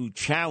residents who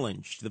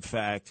challenged the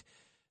fact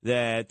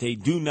that they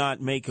do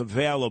not make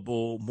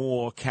available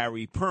more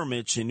carry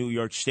permits in New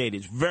York State.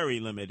 It's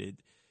very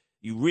limited.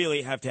 You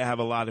really have to have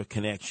a lot of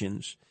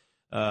connections.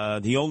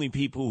 The only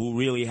people who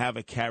really have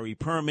a carry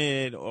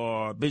permit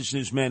are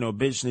businessmen or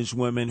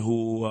businesswomen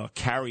who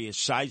carry a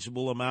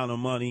sizable amount of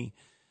money.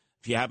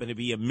 If you happen to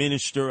be a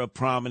minister of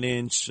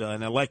prominence,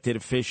 an elected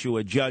official,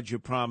 a judge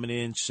of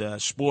prominence, a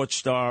sports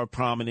star of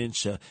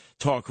prominence, a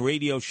talk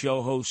radio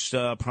show host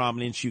of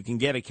prominence, you can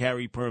get a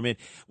carry permit.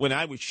 When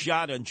I was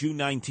shot on June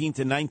 19th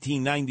in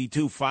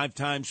 1992, 5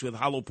 times with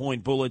hollow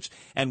point bullets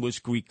and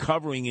was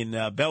recovering in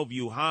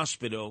Bellevue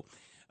Hospital,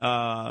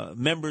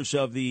 members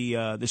of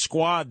the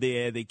squad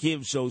there that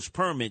gives those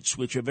permits,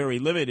 which are very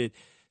limited,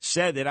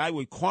 said that I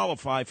would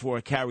qualify for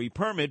a carry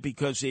permit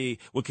because they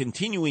were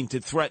continuing to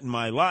threaten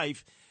my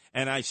life.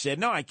 And I said,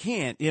 no, I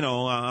can't. You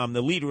know, I'm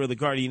the leader of the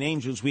Guardian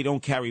Angels. We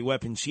don't carry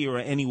weapons here or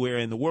anywhere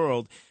in the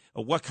world.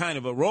 What kind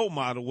of a role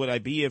model would I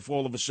be if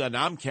all of a sudden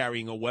I'm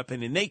carrying a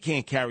weapon and they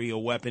can't carry a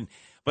weapon?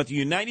 But the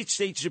United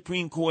States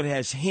Supreme Court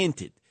has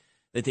hinted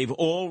that they've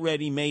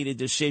already made a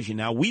decision.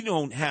 Now, we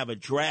don't have a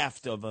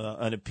draft of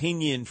an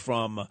opinion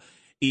from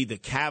either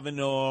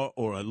Kavanaugh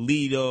or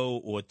Alito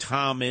or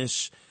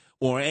Thomas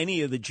or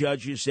any of the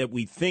judges that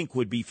we think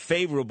would be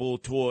favorable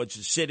towards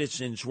the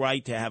citizens'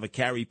 right to have a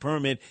carry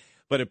permit.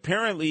 But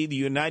apparently the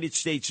United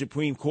States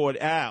Supreme Court,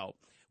 Al,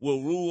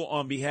 will rule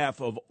on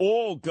behalf of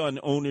all gun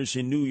owners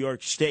in New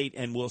York State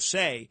and will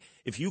say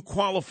if you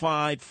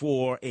qualified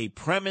for a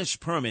premise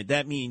permit,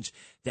 that means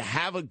to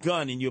have a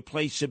gun in your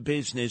place of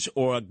business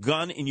or a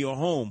gun in your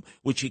home,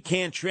 which you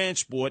can't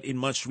transport, it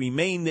must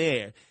remain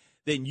there,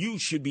 then you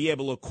should be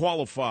able to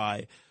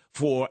qualify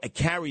for a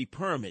carry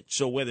permit.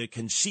 So whether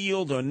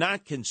concealed or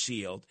not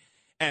concealed.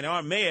 And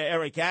our mayor,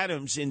 Eric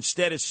Adams,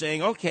 instead of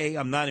saying, okay,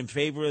 I'm not in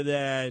favor of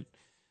that,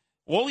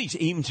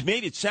 he's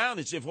made it sound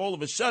as if all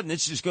of a sudden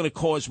this is going to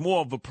cause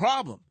more of a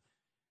problem.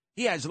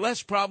 He has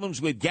less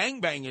problems with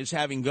gangbangers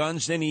having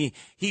guns than he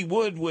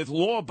would with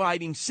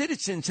law-abiding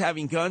citizens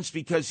having guns,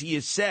 because he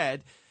has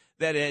said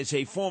that as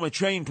a former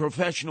trained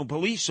professional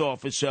police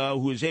officer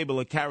who is able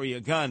to carry a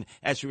gun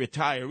as a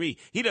retiree,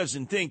 he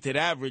doesn't think that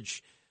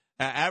average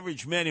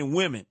men and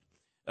women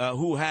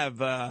who have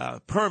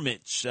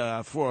permits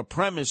for a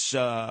premise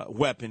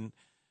weapon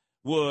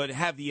would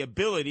have the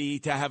ability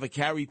to have a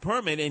carry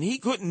permit, and he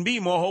couldn't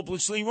be more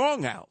hopelessly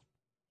wrong, Al.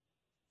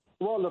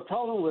 Well, the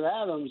problem with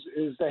Adams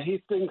is that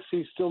he thinks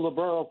he's still the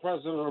borough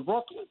president of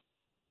Brooklyn.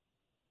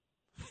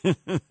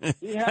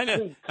 He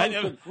hasn't come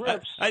to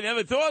grips. I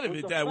never thought of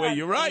it that way.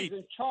 You're right. He's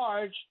in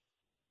charge.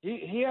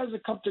 He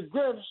hasn't come to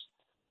grips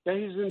that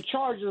he's in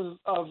charge of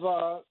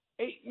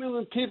 8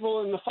 million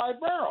people in the 5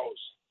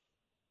 boroughs.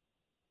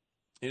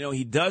 You know,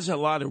 he does a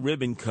lot of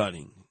ribbon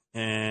cutting,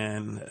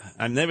 and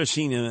I've never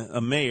seen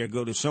a mayor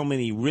go to so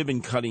many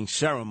ribbon cutting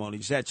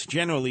ceremonies. That's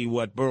generally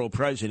what borough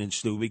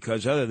presidents do,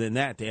 because other than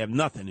that, they have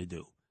nothing to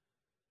do.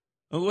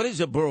 Well, what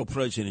does a borough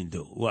president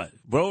do? What?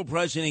 Borough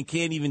president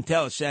can't even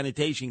tell a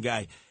sanitation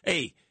guy,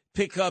 hey,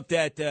 pick up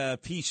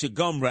that piece of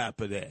gum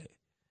wrapper there.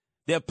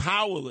 They're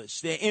powerless.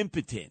 They're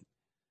impotent.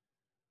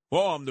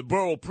 Oh, I'm the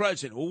borough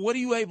president. Well, what are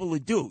you able to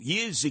do?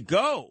 Years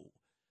ago,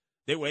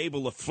 they were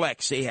able to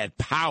flex. They had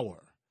power.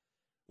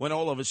 When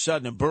all of a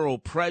sudden a borough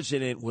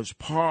president was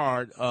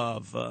part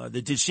of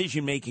the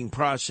decision-making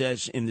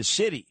process in the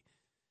city.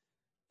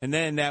 And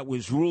then that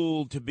was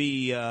ruled to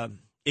be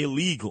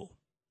illegal,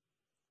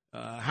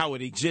 how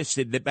it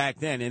existed back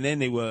then. And then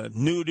they were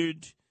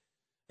neutered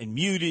and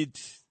muted.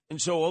 And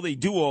so all they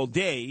do all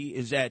day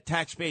is at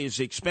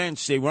taxpayers'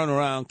 expense, they run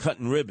around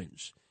cutting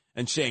ribbons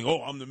and saying,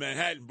 oh, I'm the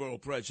Manhattan borough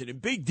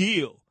president. Big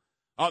deal.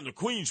 I'm the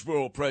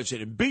Queensboro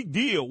president. Big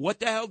deal.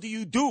 What the hell do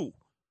you do?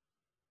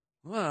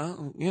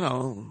 Well, you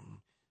know,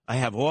 I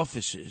have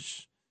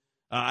offices.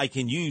 I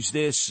can use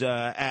this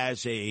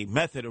as a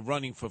method of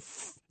running for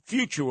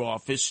future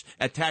office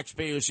at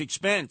taxpayers'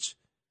 expense.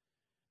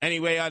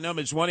 Anyway, our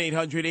number is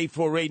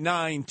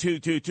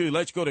 1-800-848-9222.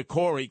 Let's go to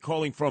Corey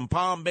calling from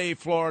Palm Bay,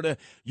 Florida.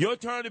 Your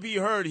turn to be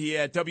heard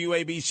here at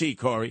WABC,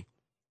 Corey.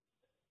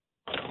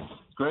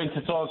 Great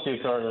to talk to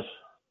you, Curtis.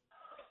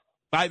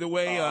 By the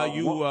way,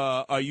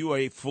 are you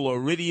a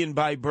Floridian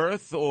by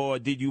birth, or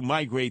did you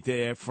migrate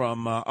there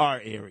from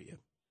our area?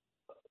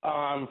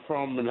 I'm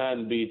from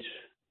Manhattan Beach,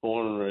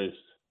 born and raised.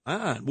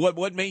 Ah,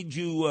 what made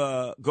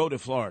you go to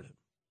Florida?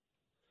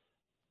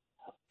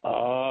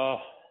 The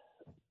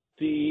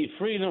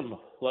freedom,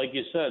 like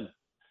you said.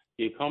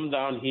 You come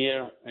down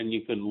here and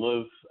you can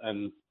live,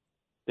 and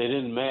they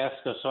didn't mask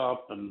us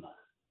up, and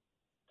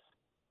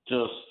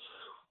just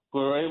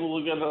we're able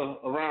to get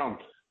around,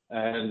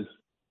 and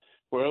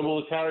we're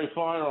able to carry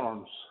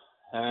firearms,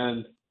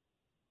 and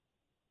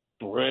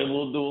we're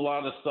able to do a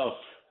lot of stuff.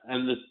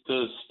 And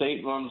the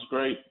state runs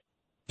great.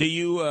 Do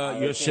you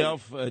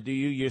yourself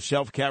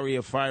carry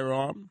a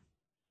firearm?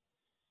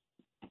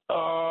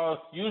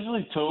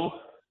 Usually 2.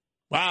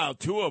 Wow,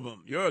 2 of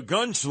them. You're a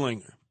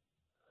gunslinger.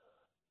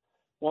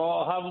 Well,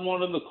 I'll have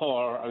one in the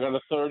car. I got a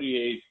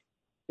 38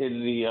 in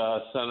the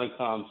center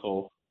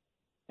console,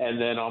 and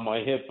then on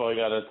my hip I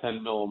got a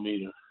 10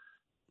 millimeter.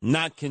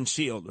 Not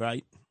concealed,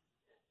 right?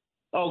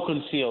 Oh,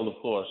 concealed, of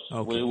course.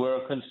 Okay. We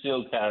were a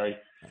concealed carry.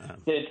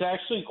 It's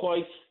actually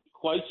quite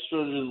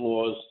stringent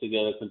laws to get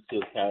a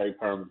concealed carry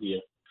permit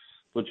here,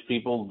 which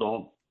people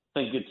don't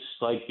think. It's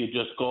like you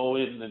just go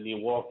in and you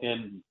walk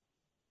in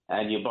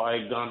and you buy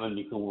a gun and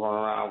you can run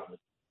around with it.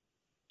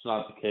 It's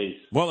not the case.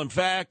 Well, in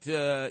fact,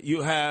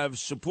 you have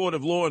support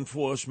of law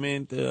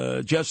enforcement.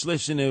 Just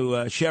listen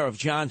to Sheriff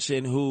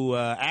Johnson, who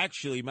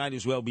actually might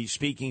as well be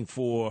speaking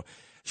for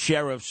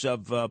sheriffs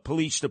of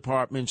police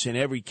departments in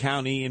every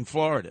county in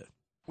Florida.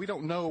 We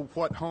don't know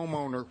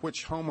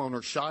which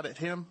homeowner shot at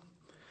him.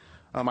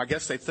 I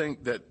guess they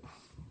think that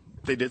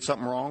they did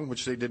something wrong,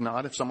 which they did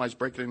not. If somebody's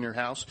breaking in your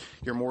house,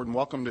 you're more than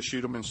welcome to shoot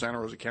them in Santa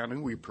Rosa County.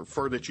 We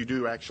prefer that you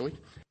do, actually.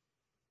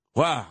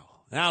 Wow.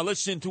 Now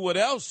listen to what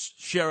else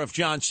Sheriff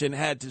Johnson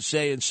had to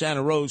say in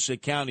Santa Rosa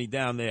County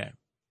down there.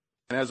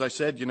 And as I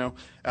said,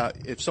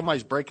 if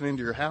somebody's breaking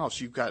into your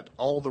house, you've got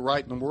all the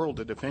right in the world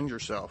to defend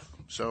yourself.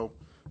 So,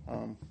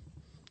 of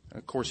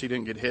course, he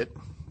didn't get hit,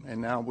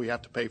 and now we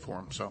have to pay for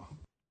him. So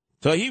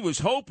he was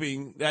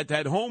hoping that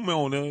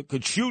homeowner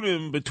could shoot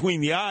him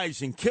between the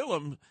eyes and kill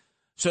him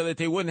so that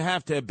they wouldn't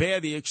have to bear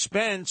the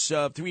expense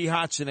of 3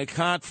 hots and a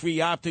cot, free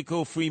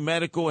optical, free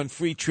medical, and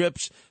free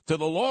trips to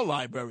the law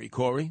library,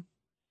 Corey.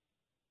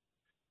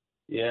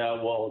 Yeah,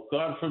 well,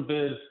 God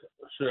forbid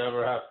should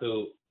ever have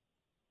to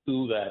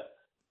do that.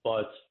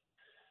 But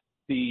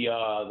the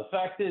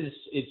fact is,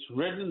 it's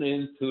written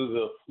into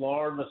the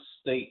Florida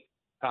state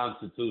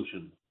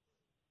constitution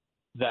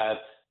that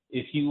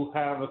if you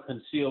have a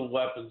concealed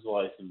weapons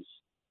license,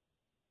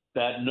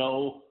 that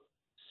no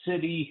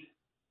city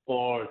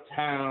or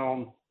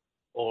town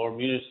or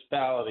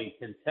municipality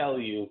can tell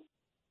you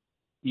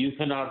you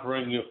cannot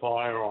bring your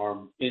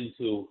firearm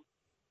into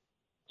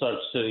such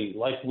city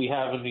like we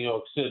have in New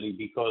York City,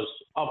 because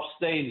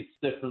upstate it's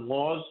different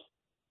laws.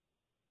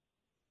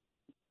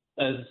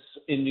 As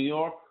in New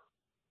York,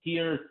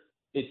 here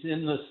it's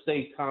in the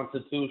state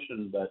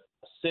constitution that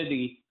a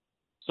city,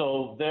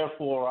 so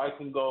therefore I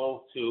can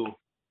go to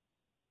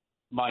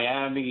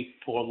Miami,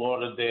 Fort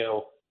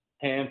Lauderdale,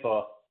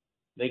 Tampa.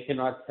 They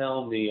cannot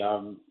tell me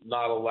I'm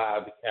not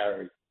allowed to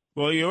carry.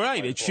 Well, you're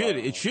right. It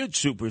should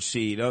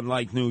supersede,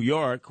 unlike New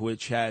York,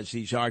 which has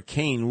these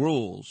arcane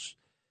rules,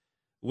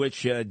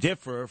 which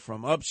differ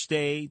from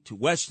upstate to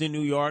western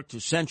New York to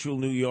central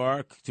New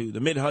York to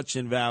the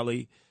mid-Hudson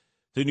Valley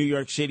to New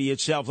York City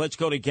itself. Let's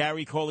go to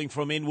Gary calling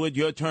from Inwood.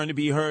 Your turn to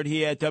be heard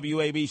here at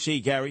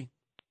WABC. Gary.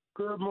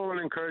 Good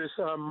morning, Curtis.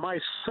 My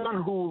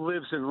son, who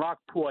lives in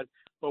Lockport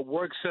but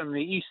works on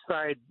the east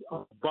side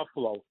of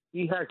Buffalo,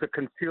 he has a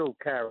concealed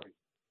carry.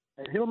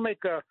 And he'll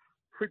make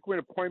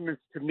frequent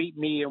appointments to meet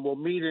me, and we'll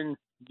meet in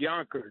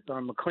Yonkers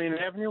on McLean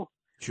Avenue.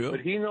 Sure. But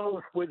he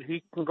knows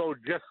he can go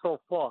just so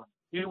far.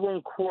 He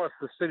won't cross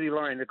the city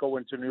line to go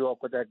into New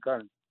York with that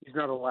gun. He's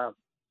not allowed.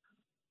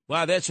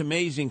 Wow, that's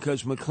amazing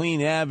because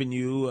McLean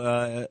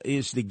Avenue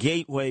is the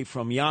gateway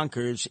from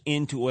Yonkers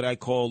into what I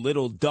call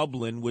Little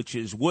Dublin, which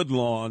is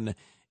Woodlawn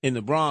in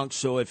the Bronx.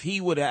 So if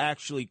he were to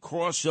actually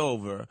cross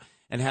over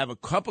and have a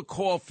cup of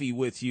coffee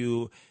with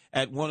you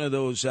at one of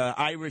those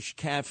Irish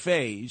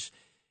cafes,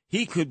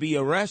 he could be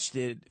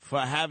arrested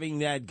for having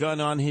that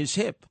gun on his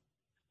hip.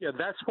 Yeah,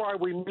 that's why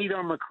we meet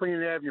on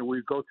McLean Avenue.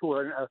 We go to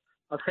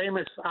a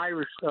famous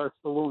Irish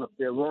saloon up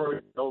there,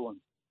 Rory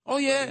Dolan. Oh,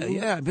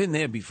 yeah, I've been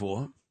there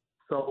before.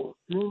 So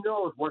he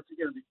knows, once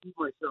again, to keep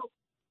myself,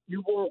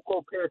 you won't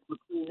go past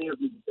McLean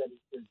Avenue that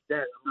is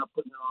dead. I'm not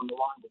putting it on the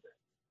line with that.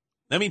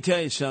 Let me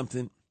tell you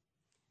something.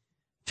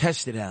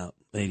 Test it out,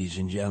 ladies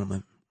and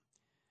gentlemen.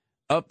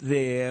 Up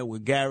there where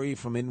Gary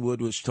from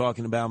Inwood was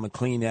talking about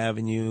McLean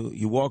Avenue,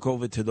 you walk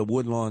over to the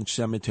Woodlawn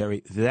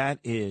Cemetery. That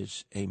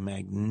is a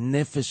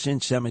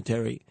magnificent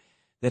cemetery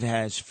that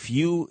has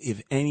few,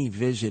 if any,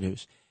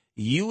 visitors.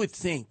 You would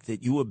think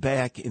that you were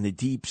back in the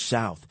Deep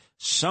South.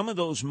 Some of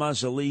those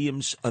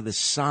mausoleums are the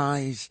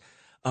size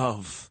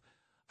of,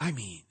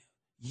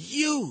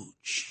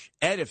 huge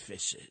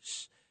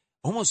edifices,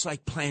 almost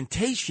like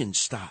plantation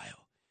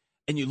style.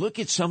 And you look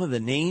at some of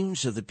the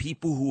names of the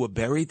people who were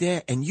buried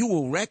there, and you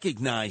will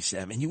recognize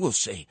them, and you will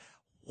say,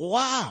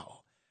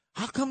 wow,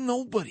 how come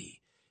nobody?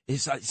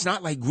 It's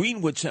not like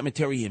Greenwood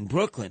Cemetery in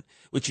Brooklyn,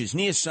 which is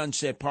near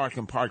Sunset Park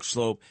and Park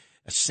Slope.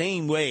 The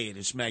same way, it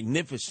is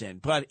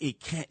magnificent, but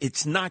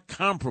it's not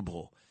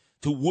comparable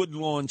to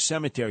Woodlawn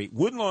Cemetery.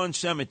 Woodlawn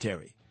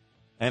Cemetery,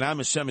 and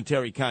I'm a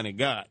cemetery kind of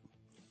guy,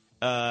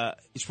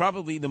 it's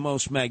probably the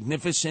most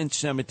magnificent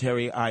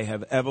cemetery I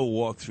have ever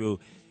walked through.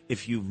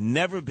 If you've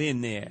never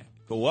been there,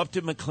 go up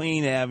to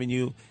McLean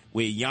Avenue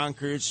where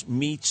Yonkers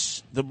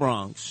meets the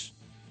Bronx.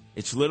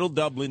 It's Little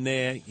Dublin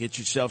there. Get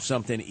yourself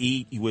something to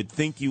eat. You would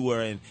think you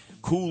were in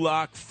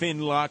Coolock,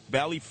 Finlock,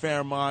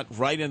 Ballyfairmont,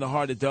 right in the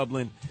heart of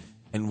Dublin,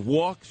 and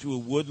walk through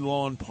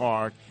Woodlawn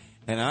Park.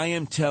 And I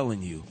am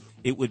telling you,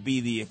 it would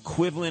be the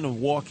equivalent of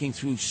walking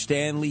through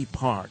Stanley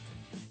Park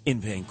in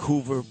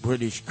Vancouver,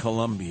 British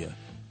Columbia.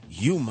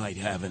 You might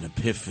have an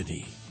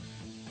epiphany.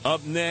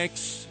 Up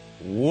next,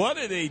 what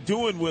are they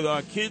doing with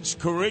our kids'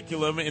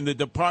 curriculum in the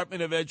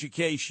Department of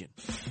Education?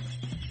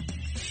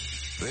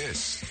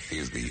 This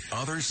is The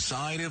Other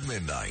Side of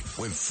Midnight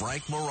with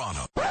Frank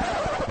Morano.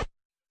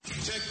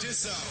 Check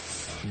this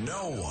out.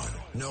 No one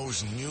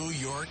knows New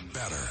York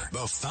better.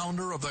 The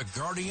founder of the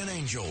Guardian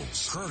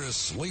Angels,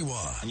 Curtis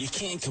Lewa. And you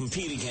can't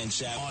compete against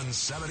that. On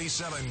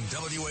 77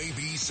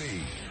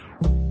 WABC.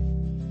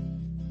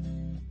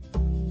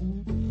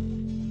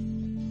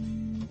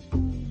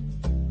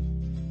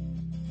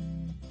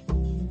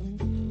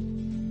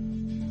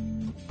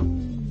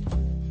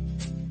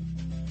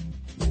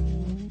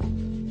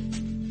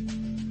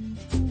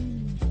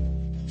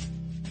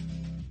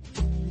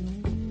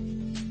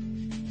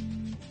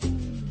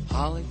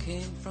 Holly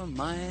came from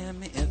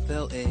Miami,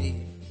 FLA.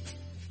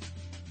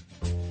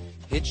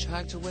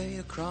 Hitchhiked away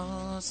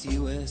across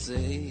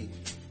USA.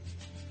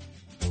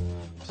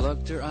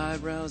 Plucked her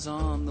eyebrows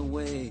on the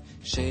way.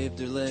 Shaved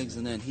her legs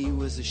and then he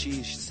was a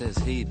she. She says,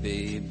 hey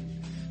babe,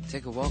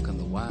 take a walk on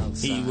the wild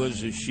side. He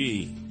was a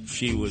she.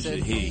 She was said,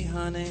 a he. Hey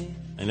honey,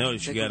 I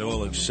noticed you got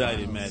all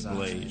excited, Matt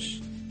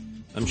Blaze.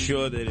 I'm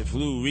sure that if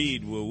Lou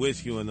Reed were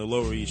with you on the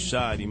Lower East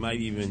Side, he might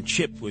even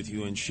chip with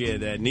you and share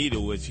that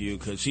needle with you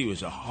because he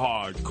was a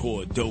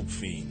hardcore dope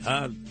fiend.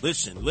 Huh?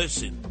 Listen.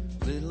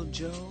 Little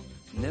Joe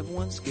never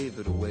once gave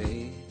it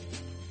away.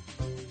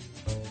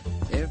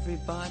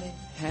 Everybody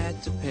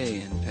had to pay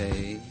and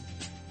pay.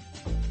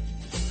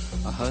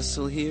 A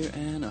hustle here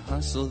and a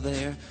hustle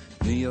there.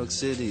 New York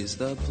City is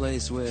the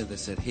place where they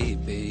said, hey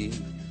babe,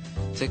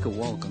 take a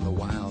walk on the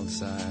wild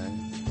side.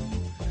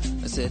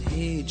 I said,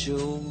 hey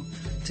Joe,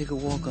 take a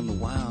walk on the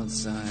wild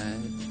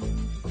side.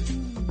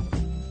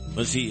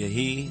 Was he a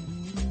he?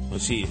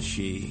 Was he a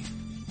she?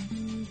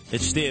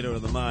 It's Theater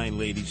of the Mind,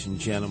 ladies and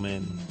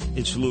gentlemen.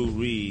 It's Lou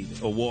Reed,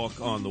 A Walk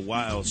on the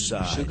Wild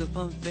Side. Sugar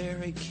Plum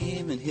Fairy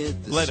came and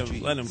hit the Let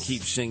streets. him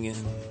keep singing,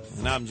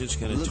 and I'm just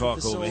going to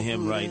talk over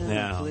him right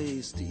now.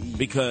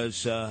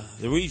 Because the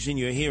reason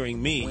you're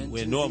hearing me,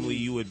 where normally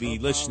you would be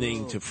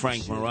listening to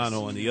Frank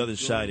Morano on the other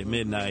side of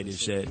midnight,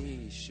 is that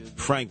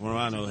Frank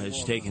Morano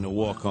has taken a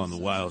walk on the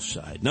wild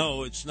side.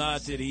 No, it's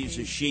not that he's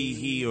a she,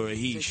 he, or a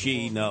he,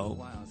 she,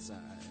 no.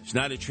 It's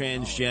not a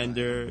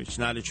transgender. It's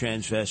not a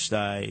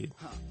transvestite.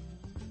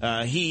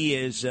 He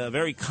is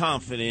very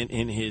confident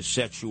in his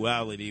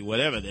sexuality,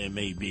 whatever there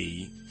may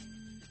be.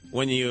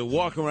 When you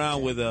walk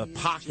around with a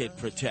pocket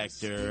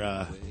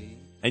protector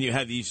and you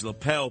have these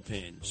lapel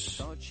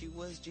pins,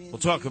 we'll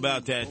talk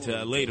about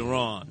that later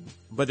on.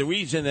 But the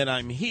reason that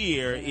I'm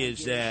here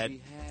is that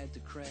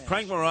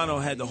Frank Morano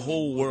had the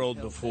whole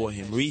world before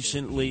him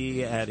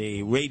recently at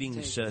a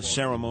ratings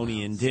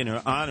ceremony and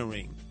dinner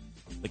honoring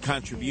the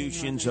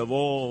contributions of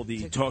all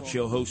the talk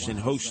show hosts and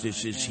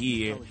hostesses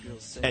here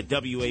at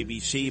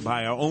WABC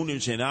by our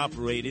owners and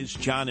operators,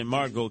 John and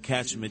Margot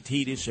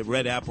Catsimatidis of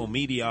Red Apple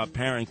Media, our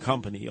parent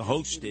company,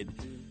 hosted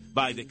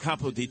by the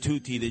Capo di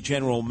Tutti, the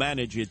general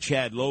manager,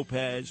 Chad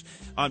Lopez,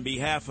 on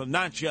behalf of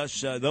not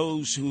just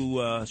those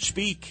who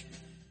speak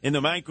in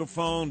the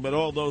microphone, but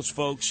all those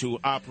folks who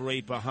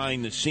operate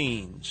behind the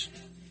scenes.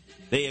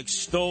 They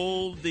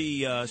extolled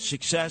the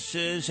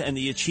successes and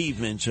the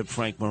achievements of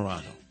Frank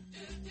Morano.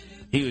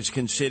 He was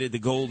considered the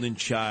golden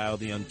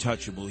child, the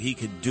untouchable. He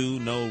could do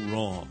no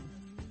wrong.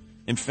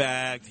 In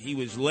fact, he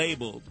was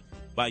labeled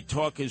by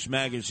Talkers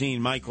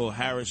Magazine, Michael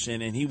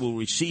Harrison, and he will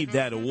receive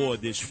that award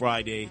this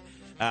Friday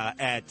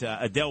at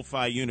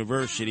Adelphi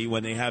University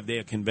when they have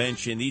their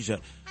convention. These are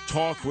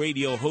talk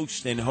radio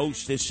hosts and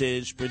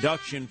hostesses,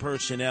 production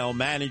personnel,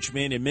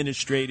 management,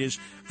 administrators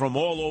from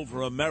all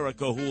over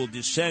America who will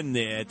descend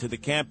there to the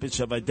campus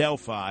of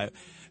Adelphi.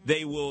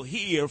 They will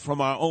hear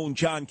from our own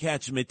John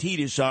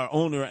Catsimatidis, our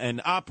owner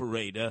and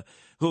operator,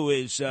 who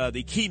is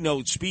the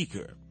keynote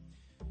speaker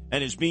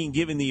and is being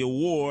given the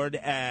award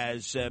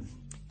as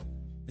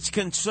it's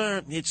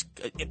concerned.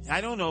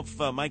 I don't know if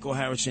Michael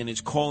Harrison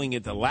is calling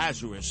it the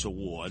Lazarus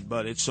Award,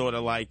 but it's sort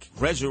of like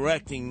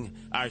resurrecting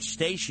our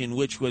station,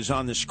 which was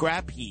on the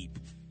scrap heap,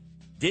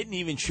 didn't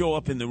even show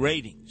up in the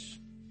ratings,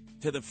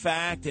 to the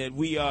fact that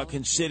we are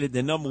considered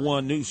the number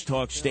one news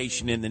talk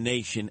station in the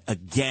nation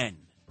again.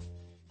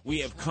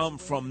 We have come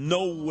from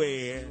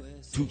nowhere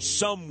to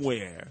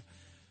somewhere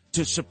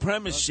to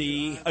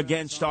supremacy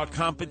against our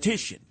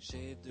competition,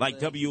 like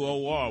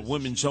WOR,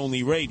 Women's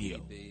Only Radio,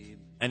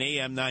 and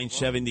AM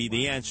 970,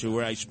 The Answer,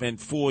 where I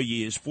spent 4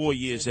 years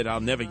that I'll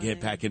never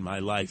get back in my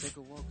life.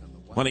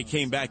 When I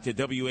came back to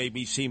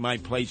WABC, my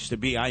place to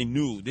be, I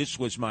knew this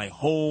was my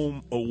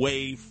home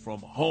away from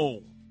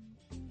home.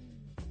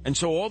 And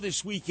so all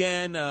this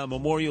weekend,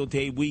 Memorial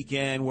Day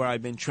weekend, where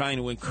I've been trying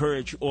to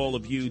encourage all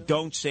of you,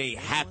 don't say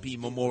Happy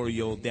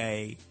Memorial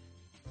Day.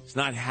 It's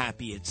not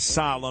happy. It's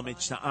solemn.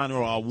 It's to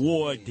honor our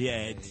war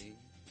dead.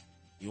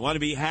 You want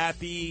to be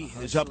happy?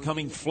 There's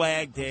upcoming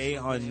Flag Day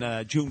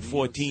on June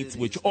 14th,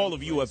 which all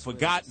of you have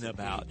forgotten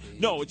about.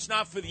 No, it's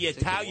not for the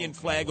Italian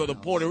flag or the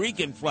Puerto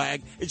Rican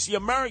flag. It's the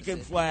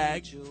American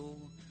flag.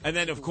 And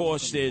then, of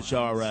course, there's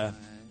our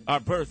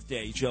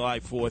birthday, July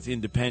 4th,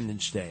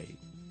 Independence Day.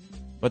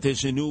 But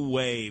there's a new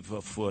wave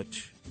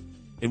afoot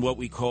in what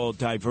we call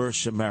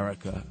diverse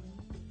America.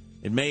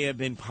 It may have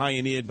been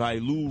pioneered by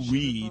Lou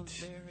Reed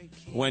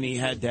when he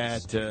had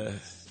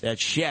that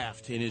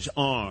shaft in his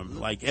arm,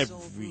 like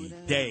every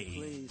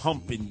day,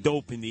 pumping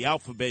dope in the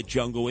alphabet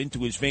jungle into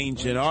his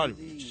veins and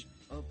arteries.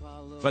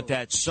 But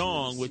that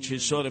song, which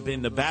has sort of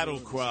been the battle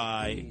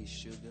cry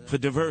for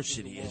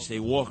diversity as they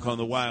walk on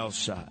the wild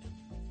side.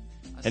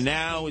 And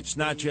now it's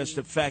not just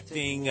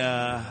affecting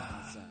our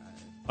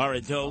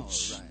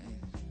adults,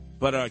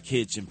 but our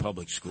kids in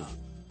public school.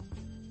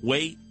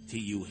 Wait till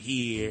you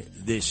hear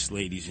this,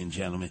 ladies and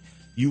gentlemen.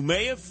 You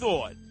may have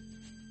thought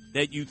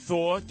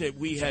that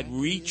we had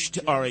reached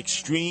our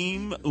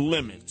extreme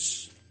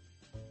limits.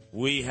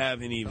 We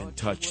haven't even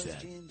touched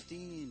that.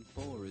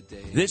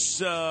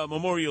 This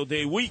Memorial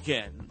Day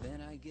weekend,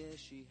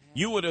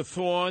 you would have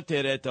thought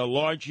that at the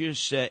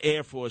largest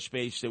Air Force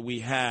base that we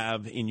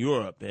have in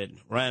Europe, at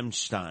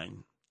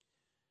Ramstein,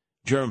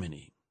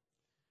 Germany,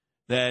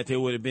 that there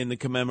would have been the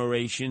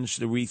commemorations,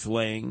 the wreath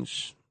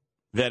layings.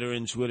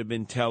 Veterans would have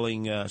been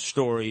telling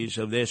stories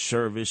of their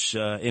service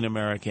in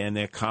America and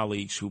their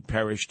colleagues who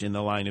perished in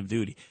the line of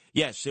duty.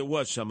 Yes, there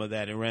was some of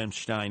that in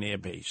Ramstein Air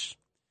Base.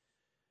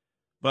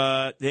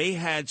 But they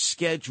had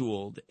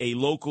scheduled a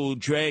local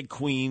drag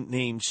queen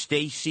named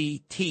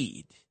Stacy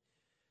Teed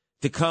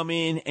to come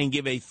in and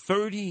give a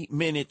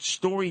 30-minute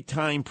story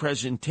time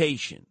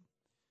presentation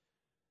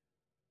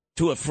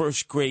to a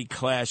first-grade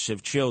class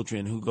of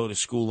children who go to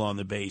school on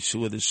the base,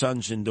 who are the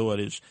sons and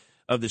daughters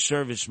of the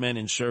servicemen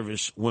and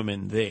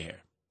servicewomen there.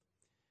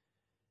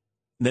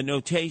 The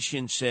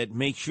notation said,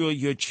 make sure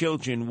your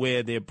children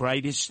wear their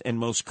brightest and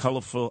most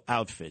colorful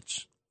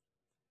outfits.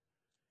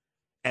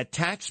 At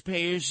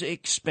taxpayers'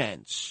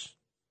 expense,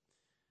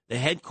 the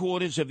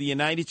headquarters of the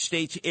United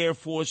States Air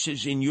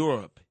Forces in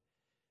Europe,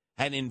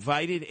 had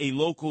invited a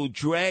local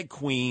drag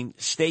queen,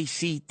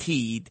 Stacy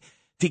Teed,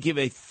 to give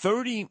a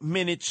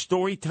 30-minute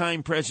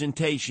storytime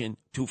presentation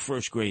to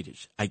first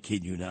graders. I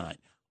kid you not,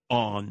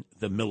 on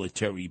the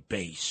military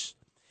base.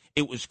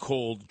 It was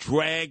called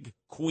Drag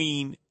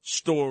Queen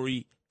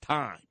Story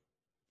Time.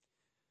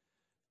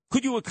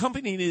 Could you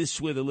accompany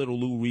this with a little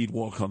Lou Reed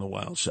Walk on the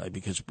Wild Side?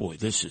 Because, boy,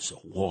 this is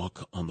a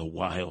walk on the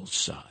wild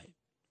side.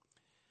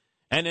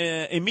 And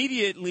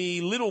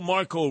immediately, little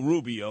Marco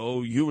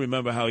Rubio, you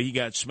remember how he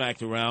got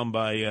smacked around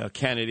by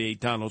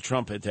candidate Donald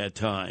Trump at that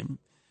time.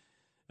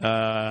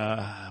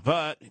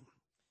 But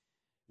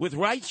with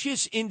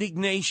righteous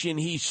indignation,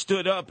 he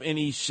stood up and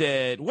he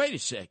said, wait a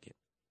second.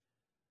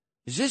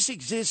 Does this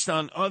exist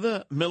on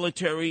other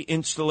military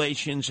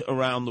installations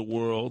around the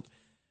world?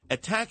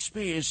 At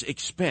taxpayers'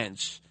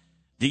 expense,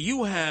 do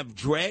you have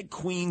drag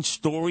queen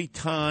story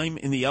time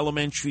in the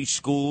elementary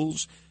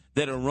schools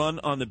that are run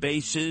on the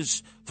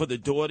bases for the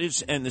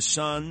daughters and the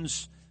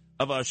sons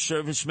of our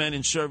servicemen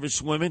and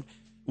servicewomen?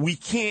 We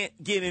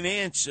can't get an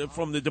answer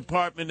from the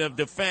Department of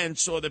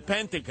Defense or the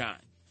Pentagon.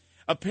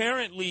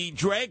 Apparently,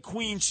 drag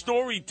queen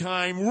story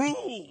time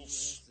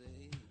rules.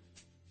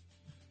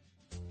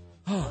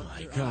 Oh,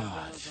 my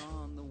God.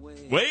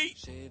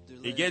 Wait,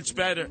 it gets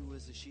better.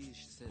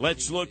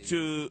 Let's look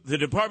to the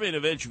Department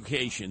of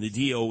Education, the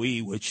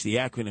DOE, which the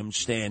acronym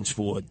stands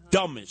for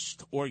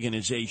dumbest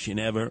organization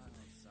ever.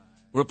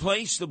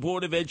 Replaced the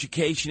Board of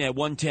Education at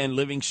 110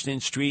 Livingston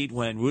Street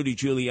when Rudy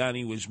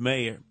Giuliani was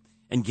mayor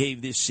and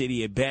gave this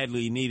city a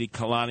badly needed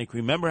colonic.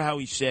 Remember how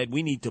he said,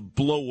 we need to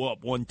blow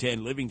up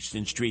 110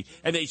 Livingston Street?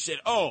 And they said,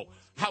 oh,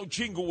 how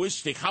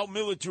jingoistic, how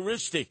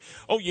militaristic.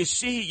 Oh, you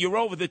see, you're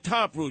over the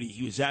top, Rudy.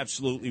 He was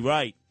absolutely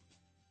right.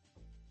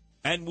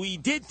 And we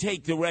did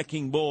take the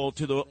wrecking ball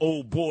to the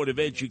old Board of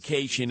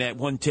Education at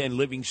 110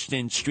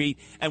 Livingston Street,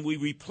 and we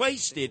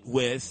replaced it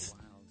with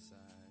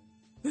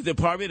the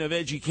Department of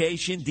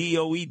Education,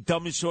 DOE,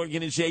 dumbest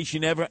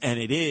organization ever, and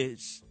it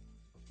is.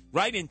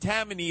 Right in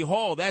Tammany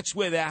Hall, that's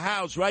where they're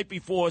housed, right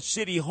before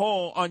City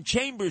Hall on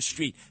Chambers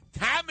Street.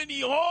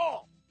 Tammany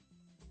Hall!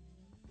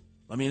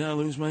 Let me not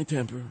lose my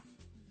temper.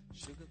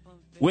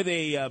 With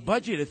a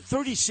budget of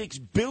 $36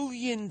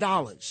 billion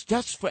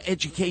just for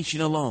education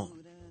alone.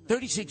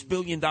 $36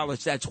 billion,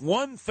 that's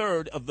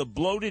one-third of the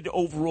bloated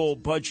overall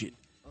budget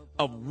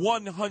of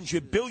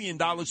 $100 billion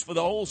for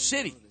the whole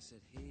city.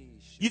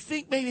 You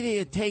think maybe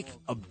they'd take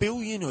 $1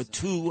 billion or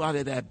 $2 billion out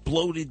of that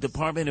bloated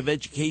Department of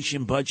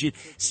Education budget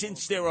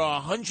since there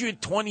are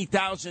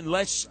 120,000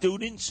 less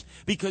students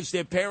because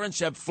their parents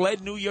have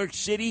fled New York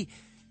City,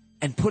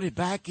 and put it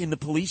back in the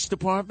police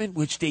department,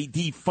 which they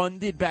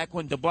defunded back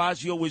when de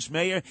Blasio was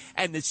mayor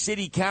and the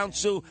city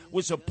council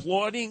was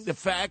applauding the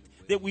fact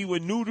that we were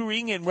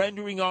neutering and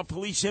rendering our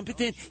police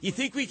impotent? You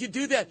think we could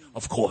do that?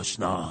 Of course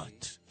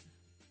not.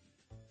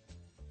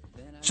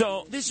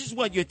 So this is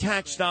what your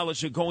tax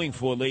dollars are going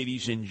for,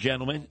 ladies and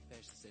gentlemen.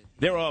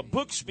 There are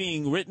books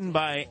being written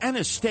by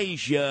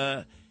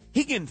Anastasia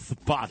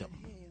Higginbottom.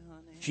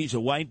 She's a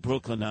white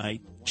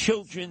Brooklynite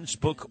children's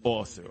book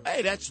author.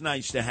 Hey, that's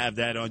nice to have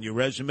that on your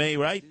resume,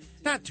 right?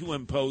 Not too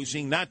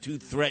imposing, not too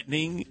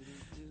threatening.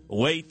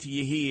 Wait till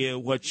you hear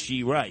what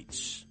she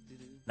writes.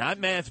 Not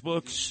math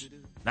books,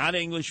 not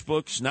English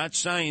books, not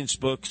science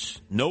books.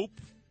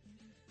 Nope.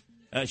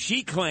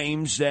 She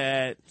claims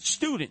that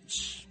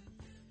students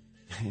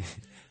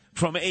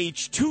from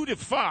age 2 to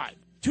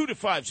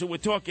 5, so we're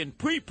talking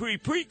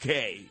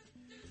pre-K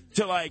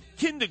to like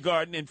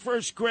kindergarten and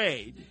first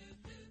grade,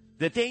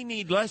 that they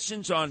need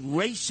lessons on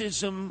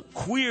racism,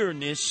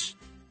 queerness,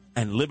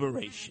 and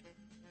liberation.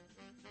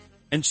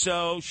 And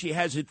so she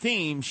has a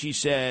theme. She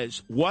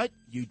says, What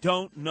You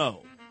Don't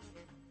Know.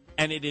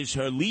 And it is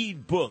her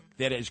lead book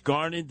that has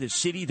garnered the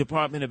City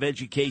Department of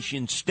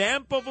Education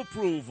stamp of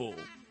approval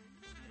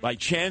by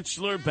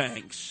Chancellor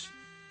Banks.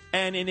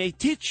 And in a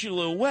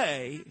titular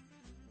way,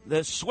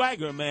 the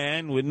swagger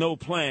man with no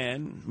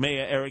plan,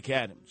 Mayor Eric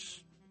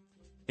Adams.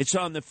 It's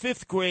on the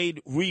 5th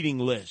grade reading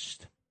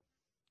list.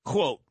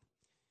 Quote,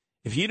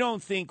 if you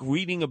don't think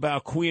reading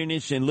about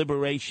queerness and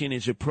liberation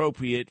is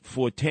appropriate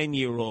for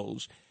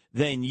 10-year-olds,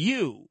 then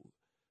you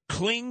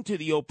cling to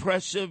the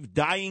oppressive,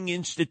 dying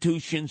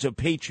institutions of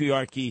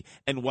patriarchy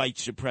and white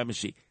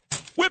supremacy.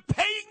 We're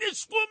paying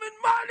this woman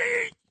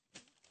money!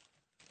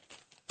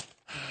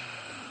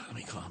 Let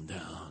me calm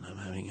down. I'm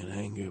having an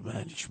anger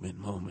management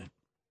moment.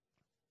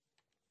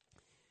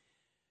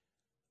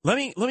 Let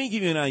me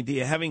give you an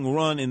idea. Having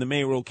run in the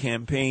mayoral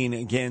campaign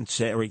against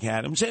Eric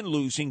Adams and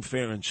losing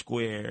fair and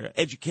square,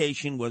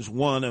 education was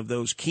one of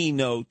those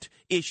keynote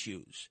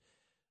issues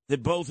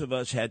that both of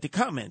us had to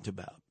comment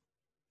about.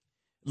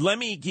 Let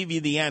me give you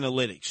the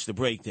analytics, the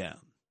breakdown.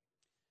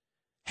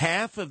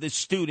 Half of the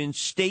students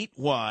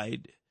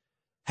statewide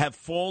have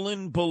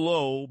fallen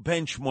below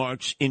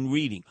benchmarks in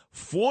reading,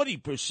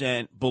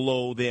 40%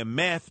 below their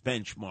math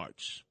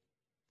benchmarks.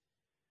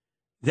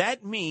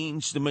 That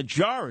means the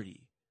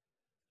majority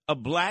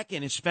of black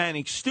and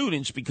Hispanic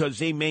students, because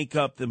they make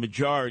up the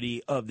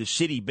majority of the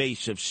city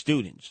base of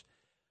students,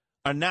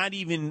 are not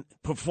even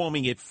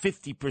performing at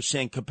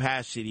 50%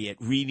 capacity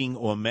at reading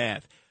or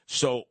math.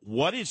 So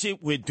what is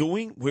it we're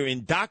doing? We're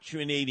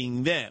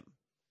indoctrinating them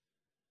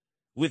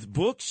with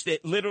books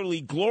that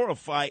literally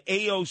glorify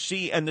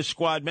AOC and the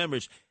squad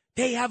members.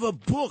 They have a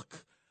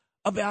book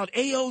about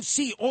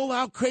AOC, all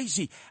out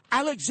crazy.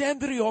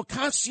 Alexandria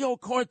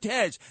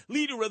Ocasio-Cortez,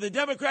 leader of the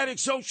Democratic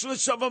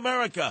Socialists of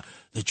America,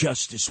 the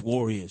Justice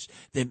Warriors,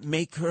 that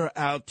make her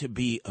out to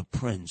be a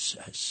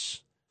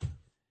princess.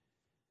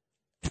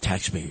 At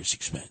taxpayers'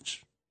 expense.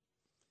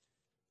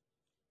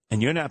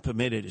 And you're not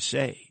permitted to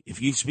say,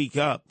 if you speak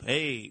up,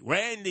 hey,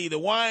 Randy, the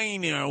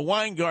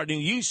wine garden,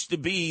 who used to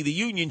be the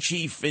union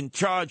chief in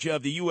charge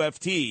of the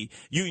UFT,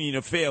 Union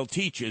of Failed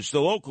Teachers, the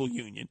local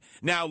union,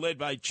 now led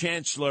by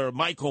Chancellor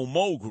Michael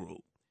Mulgrew.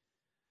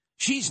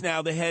 She's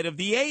now the head of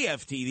the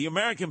AFT, the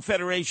American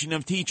Federation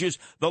of Teachers,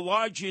 the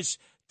largest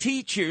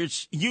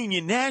teachers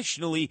union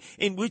nationally,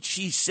 in which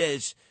she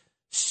says,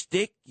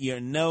 stick your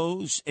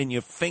nose and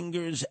your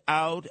fingers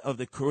out of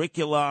the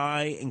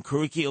curriculi and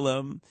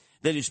curriculum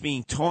that is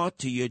being taught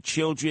to your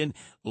children.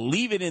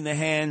 Leave it in the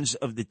hands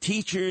of the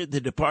teacher, the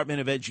Department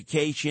of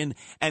Education,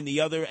 and the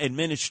other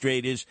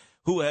administrators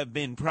who have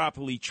been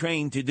properly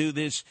trained to do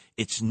this.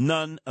 It's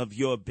none of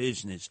your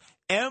business.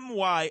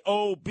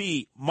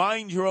 MYOB,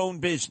 mind your own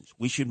business.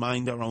 We should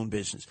mind our own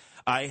business.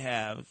 I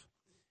have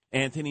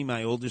Anthony,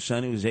 my oldest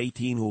son, who is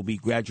 18, who will be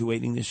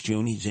graduating this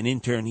June. He's an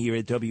intern here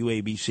at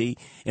WABC.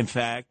 In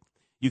fact,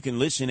 you can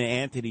listen to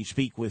Anthony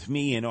speak with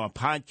me in our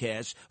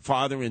podcast,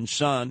 Father and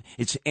Son.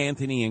 It's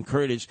Anthony and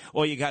Curtis.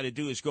 All you got to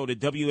do is go to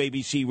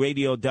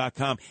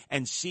WABCRadio.com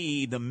and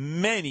see the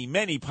many,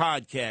 many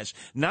podcasts,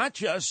 not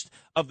just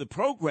of the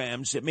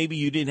programs that maybe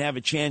you didn't have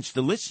a chance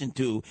to listen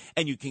to,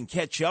 and you can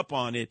catch up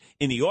on it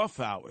in the off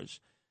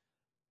hours.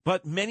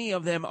 But many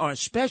of them are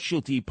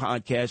specialty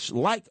podcasts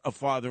like A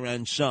Father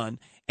and Son,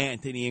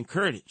 Anthony and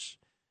Curtis.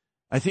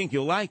 I think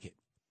you'll like it.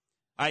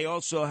 I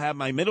also have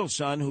my middle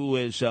son, who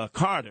is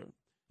Carter,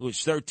 who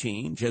is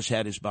 13, just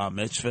had his bar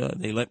mitzvah.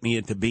 They let me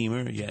into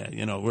Beamer. Yeah,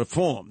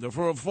 Reform. They're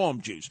for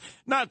Reform Jews,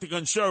 not the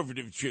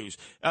conservative Jews.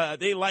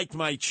 They liked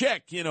my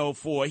check,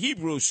 for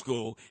Hebrew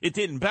school. It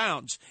didn't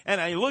bounce. And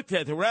I looked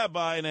at the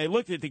rabbi and I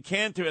looked at the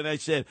cantor and I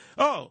said,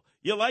 oh,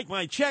 you like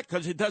my check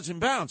because it doesn't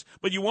bounce,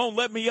 but you won't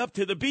let me up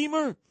to the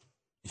Beamer?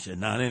 He said,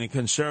 not in a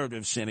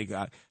conservative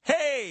synagogue.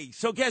 Hey,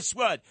 so guess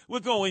what? We're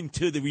going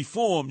to the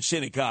Reform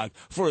synagogue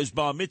for his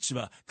bar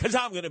mitzvah because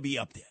I'm going to be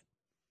up there.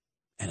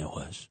 And it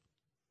was.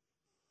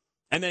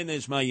 And then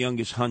there's my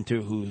youngest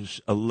Hunter,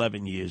 who's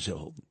 11 years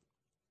old.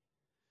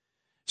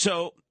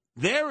 So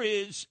there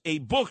is a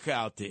book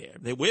out there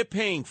that we're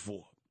paying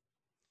for.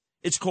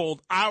 It's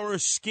called Our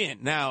Skin.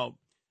 Now,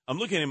 I'm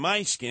looking at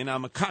my skin.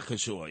 I'm a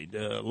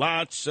Caucasoid.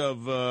 Lots of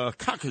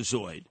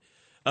Caucasoid.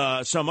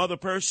 Some other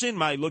person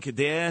might look at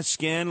their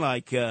skin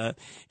like,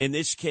 in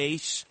this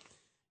case,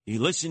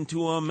 you listen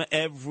to them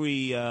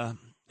every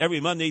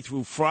Monday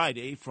through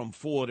Friday from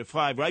 4 to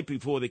 5, right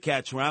before the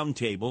Cats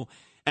Roundtable.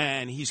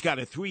 And he's got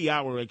a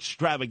 3-hour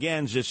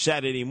extravaganza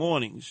Saturday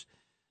mornings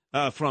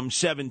from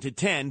 7 to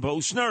 10, Bo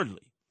Snerdley.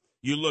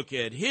 You look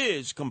at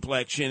his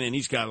complexion, and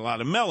he's got a lot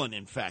of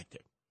melanin factor.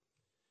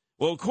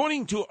 Well,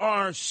 according to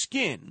Our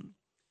Skin,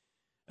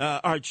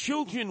 our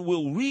children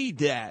will read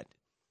that,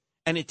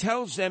 and it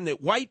tells them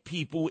that white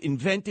people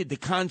invented the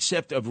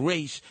concept of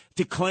race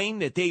to claim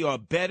that they are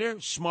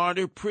better,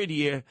 smarter,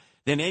 prettier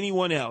than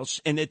anyone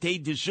else, and that they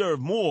deserve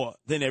more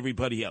than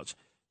everybody else.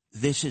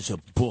 This is a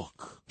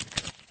book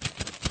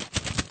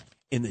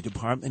in the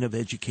Department of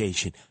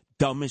Education,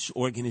 dumbest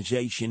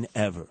organization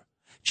ever.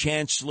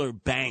 Chancellor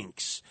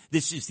Banks.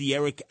 This is the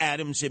Eric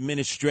Adams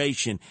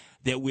administration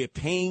that we're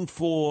paying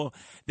for,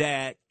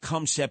 that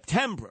come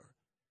September,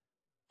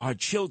 our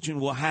children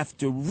will have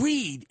to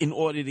read in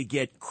order to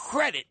get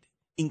credit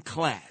in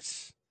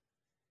class.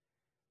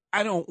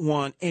 I don't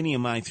want any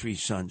of my 3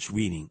 sons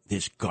reading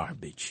this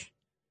garbage.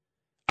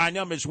 Our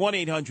number is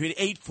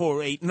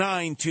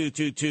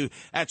 1-800-848-9222.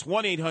 That's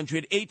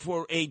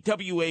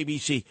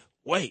 1-800-848-WABC.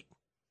 Wait.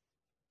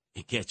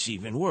 It gets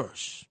even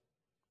worse.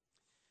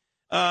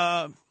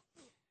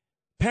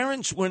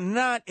 Parents were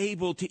not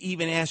able to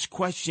even ask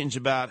questions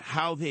about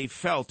how they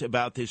felt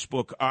about this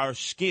book, Our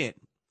Skin.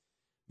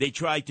 They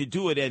tried to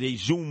do it at a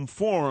Zoom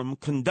forum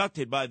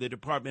conducted by the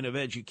Department of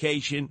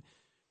Education,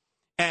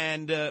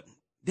 and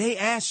they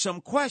asked some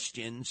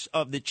questions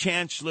of the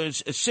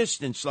chancellor's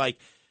assistants, like,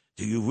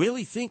 do you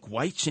really think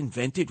whites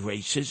invented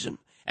racism?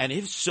 And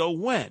if so,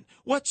 when?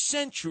 What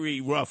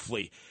century,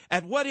 roughly?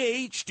 At what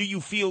age do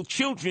you feel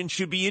children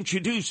should be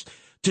introduced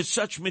to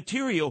such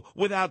material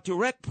without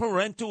direct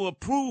parental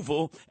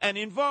approval and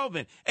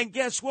involvement? And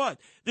guess what?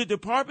 The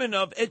Department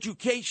of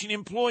Education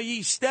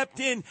employees stepped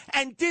in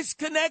and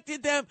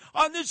disconnected them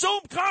on the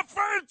Zoom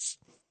conference.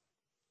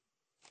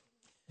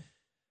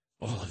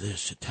 All of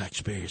this at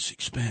taxpayers'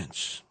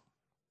 expense.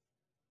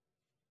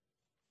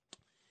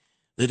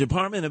 The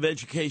Department of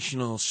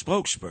Educational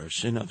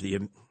spokesperson of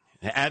the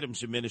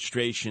Adams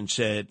administration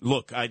said,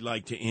 look, I'd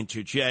like to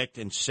interject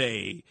and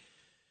say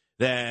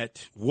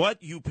that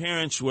what you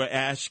parents were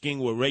asking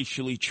were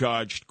racially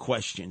charged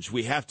questions.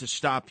 We have to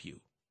stop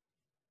you.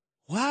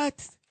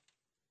 What?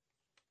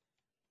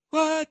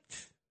 What?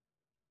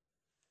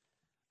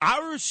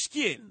 Our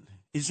Skin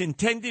is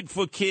intended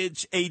for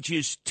kids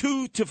ages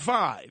 2 to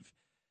 5,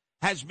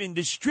 has been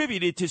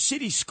distributed to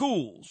city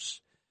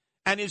schools,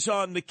 and is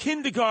on the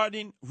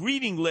kindergarten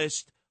reading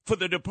list for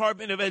the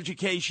Department of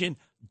Education,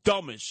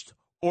 dumbest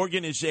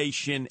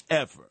organization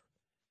ever.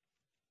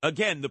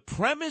 Again, the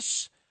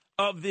premise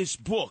of this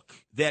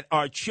book that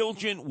our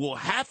children will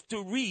have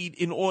to read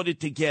in order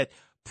to get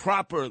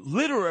proper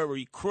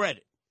literary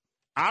credit,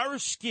 Our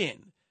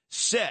Skin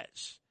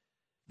says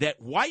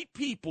that white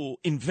people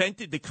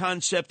invented the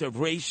concept of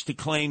race to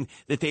claim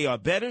that they are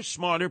better,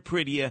 smarter,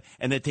 prettier,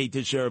 and that they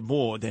deserve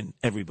more than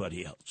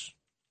everybody else.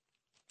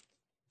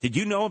 Did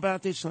you know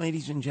about this,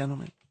 ladies and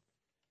gentlemen?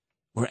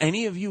 Were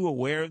any of you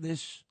aware of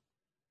this?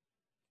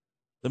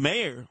 The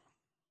mayor,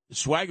 the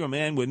swagger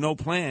man with no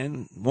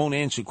plan, won't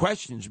answer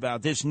questions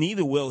about this.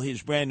 Neither will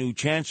his brand new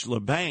Chancellor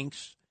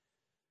Banks.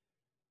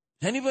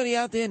 Anybody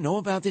out there know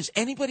about this?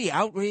 Anybody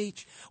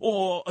outraged?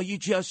 Or are you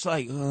just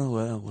like, oh,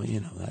 well, you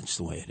know, that's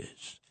the way it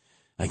is.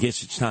 I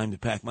guess it's time to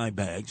pack my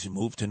bags and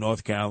move to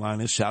North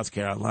Carolina, South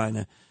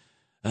Carolina,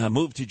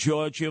 move to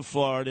Georgia,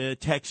 Florida,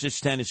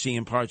 Texas, Tennessee,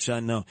 and parts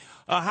unknown.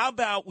 How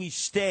about we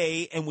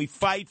stay and we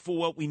fight for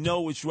what we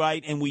know is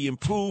right, and we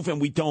improve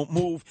and we don't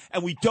move,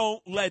 and we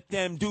don't let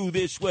them do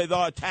this with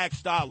our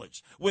tax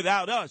dollars.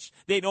 Without us,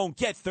 they don't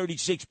get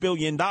 $36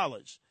 billion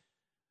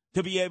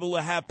to be able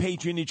to have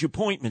patronage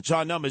appointments.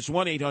 Our number is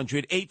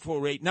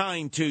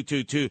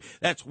 1-800-848-9222.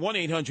 That's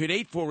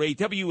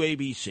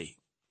 1-800-848-WABC.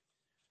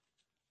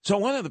 So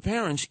one of the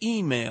parents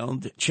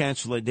emailed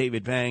Chancellor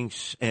David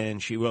Banks,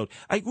 and she wrote,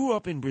 I grew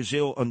up in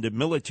Brazil under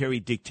military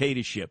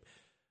dictatorship,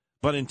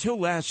 but until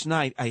last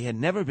night, I had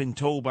never been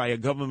told by a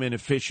government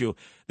official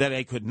that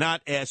I could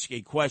not ask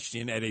a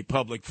question at a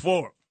public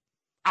forum.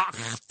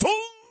 Achtung!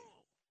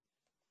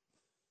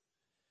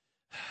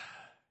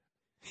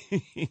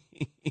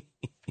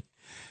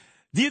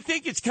 Do you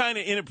think it's kind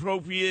of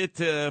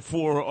inappropriate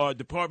for our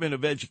Department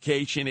of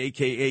Education,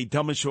 a.k.a.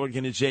 dumbest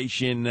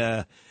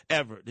organization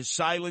ever, to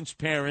silence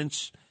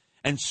parents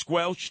and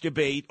squelch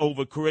debate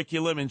over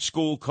curriculum and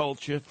school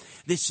culture?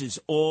 This is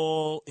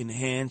all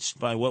enhanced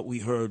by what we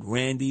heard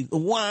Randy the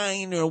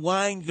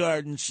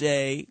Weingarten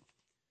say.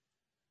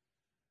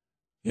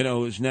 You know,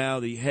 who's now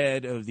the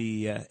head of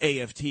the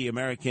AFT,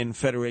 American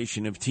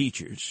Federation of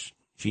Teachers.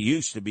 She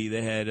used to be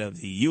the head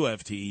of the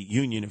UFT,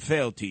 Union of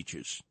Failed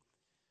Teachers.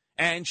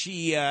 And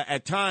she,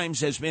 at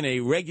times, has been a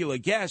regular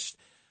guest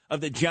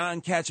of the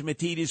John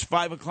Catsimatidis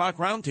 5 o'clock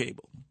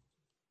roundtable.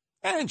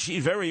 And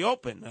she's very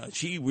open.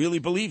 She really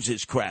believes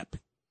this crap.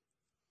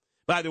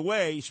 By the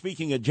way,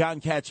 speaking of John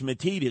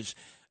Catsimatidis,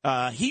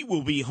 he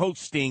will be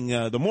hosting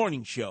the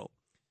morning show.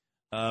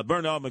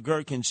 Bernard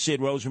McGurk and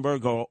Sid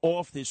Rosenberg are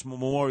off this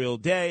Memorial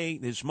Day,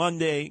 this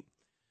Monday.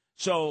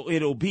 So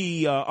it'll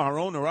be our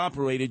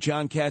owner-operator,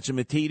 John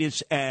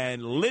Catsimatidis,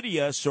 and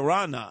Lydia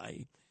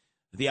Saranai,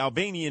 the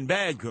Albanian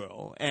bad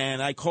girl,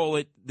 and I call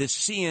it the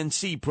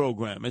CNC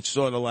program. It's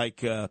sort of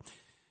like, I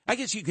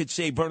guess you could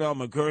say Bernard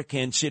McGurk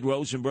and Sid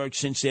Rosenberg,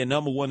 since they're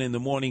number one in the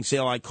morning,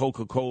 say like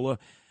Coca-Cola.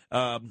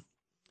 John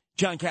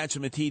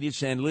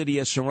Catsimatidis and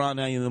Lydia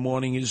Saranai in the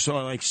morning is sort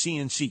of like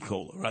CNC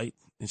Cola, right?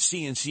 It's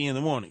CNC in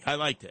the morning. I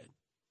like that.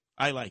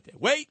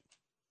 Wait!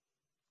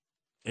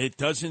 It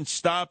doesn't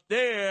stop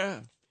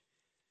there.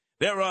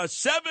 There are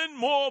 7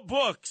 more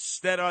books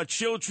that our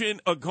children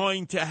are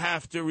going to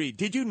have to read.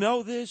 Did you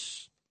know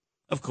this?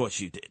 Of course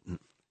you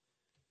didn't.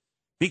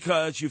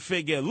 Because you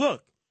figure,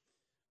 look,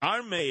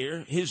 our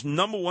mayor, his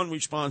number one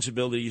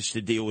responsibility is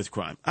to deal with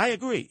crime. I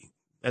agree.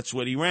 That's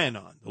what he ran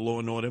on, the law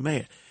and order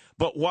mayor.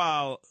 But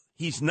while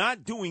he's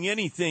not doing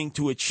anything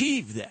to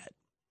achieve that,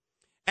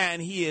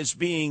 and he is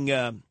being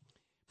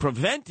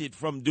prevented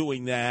from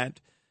doing that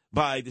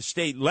by the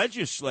state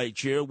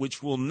legislature,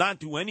 which will not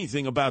do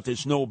anything about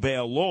this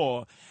no-bail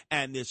law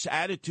and this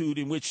attitude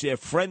in which they're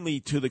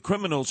friendly to the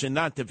criminals and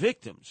not the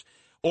victims.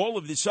 All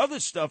of this other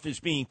stuff is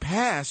being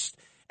passed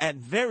at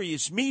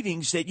various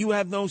meetings that you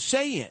have no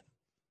say in.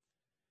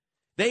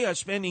 They are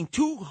spending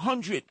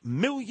 $200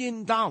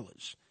 million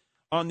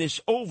on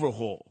this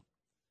overhaul.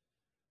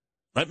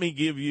 Let me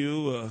give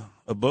you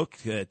a book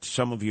that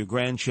some of your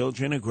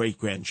grandchildren or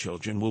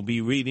great-grandchildren will be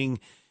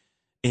reading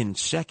in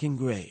 2nd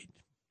grade.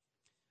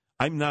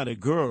 I'm Not a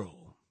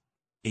Girl,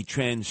 a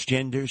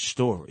Transgender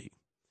Story.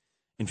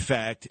 In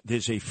fact,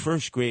 there's a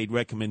 1st grade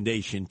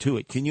recommendation to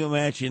it. Can you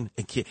imagine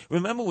a kid?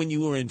 Remember when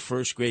you were in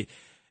 1st grade,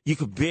 you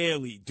could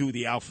barely do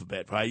the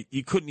alphabet, right?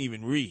 You couldn't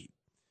even read.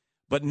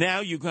 But now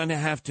you're going to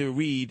have to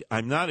read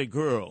I'm Not a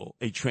Girl,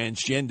 a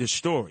Transgender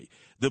Story.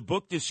 The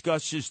book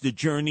discusses the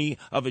journey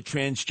of a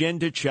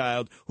transgender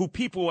child who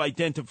people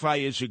identify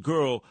as a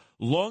girl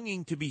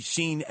longing to be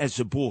seen as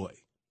a boy.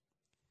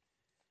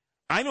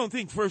 I don't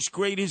think 1st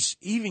graders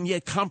even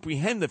yet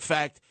comprehend the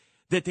fact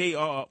that they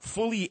are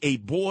fully a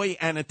boy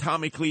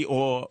anatomically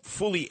or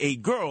fully a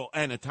girl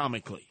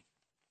anatomically.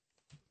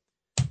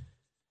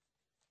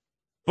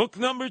 Book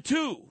number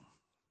 2,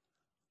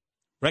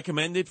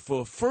 Recommended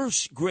for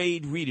first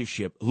grade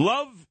readership.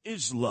 Love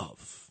is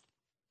Love.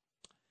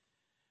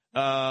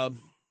 The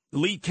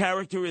lead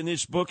character in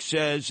this book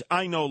says,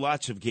 I know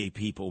lots of gay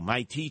people.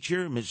 My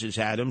teacher, Mrs.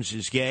 Adams,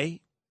 is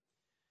gay.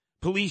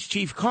 Police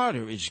Chief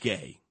Carter is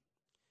gay.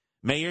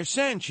 Mayor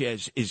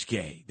Sanchez is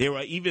gay. There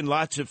are even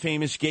lots of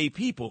famous gay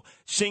people,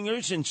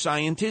 singers and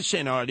scientists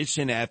and artists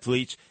and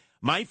athletes.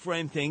 My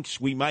friend thinks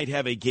we might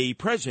have a gay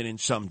president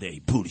someday.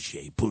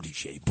 Buttigieg,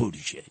 Buttigieg,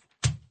 Buttigieg.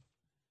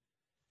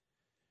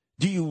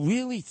 Do you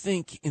really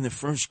think in the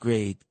first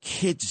grade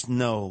kids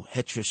know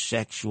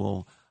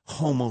heterosexual,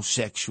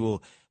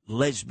 homosexual,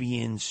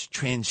 lesbians,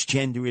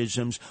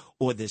 transgenderisms,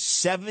 or the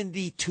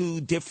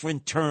 72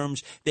 different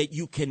terms that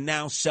you can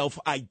now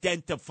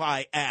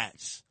self-identify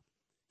as?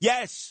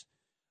 Yes,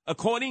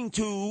 according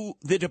to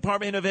the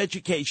Department of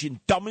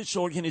Education, dumbest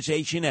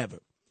organization ever,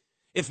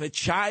 if a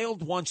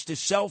child wants to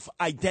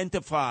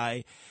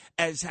self-identify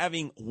as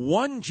having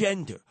one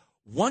gender,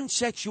 one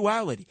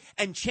sexuality,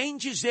 and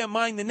changes their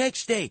mind the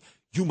next day,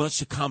 you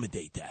must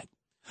accommodate that.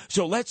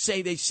 So let's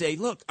say they say,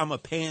 look, I'm a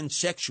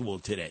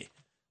pansexual today.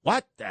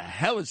 What the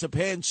hell is a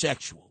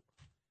pansexual?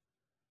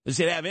 Does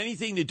it have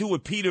anything to do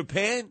with Peter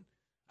Pan?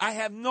 I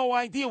have no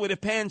idea what a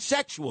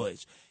pansexual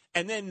is.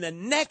 And then the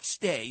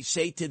next day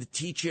say to the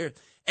teacher,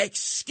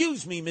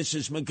 excuse me,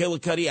 Mrs.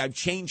 McGillicuddy, I've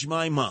changed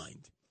my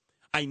mind.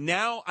 I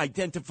now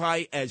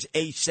identify as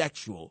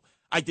asexual.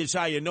 I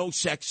desire no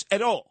sex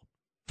at all.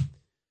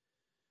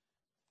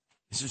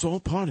 This is all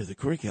part of the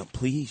curriculum.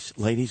 Please,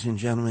 ladies and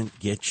gentlemen,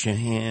 get your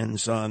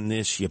hands on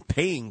this. You're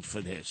paying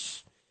for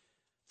this.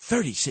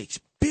 $36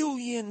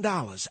 billion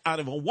out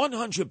of a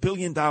 $100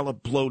 billion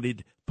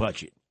bloated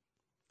budget.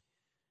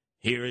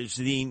 Here is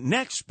the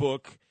next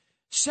book,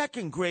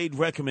 second grade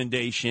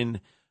recommendation,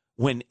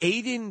 When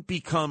Aiden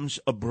Becomes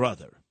a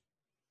Brother.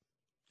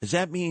 Does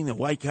that mean a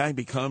white guy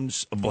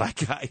becomes a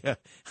black guy?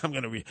 I'm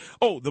going to read.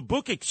 Oh, the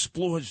book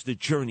explores the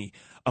journey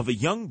of a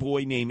young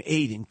boy named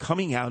Aiden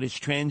coming out as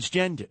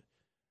transgender.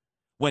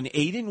 When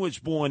Aiden was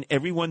born,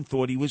 everyone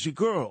thought he was a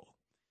girl.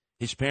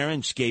 His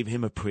parents gave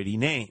him a pretty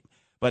name.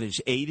 But as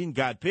Aiden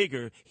got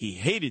bigger, he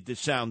hated the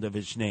sound of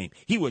his name.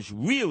 He was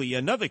really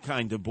another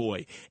kind of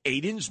boy.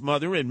 Aiden's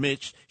mother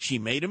admits she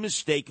made a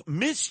mistake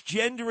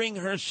misgendering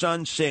her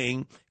son,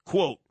 saying,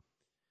 quote,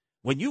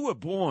 when you were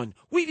born,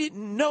 we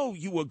didn't know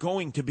you were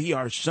going to be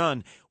our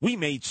son. We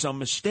made some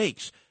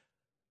mistakes.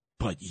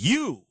 But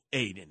you,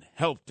 Aiden,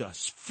 helped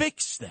us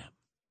fix them.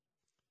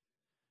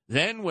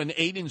 Then, when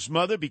Aiden's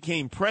mother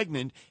became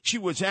pregnant, she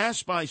was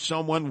asked by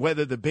someone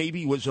whether the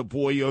baby was a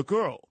boy or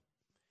girl.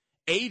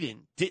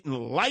 Aiden didn't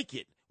like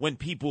it when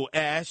people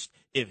asked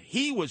if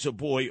he was a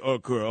boy or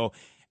girl,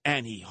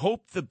 and he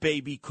hoped the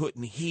baby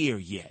couldn't hear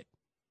yet.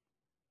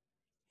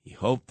 He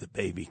hoped the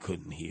baby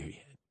couldn't hear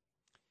yet.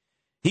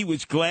 He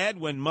was glad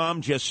when Mom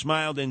just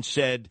smiled and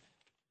said,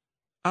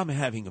 I'm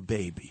having a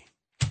baby.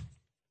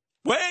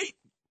 Wait,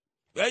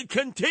 it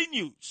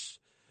continues.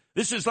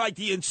 This is like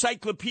the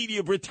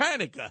Encyclopedia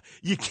Britannica.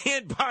 You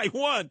can't buy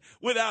one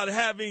without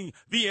having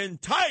the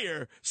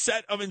entire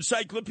set of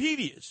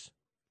encyclopedias.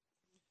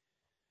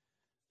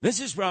 This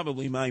is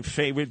probably my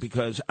favorite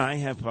because I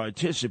have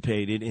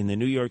participated in the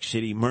New York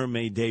City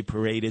Mermaid Day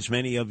Parade. As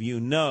many of you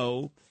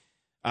know,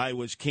 I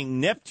was King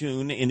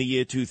Neptune in the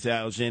year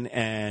 2000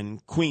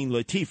 and Queen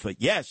Latifah.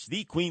 Yes,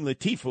 the Queen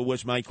Latifah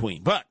was my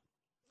queen. But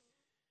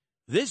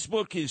this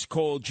book is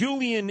called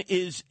Julian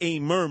is a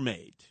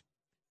Mermaid,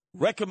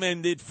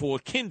 recommended for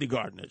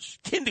kindergartners.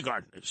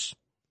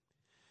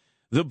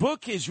 The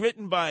book is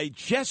written by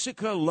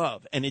Jessica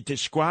Love, and it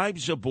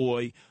describes a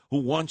boy who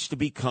wants to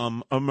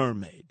become a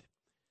mermaid.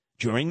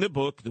 During the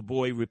book, the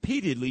boy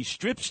repeatedly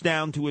strips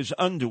down to his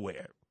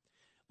underwear.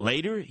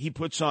 Later, he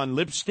puts on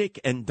lipstick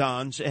and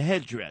dons a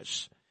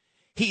headdress.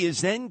 He is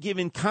then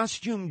given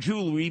costume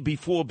jewelry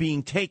before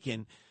being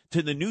taken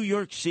to the New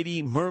York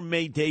City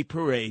Mermaid Day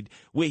Parade,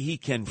 where he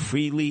can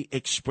freely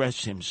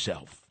express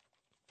himself.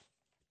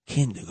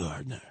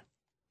 Kindergartner.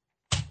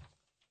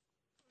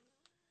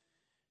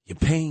 You're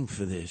paying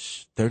for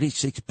this,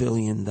 $36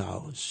 billion.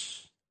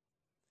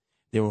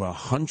 There were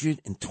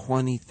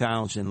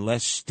 120,000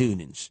 less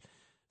students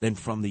than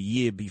from the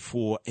year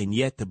before, and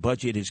yet the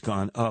budget has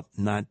gone up,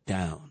 not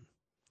down.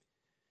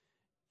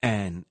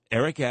 And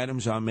Eric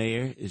Adams, our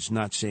mayor, is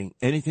not saying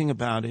anything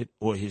about it,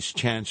 or his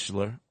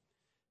chancellor,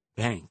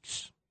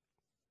 Banks.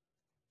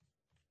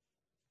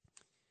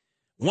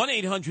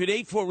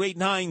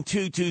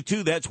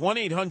 1-800-848-9222. That's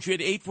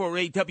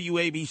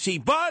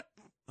 1-800-848-WABC. But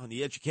on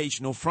the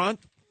educational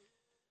front,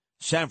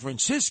 San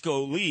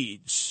Francisco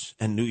leads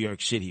and New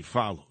York City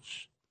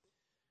follows.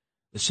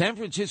 The San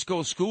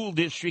Francisco School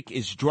District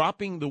is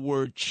dropping the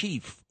word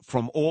chief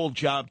from all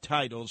job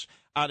titles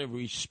out of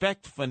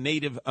respect for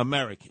Native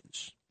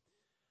Americans.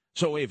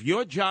 So if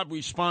your job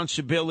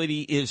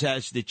responsibility is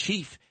as the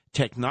chief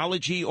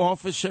technology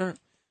officer,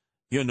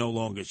 you're no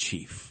longer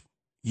chief.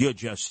 You're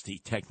just the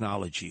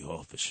technology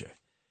officer.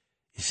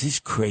 Is this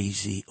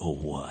crazy or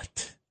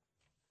what?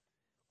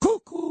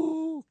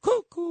 Cuckoo,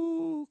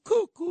 cuckoo,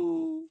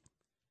 cuckoo.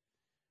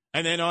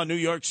 And then our New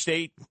York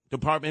State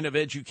Department of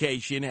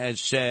Education has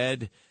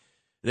said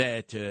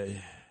that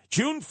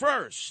June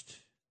 1st,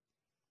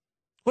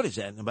 what is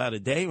that, in about a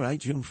day, right,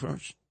 June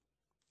 1st,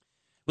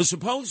 was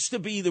supposed to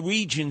be the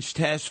Regents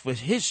test for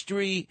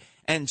history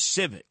and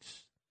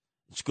civics.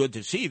 It's good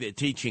to see they're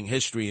teaching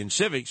history and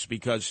civics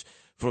because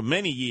for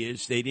many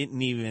years they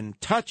didn't even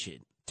touch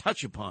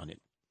upon it.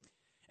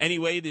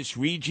 Anyway, this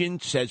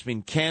Regents has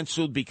been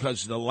canceled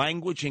because the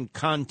language and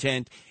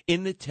content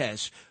in the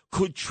test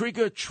could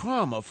trigger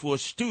trauma for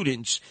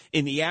students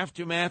in the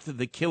aftermath of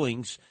the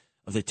killings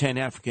of the 10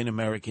 African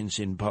Americans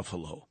in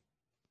Buffalo.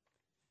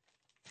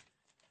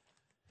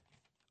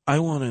 I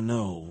want to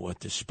know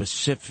what the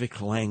specific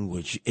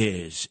language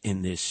is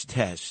in this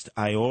test.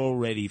 I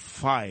already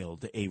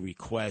filed a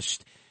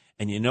request,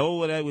 and you know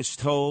what I was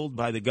told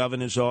by the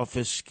governor's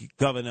office,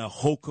 Governor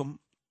Holcomb,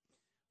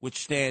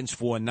 which stands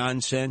for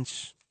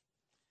nonsense?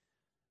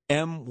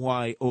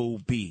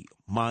 MYOB,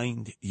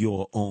 mind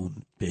your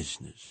own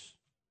business.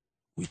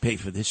 We pay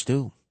for this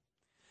too.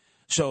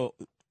 So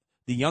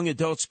the young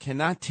adults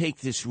cannot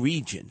take this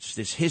Regents,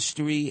 this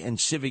history and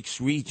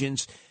civics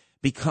Regents,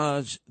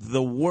 because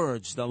the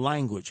words, the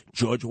language,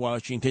 George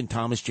Washington,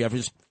 Thomas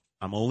Jefferson,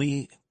 I'm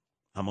only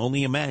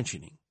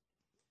imagining,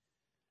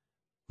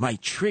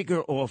 might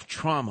trigger off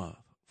trauma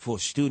for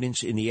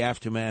students in the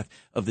aftermath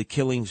of the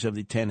killings of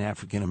the 10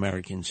 African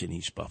Americans in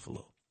East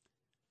Buffalo.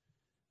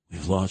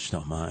 We've lost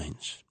our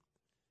minds.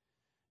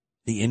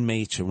 The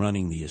inmates are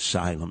running the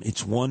asylum.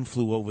 It's One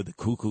Flew Over the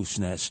Cuckoo's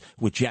Nest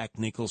with Jack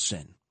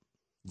Nicholson.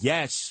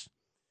 Yes,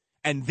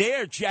 and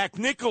they're Jack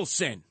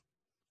Nicholson.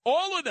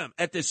 All of them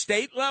at the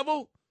state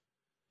level,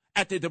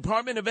 at the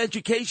Department of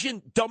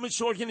Education,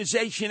 dumbest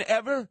organization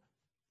ever.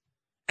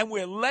 And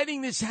we're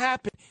letting this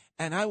happen.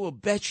 And I will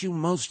bet you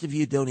most of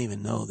you don't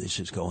even know this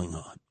is going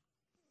on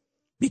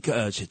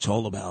because it's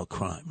all about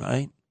crime,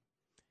 right?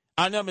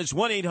 Our number is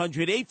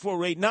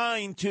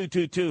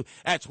 1-800-848-9222.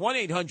 That's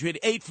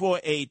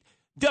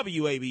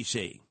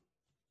 1-800-848-WABC.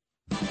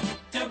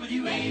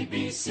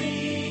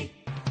 WABC.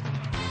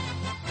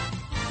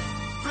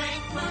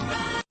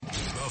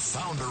 The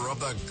founder of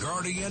the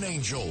Guardian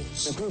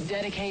Angels. A group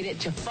dedicated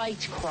to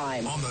fight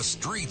crime. On the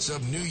streets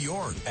of New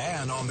York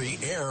and on the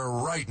air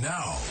right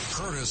now.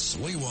 Curtis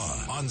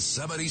Sliwa on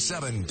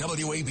 77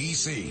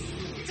 WABC.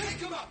 Take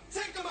him out,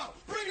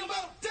 bring him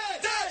out,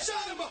 dead,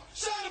 shot him up,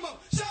 shot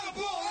up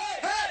all,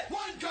 hey,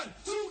 1 gun,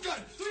 2 gun,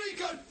 3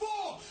 gun,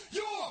 4,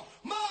 your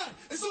mind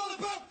is all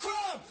about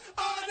crime,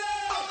 on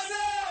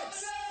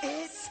X.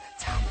 It's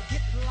time to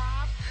get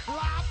live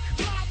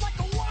like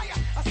a wire.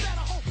 I said a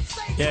whole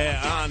stage.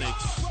 Yeah,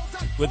 Onyx.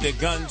 With their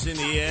guns in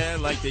the air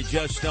like they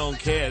just don't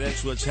care.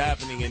 That's what's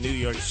happening in New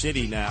York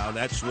City now.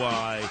 That's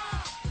why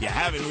you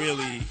haven't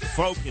really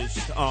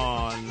focused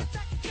on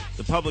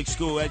the public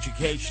school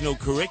educational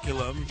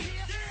curriculum.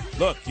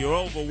 Look, you're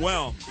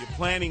overwhelmed. You're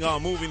planning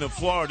on moving to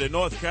Florida,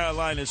 North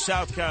Carolina,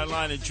 South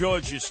Carolina,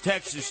 Georgia,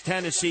 Texas,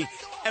 Tennessee,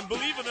 and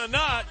believe it or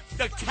not,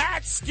 the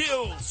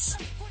Catskills.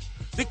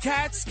 The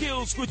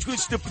Catskills, which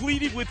was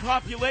depleted with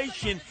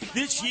population,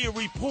 this year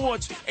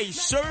reports a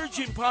surge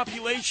in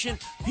population.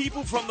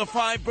 People from the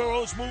 5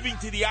 boroughs moving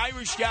to the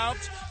Irish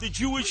Alps, the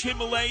Jewish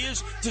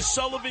Himalayas, to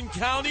Sullivan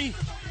County.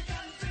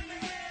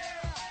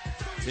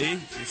 See?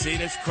 You see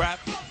this crap?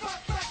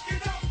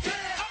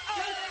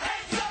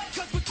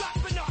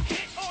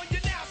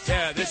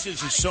 Yeah, this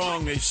is a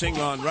song they sing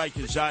on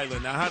Rikers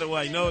Island. Now, how do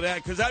I know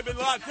that? Because I've been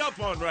locked up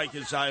on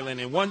Rikers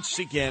Island. And once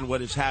again,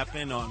 what has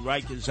happened on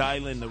Rikers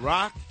Island, the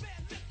Rock,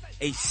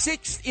 a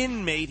 6th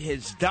inmate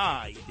has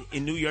died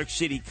in New York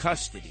City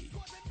custody.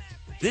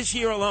 This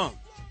year alone,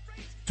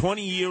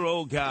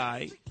 20-year-old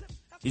guy.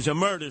 He's a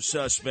murder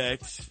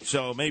suspect,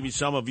 so maybe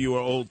some of you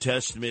are Old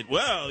Testament.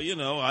 Well, you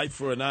know, eye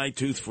for an eye,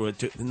 tooth for a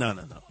tooth. No.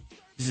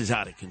 This is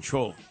out of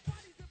control.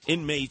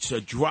 Inmates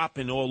are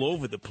dropping all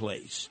over the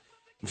place.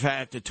 In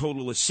fact, a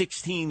total of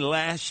 16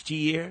 last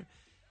year.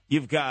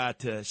 You've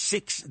got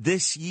 6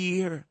 this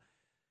year.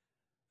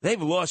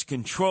 They've lost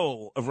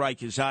control of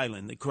Rikers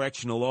Island, the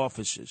correctional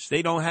officers.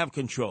 They don't have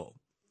control.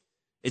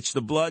 It's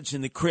the Bloods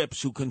and the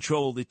Crips who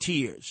control the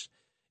tiers.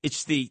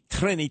 It's the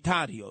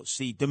Trinitarios,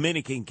 the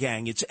Dominican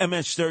gang. It's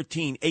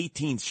MS-13,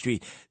 18th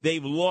Street.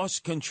 They've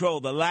lost control.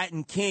 The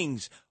Latin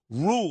Kings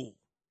rule.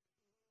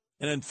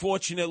 And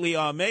unfortunately,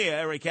 our mayor,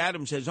 Eric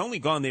Adams, has only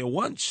gone there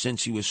once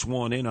since he was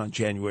sworn in on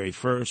January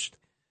 1st.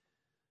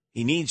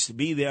 He needs to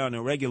be there on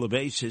a regular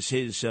basis.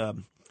 His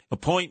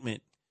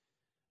appointment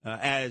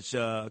as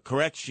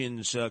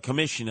corrections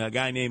commissioner, a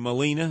guy named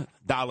Molina,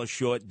 dollar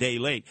short, day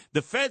late.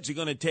 The feds are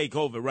going to take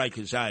over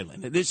Rikers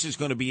Island. This is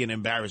going to be an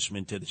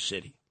embarrassment to the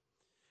city.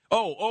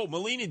 Oh,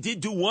 Molina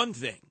did do one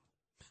thing.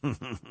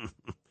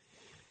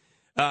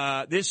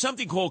 There's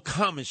something called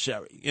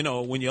commissary. You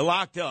know, when you're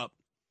locked up,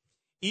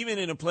 even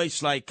in a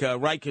place like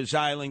Rikers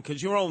Island,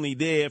 because you're only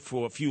there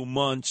for a few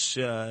months,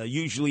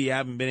 usually you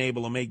haven't been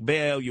able to make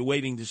bail, you're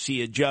waiting to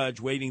see a judge,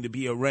 waiting to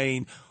be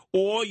arraigned,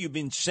 or you've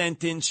been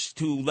sentenced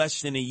to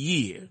less than a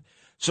year.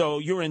 So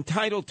you're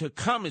entitled to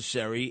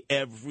commissary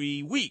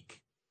every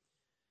week.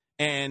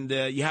 and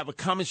you have a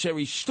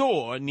commissary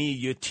store near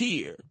your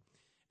tier,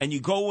 and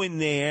you go in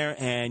there,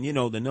 and, you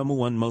know, the number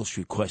one most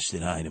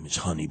requested item is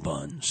honey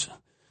buns.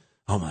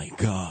 Oh, my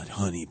God,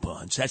 honey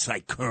buns. That's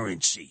like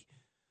currency.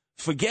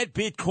 Forget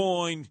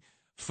Bitcoin,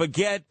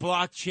 forget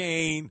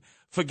blockchain,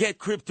 forget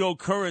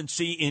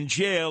cryptocurrency. In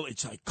jail,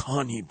 it's like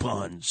honey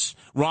buns.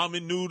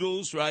 Ramen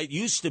noodles, right?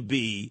 Used to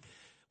be,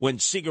 when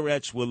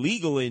cigarettes were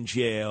legal in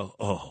jail,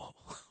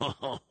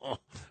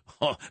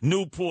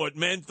 Newport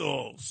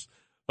menthols.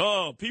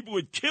 Oh, people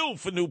would kill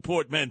for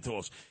Newport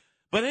menthols.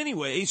 But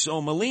anyway,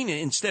 so Molina,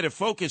 instead of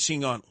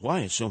focusing on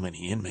why are so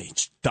many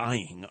inmates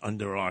dying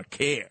under our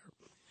care,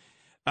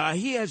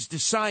 he has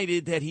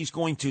decided that he's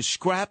going to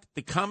scrap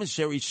the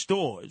commissary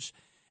stores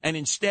and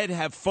instead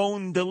have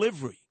phone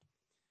delivery.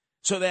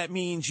 So that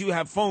means you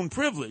have phone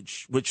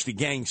privilege, which the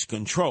gangs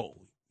control.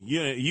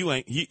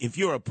 If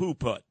you're a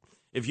poo-putt,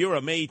 if you're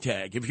a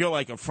Maytag, if you're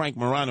like a Frank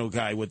Morano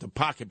guy with a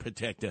pocket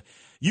protector,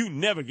 you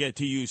never get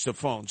to use the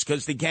phones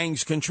because the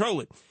gangs control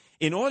it.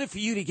 In order for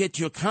you to get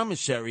to your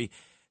commissary,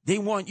 they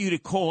want you to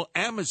call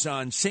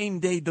Amazon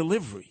same-day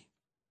delivery.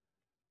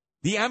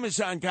 The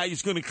Amazon guy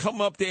is going to come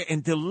up there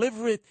and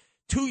deliver it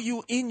to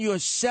you in your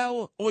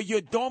cell or your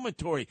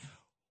dormitory.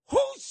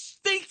 Who's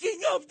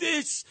thinking of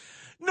this?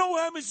 No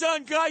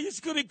Amazon guy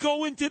is going to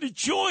go into the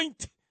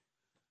joint.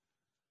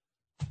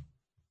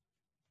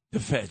 The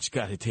Fed's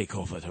got to take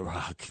over the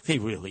rock. They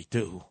really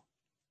do.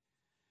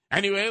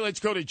 Anyway, let's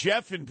go to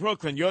Jeff in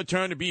Brooklyn. Your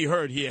turn to be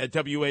heard here at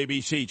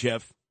WABC,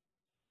 Jeff.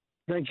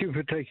 Thank you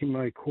for taking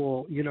my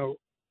call. You know,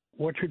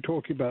 what you're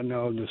talking about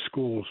now in the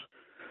schools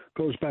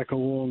goes back a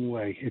long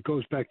way. It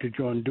goes back to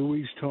John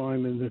Dewey's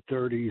time in the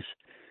 30s.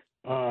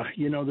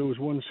 You know, there was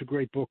once a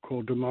great book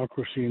called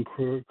Democracy and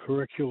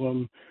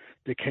Curriculum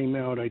that came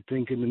out, I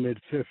think, in the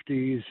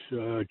mid-50s.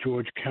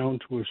 George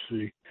Count was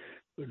the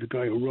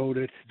guy who wrote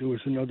it. There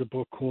was another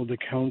book called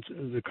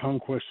The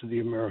Conquest of the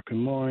American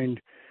Mind.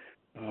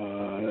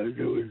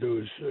 There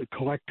was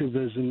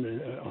collectivism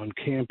on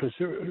campus.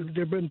 There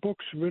have been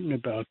books written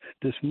about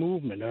this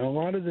movement, and a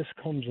lot of this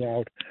comes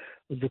out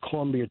of the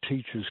Columbia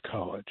Teachers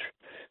College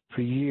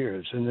for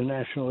years, and the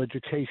National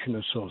Education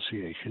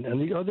Association,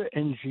 and the other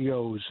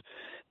NGOs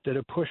that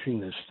are pushing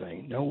this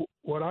thing. Now,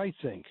 what I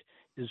think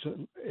is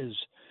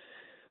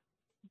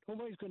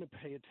nobody's going to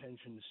pay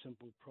attention to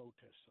simple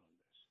protests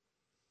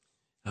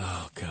on this.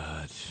 Oh,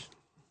 God.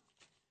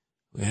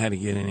 We had to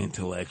get an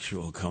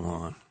intellectual. Come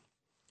on.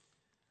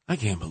 I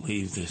can't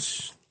believe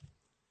this.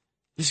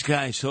 This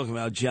guy's talking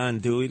about John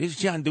Dewey. This is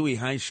John Dewey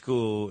High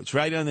School. It's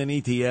right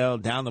underneath the L,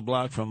 down the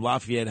block from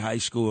Lafayette High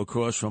School,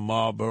 across from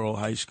Marlboro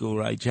High School,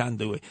 right? John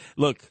Dewey.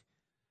 Look,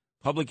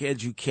 public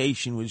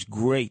education was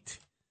great.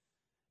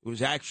 It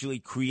was actually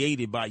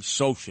created by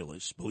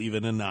socialists, believe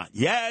it or not.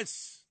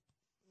 Yes,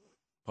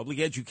 public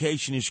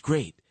education is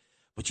great,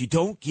 but you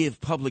don't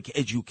give public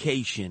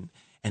education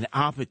an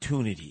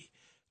opportunity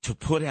to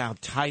put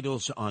out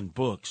titles on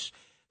books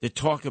that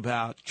talk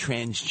about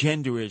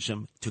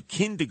transgenderism to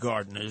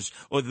kindergartners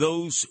or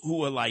those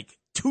who are like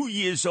 2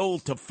 years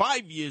old to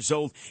 5 years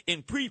old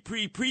in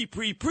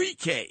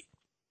pre-K.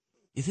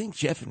 You think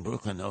Jeff in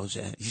Brooklyn knows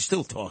that? He's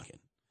still talking,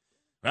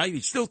 right?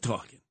 He's still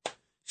talking.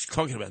 He's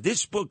talking about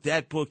this book,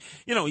 that book.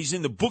 You know, he's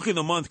in the Book of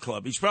the Month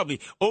Club. He's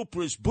probably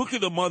Oprah's Book of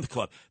the Month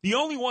Club. The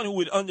only one who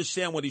would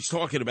understand what he's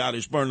talking about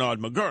is Bernard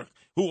McGurk,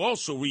 who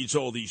also reads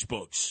all these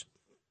books.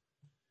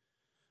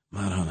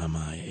 Madonna,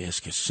 I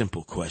ask a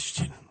simple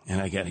question, and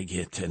I got to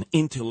get an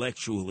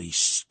intellectually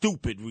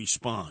stupid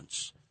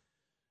response.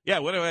 Yeah,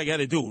 what do I got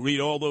to do? Read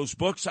all those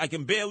books? I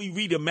can barely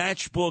read a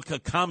matchbook, a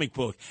comic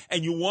book,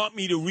 and you want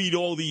me to read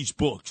all these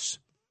books?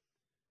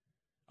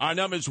 Our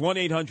number is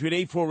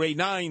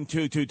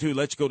 1-800-848-9222.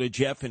 Let's go to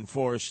Jeff in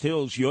Forest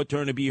Hills. Your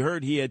turn to be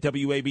heard here at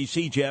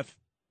WABC, Jeff.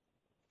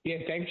 Yeah,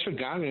 thanks for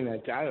downing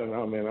that. I don't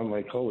know, man. I'm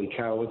like, holy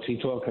cow, what's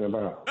he talking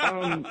about?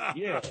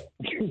 Yeah.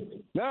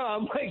 No,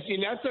 I'm like,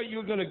 I thought you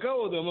were going to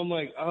go with him. I'm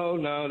like, oh,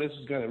 no, this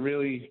is going to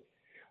really.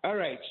 All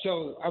right,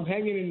 so I'm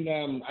hanging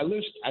in, I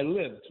lived,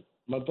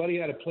 my buddy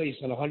had a place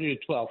on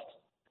 112th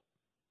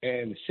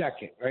and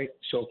 2nd, right?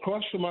 So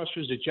across from us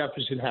was the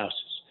Jefferson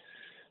houses.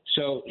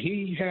 So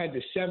he had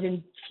the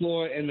 7th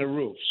floor and the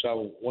roof.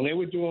 So when they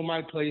were doing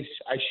my place,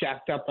 I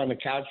shacked up on the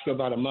couch for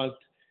about a month.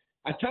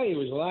 I tell you,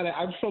 it was a lot of.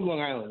 I'm from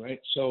Long Island,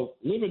 right? So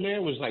living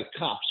there was like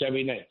cops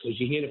every night because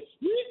you hear the,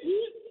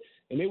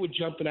 and they were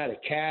jumping out of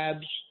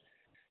cabs.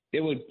 They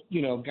would,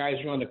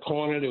 guys around the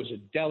corner. There was a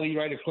deli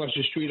right across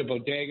the street, a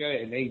bodega,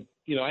 and they,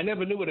 I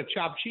never knew what a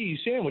chopped cheese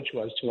sandwich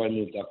was till I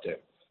moved up there.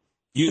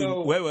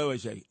 Wait a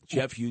second.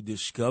 Jeff, you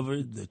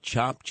discovered the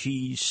chopped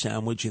cheese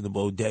sandwich in the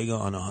bodega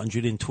on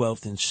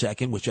 112th and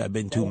 2nd, which I've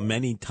been to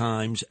many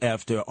times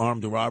after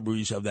armed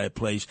robberies of that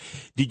place.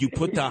 Did you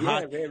put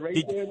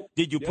the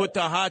Did you put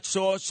the hot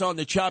sauce on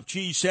the chopped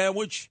cheese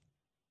sandwich?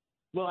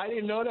 Well, I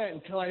didn't know that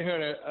until I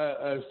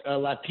heard a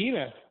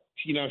Latina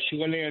she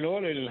went there and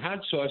ordered and hot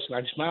sauce, and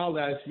I smiled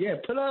at her. Yeah,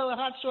 put a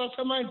hot sauce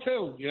on mine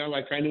too.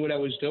 Like I knew what I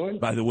was doing.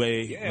 By the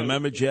way, Yeah,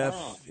 remember, Jeff,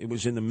 oh. it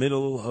was in the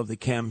middle of the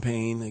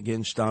campaign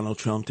against Donald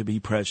Trump to be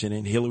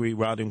president. Hillary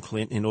Rodham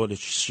Clinton, in order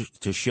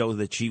to show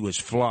that she was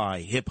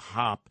fly, hip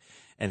hop,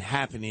 and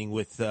happening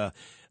with what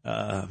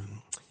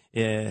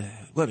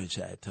is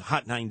that?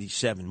 Hot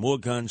 97. More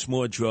guns,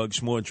 more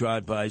drugs, more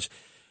drive-bys.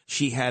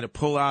 She had to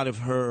pull out of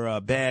her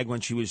bag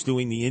when she was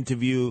doing the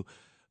interview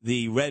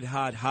the red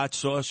hot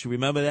sauce. You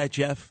remember that,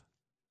 Jeff?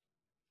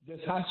 This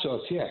hot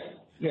sauce, yeah.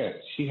 Yeah,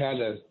 she had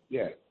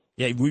yeah.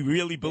 Yeah, we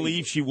really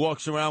believe she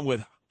walks around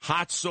with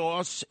hot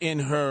sauce in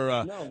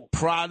her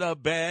Prada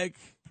bag?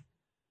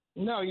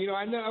 No,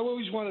 I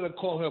always wanted to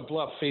call her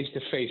bluff face to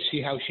face,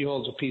 see how she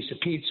holds a piece of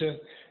pizza,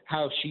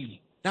 how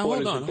she... Now,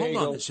 hold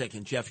on a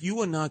second, Jeff.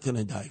 You are not going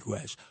to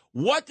digress.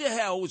 What the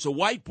hell was a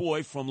white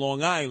boy from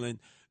Long Island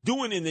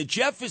doing in the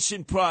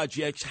Jefferson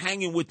Projects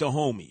hanging with the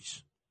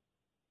homies?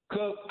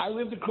 I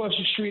lived across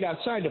the street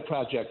outside the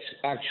projects,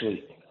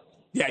 actually.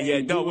 Yeah.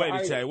 No,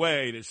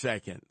 wait a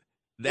second.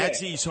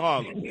 That's East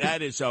Harlem.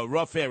 That is a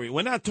rough area.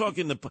 We're not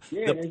talking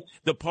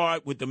the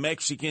part with the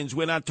Mexicans.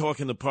 We're not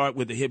talking the part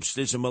with the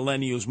hipsters and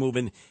millennials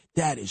moving.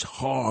 That is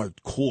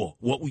hardcore.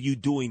 What were you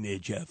doing there,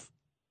 Jeff?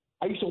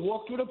 I used to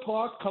walk through the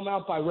park, come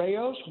out by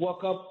Rayos,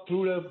 walk up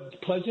through the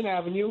Pleasant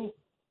Avenue.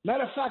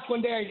 Matter of fact,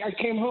 one day I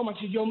came home. I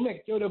said, "Yo,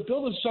 Mick, they're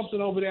building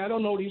something over there. I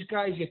don't know these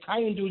guys,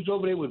 Italian dudes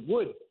over there with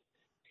wood."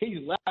 He's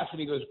laughing.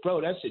 He goes, "Bro,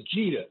 that's a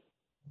Jeter."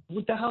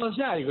 What the hell is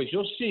that? He goes,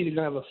 "You'll see. They're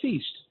going to have a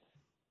feast."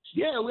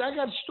 Yeah, I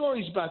got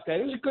stories about that.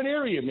 It was a good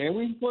area, man.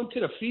 We went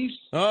to the feast.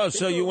 Oh,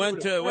 so you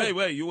went to,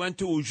 you went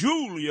to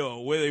Julio,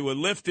 where they were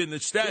lifting the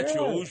statue.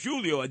 Yeah.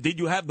 Julio. Did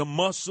you have the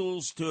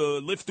muscles to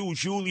lift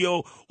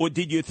Julio, or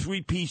did your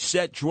three-piece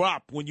set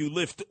drop when you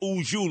lift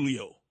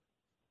Julio?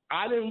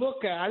 I didn't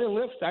lift.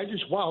 I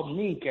just,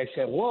 meek. I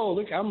said, whoa,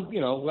 look, I'm,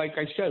 like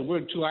I said,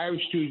 we're two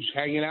Irish dudes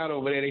hanging out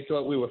over there. They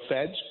thought we were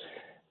feds.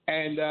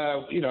 And,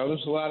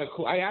 there's a lot of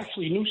cool. I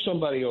actually knew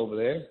somebody over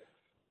there.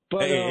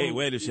 But, hey,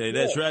 wait a second.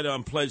 That's right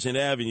on Pleasant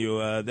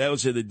Avenue.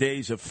 Those are the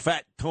days of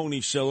Fat Tony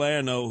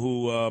Salerno,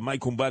 who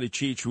Michael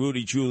Buttigieg,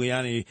 Rudy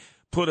Giuliani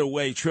put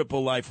away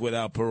triple life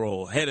without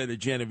parole, head of the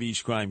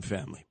Genovese crime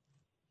family.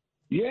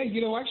 Yeah,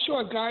 I saw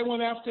a guy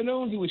one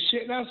afternoon. He was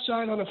sitting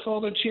outside on a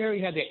folding chair.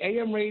 He had the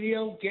AM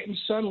radio, getting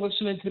sun,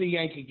 listening to the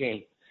Yankee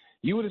game.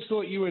 You would have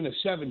thought you were in the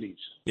 70s.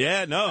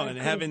 Yeah, no, and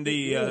having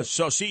the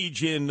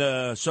sausage and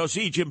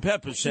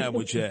pepper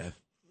sandwich there.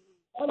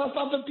 On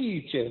the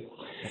beach.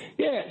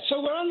 Yeah,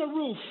 so we're on the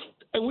roof,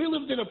 and we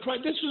lived in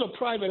this was a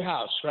private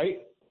house, right?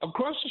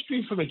 Across the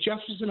street from the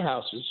Jefferson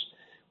houses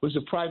was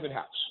a private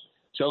house.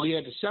 So we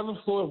had the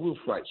 7th floor roof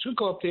right. So we'd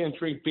go up there and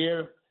drink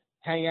beer,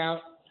 hang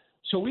out.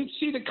 So we'd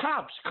see the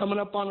cops coming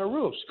up on the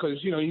roofs because,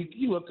 you're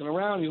looking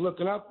around, you're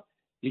looking up,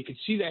 you could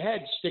see the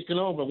heads sticking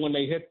over when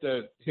they hit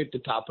the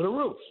top of the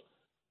roof.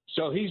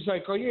 So he's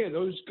like, oh, yeah,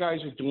 those guys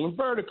are doing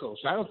verticals.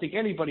 I don't think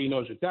anybody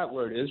knows what that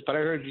word is, but I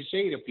heard you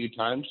say it a few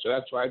times, so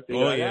that's why I think.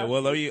 Oh, yeah.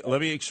 Well,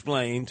 let me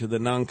explain to the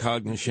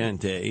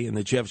non-cognoscente. In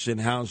the Jefferson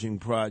Housing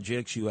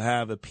Projects, you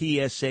have a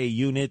PSA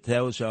unit.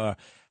 Those are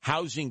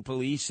housing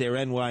police. They're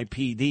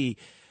NYPD.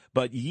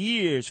 But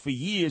for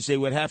years, they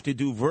would have to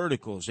do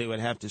verticals. They would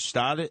have to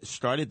start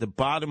at the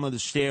bottom of the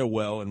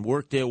stairwell and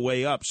work their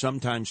way up,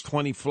 sometimes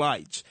 20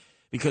 flights,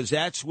 because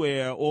that's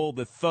where all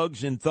the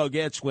thugs and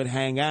thugettes would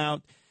hang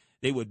out.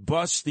 They would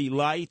bust the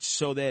lights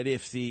so that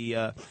if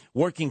the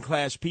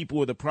working-class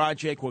people of the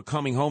project were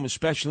coming home,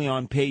 especially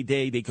on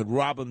payday, they could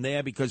rob them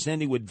there because then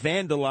they would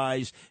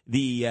vandalize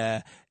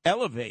the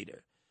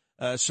elevator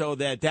so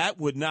that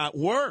would not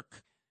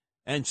work.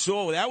 And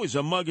so that was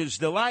a mugger's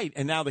delight.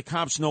 And now the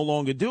cops no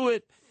longer do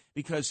it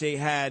because they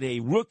had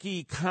a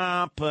rookie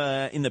cop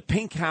in the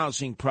Pink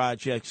Housing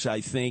Projects, I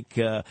think,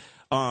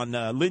 on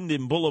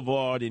Linden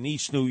Boulevard in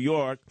East New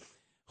York,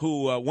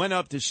 who went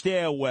up the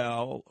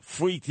stairwell,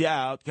 freaked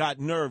out, got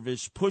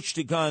nervous, pushed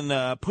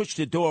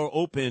the door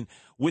open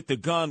with the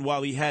gun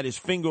while he had his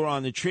finger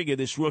on the trigger,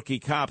 this rookie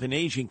cop, an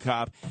Asian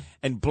cop,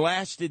 and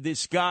blasted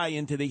this guy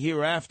into the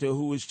hereafter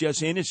who was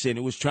just innocent,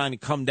 who was trying to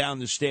come down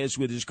the stairs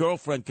with his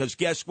girlfriend, because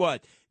guess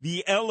what?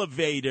 The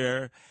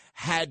elevator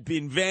had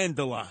been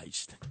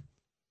vandalized.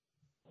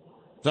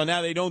 So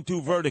now they don't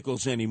do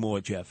verticals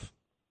anymore, Jeff.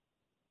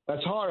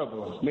 That's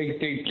horrible.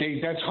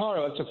 That's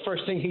horrible. That's the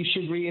first thing he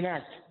should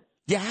reenact.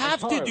 You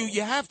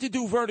have to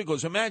do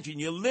verticals. Imagine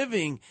you're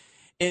living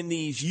in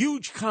these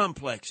huge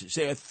complexes.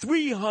 There are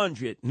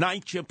 300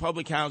 NYCHA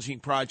public housing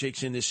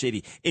projects in the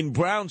city. In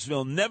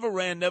Brownsville, never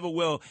ran, never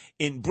will.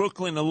 In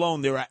Brooklyn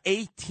alone, there are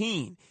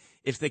 18.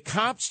 If the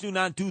cops do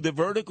not do the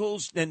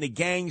verticals, then the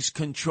gangs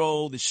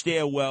control the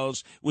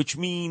stairwells, which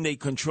mean they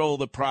control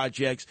the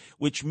projects,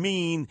 which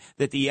mean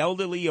that the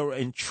elderly are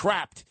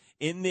entrapped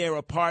in their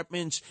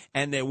apartments,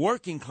 and they're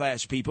working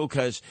class people,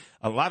 because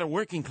a lot of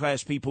working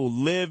class people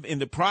live in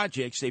the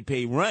projects. They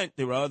pay rent.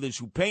 There are others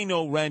who pay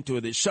no rent or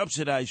they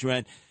subsidize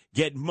rent,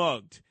 get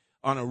mugged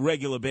on a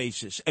regular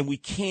basis. And we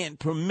can't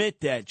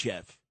permit that,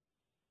 Jeff.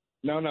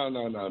 No.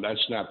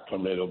 That's not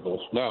permittable.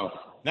 No.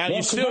 Now Well, you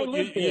 'cause still, I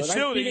lived there, you and I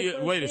still, seen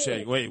it wait a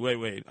firsthand. second,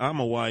 wait. I'm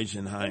a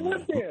Weisenheimer. I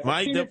lived there.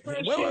 I seen it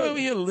firsthand.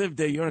 You live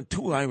there. You're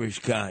two Irish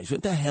guys.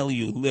 What the hell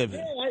you live in?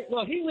 Yeah,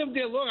 well, he lived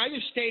there long. I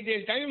just stayed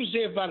there. I was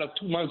there about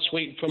 2 months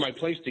waiting for my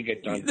place to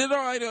get done. No,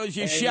 I know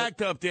you're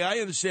shacked up there. I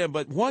understand,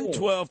 but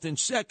 112th and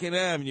Second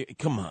Avenue.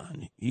 Come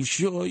on, you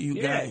sure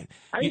you guys?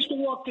 I used to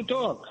walk the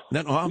dog.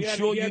 No, I'm We had-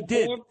 sure we you had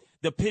did. dog.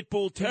 The pit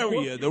bull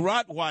terrier, the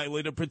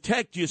Rottweiler, to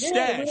protect your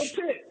stash. The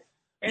little pit.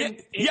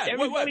 And wait.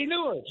 everybody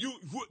knew it.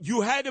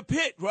 You had a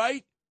pit,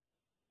 right?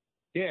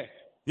 Yeah.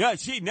 Yeah,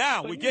 see,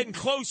 now we're getting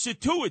closer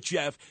to it,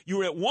 Jeff.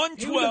 You're at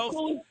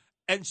 112th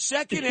and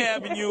 2nd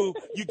Avenue.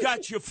 You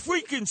got your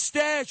freaking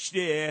stash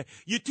there.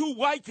 You two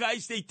white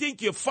guys, they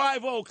think you're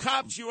 5-0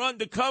 cops, you're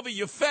undercover,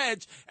 you're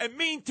feds, and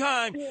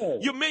meantime,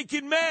 you're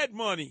making mad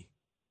money.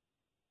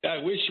 I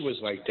wish it was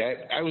like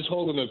that. I was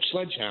holding a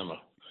sledgehammer.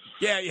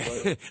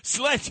 Yeah.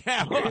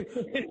 Sledgehammer.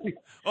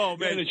 Oh,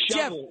 man. And a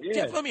shovel,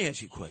 Jeff, let me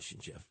ask you a question,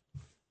 Jeff.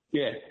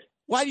 Yeah.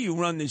 Why do you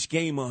run this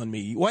game on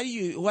me? Why do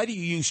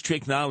you use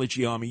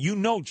technology on me? You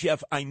know,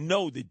 Jeff, I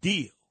know the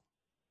deal.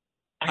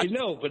 I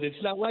know, but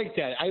it's not like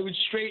that. I would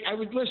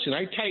listen.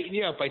 I tighten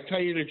you up. I tell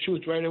you the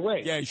truth right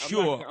away. Yeah,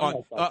 sure.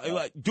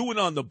 Do it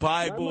on the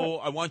Bible.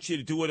 I want you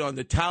to do it on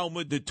the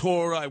Talmud, the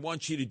Torah. I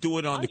want you to do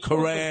it on the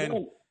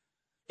Quran.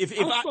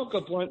 I'll smoke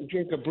a blunt and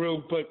drink a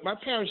brew, but my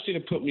parents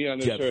didn't put me on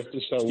this earth to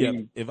sell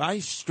weed. If I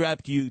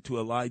strapped you to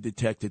a lie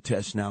detector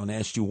test now and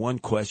asked you one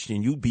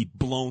question, you'd be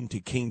blown to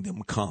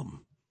kingdom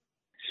come.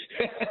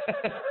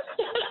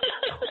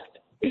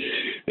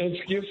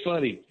 You're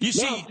funny. You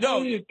see,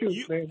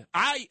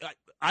 I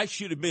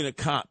should have been a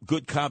cop,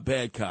 good cop,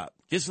 bad cop.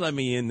 Just let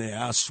me in there.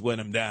 I'll sweat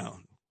him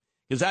down.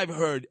 Because I've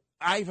heard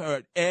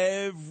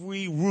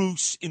every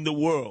ruse in the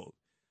world.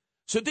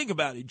 So think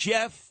about it.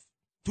 Jeff,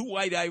 two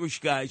white Irish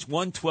guys,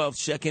 112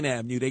 2nd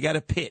Avenue. They got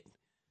a pit.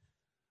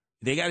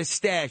 They got a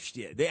stash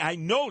there. I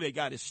know they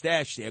got a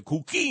stash there.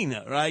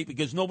 Kukina, right?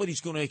 Because nobody's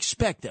going to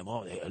expect them.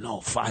 Oh,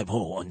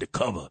 5-0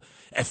 undercover.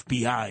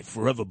 FBI,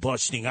 forever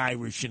busting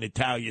Irish and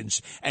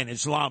Italians and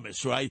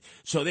Islamists, right?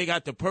 So they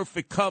got the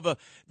perfect cover.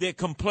 Their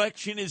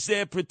complexion is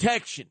their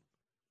protection.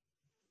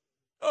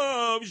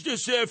 Oh, I was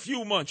just there a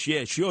few months.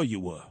 Yeah, sure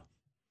you were.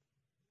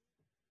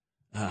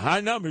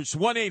 Our number's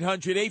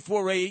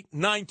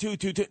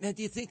 1-800-848-9222. Now,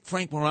 do you think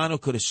Frank Morano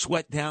could have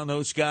sweat down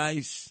those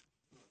guys?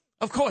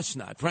 Of course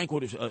not. Frank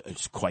would have.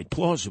 It's quite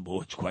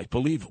plausible. It's quite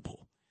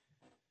believable.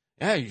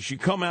 Yeah, you should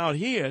come out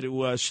here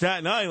to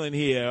Staten Island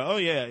here. Oh,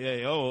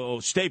 yeah. Oh,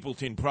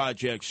 Stapleton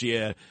Projects,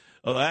 yeah.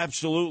 Oh,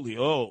 absolutely.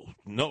 Oh,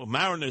 no,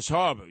 Mariners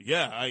Harbor.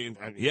 Yeah,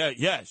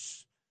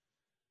 yes.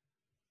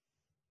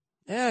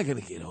 They're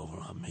going to get over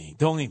on me.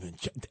 Don't even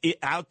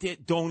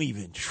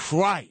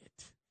try it.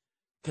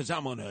 Because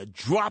I'm going to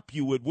drop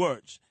you with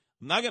words.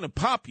 I'm not going to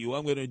pop you.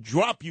 I'm going to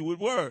drop you with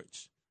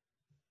words.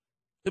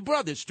 The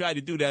brothers try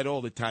to do that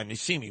all the time. They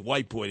see me,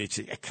 white boy, they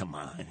say, come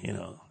on,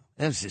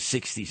 that was the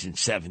 60s and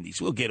 70s.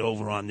 We'll get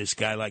over on this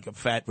guy like a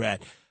fat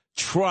rat.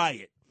 Try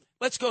it.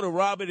 Let's go to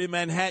Robert in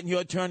Manhattan.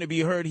 Your turn to be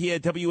heard here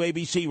at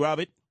WABC.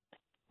 Robert.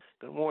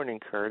 Good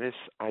morning, Curtis.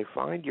 I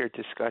find your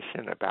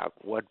discussion about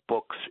what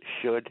books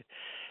should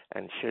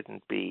and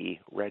shouldn't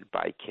be read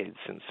by kids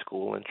in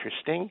school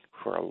interesting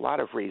for a lot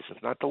of reasons,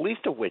 not the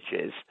least of which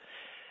is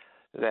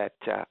that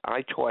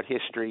I taught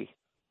history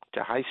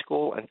to high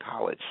school and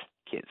college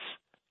kids.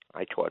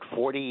 I taught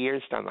 40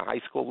 years on the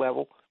high school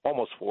level,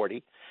 almost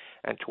 40,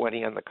 and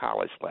 20 on the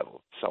college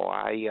level. So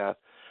I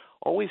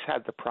always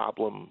had the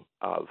problem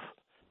of,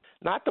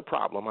 not the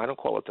problem, I don't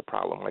call it the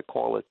problem, I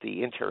call it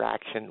the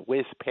interaction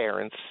with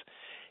parents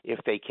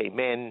if they came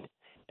in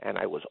and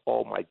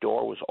my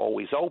door was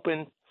always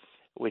open,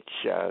 which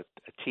a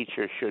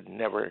teacher should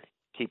never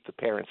keep the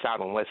parents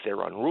out unless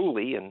they're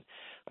unruly, and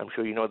I'm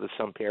sure you know that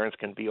some parents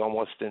can be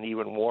almost and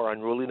even more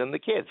unruly than the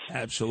kids.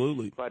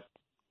 Absolutely.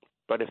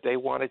 But if they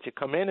wanted to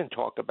come in and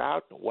talk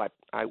about what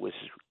I was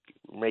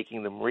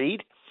making them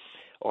read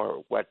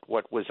or what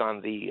was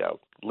on the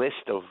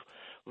list of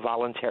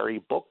voluntary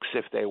books,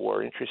 if they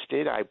were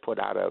interested, I put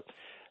out a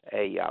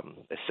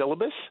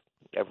syllabus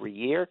every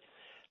year,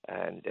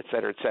 and et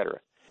cetera, et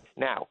cetera.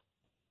 Now,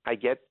 I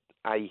get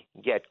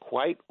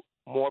quite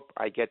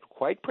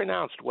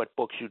pronounced what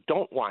books you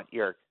don't want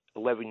your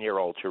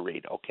 11-year-old to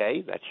read.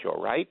 Okay, that's your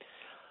right.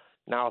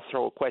 Now I'll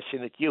throw a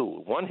question at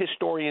you, one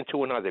historian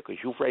to another, because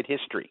you've read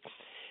history.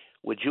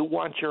 Would you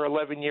want your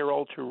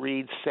 11-year-old to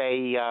read,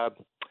 say,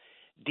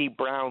 D.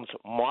 Brown's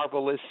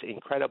marvelous,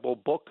 incredible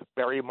book,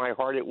 Bury My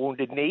Heart at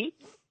Wounded Knee?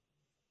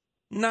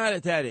 Not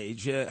at that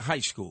age. High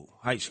school.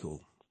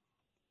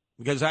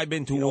 Because I've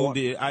been to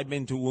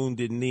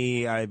Wounded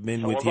Knee. I've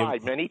been with him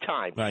many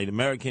times. Right,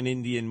 American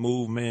Indian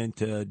Movement,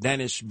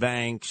 Dennis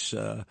Banks.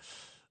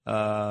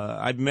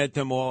 I've met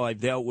them all. I've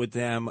dealt with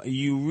them.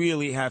 You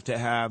really have to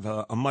have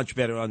a much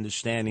better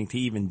understanding to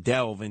even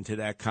delve into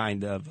that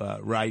kind of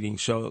writing.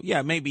 So,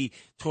 yeah, maybe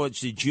towards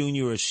the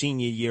junior or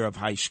senior year of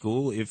high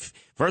school. If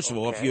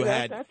you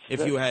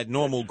had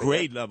normal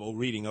grade level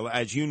reading,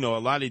 as you know, a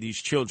lot of these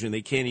children,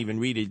 they can't even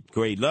read at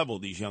grade level.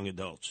 These young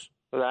adults.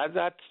 Well,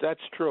 that's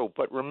true.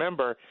 But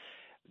remember,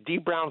 D.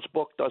 Brown's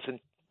book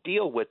doesn't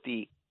deal with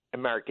the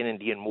American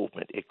Indian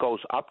movement. It goes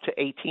up to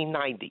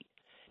 1890.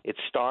 It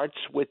starts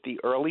with the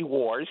early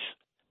wars,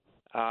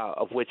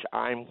 of which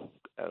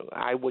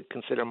I would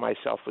consider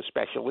myself a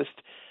specialist.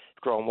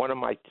 One of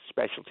my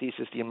specialties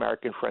is the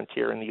American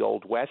frontier in the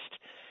Old West,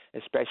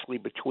 especially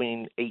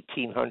between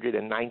 1800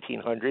 and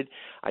 1900.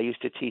 I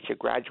used to teach a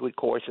graduate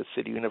course at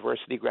City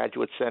University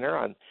Graduate Center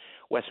on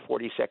West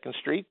 42nd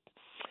Street,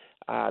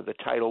 the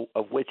title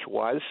of which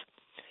was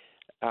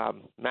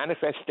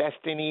Manifest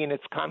Destiny and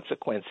Its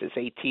Consequences,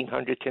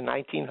 1800 to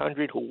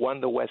 1900, Who Won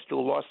the West,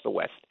 Who Lost the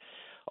West.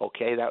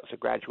 Okay, that was a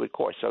graduate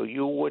course. So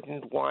you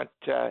wouldn't want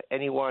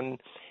anyone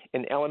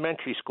in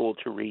elementary school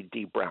to read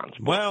D. Brown's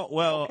book.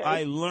 Well, okay.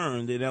 I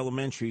learned in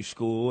elementary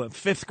school,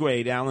 fifth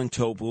grade, Alan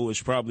Topol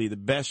was probably the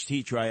best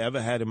teacher I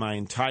ever had in my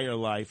entire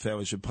life. That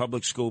was a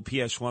public school,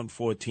 PS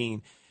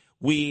 114.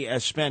 We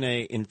spent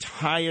an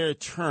entire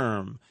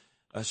term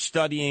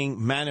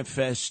studying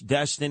Manifest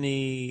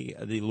Destiny,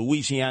 the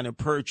Louisiana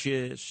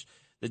Purchase,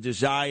 the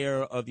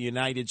desire of the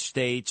United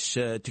States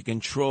to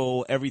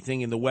control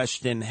everything in the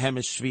Western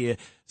Hemisphere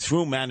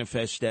through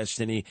Manifest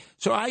Destiny.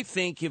 So I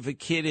think if a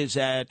kid is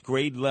at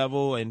grade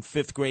level in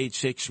fifth grade,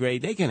 sixth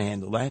grade, they can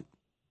handle that.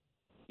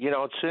 You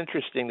know, it's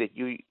interesting that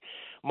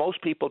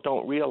most people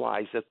don't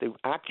realize that the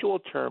actual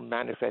term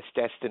Manifest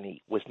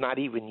Destiny was not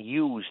even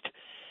used.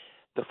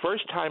 The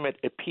first time it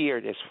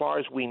appeared, as far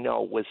as we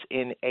know, was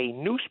in a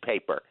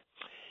newspaper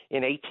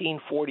in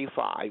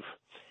 1845.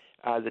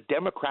 The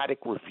Democratic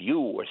Review,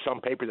 or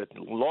some paper that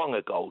long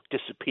ago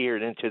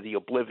disappeared into the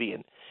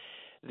oblivion.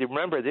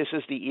 Remember, this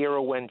is the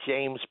era when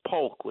James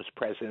Polk was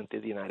president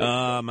of the United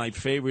States. My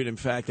favorite. In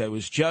fact, I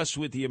was just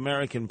with the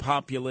American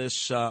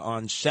Populace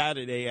on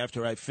Saturday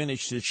after I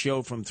finished the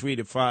show from 3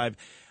 to 5.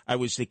 I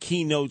was the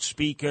keynote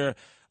speaker.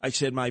 I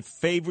said my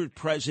favorite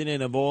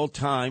president of all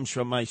times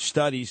from my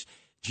studies,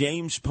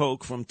 James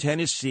Polk from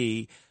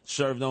Tennessee,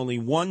 served only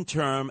one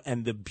term,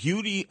 and the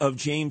beauty of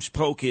James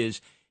Polk is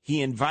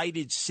he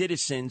invited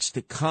citizens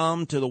to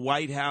come to the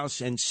White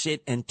House and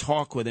sit and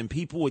talk with him.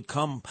 People would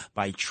come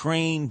by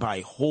train,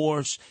 by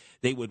horse.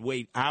 They would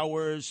wait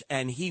hours,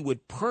 and he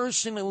would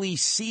personally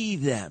see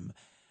them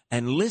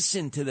and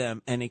listen to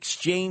them and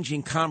exchange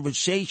in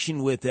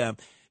conversation with them.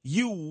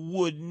 You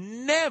would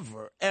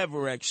never,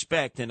 ever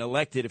expect an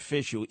elected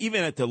official,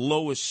 even at the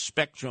lowest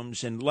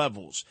spectrums and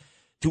levels,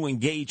 to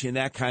engage in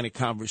that kind of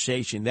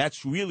conversation.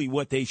 That's really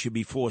what they should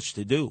be forced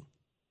to do.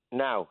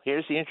 Now,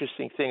 here's the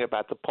interesting thing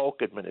about the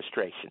Polk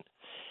administration.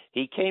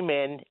 He came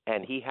in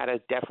and he had a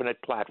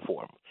definite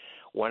platform.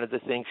 One of the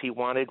things he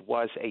wanted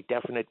was a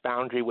definite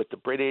boundary with the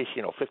British,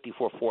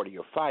 54-40 or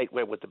fight.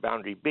 Where would the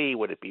boundary be?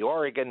 Would it be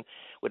Oregon?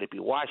 Would it be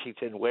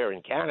Washington? Where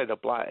in Canada?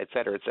 Blah, et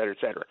cetera, et cetera,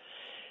 et cetera.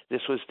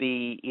 This was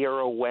the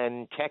era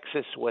when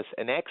Texas was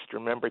annexed.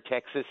 Remember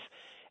Texas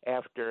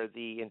after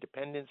the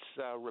Independence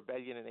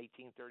Rebellion in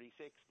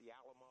 1836, the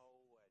Alamo.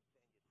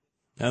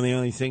 And the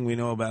only thing we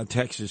know about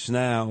Texas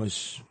now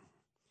is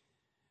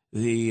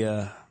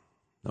the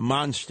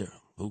monster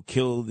who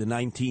killed the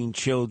 19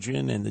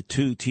 children and the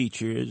 2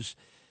 teachers.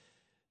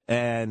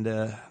 And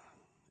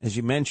as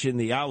you mentioned,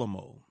 the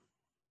Alamo,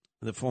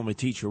 the former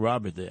teacher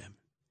Robert there.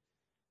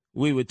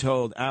 We were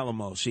told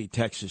Alamo, see,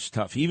 Texas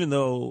tough. Even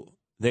though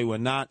they were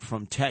not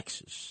from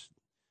Texas,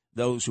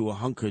 those who were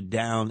hunkered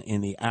down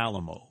in the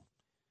Alamo.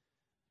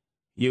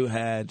 You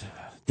had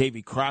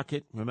Davy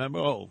Crockett, remember?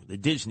 Oh, the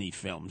Disney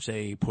films,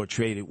 they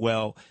portrayed it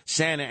well.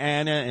 Santa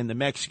Anna and the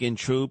Mexican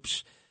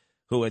troops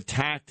who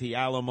attacked the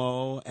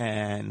Alamo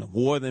and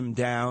wore them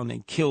down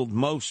and killed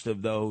most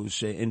of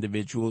those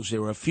individuals.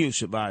 There were a few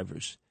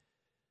survivors.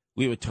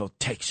 We were told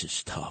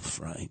Texas tough,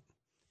 right?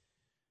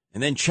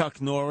 And then Chuck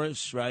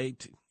Norris,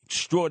 right?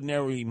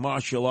 Extraordinary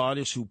martial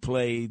artist who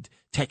played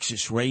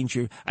Texas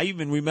Ranger. I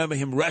even remember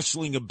him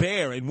wrestling a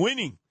bear and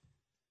winning.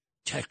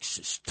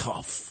 Texas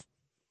tough.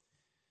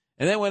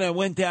 And then when I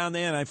went down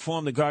there and I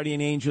formed the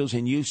Guardian Angels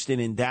in Houston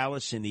and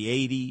Dallas in the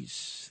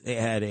 80s, they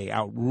had an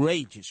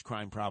outrageous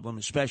crime problem,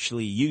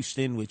 especially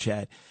Houston, which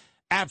had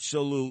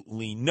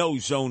absolutely no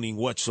zoning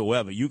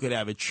whatsoever. You could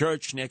have a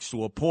church next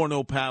to a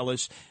porno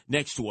palace,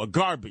 next to a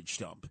garbage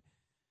dump,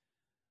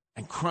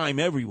 and crime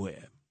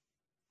everywhere.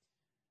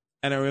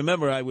 And I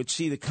remember I would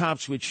see the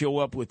cops would show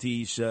up with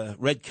these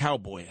red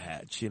cowboy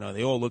hats.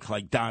 They all look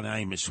like Don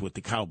Imus with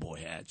the cowboy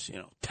hats.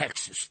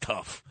 Texas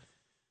tough.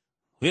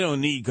 We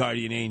don't need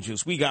Guardian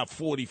Angels. We got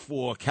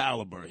 44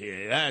 caliber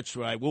here. That's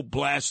right. We'll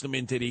blast them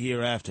into the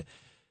hereafter.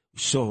 We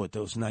saw what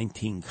those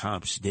 19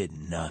 cops did.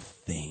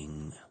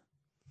 Nothing.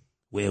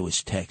 Where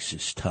was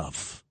Texas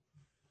tough?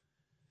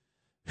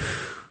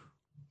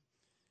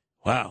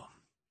 Wow.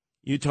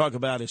 You talk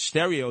about a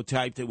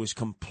stereotype that was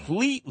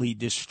completely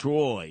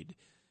destroyed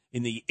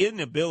in the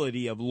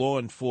inability of law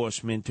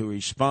enforcement to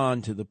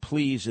respond to the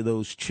pleas of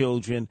those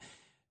children,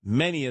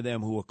 many of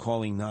them who were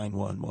calling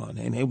 911.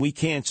 And we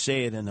can't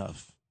say it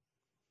enough.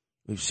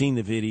 We've seen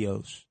the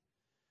videos,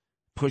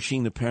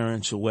 pushing the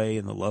parents away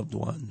and the loved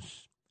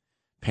ones,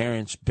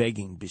 parents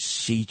begging,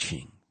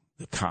 beseeching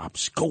the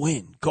cops, go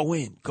in, go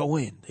in, go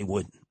in. They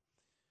wouldn't.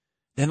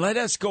 Then let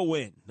us go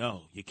in.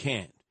 No, you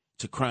can't.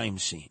 It's a crime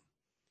scene.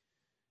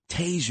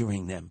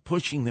 Tasering them,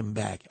 pushing them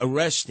back,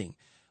 arresting.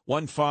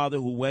 One father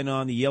who went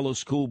on the yellow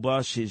school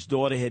bus, his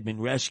daughter had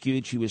been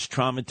rescued. She was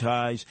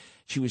traumatized.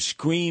 She was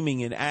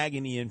screaming in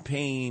agony and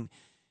pain.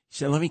 He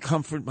said, let me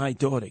comfort my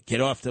daughter. Get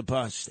off the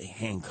bus. They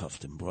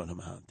handcuffed him, brought him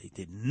out. They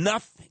did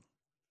nothing.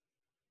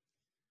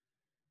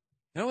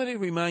 You know what it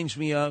reminds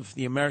me of?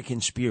 The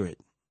American spirit.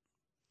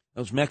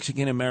 Those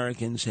Mexican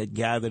Americans had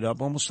gathered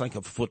up almost like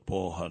a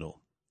football huddle.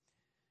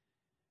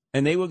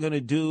 And they were going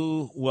to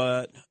do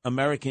what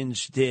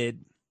Americans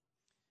did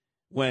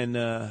when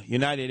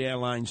United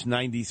Airlines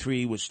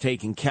 93 was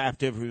taken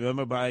captive,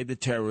 remember, by the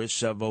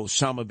terrorists of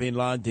Osama bin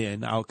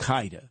Laden,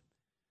 Al-Qaeda.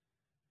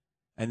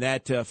 And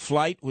that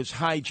flight was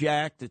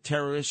hijacked. The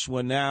terrorists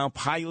were now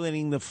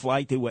piloting the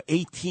flight. They were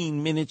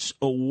 18 minutes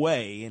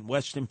away in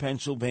western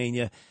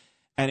Pennsylvania,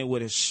 and it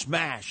would have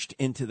smashed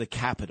into the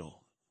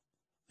Capitol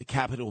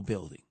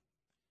building,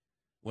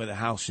 where the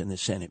House and the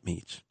Senate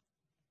meets.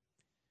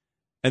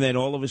 And then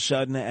all of a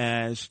sudden,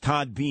 as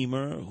Todd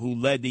Beamer, who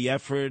led the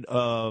effort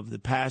of the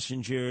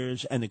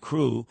passengers and the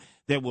crew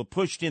that were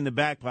pushed in the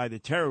back by the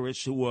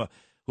terrorists who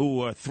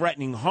were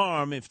threatening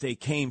harm if they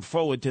came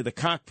forward to the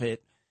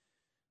cockpit,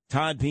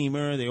 Todd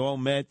Beamer, they all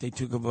met, they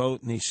took a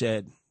vote, and they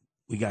said,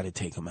 we got to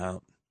take them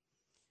out.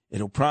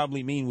 It'll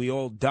probably mean we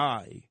all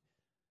die,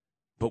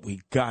 but we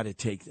got to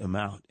take them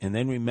out. And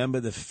then remember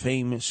the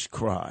famous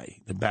cry,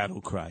 the battle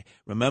cry.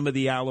 Remember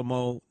the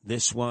Alamo?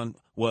 This one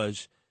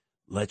was,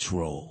 let's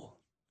roll.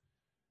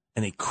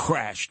 And it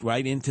crashed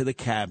right into the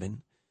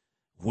cabin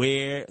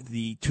where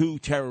the two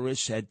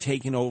terrorists had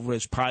taken over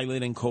as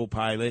pilot and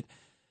co-pilot.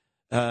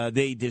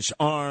 They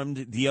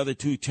disarmed the other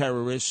two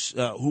terrorists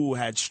who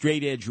had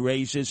straight-edge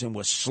razors and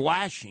were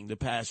slashing the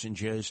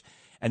passengers,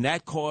 and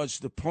that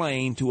caused the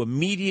plane to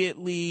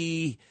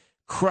immediately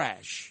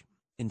crash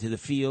into the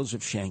fields of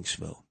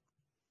Shanksville.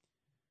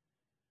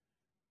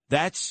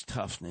 That's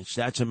toughness.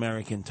 That's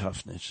American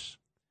toughness.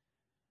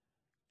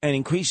 And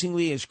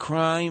increasingly, as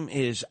crime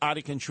is out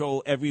of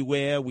control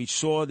everywhere, we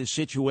saw the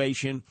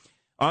situation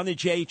on the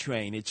J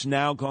train. It's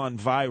now gone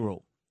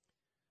viral.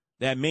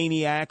 That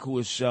maniac who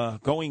was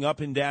going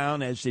up and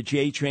down as the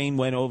J train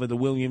went over the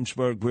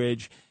Williamsburg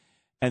Bridge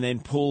and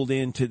then pulled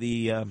into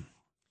the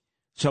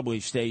subway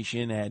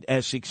station at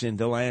Essex and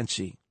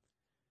Delancey.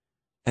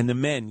 And the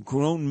men,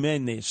 grown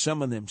men there,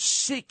 some of them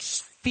 6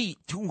 feet,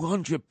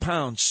 200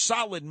 pounds,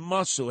 solid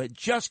muscle, had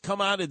just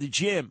come out of the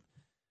gym.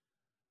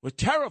 Were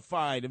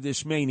terrified of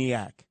this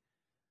maniac.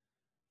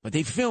 But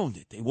they filmed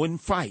it. They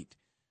wouldn't fight.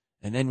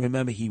 And then,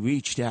 remember, he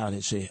reached out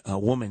as a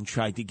woman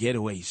tried to get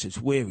away. He says,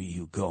 where are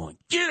you going?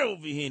 Get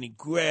over here. And he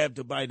grabbed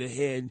her by the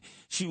head.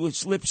 She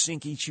was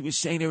lip-syncing. She was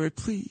saying to her,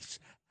 please,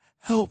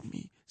 help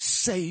me,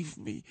 save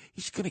me.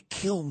 He's going to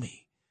kill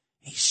me.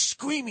 He's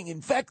screaming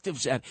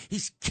invectives at her.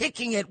 He's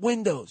kicking at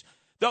windows.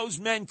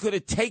 Those men could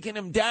have taken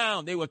him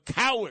down. They were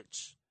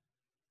cowards.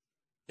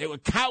 They were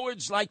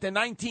cowards like the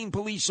 19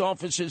 police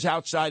officers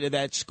outside of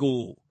that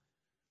school.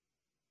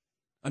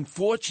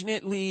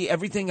 Unfortunately,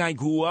 everything I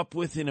grew up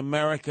with in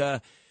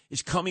America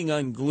is coming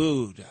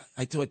unglued.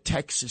 I thought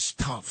Texas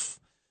tough.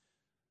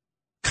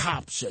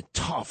 Cops are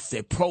tough.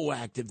 They're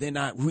proactive. They're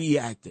not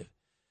reactive.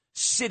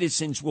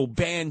 Citizens will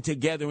band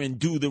together and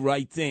do the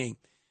right thing.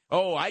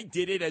 Oh, I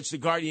did it as the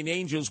guardian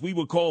angels. We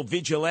were called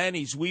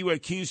vigilantes. We were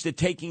accused of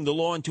taking the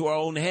law into our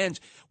own hands.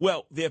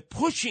 Well, they're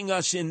pushing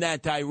us in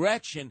that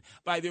direction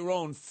by their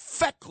own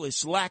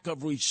feckless lack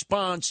of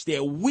response,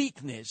 their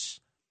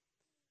weakness,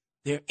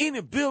 their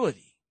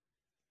inability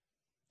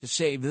to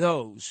save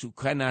those who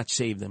cannot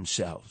save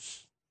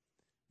themselves.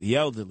 The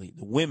elderly,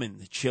 the women,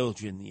 the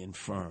children, the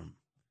infirm.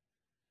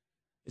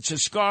 It's a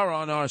scar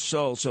on our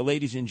soul. So,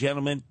 ladies and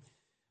gentlemen,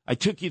 I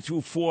took you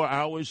through 4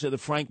 hours of the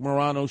Frank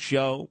Morano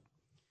Show.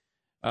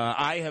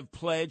 I have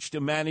pledged to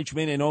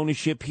management and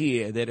ownership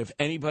here that if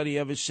anybody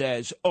ever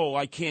says, oh,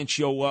 I can't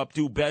show up,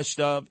 do best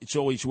of, it's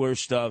always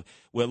worst of.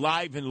 We're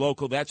live and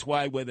local. That's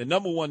why we're the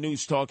number one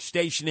news talk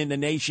station in the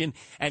nation.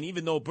 And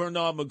even though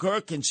Bernard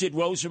McGurk and Sid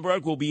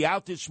Rosenberg will be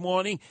out this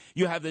morning,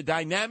 you have the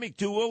dynamic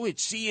duo.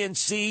 It's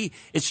CNC.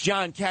 It's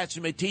John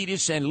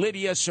Katzimatidis and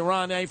Lydia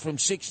Serrane from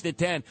 6 to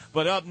 10.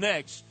 But up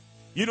next,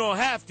 you don't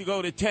have to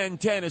go to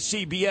 1010 of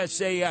CBS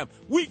AM.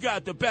 We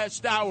got the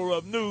best hour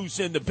of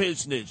news in the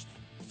business.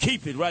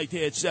 Keep it right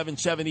there at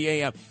 7:70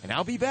 a.m. And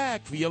I'll be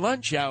back for your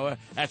lunch hour.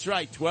 That's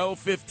right,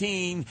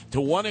 12:15 to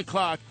 1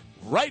 o'clock,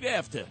 right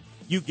after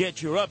you get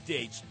your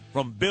updates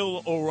from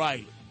Bill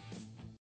O'Reilly.